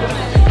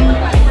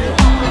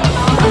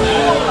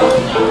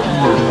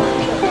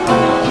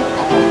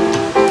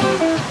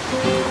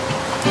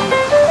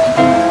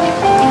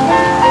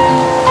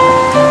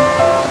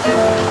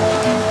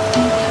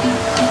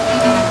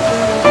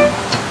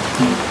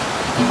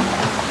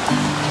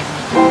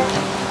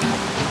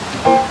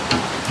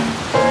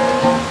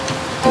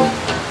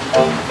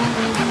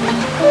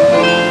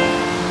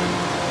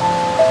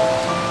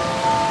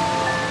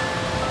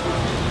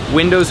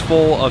 Windows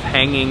full of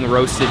hanging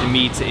roasted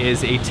meats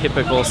is a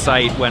typical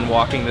sight when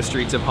walking the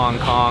streets of Hong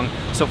Kong.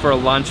 So for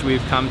lunch,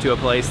 we've come to a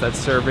place that's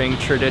serving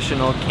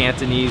traditional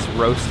Cantonese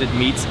roasted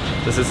meats.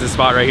 This is the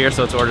spot right here,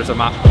 so let's order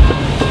some up.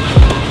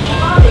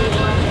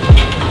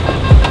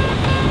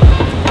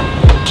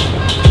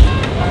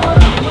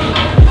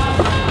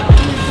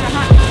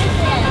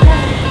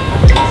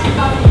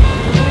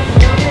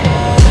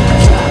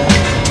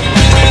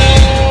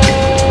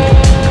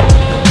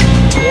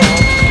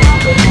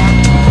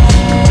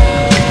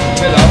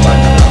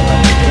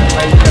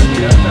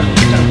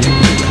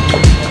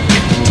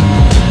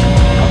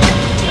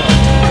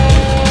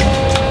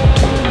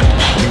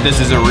 This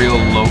is a real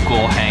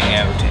local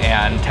hangout,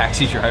 and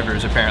taxi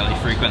drivers apparently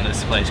frequent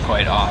this place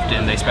quite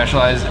often. They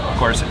specialize, of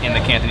course, in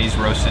the Cantonese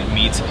roasted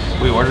meats.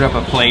 We ordered up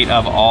a plate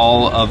of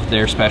all of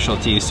their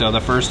specialties. So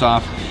the first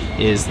off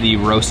is the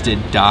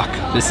roasted duck.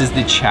 This is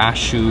the char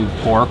siu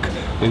pork.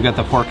 We've got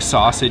the pork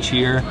sausage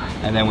here,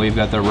 and then we've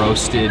got the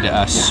roasted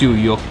su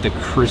yuk, the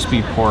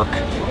crispy pork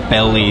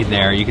belly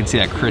there. You can see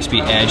that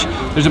crispy edge.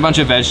 There's a bunch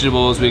of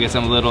vegetables. We get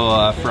some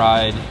little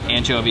fried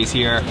anchovies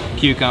here,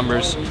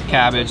 cucumbers,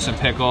 cabbage, some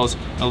pickles,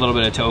 a little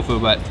bit of tofu,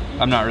 but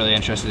I'm not really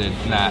interested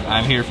in that.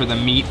 I'm here for the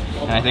meat,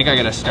 and I think I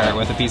gotta start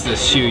with a piece of this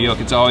su yuk.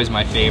 It's always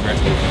my favorite.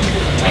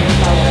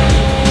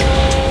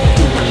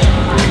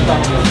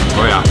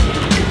 Oh yeah.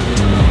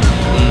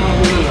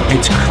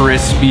 It's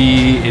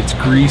crispy, it's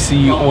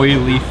greasy,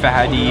 oily,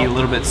 fatty, a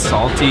little bit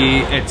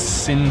salty. It's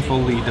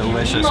sinfully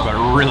delicious, but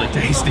really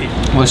tasty.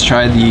 Let's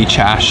try the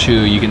char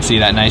siu. You can see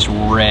that nice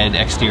red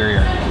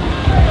exterior.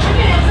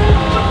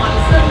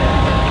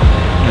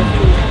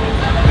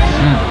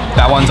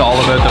 That one's all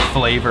about the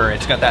flavor.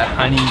 It's got that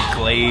honey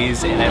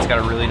glaze, and it's got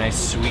a really nice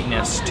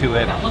sweetness to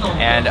it.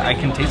 And I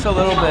can taste a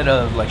little bit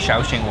of like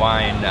Shaoxing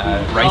wine,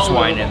 rice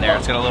wine in there.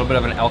 It's got a little bit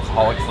of an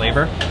alcoholic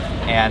flavor.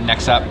 And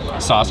next up,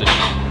 sausage.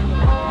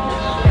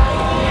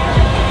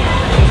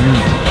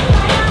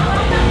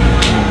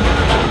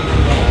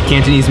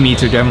 Cantonese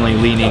meats are definitely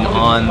leaning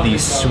on the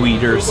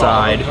sweeter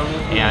side,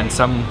 and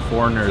some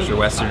foreigners or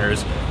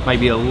Westerners might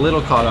be a little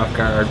caught off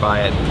guard by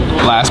it.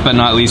 Last but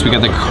not least, we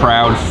got the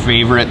crowd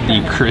favorite,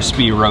 the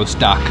crispy roast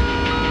duck.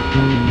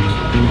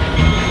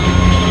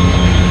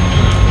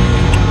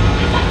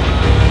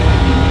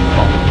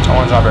 That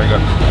one's not very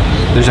good.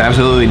 There's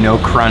absolutely no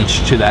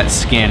crunch to that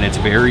skin. It's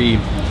very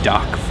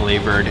duck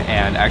flavored,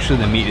 and actually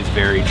the meat is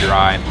very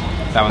dry.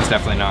 That one's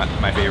definitely not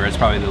my favorite. It's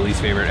probably the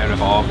least favorite out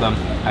of all of them.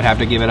 I'd have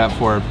to give it up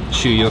for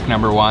su yuk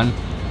 #1,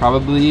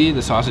 probably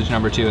the sausage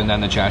 #2, and then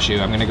the char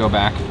siu. I'm gonna go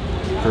back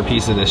for a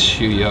piece of this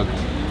su yuk.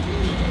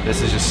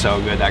 This is just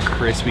so good. That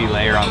crispy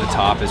layer on the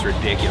top is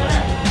ridiculous.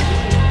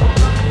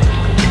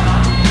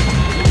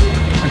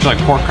 It's like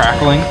pork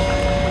crackling,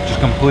 just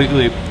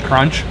completely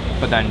crunch,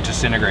 but then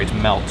disintegrates,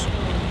 melts.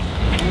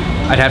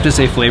 I'd have to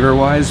say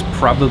flavor-wise,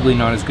 probably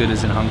not as good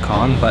as in Hong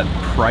Kong, but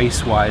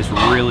price-wise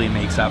really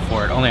makes up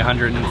for it. Only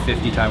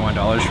 150 Taiwan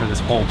dollars for this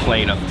whole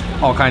plate of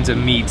all kinds of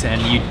meats, and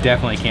you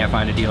definitely can't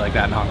find a deal like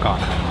that in Hong Kong.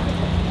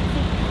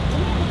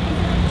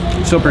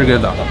 Still pretty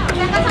good though.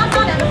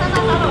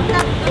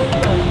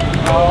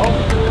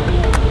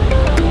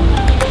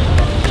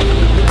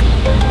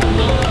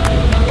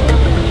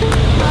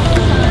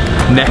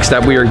 Next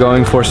up, we are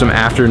going for some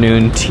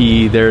afternoon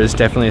tea. There is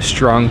definitely a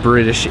strong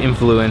British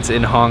influence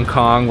in Hong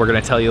Kong. We're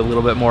gonna tell you a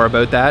little bit more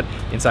about that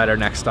inside our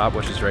next stop,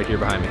 which is right here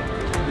behind me.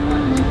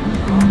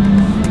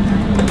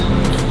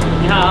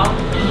 你好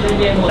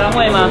，3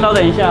位吗？稍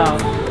等一下哦。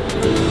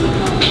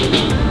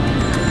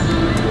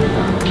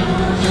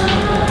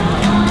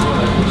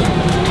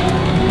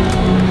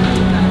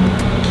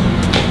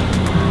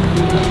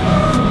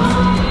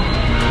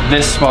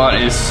This spot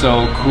is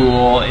so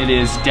cool. It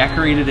is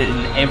decorated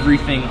in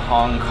everything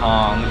Hong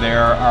Kong.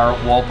 There are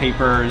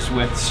wallpapers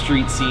with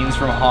street scenes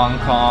from Hong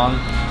Kong.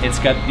 It's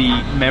got the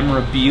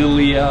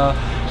memorabilia,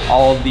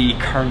 all the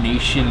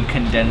carnation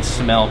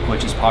condensed milk,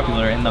 which is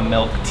popular in the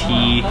milk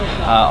tea.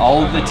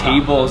 All of the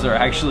tables are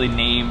actually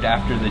named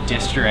after the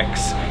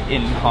districts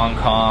in Hong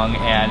Kong,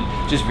 and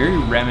just very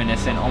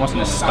reminiscent, almost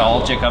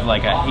nostalgic of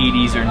like a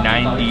 80s or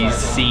 90s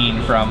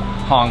scene from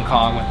Hong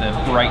Kong with the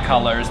bright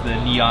colors, the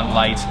neon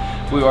lights.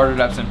 We ordered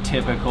up some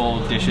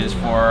typical dishes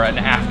for an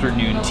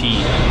afternoon tea.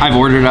 I've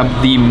ordered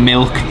up the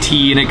milk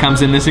tea, and it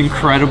comes in this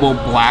incredible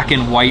black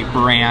and white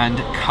brand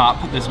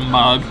cup, this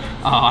mug.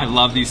 Oh, I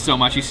love these so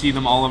much. You see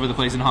them all over the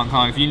place in Hong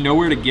Kong. If you know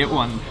where to get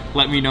one,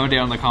 let me know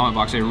down in the comment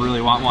box. I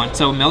really want one.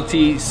 So milk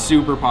tea,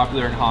 super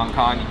popular in Hong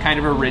Kong. It kind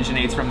of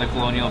originates from the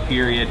colonial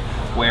period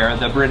where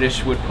the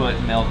British would put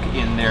milk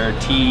in their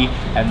tea,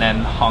 and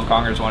then Hong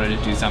Kongers wanted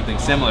to do something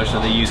similar. So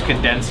they used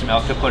condensed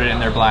milk to put it in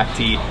their black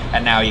tea,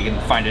 and now you can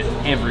find it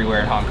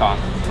everywhere in Hong Kong.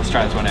 Let's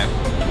try this one out.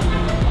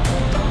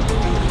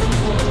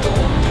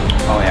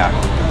 Oh yeah,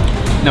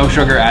 no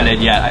sugar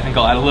added yet. I think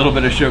I'll add a little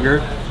bit of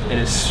sugar. It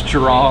is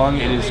strong,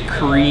 it is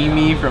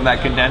creamy from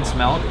that condensed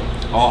milk.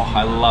 Oh,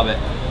 I love it.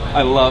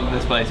 I love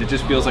this place. It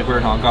just feels like we're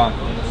in Hong Kong.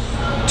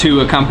 To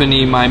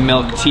accompany my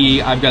milk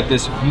tea, I've got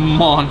this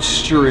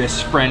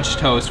monstrous French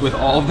toast with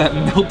all of that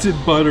melted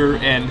butter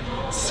and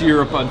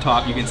syrup on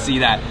top. You can see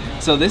that.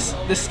 So this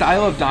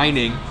style of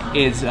dining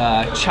is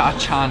cha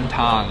chan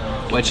tang,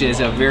 which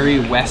is a very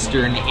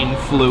Western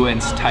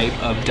influenced type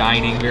of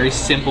dining, very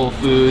simple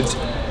foods.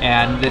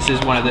 And this is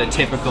one of the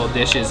typical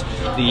dishes,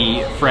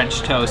 the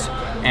French toast.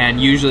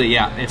 And usually,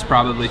 yeah, it's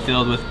probably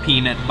filled with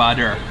peanut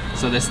butter.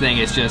 So this thing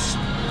is just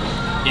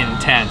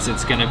intense.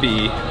 It's gonna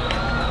be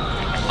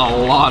a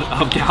lot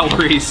of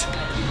calories.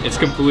 It's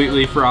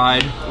completely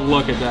fried.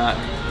 Look at that.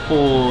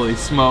 Holy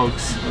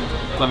smokes.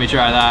 Let me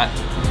try that.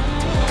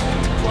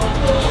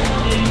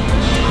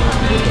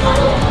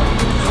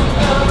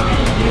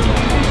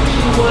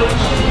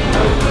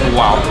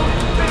 Wow.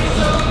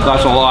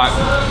 That's a lot.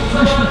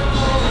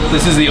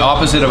 This is the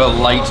opposite of a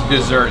light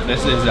dessert.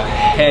 This is a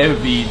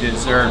heavy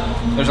dessert.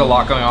 There's a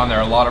lot going on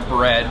there. A lot of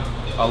bread,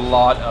 a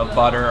lot of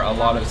butter, a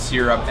lot of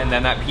syrup, and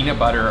then that peanut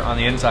butter on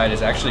the inside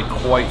is actually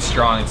quite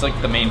strong. It's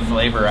like the main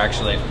flavor,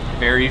 actually.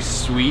 Very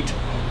sweet.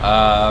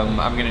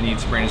 I'm gonna need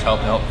Sabrina's help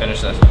to help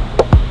finish this.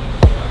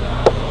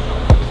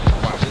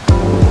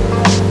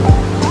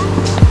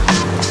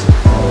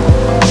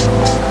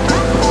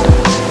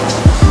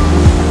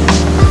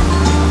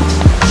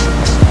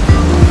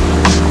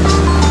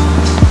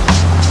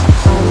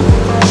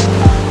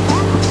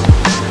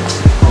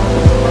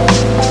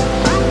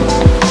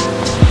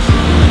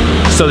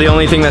 So the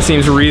only thing that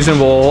seems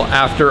reasonable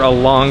after a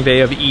long day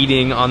of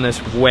eating on this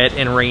wet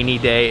and rainy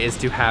day is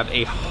to have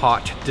a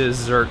hot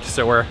dessert.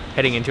 So we're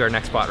heading into our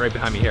next spot right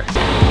behind me here.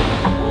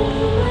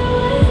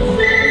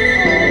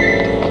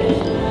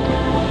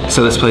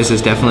 So this place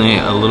is definitely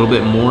a little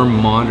bit more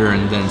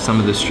modern than some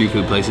of the street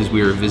food places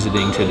we were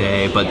visiting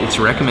today, but it's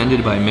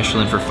recommended by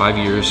Michelin for 5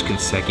 years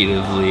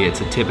consecutively.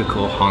 It's a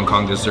typical Hong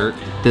Kong dessert.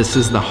 This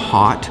is the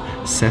hot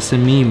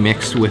sesame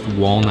mixed with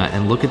walnut,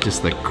 and look at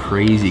just the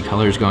crazy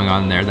colors going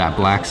on there. That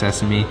black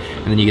sesame,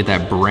 and then you get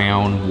that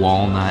brown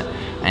walnut,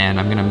 and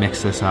I'm gonna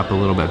mix this up a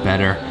little bit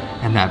better,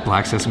 and that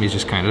black sesame is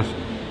just kind of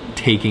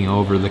taking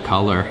over the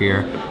color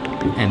here,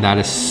 and that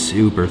is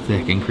super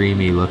thick and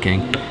creamy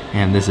looking,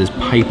 and this is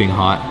piping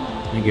hot.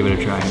 Let me give it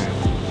a try here.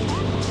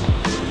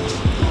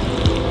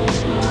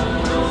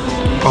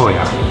 Oh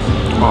yeah,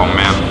 oh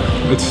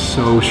man, it's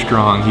so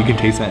strong. You can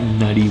taste that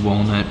nutty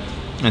walnut,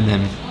 and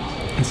then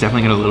it's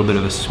definitely got a little bit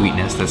of a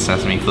sweetness, that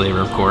sesame flavor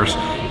of course,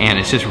 and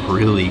it's just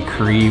really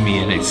creamy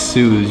and it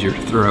soothes your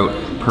throat.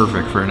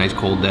 Perfect for a nice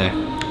cold day.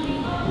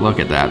 Look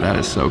at that, that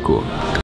is so cool.